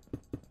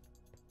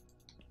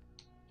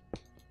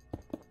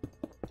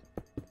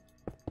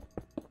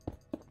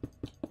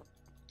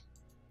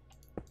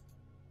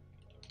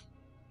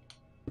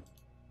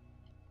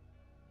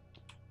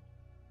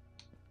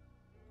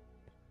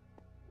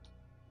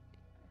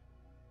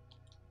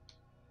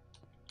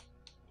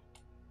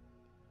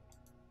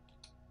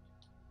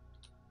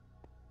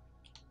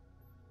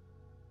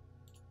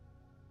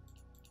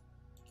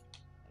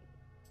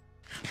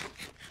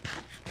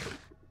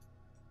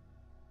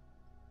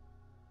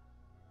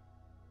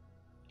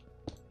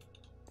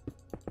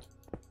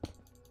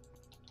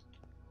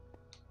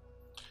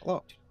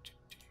 Hello.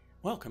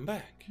 Welcome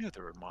back. I knew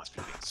there were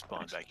monsters being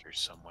spawned back here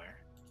somewhere.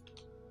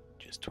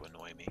 Just to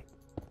annoy me.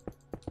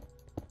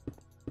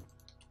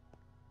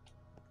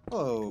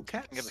 Hello,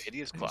 cats. I have a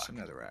hideous I need clock. some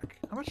netherrack.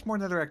 How much more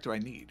netherrack do I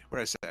need? What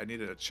did I say? I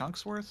needed a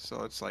chunk's worth,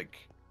 so it's like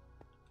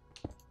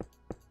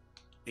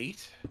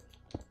 8.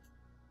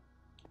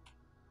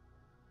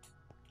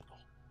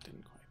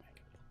 Didn't quite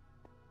make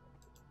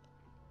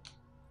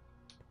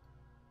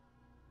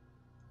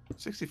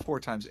it. 64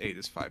 times 8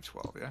 is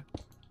 512, yeah?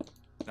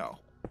 No.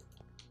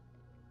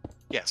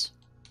 Yes.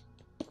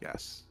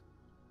 Yes.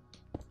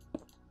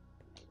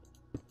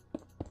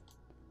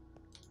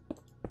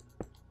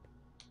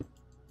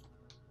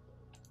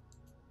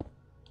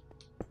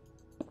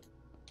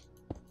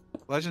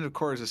 Legend of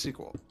Korra is a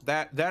sequel.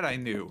 That I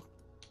knew.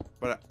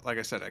 But like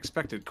I said, I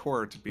expected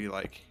Korra to be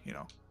like, you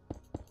know,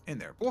 in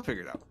there. But we'll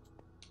figure it out.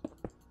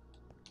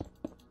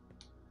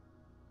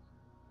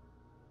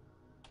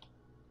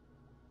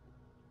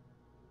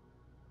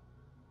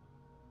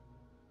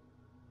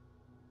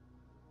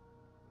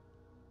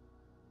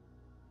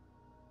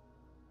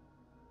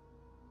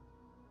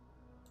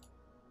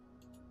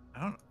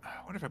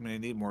 I wonder if I'm going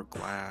to need more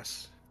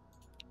glass.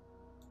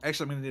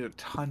 Actually, I'm going to need a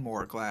ton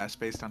more glass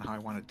based on how I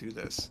want to do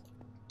this.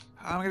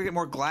 How am I going to get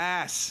more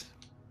glass?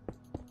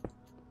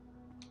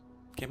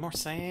 Get more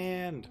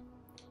sand.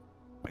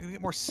 I'm going to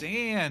get more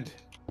sand.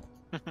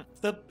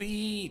 The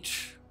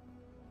beach.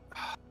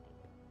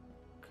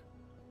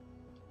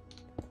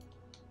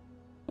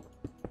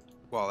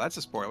 Well, that's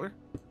a spoiler.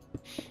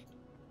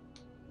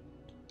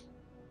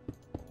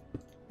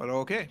 But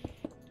okay.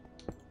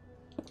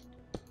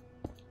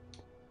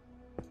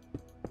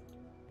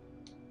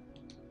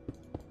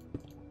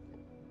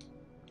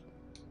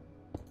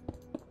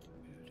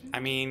 I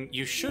mean,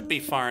 you should be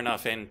far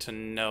enough in to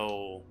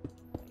know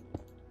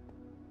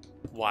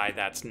why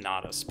that's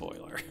not a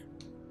spoiler.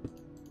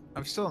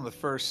 I'm still in the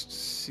first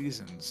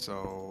season,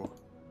 so...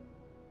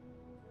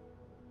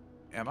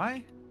 Am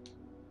I?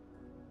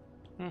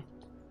 Am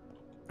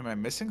I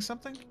missing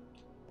something?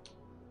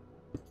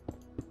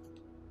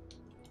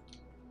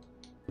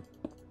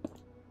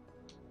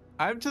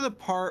 I'm to the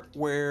part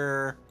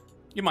where...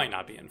 You might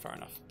not be in far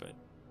enough, but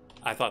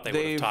I thought they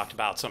would have talked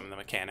about some of the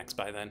mechanics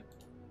by then.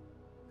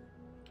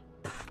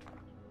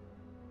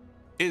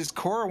 Is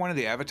Korra one of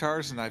the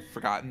avatars, and I've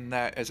forgotten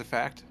that as a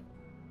fact?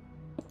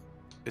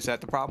 Is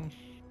that the problem?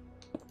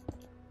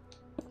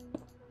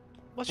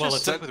 Let's Well,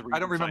 just it's stick with I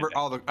don't read and remember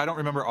find out. I don't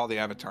remember all the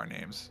avatar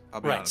names. I'll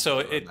be Right, honest so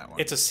with you on that one.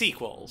 it's a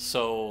sequel,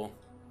 so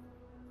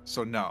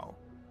So no.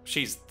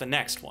 she's the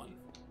next one.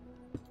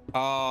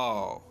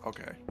 Oh,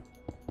 okay.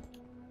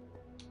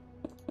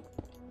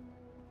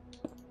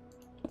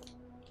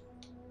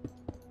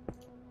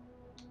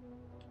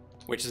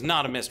 Which is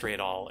not a mystery at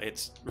all.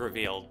 It's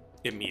revealed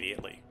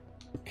immediately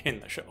in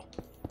the show.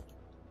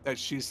 That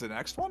she's the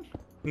next one?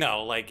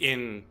 No, like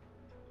in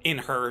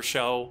her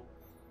show,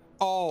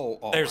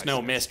 Oh, there's I no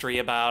see. mystery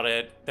about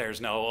it. There's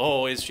no,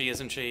 oh, is she,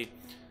 isn't she?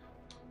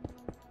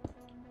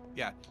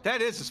 Yeah,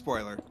 that is a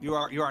spoiler. You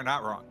are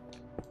not wrong.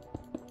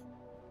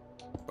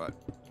 But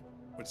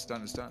what's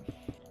done is done.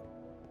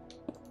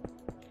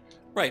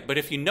 Right, but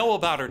if you know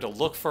about her to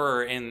look for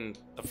her in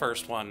the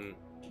first one,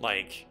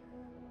 like,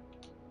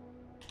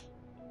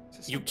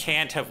 you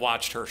can't have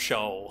watched her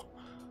show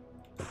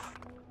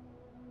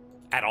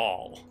at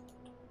all.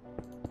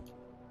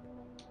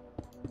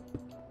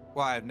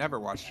 Well, I've never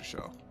watched a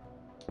show.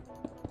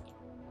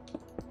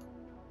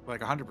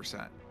 Like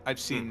 100%. I've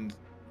seen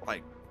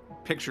like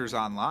pictures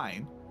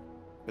online,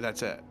 but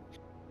that's it.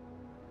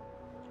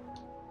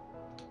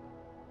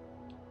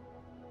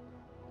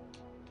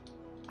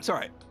 It's all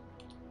right.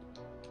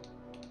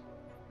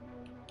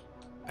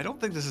 I don't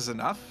think this is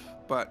enough,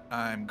 but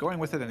I'm going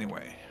with it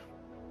anyway.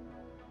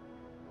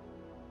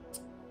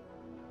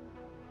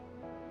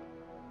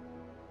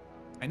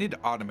 I need to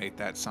automate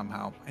that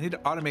somehow. I need to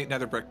automate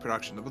nether brick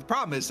production. The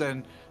problem is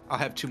then I'll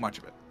have too much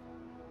of it.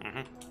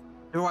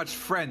 You watched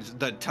Friends,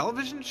 the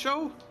television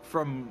show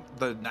from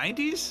the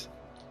 90s?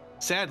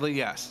 Sadly,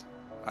 yes.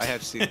 I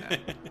have seen that.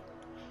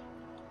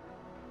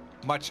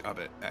 Much of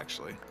it,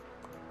 actually.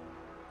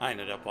 I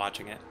ended up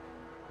watching it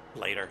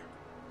later.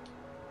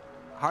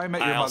 How I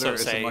Met I Your also Mother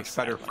is a say much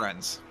better sadly.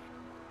 Friends.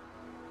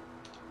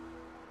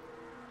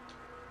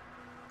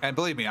 And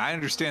believe me, I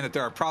understand that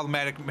there are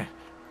problematic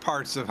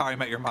parts of How I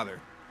Met Your Mother,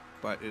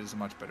 but it is a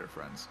much better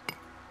Friends.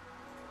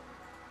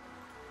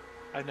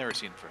 I've never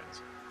seen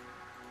Friends.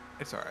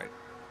 It's all right.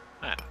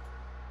 Ah,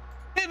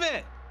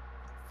 Pivot!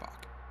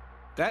 Fuck.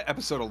 That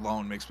episode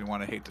alone makes me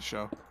want to hate the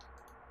show.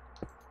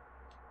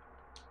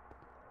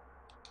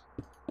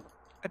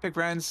 Epic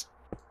Friends.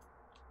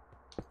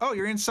 Oh,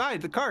 you're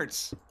inside the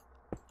carts.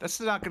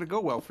 That's not going to go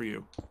well for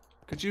you.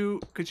 Could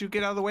you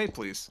get out of the way,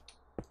 please?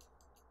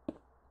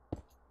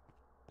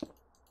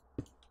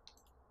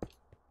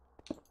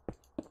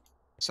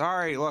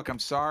 Sorry. Look, I'm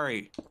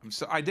sorry.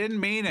 I didn't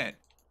mean it.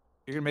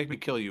 You're going to make me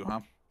kill you,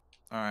 huh?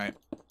 All right.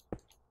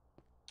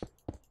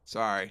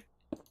 Sorry.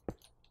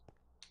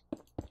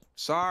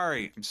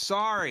 Sorry. I'm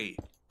sorry.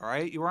 All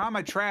right? You were on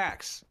my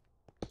tracks.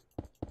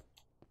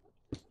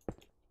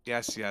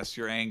 Yes, yes,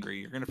 you're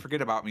angry. You're gonna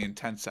forget about me in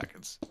 10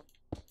 seconds.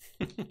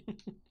 All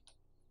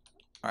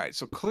right,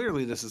 so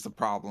clearly this is the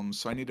problem.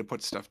 So I need to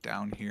put stuff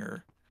down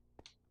here.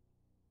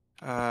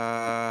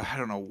 I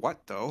don't know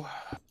what though.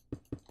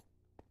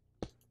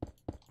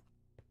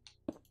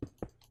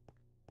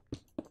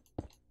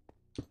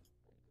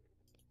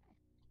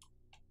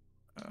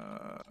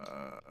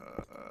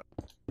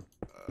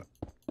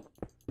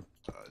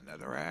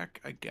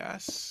 Netherrack, I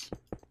guess.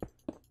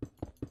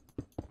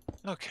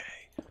 Okay.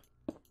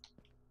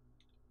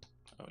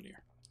 Oh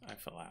dear, I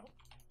fell out.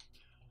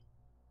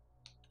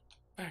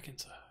 Back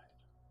inside.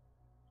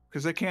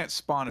 Because they can't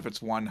spawn if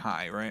it's 1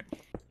 high, right?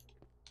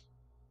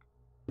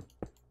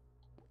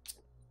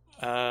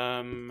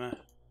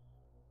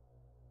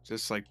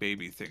 Just like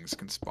baby things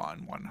can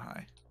spawn 1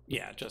 high.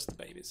 Yeah, just the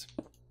babies.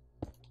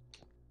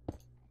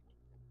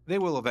 They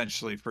will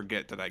eventually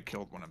forget that I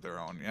killed one of their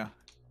own, yeah?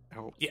 I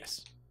hope.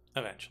 Yes,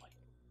 eventually.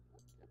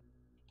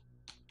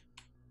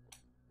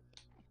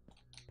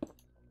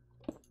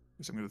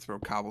 Guess I'm going to throw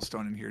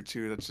cobblestone in here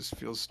too. That just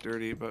feels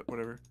dirty, but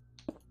whatever.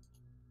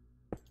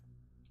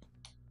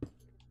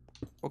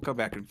 We'll come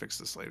back and fix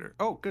this later.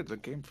 Oh, good. The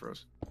game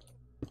froze.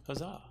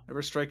 Huzzah.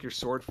 Never strike your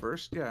sword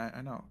first? Yeah,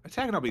 I know.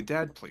 Attack and I'll be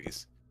dead,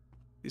 please.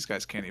 These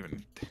guys can't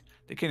even...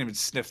 They can't even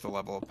sniff the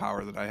level of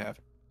power that I have.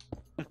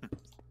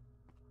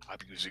 I'm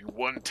using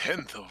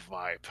 1/10 of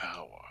my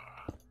power.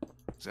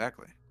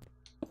 Exactly.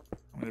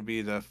 I'm going to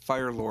be the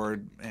Fire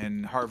Lord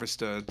and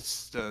harvest a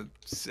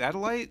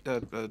satellite?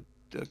 A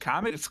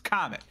comet? It's a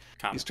comet.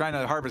 He's trying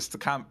to harvest the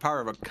power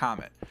of a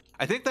comet.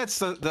 I think that's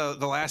the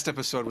last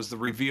episode was the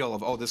reveal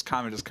of, oh, this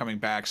comet is coming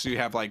back, so you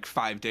have like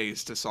 5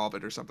 days to solve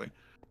it or something.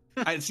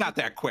 It's not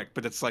that quick,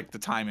 but it's like the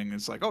timing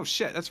is like, oh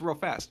shit, that's real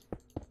fast.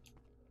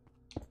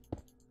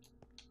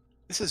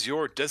 This is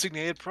your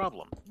designated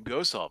problem.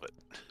 Go solve it.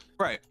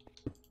 Right.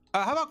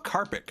 How about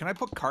carpet? Can I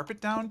put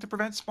carpet down to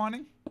prevent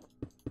spawning?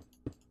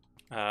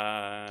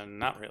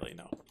 Not really,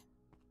 no.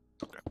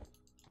 Okay.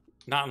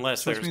 Not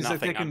unless Which there's means that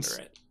nothing under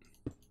it.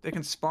 They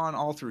can spawn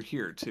all through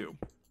here, too.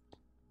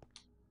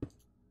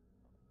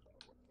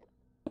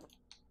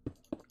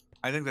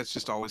 I think that's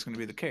just always going to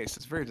be the case.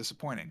 It's very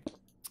disappointing.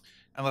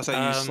 Unless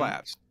I use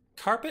slabs.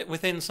 Carpet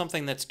within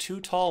something that's too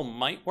tall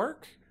might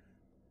work,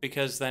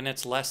 because then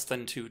it's less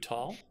than too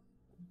tall.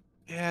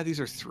 Yeah, these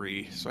are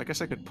 3, so I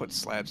guess I could put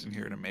slabs in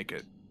here to make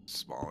it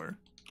smaller.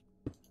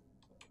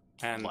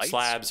 And Lights?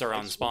 slabs are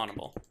Lights?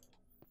 unspawnable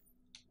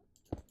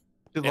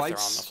Do if they're on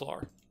lights? the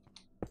floor.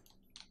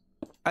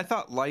 I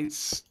thought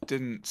lights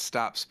didn't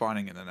stop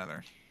spawning in the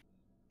Nether.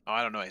 Oh,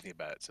 I don't know anything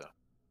about it, so.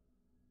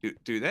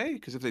 Do they?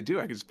 Because if they do,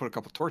 I could just put a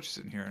couple torches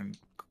in here and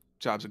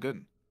jobs are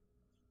good.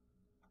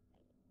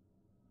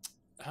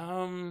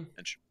 And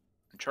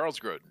Charles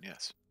Grodin,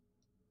 yes.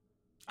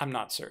 I'm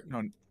not certain.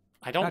 No,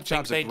 I don't not think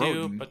jobs they at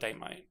do, Grodin. but they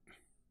might.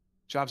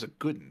 jobs are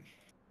good.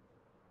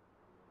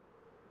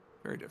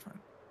 Very different.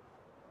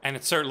 And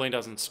it certainly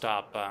doesn't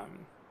stop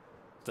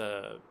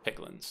the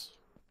piglins.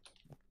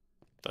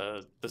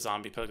 The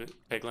zombie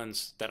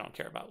piglins, they don't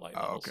care about light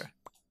levels. Oh, okay.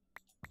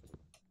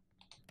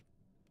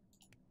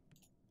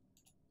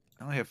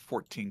 I only have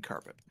 14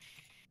 carpet.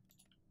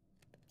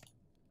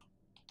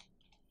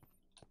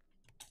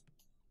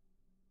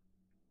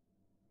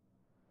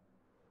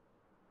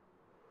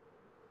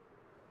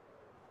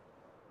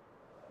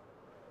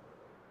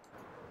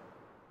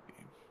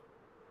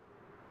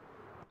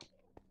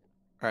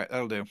 All right,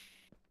 that'll do.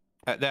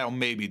 That'll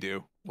maybe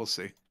do. We'll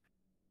see.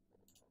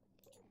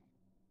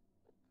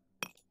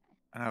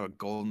 I have a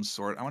golden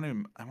sword. I want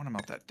to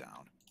melt that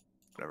down.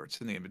 Whatever, it's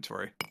in the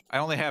inventory. I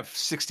only have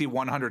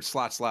 6,100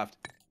 slots left.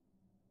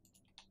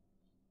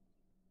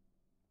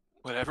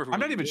 Whatever.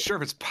 I'm not even sure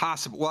if it's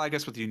possible. Well, I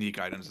guess with unique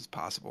items, it's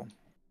possible.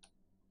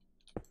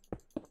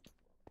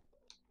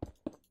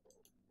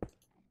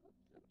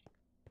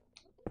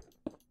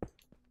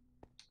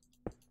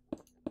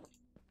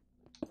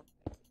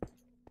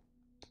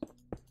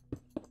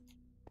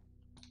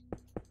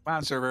 Come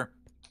on, server.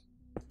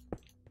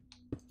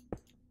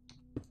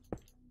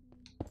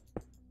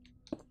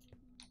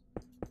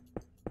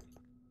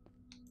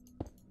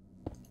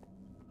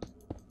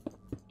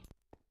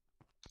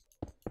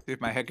 See if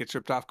my head gets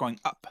ripped off going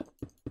up.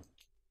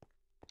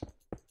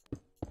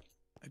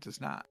 It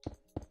does not.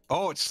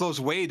 Oh, it slows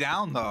way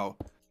down, though.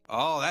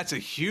 Oh, that's a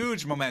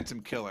huge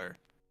momentum killer.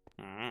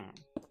 Mm.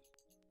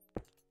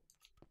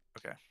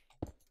 Okay.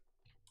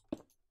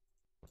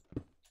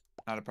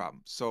 Not a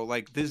problem. So,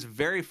 like, this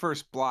very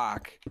first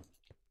block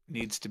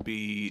needs to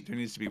be... There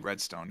needs to be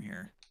redstone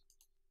here.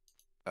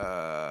 Okay.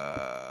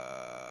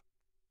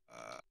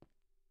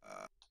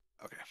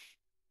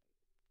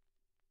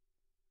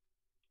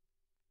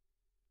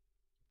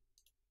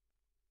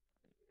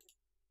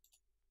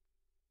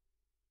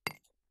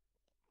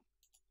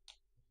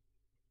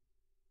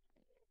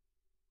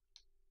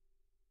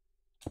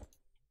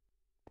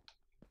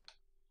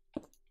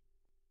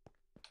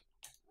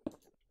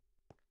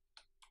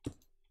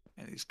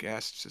 And these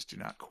ghasts just do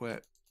not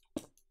quit.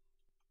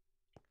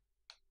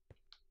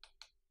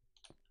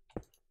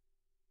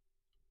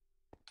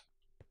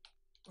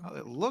 Well,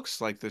 it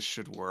looks like this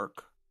should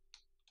work.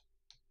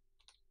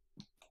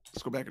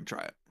 Let's go back and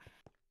try it.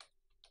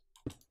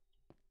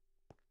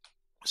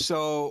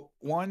 So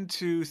 1,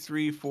 2,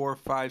 3, 4,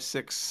 5,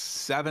 6,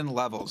 7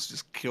 levels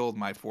just killed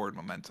my forward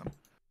momentum.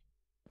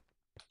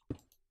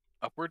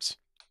 Upwards?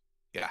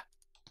 Yeah.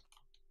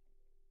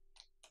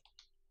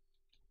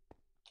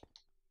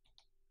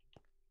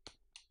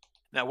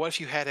 Now, what if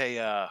you had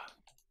a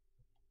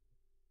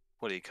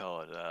what do you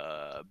call it?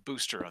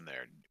 Booster on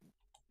there.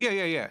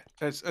 Yeah.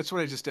 That's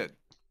what I just did.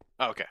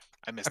 Oh, okay,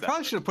 I missed I that.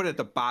 probably part. should have put it at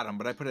the bottom,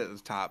 but I put it at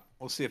the top.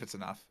 We'll see if it's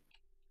enough.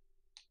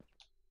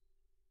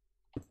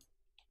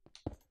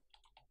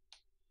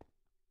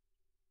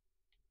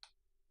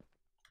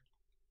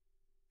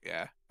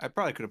 Yeah, I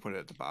probably could have put it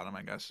at the bottom,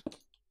 I guess.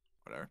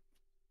 Whatever.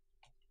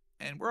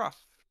 And we're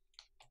off.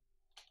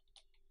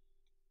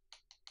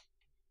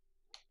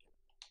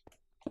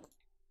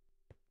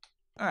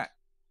 All right.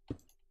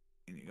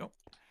 In you go.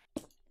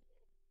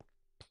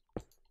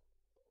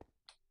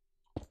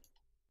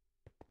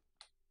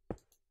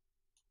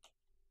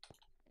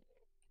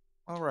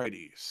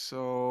 Alrighty,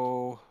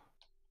 so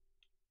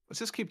let's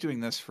just keep doing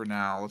this for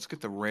now. Let's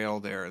get the rail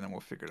there, and then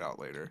we'll figure it out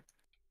later.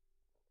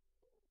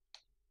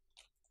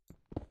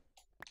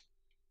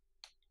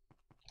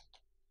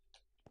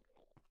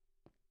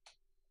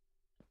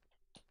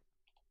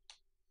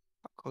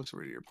 How close are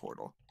we to your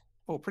portal?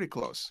 Oh, pretty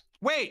close.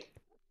 Wait!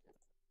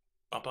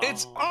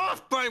 It's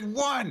off by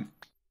 1!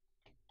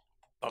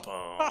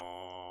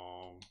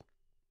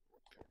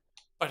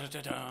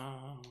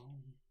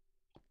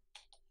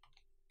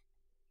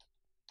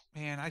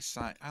 Man, I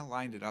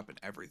lined it up and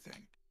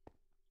everything.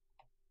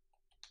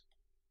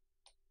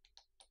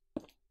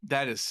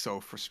 That is so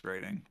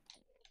frustrating.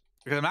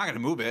 Because I'm not going to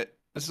move it.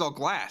 This is all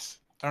glass.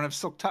 I don't have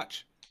silk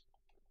touch.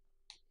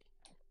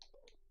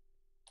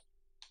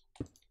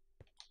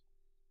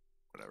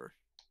 Whatever.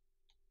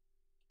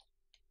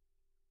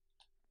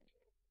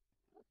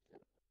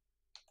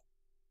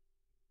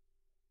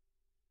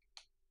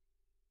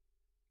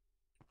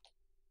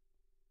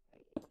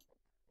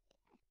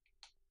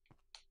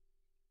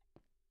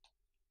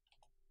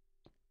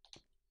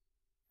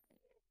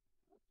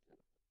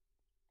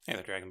 Hey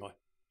there, Dragon Boy.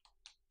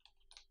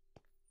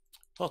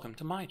 Welcome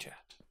to my chat.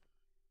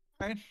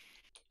 Right.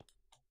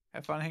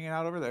 Have fun hanging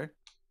out over there.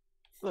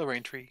 Hello,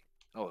 Rain Tree.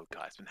 Oh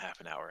god, it's been half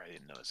an hour. I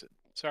didn't notice it.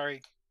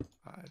 Sorry.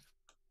 5.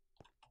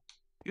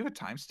 You have a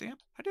timestamp?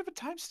 How do you have a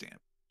timestamp?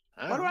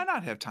 Oh. Why do I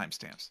not have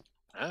timestamps?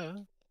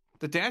 Oh.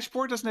 The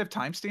dashboard doesn't have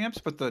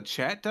timestamps, but the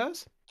chat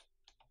does?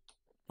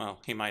 Well,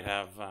 he might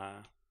have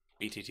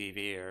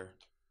BTTV or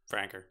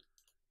Franker.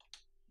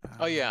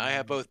 Oh yeah, I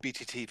have both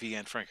BTTV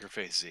and Franker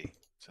Face Z.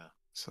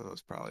 So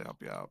those probably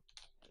help you out.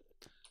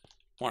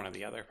 One or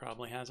the other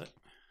probably has it.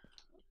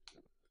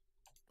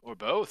 Or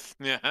both.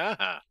 Yeah.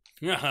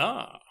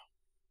 Aha!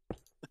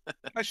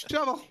 My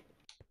shovel.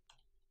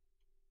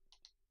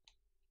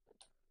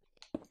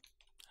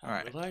 All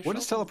right. What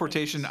does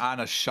teleportation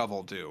on a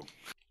shovel do?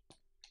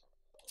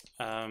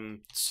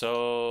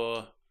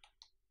 So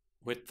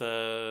with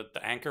the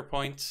anchor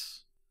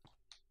points,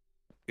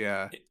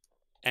 Yeah.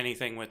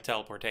 anything with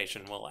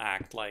teleportation will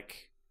act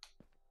like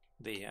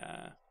the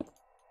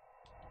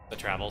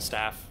travel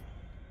staff.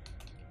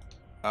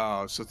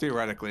 Oh, so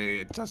theoretically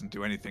it doesn't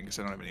do anything because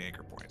I don't have any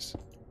anchor points.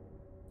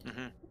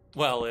 Mm-hmm.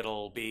 Well,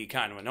 it'll be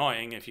kind of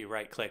annoying if you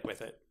right-click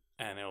with it,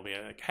 and it'll be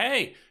like,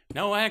 "Hey,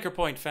 no anchor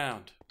point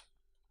found."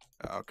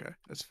 Oh, okay,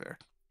 that's fair.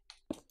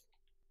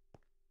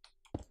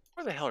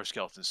 Where the hell are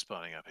skeletons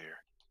spawning up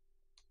here?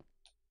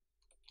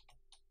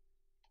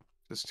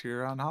 Just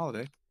here on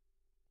holiday.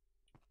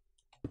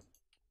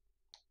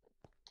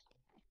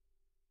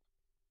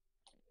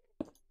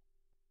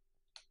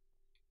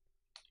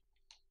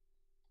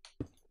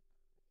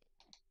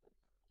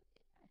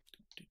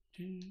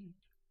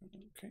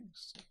 Okay,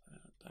 so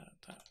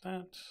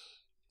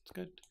that's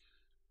good.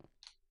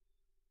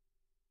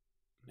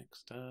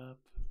 Next up,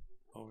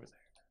 over there.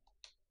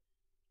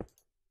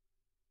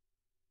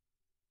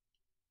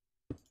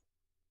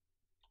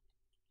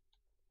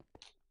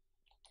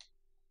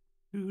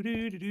 Do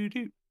do do do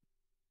do.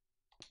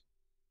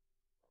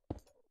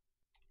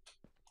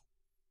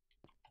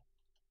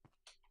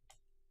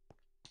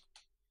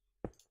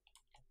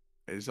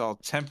 It's all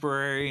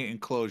temporary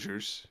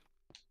enclosures.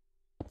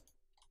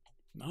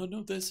 None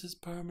of this is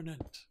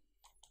permanent.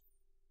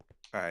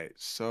 All right,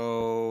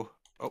 so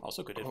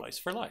Also good advice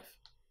for life.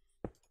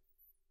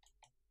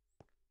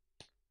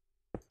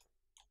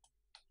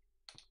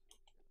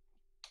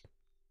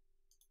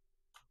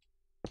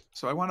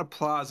 So I want a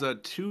plaza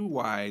 2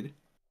 wide.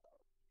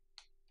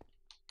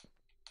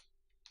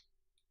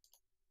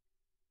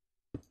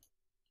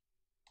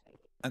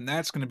 And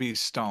that's going to be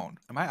stone.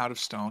 Am I out of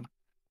stone?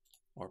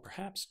 Or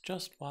perhaps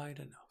just wide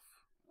enough.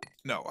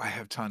 No, I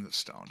have tons of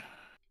stone.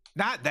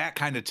 Not that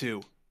kind of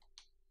 2.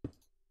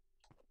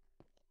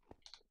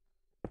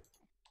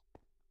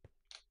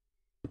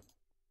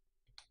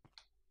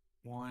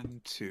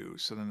 One, 2.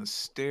 So then the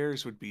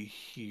stairs would be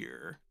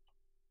here.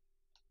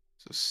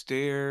 So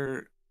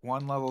stair,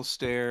 1 level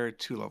stair,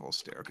 2 level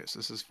stair. Okay, so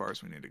this is as far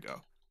as we need to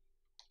go.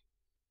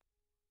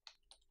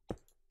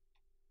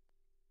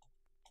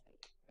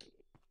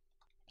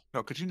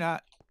 No, could you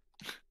not?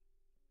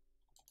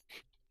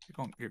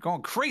 You're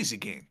going crazy,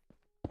 game.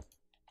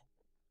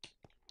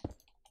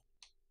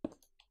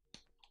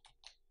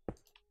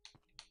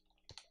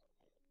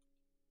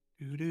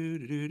 Do do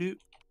do do do.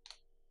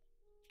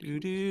 Do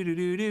do do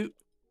do do.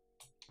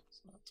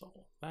 So that's all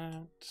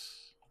that.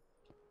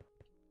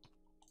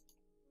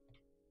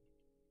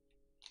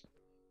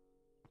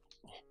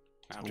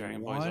 Now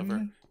Dragon Boy's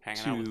over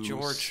hanging out with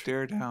George.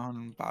 Stare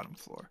down bottom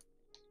floor.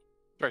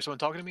 Sorry, someone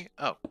talking to me?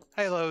 Oh,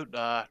 hello,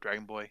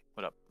 Dragon Boy.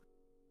 What up?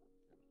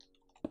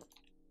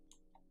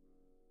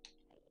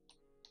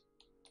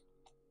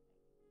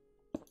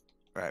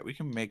 All right, we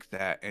can make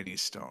that any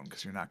stone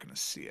because you're not going to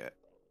see it.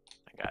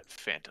 I got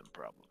phantom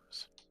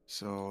problems.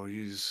 So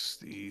use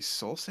the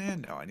soul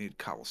sand. No, I need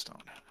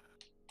cobblestone.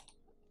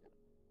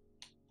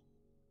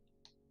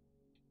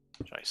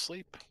 Should I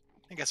sleep?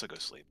 I guess I'll go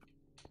sleep.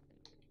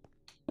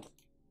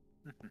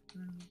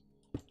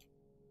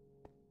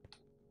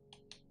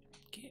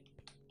 Get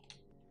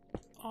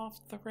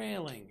off the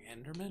railing,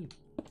 Enderman.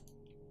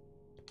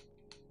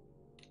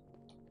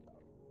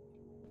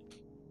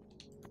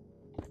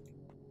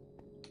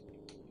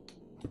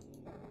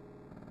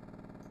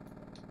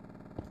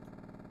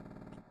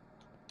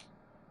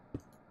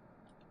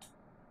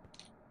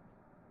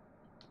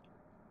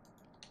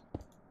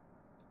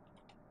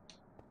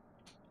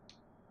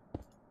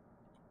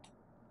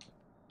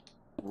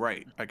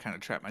 Right, I kind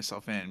of trapped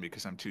myself in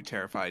because I'm too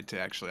terrified to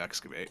actually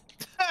excavate.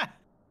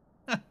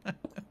 All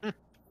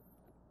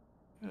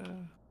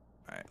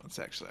right, let's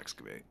actually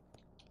excavate.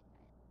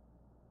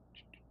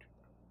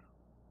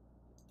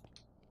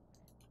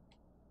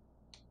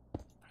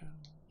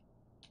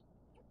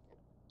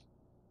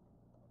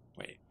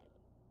 Wait,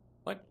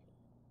 what?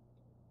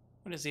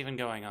 What is even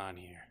going on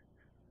here?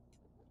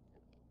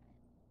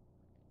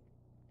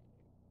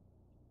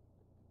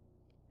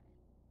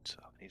 So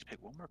I need to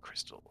pick one more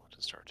crystal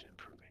to start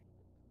improving.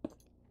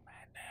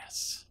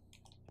 Madness.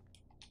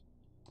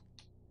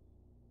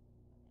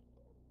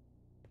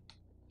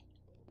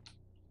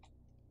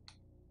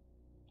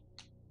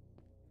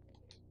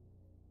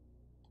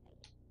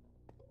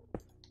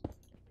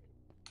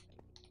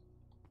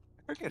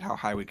 I forget how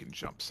high we can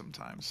jump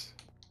sometimes.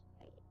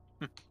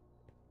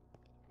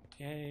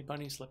 Yay,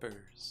 bunny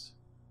slippers.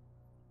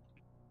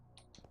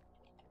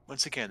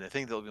 Once again, the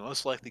thing that will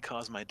most likely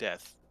cause my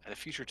death at a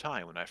future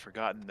time when I've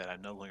forgotten that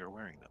I'm no longer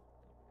wearing them.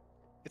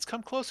 It's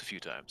come close a few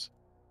times.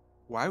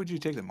 Why would you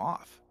take them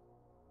off?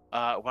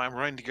 When I'm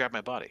running to grab my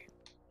body.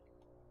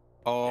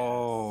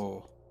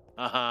 Oh.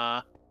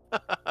 Uh-huh.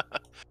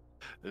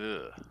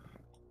 Ugh.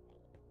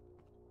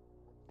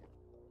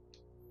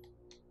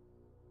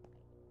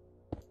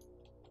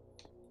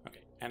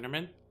 Okay,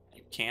 Enderman,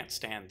 you can't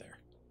stand there.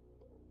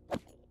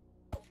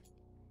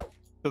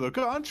 To the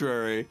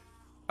contrary,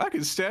 I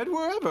can stand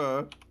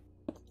wherever.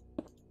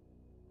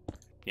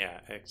 Yeah,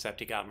 except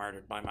he got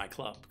murdered by my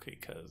club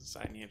because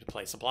I needed to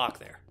place a block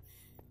there.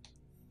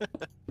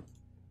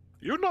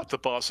 You're not the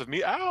boss of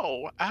me.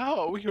 Ow!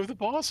 Ow! You're the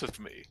boss of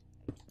me.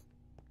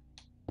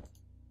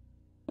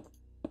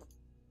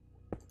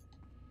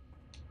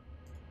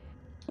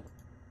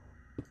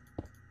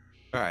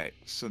 All right,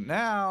 so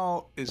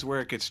now is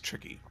where it gets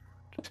tricky.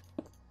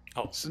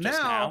 Oh, So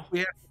just now we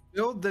have to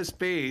build this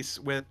base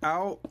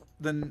without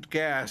the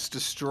gas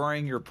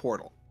destroying your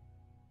portal.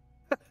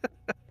 I'm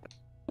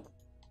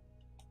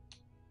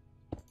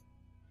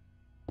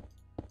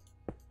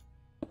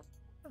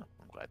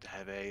glad to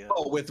have a...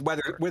 Oh, with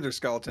wither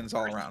skeletons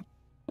all around.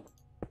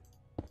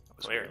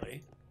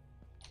 Clearly.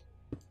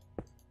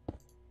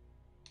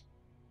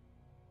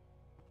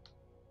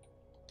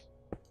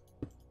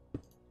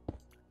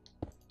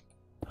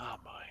 Oh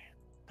my.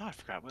 Now I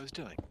forgot what I was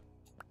doing.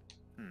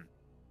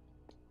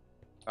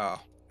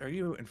 Oh, are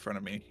you in front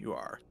of me? You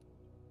are. Oh,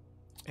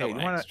 Hey, you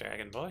thanks, want to?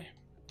 Dragon Boy.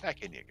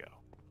 Back in you go.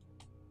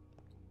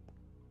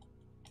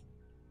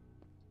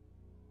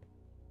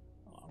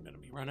 Oh, I'm gonna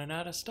be running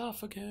out of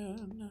stuff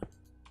again.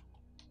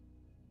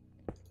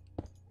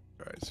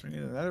 All right, so we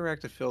need another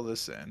rack to fill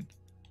this in.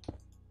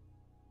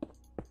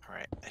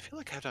 Alright, I feel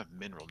like I have enough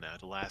mineral now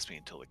to last me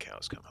until the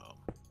cows come home.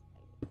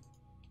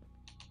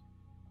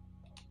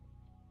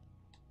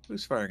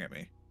 Who's firing at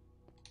me?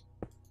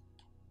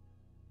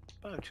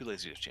 But I'm too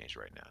lazy to change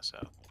right now, so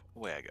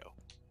away I go.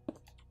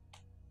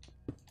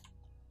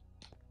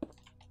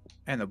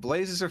 And the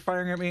blazes are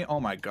firing at me.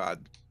 Oh my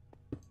god.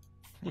 Oh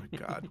my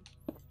god.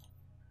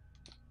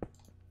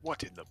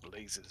 What in the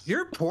blazes?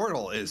 Your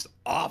portal is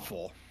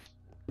awful.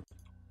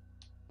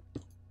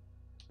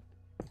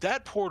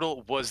 That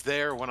portal was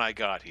there when I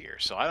got here,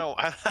 so I don't...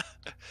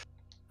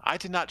 I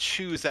did not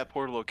choose that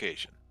portal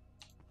location.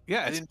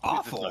 Yeah, I it's didn't choose the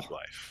awful. Thug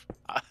Life.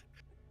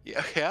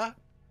 Yeah?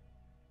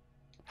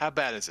 How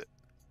bad is it?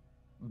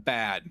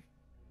 Bad.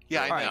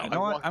 Yeah, All right, I know. you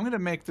know what? I'm gonna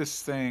make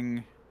this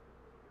thing.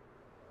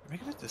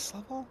 Make it at this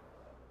level.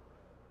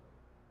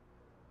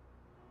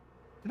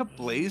 Did a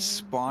blaze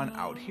spawn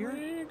out here?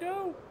 There you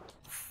go.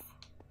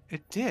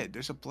 It did.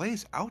 There's a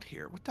blaze out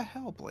here. What the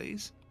hell,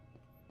 Blaze?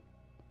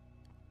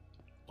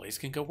 Blaze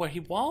can go where he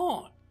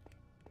want.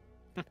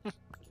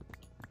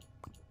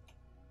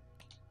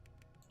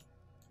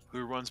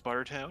 Who runs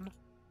Buttertown?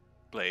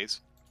 Blaze.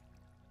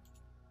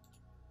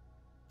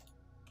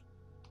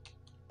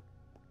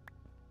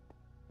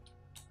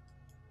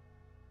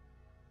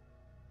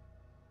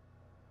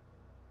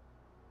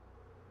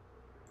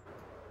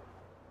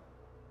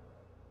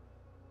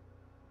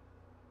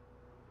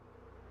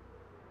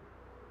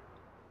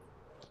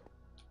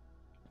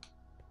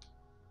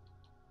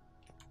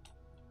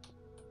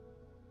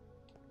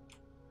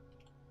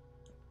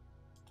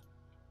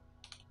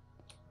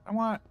 I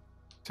want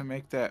to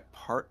make that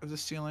part of the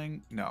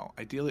ceiling. No,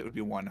 ideally it would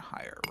be one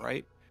higher,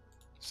 right?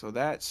 So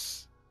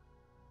that's...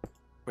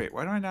 Wait,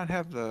 why do I not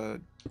have the...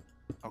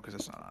 Oh, because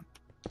it's not on.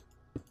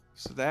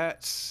 So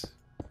that's...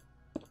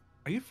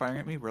 Are you firing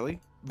at me? Really?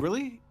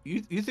 Really?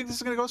 You think this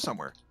is going to go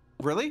somewhere?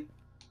 Really?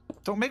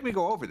 Don't make me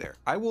go over there.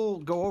 I will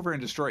go over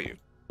and destroy you.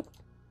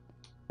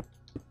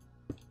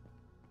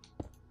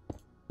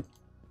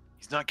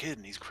 He's not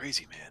kidding. He's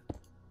crazy, man.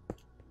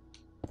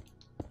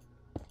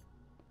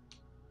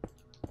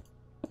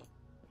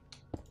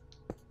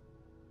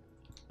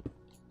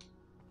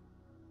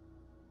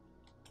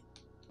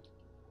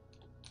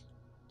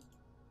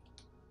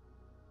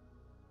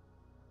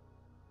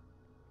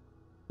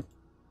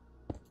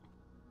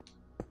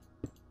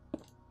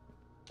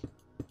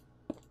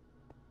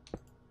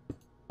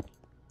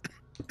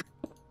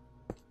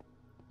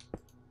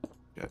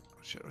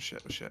 Oh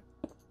shit, oh shit.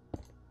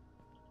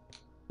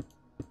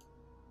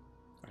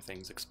 Are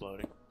things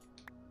exploding?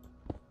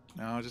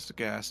 No, just a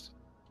ghast.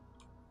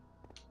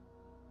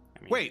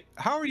 I mean, Wait,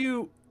 how are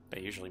you...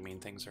 They usually mean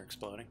things are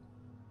exploding.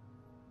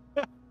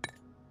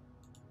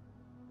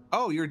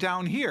 Oh, you're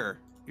down here.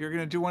 You're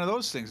gonna do one of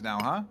those things now,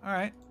 huh?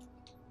 Alright.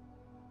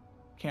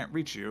 Can't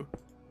reach you.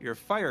 Your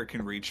fire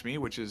can reach me,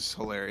 which is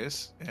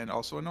hilarious and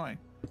also annoying.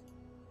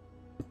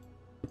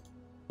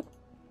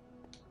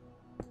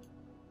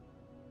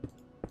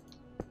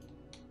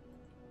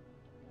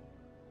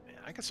 Man,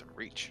 I got some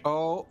reach.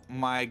 Oh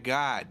my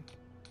god.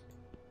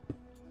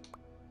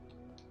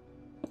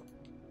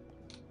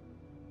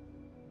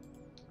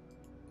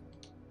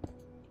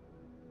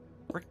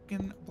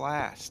 Frickin'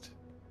 blast.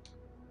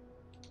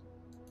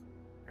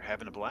 You're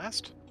having a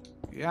blast?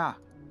 Yeah.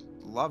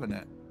 Loving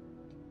it.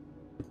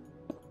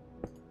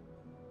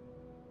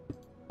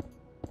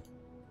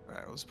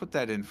 Alright, let's put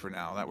that in for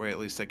now. That way at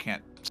least they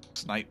can't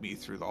snipe me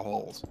through the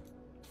holes.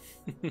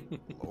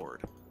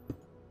 Lord.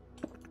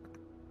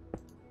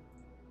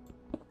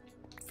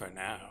 For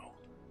now.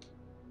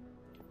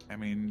 I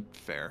mean,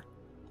 fair.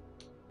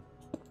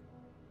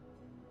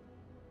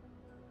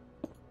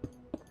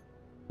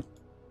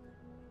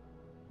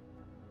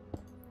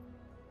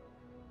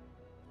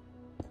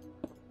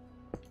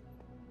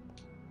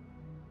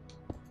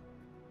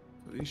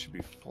 So these should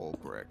be full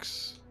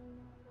bricks.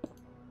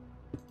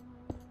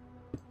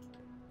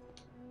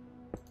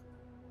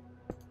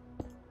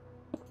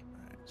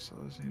 Alright, so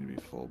those need to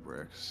be full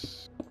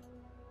bricks.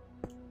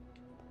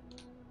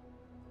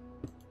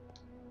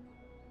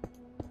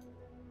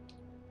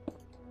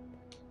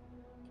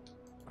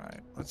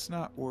 Alright, let's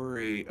not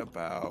worry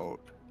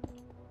about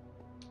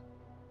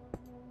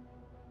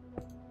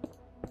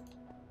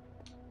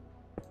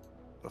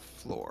the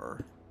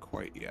floor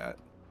quite yet.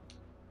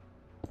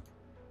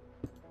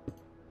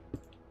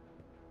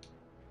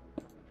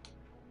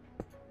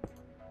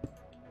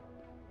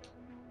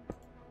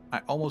 I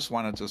almost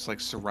want to just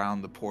like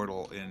surround the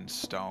portal in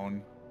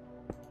stone,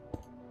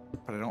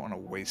 but I don't want to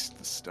waste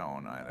the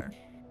stone either.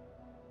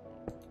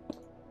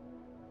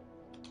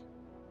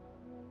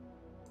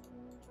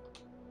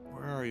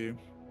 Where are you?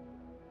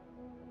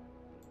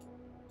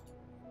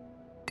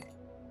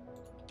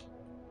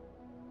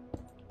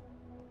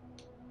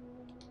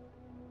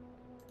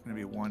 Gonna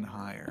be one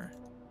higher.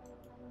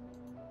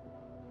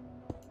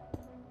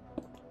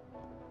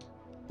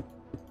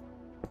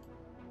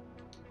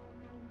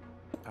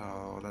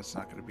 Oh, that's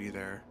not gonna be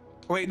there.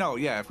 Oh, wait, no,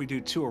 yeah, if we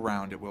do two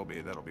around, it will be.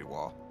 That'll be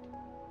wall.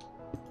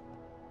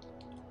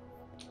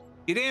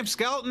 You damn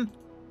skeleton!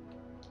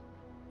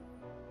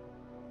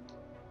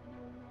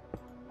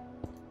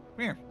 Come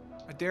here.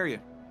 I dare you.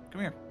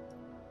 Come here.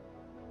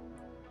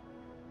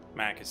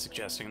 Mac is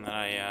suggesting that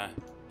I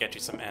get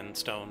you some end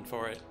stone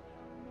for it,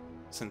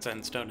 since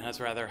end stone has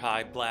rather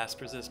high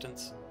blast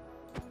resistance.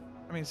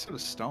 I mean, so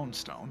does stone.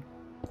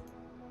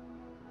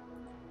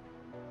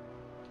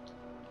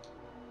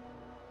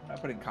 I'm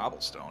not putting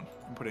cobblestone.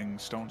 I'm putting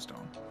stone.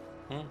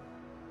 Hmm.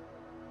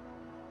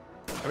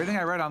 Everything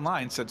I read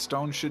online said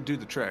stone should do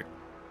the trick.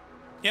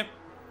 Yep.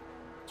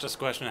 Just a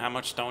question of how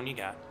much stone you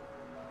got.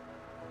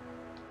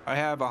 I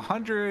have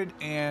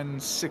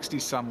 160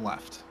 some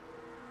left.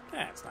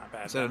 Yeah, it's not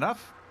bad. Is that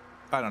enough?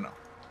 I don't know.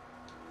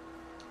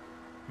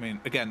 I mean,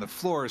 again, the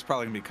floor is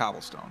probably going to be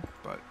cobblestone,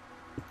 but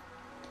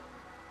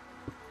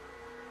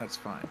that's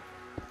fine.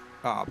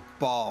 Ah,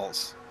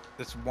 balls.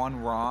 That's one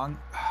wrong.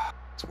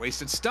 It's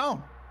wasted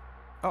stone.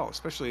 Oh,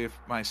 especially if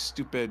my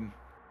stupid...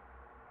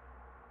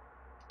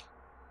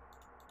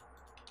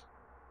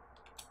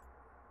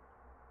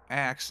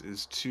 axe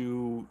is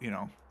too, you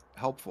know,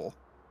 helpful.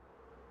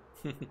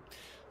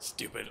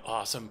 Stupid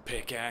awesome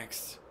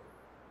pickaxe.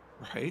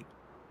 Right?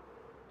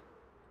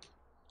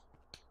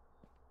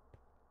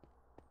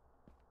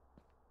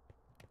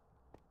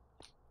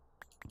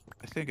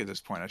 think at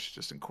this point I should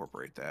just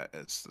incorporate that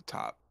as the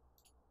top.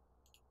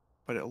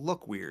 But it'll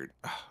look weird.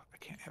 Ugh, I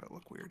can't have it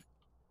look weird.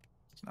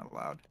 It's not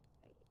allowed.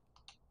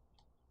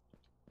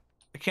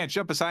 I can't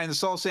jump as high in the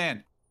soul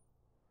sand.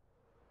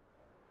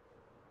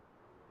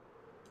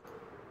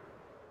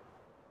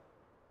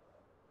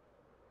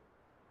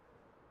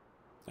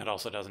 It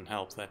also doesn't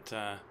help that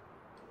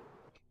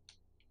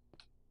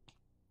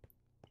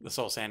the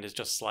soul sand is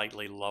just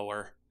slightly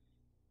lower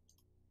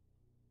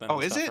than Oh,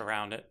 the is stuff it?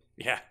 around it.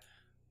 Yeah.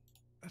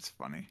 That's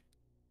funny.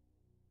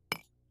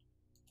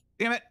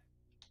 Damn it.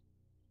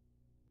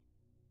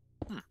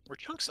 Were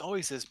chunks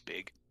always this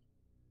big?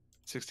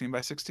 16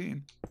 by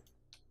 16.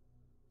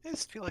 I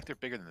just feel like they're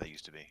bigger than they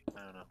used to be.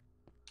 I don't know.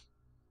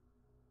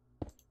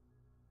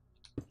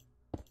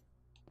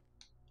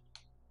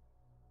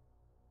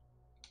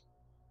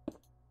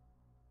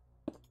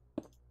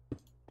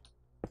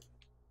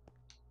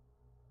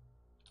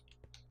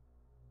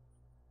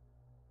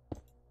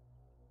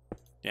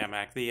 Yeah,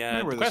 Mac. Where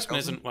The were the question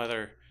skeletons? isn't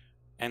whether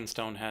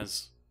Endstone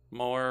has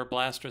more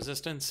blast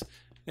resistance.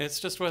 It's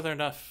just whether or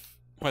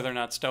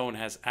not stone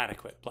has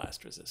adequate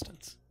blast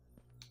resistance.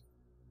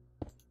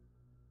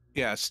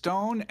 Yeah,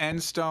 stone,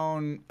 end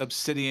stone,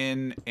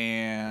 obsidian,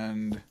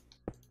 and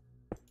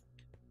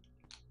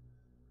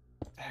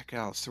heck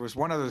else. There was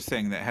one other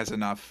thing that has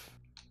enough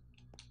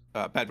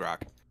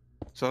bedrock.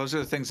 So those are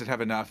the things that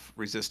have enough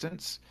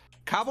resistance.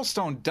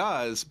 Cobblestone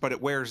does, but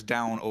it wears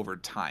down over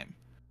time,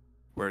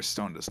 whereas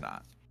stone does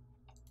not.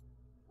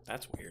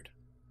 That's weird.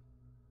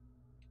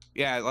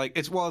 Yeah, like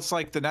it's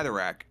like the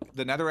netherrack.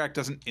 The netherrack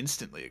doesn't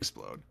instantly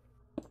explode,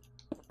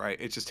 right?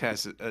 It just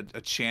has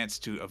a chance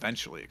to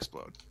eventually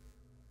explode.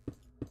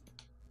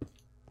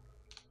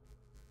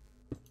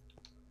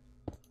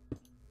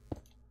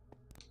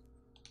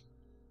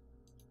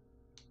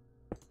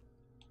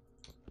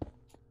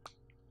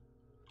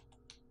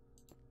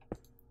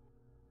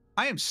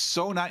 I am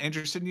so not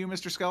interested in you,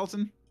 Mr.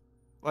 Skeleton.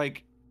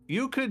 Like,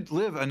 you could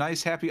live a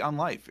nice, happy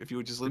unlife if you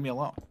would just leave me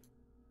alone.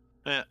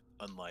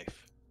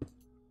 Unlife.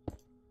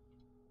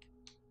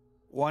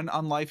 One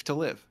unlife to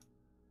live.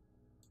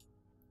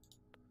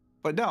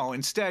 But no,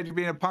 instead you're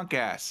being a punk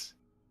ass.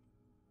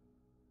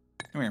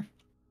 Come here.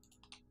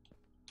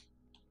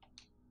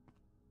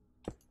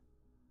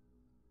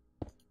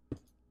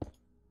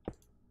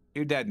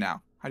 You're dead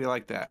now. How do you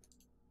like that?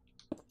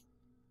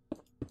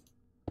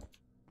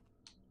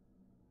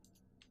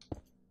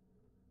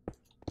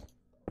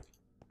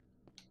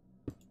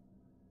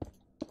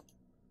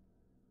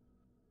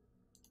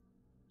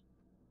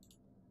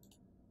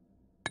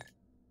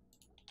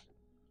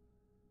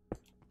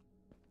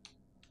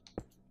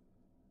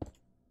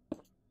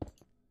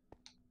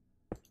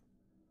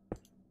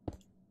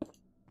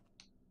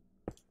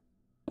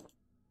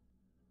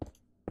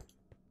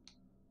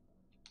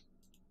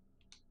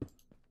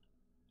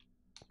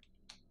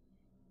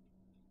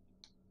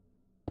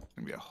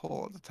 Gonna be a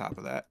hole at the top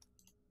of that.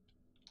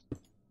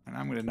 And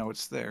I'm gonna know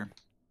it's there.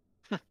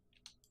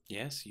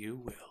 Yes, you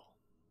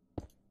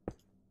will.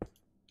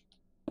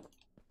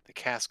 The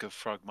cask of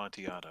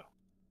Frogmontiato.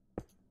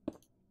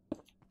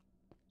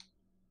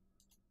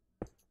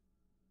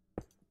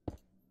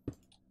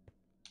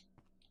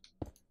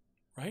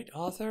 Right,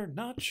 author?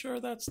 Not sure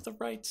that's the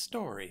right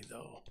story,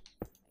 though.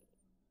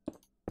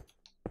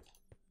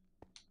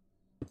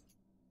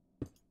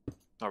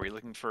 Are we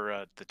looking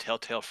for the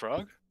telltale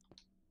frog?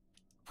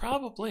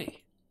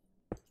 Probably.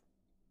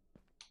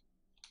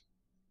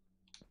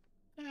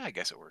 I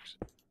guess it works.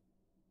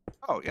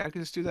 Oh, yeah, I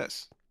can just do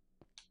this.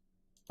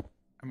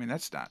 I mean,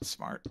 that's not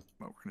smart,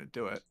 but we're gonna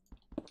do it.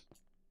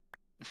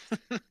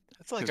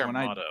 That's like 'Cause our when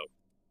motto.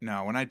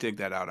 No, when I dig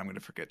that out, I'm gonna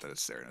forget that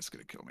it's there and it's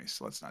gonna kill me,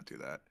 so let's not do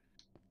that.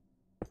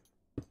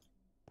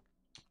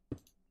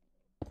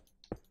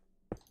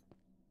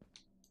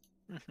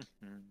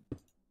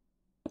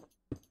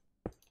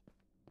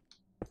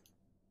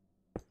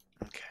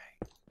 Okay.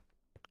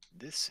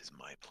 This is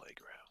my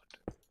playground.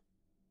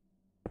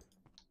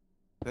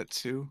 That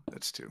 2?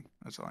 That's 2.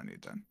 That's all I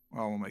need then.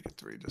 Well, we'll make it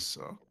 3 just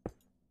so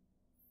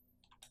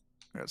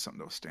we got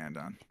something to stand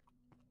on.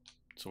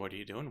 So what are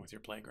you doing with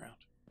your playground?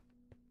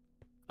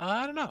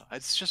 I don't know.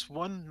 It's just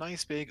one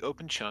nice big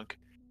open chunk.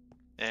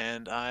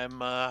 And I'm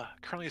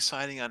currently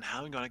deciding on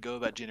how I'm going to go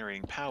about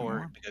generating power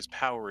More? because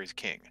power is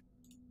king.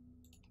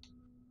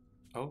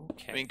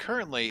 Okay. I mean,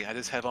 currently I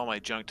just have all my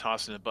junk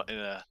tossed in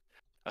a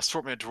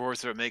assortment of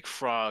drawers that make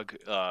Frog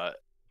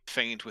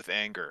faint with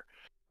anger.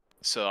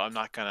 So I'm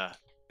not gonna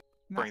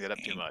bring Not that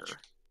up too much.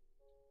 anger,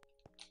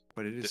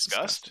 but it is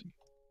Disgust? disgusting.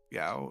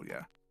 Yeah, oh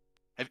yeah.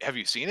 Have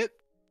you seen it?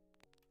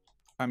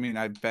 I mean,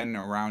 I've been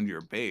around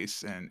your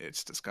base and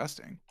it's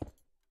disgusting.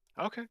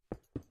 Okay.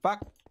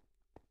 Fuck.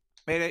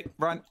 Mayday,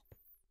 run.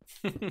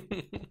 All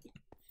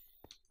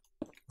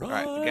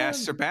right, the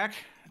gas are back.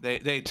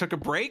 They took a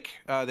break.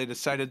 They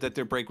decided that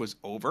their break was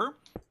over.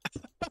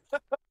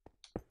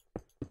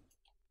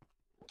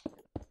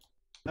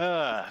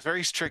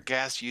 Very strict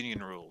gas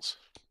union rules.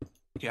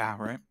 Yeah,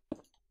 right.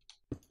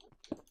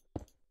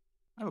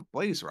 I have a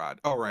blaze rod.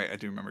 Oh, right. I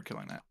do remember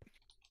killing that.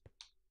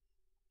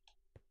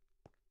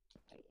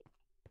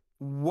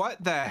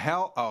 What the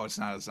hell? Oh, it's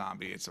not a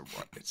zombie. It's a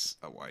white. It's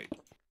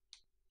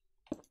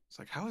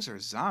like, how is there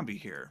a zombie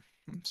here?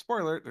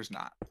 Spoiler, there's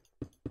not.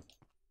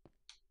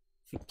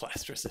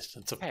 Blast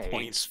resistance of Hey,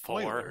 0.4.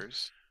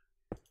 spoilers.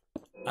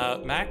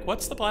 Mac,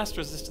 what's the blast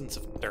resistance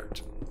of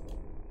dirt?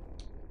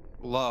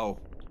 Low.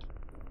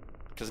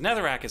 Because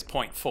netherrack is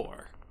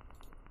 0.4.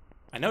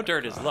 I know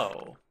dirt is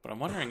low, but I'm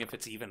wondering if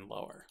it's even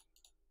lower.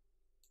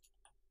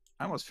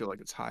 I almost feel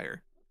like it's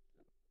higher.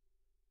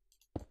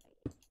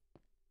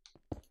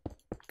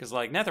 Because,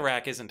 like,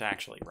 netherrack isn't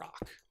actually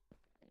rock.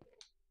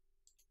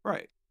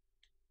 Right.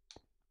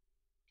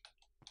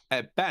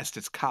 At best,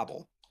 it's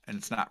cobble, and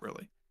it's not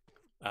really.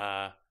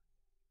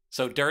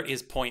 So dirt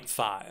is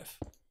 0.5.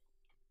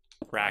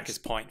 Rack is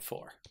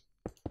 0.4.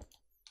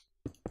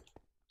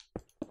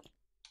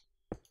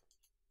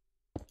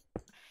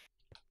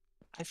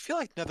 I feel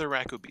like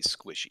netherrack would be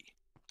squishy.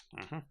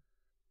 Mm-hmm.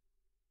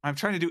 I'm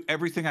trying to do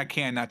everything I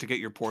can not to get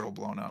your portal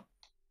blown up.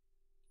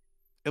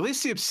 At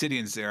least the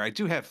obsidian's there. I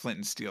do have flint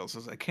and steel,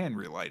 so I can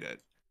relight it.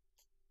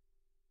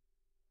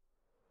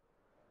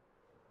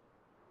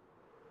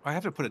 I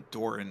have to put a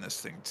door in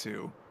this thing,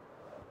 too.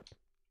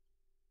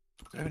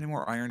 Do I have any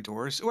more iron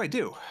doors? Oh, I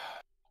do.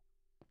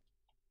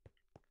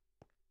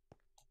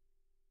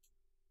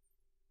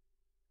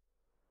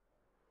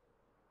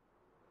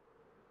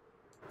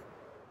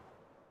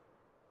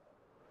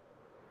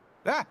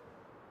 Ah!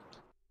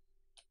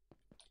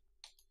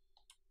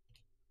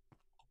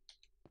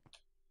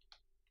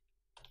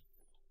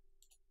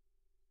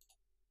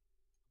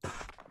 It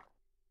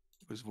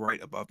was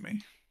right above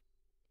me.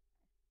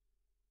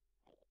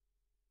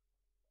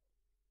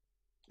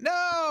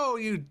 No,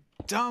 you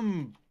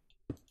dumb,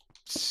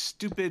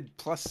 stupid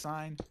plus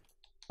sign.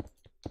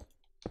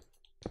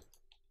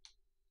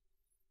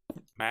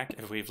 Mac,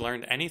 if we've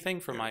learned anything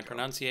from my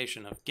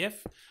pronunciation of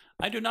GIF,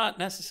 I do not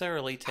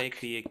necessarily take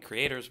the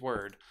creator's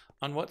word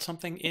on what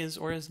something is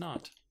or is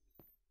not.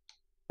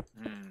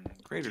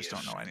 Creators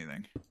don't know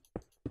anything.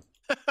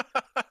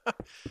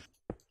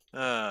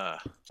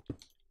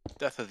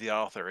 Death of the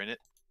author in it.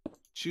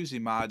 Choosy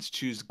mods,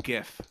 choose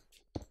GIF.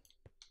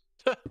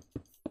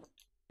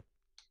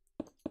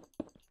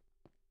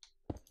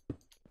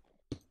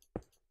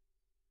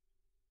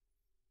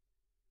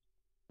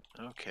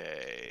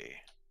 Okay.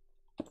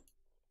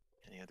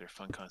 Any other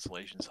fun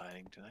constellations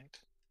hiding tonight?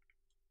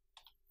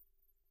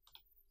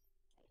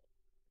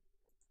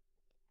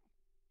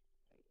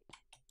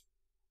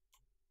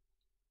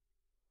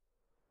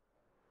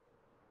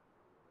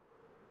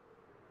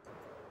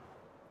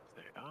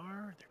 They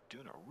are. They're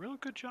doing a real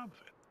good job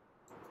of it.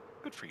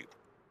 Good for you.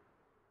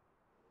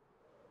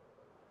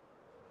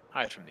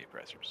 Hide from the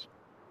oppressors.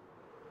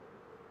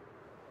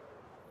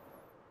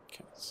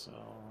 Okay, so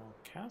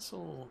Castle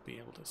will be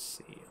able to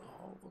see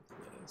all of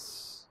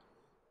this.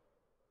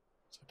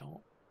 So I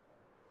don't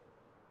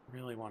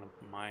really want to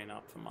mine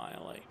up the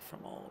Myelite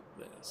from all of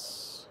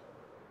this.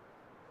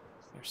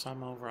 Is there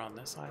some over on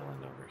this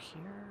island over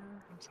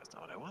here? That's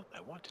not what I want.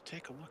 I want to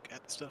take a look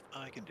at the stuff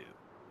I can do.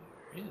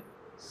 There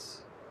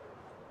is.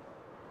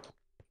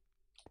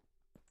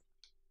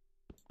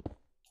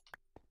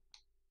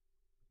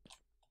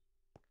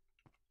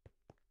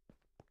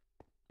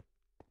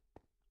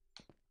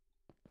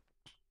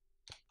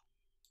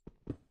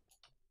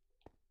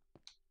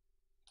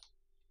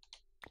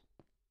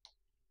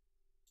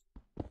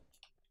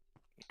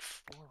 Need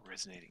 4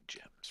 resonating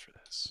gems for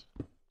this.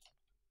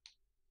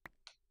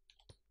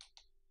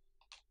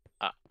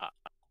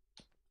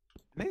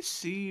 Can they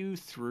see you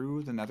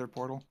through the nether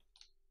portal?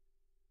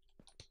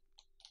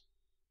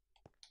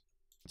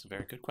 It's a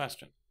very good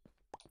question.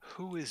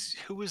 Who is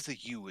the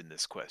you in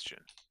this question?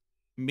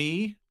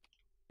 Me?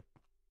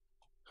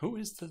 Who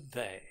is the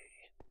they?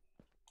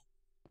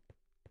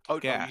 Oh,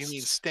 you mean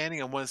Guests.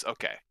 standing on one's...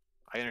 Okay.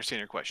 I understand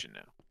your question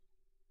now.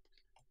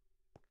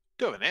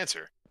 Do have an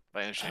answer,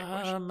 but I understand your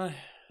question.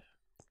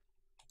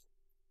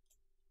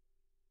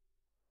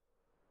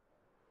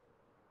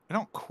 I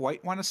don't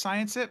quite want to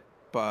science it,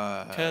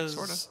 but Because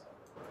sort of.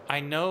 I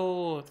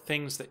know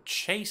things that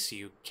chase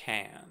you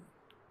can.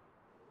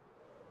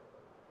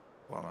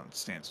 Well, it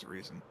stands to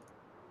reason.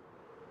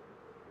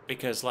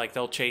 Because, like,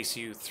 they'll chase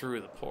you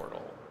through the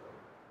portal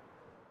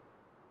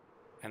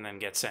and then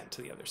get sent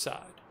to the other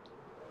side.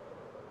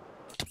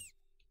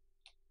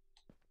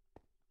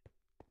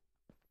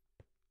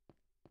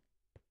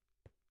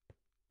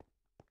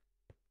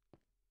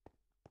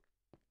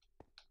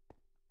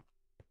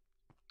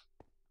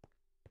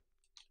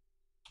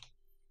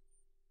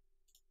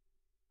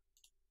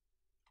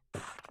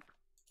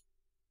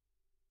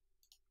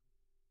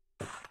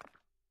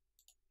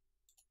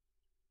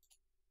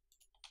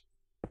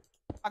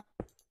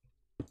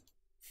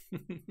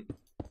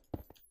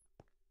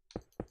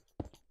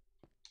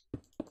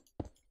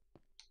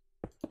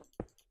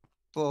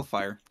 A little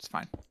fire. It's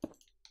fine.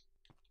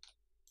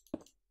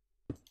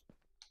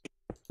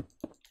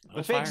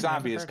 The fake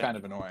zombie is kind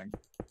of annoying.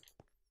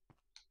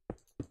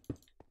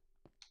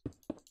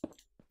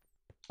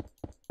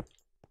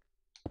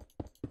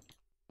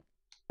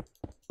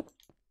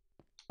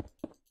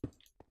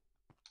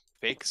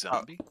 Fake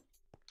zombie?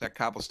 That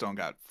cobblestone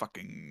got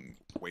fucking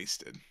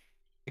wasted.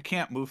 I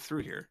can't move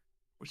through here,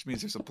 which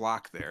means there's a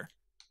block there.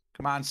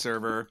 Come on,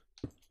 server.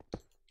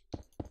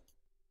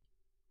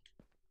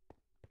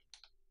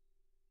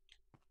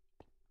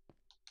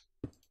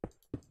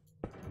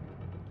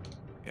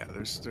 Yeah,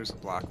 there's a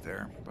block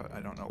there, but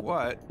I don't know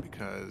what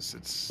because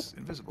it's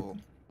invisible.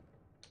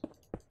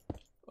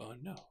 Oh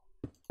no.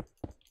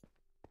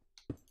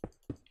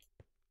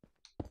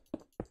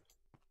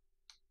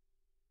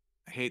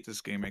 I hate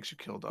this game makes you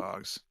kill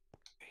dogs.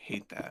 I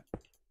hate that.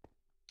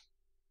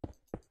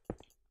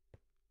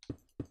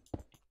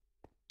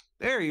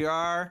 There you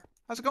are.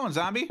 How's it going,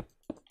 zombie?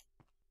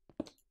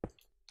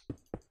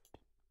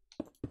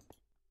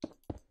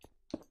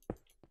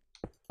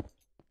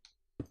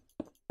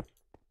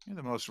 You're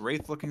the most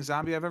wraith-looking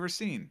zombie I've ever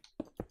seen.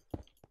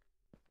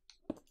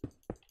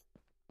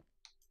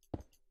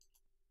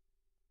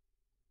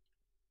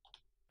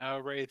 How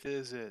wraith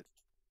is it?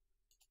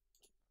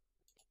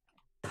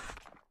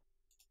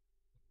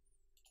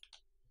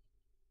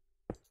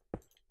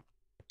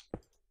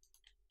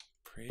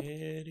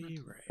 Pretty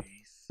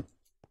wraith.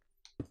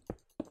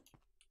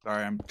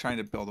 Sorry, I'm trying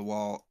to build a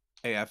wall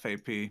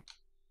AFAP.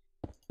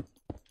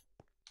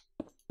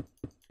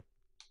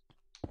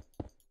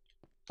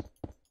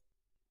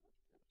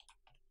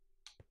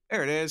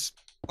 There it is.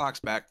 Block's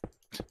back.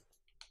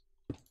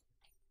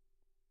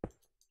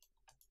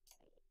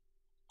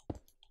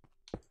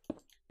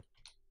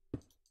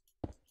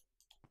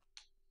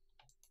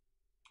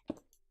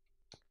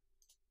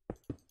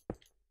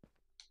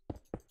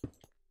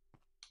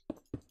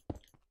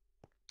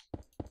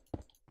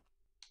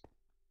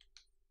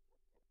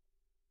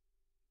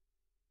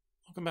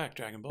 Welcome back,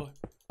 Dragon Boy.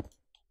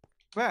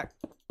 Back.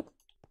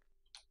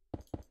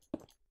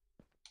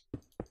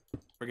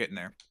 We're getting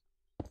there.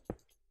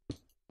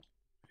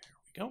 There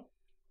we go.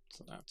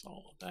 So that's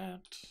all of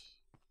that.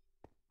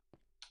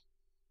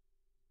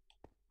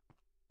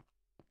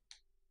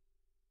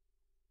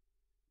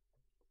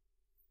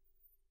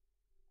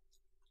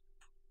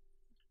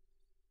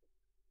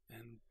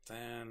 And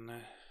then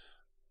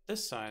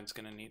this side's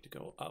going to need to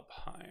go up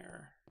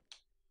higher.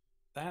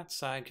 That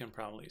side can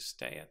probably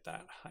stay at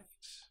that height.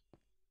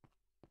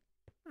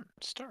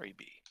 Starry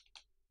Bee.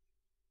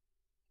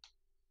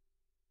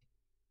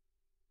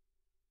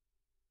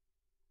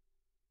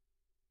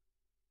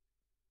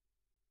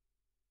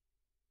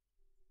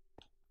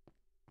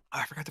 Oh,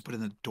 I forgot to put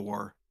in the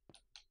door.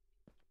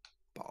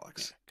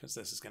 Bollocks. Because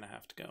this is going to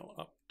have to go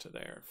up to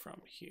there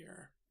from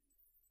here.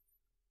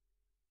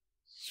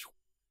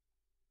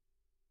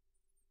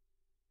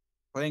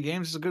 Playing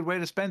games is a good way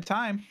to spend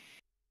time.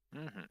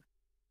 Mm-hmm.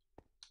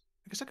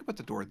 I guess I could put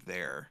the door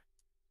there.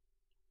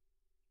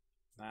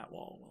 That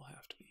wall will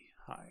have to be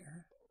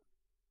higher.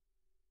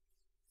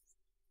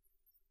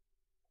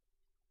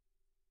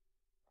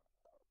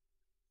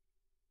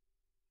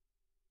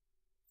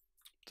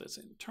 This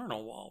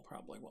internal wall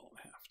probably won't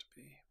have to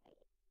be.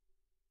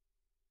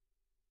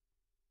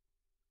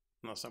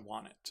 Unless I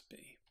want it to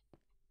be.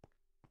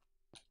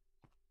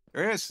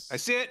 There it is. I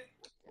see it.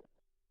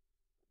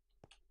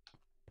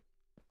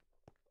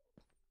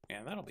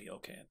 Yeah, that'll be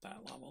okay at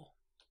that level.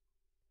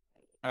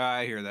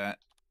 I hear that.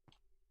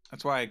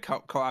 That's why I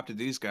co-opted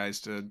these guys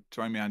to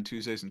join me on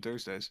Tuesdays and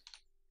Thursdays.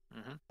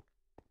 Mm-hmm.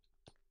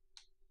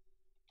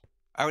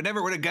 I would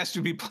never would have guessed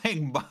you'd be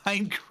playing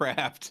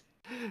Minecraft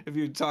if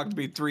you'd talked to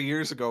me 3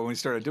 years ago when we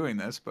started doing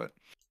this, but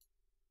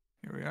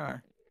here we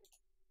are.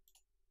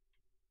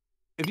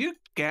 If you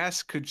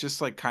gas could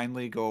just like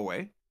kindly go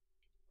away,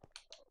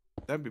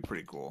 that'd be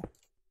pretty cool.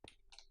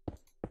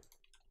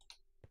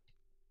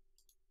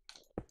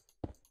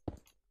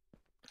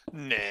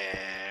 Nah.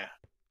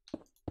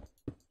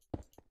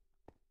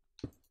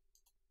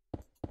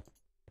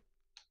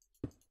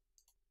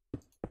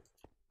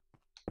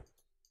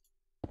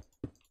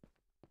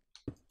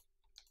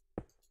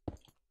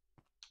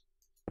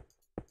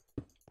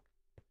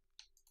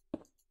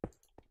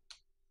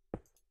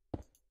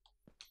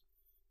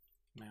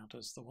 Now,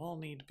 does the wall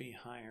need to be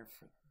higher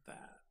for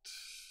that?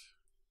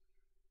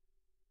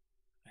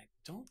 I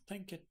don't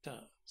think it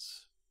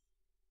does.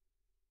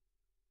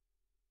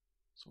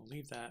 So we'll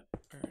leave that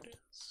where it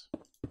is.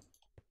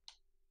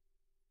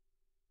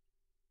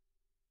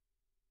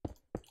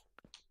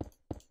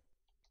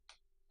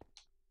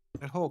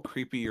 That whole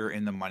creepy you're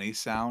in the money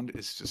sound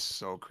is just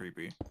so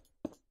creepy.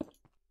 I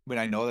mean,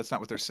 I know that's not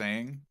what they're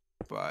saying,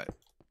 but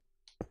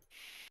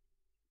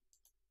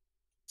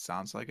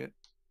sounds like it.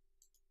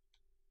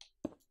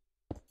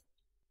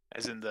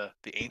 As in the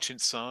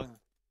ancient song,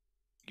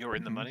 "You're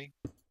in the Mhm. money."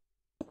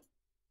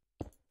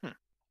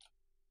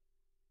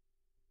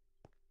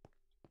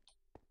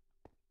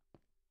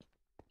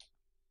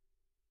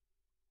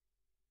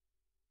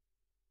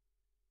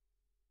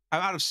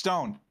 I'm out of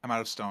stone. I'm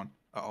out of stone.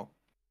 Uh-oh.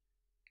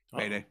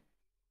 Mayday.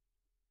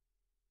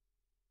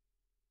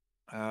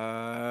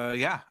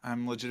 Yeah,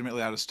 I'm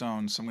legitimately out of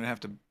stone, so I'm gonna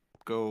have to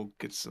go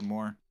get some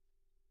more.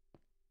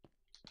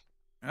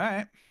 All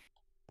right.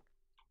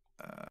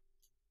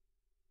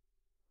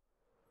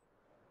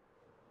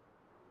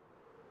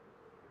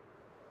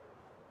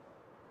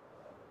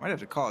 Might have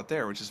to call it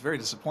there, which is very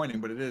disappointing,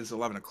 but it is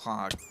 11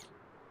 o'clock.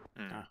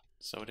 Ah,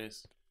 so it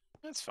is.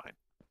 That's fine.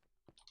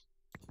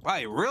 Wow,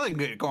 you're really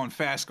good going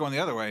fast going the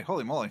other way.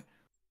 Holy moly.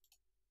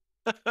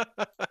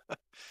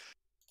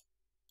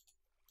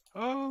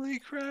 Holy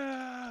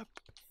crap!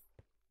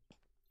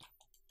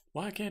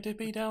 Why can't it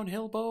be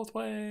downhill both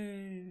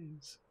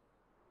ways?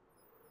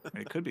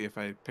 It could be if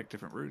I pick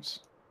different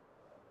routes.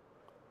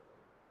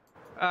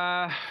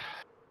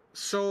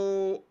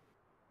 So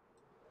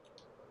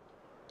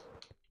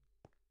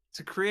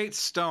to create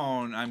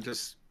stone, I'm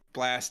just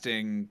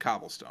blasting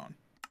cobblestone.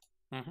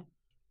 Mm-hmm.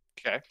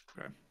 Okay.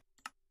 Okay.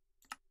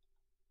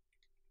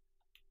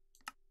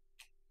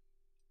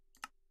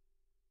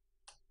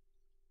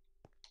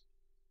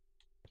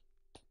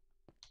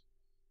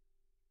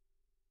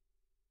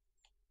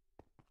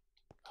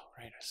 Oh,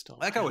 right, I still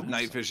I like how with have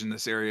night some. vision,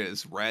 this area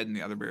is red and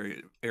the other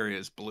area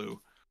is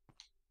blue.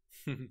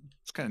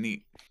 It's kind of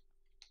neat.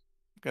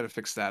 Got to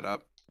fix that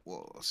up.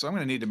 Well, so I'm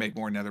going to need to make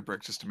more nether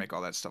brick just to make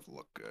all that stuff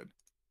look good.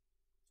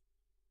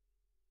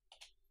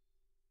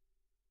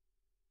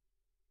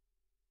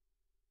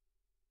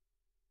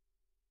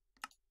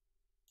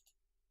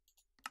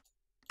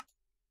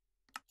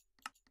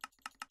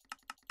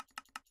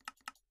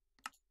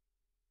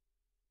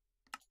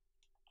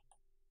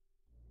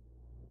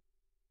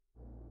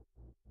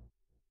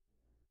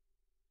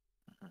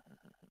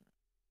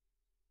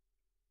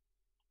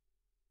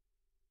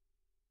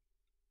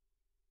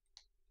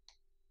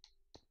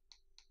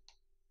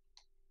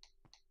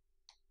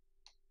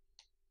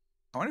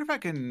 I wonder if I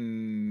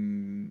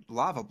can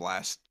lava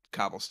blast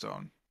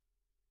cobblestone.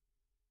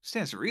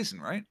 Stands to reason,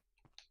 right?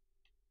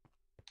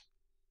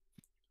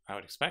 I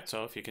would expect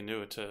so if you can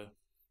do it to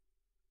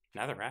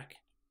netherrack.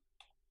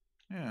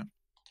 Yeah.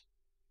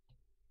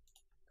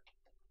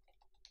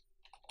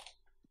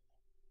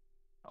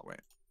 Oh,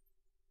 wait.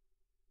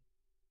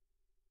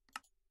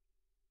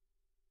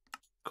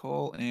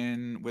 Coal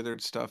in,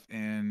 withered stuff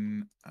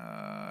in.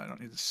 I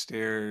don't need the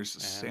stairs, the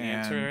And sand.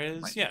 the answer I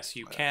is might yes,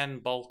 you need that. can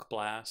bulk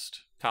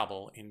blast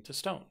cobble into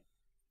stone.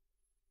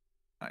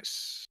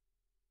 Nice.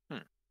 Guess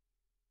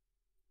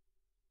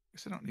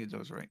I don't need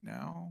those right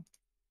now.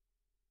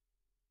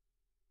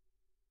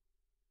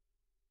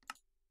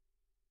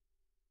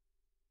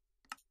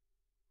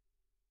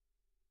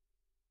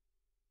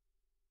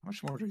 How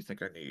much more do you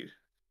think I need?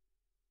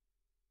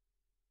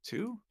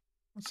 2?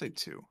 Let's say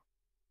 2.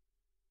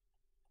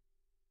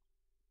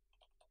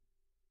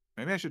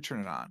 Maybe I should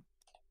turn it on.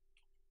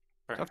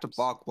 I have to Perhaps.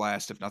 bulk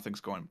blast if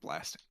nothing's going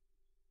blasting.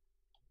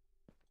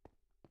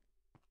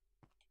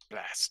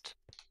 Blast.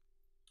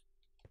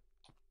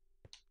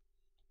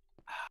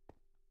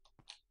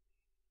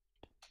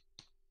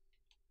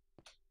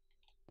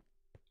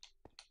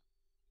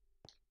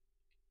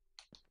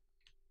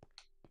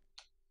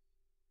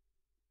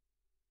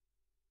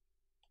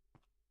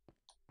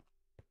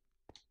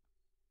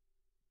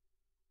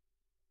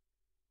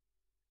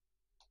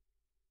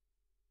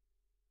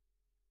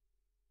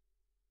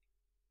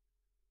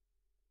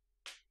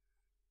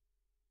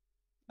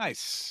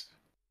 Nice.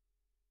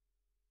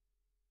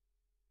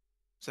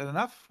 Is that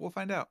enough? We'll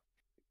find out.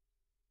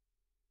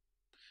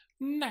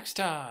 Next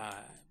time.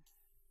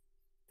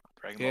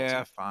 Dragon Ball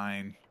Yeah, Z.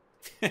 fine.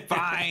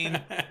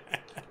 Fine.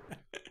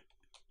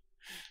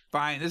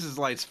 Fine. This is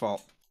Light's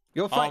fault.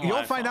 You'll find my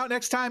find fault. out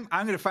next time.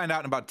 I'm gonna find out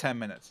in about 10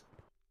 minutes.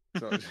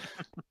 So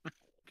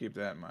keep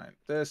that in mind.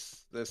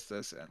 This,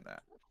 and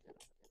that.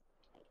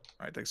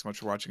 All right, thanks so much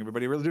for watching,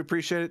 everybody. Really do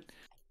appreciate it.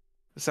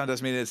 The sound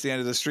does mean it's the end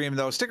of the stream,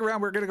 though. Stick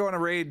around. We're gonna go on a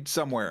raid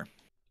somewhere. In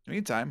the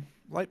meantime,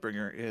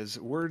 Lightbringer is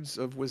words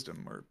of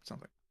wisdom or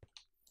something.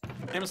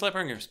 Name is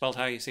Lightbringer, spelled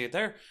how you see it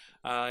there.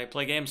 I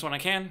play games when I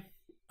can.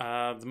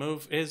 The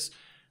move is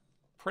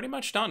pretty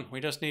much done.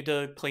 We just need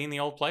to clean the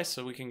old place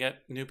so we can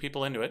get new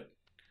people into it.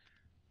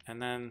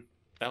 And then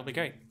that'll be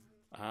great.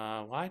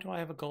 Why do I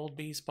have a gold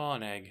bee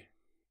spawn egg?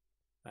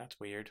 That's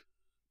weird.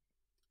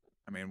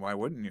 I mean, why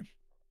wouldn't you?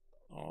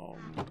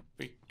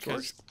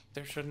 Because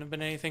there shouldn't have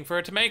been anything for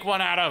it to make one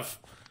out of.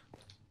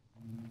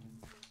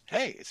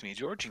 Hey, it's me,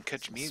 George. You can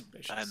catch me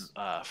Suspicious.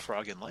 and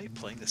Frog and Light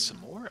playing this some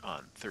more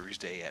on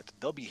Thursday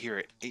they'll be here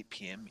at 8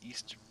 p.m.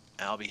 Eastern.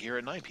 I'll be here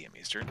at 9 p.m.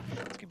 Eastern.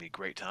 It's gonna be a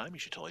great time. You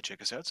should totally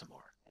check us out some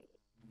more.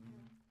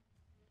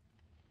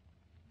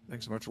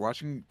 Thanks so much for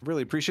watching.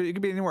 Really appreciate it. You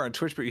can be anywhere on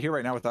Twitch, but you're here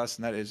right now with us,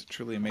 and that is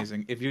truly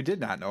amazing. If you did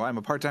not know, I'm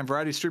a part-time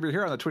variety streamer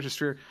here on the Twitch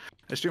sphere.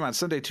 I stream on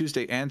Sunday,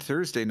 Tuesday, and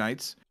Thursday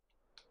nights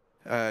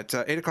at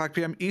 8 o'clock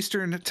p.m.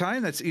 Eastern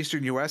time. That's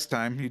Eastern U.S.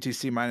 time,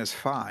 UTC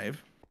 -5.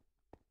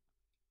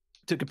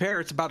 To compare,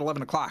 it's about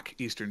 11 o'clock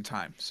Eastern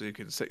time, so you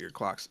can set your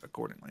clocks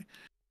accordingly.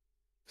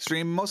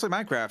 Stream mostly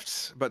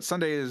Minecraft, but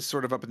Sunday is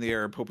sort of up in the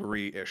air,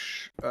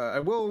 potpourri-ish. I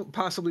will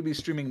possibly be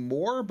streaming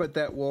more, but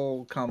that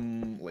will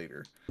come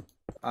later.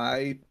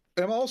 I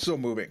am also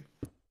moving.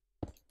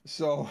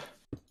 So,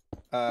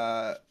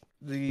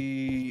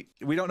 we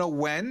don't know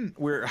when.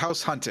 We're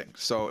house hunting,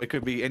 so it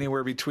could be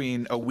anywhere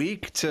between a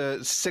week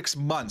to 6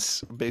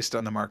 months based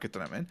on the market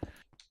that I'm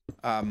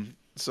in.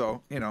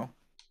 So, you know,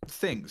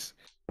 things.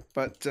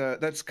 But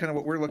that's kind of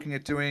what we're looking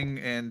at doing,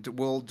 and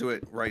we'll do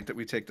it right that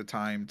we take the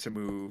time to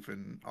move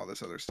and all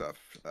this other stuff.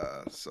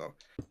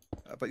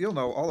 But you'll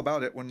know all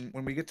about it when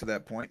we get to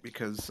that point,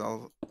 because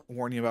I'll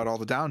warn you about all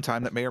the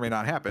downtime that may or may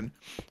not happen,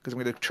 because I'm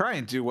going to try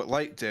and do what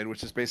Light did,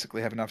 which is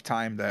basically have enough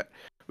time that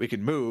we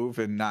can move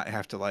and not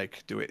have to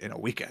like do it in a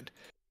weekend.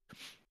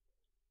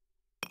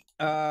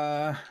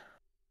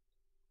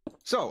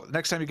 So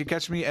next time you can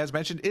catch me, as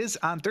mentioned, is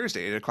on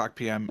Thursday, 8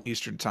 p.m.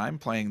 Eastern time,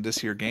 playing this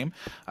here game.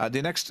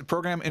 The next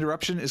program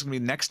interruption is going to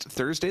be next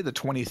Thursday, the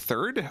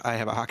 23rd. I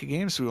have a hockey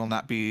game, so we will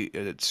not be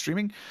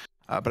streaming.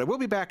 But I will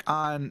be back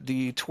on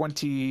the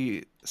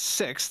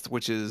 26th,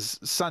 which is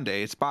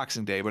Sunday. It's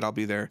Boxing Day, but I'll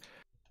be there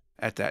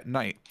at that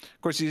night.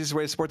 Of course, the easiest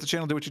way to support the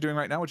channel, do what you're doing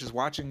right now, which is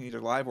watching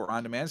either live or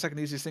on demand. Second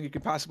easiest thing you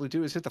could possibly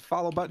do is hit the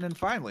follow button. And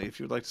finally, if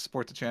you would like to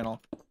support the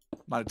channel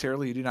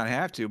monetarily, you do not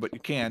have to, but you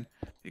can.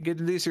 You get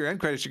into these here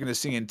end credits you're going to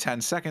see in 10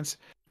 seconds,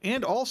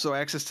 and also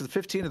access to the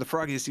 15 of the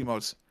Froggiest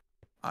emotes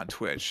on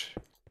Twitch.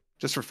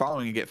 Just for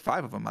following, you get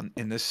 5 of them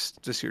in this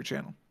here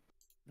channel.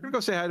 We're going to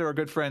go say hi to our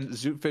good friend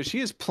Zootfish. He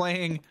is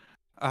playing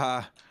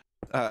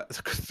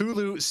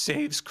Cthulhu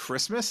Saves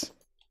Christmas.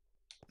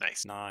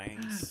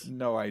 Nice.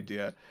 No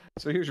idea.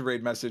 So here's your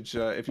raid message.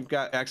 If you've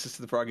got access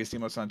to the Froggiest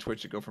emotes on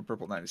Twitch, you go from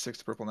purple 96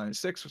 to purple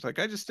 96, which like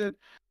I just did.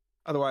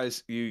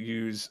 Otherwise, you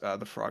use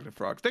the frog to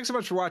frog. Thanks so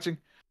much for watching.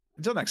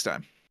 Until next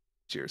time.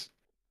 Cheers.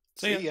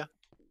 See ya.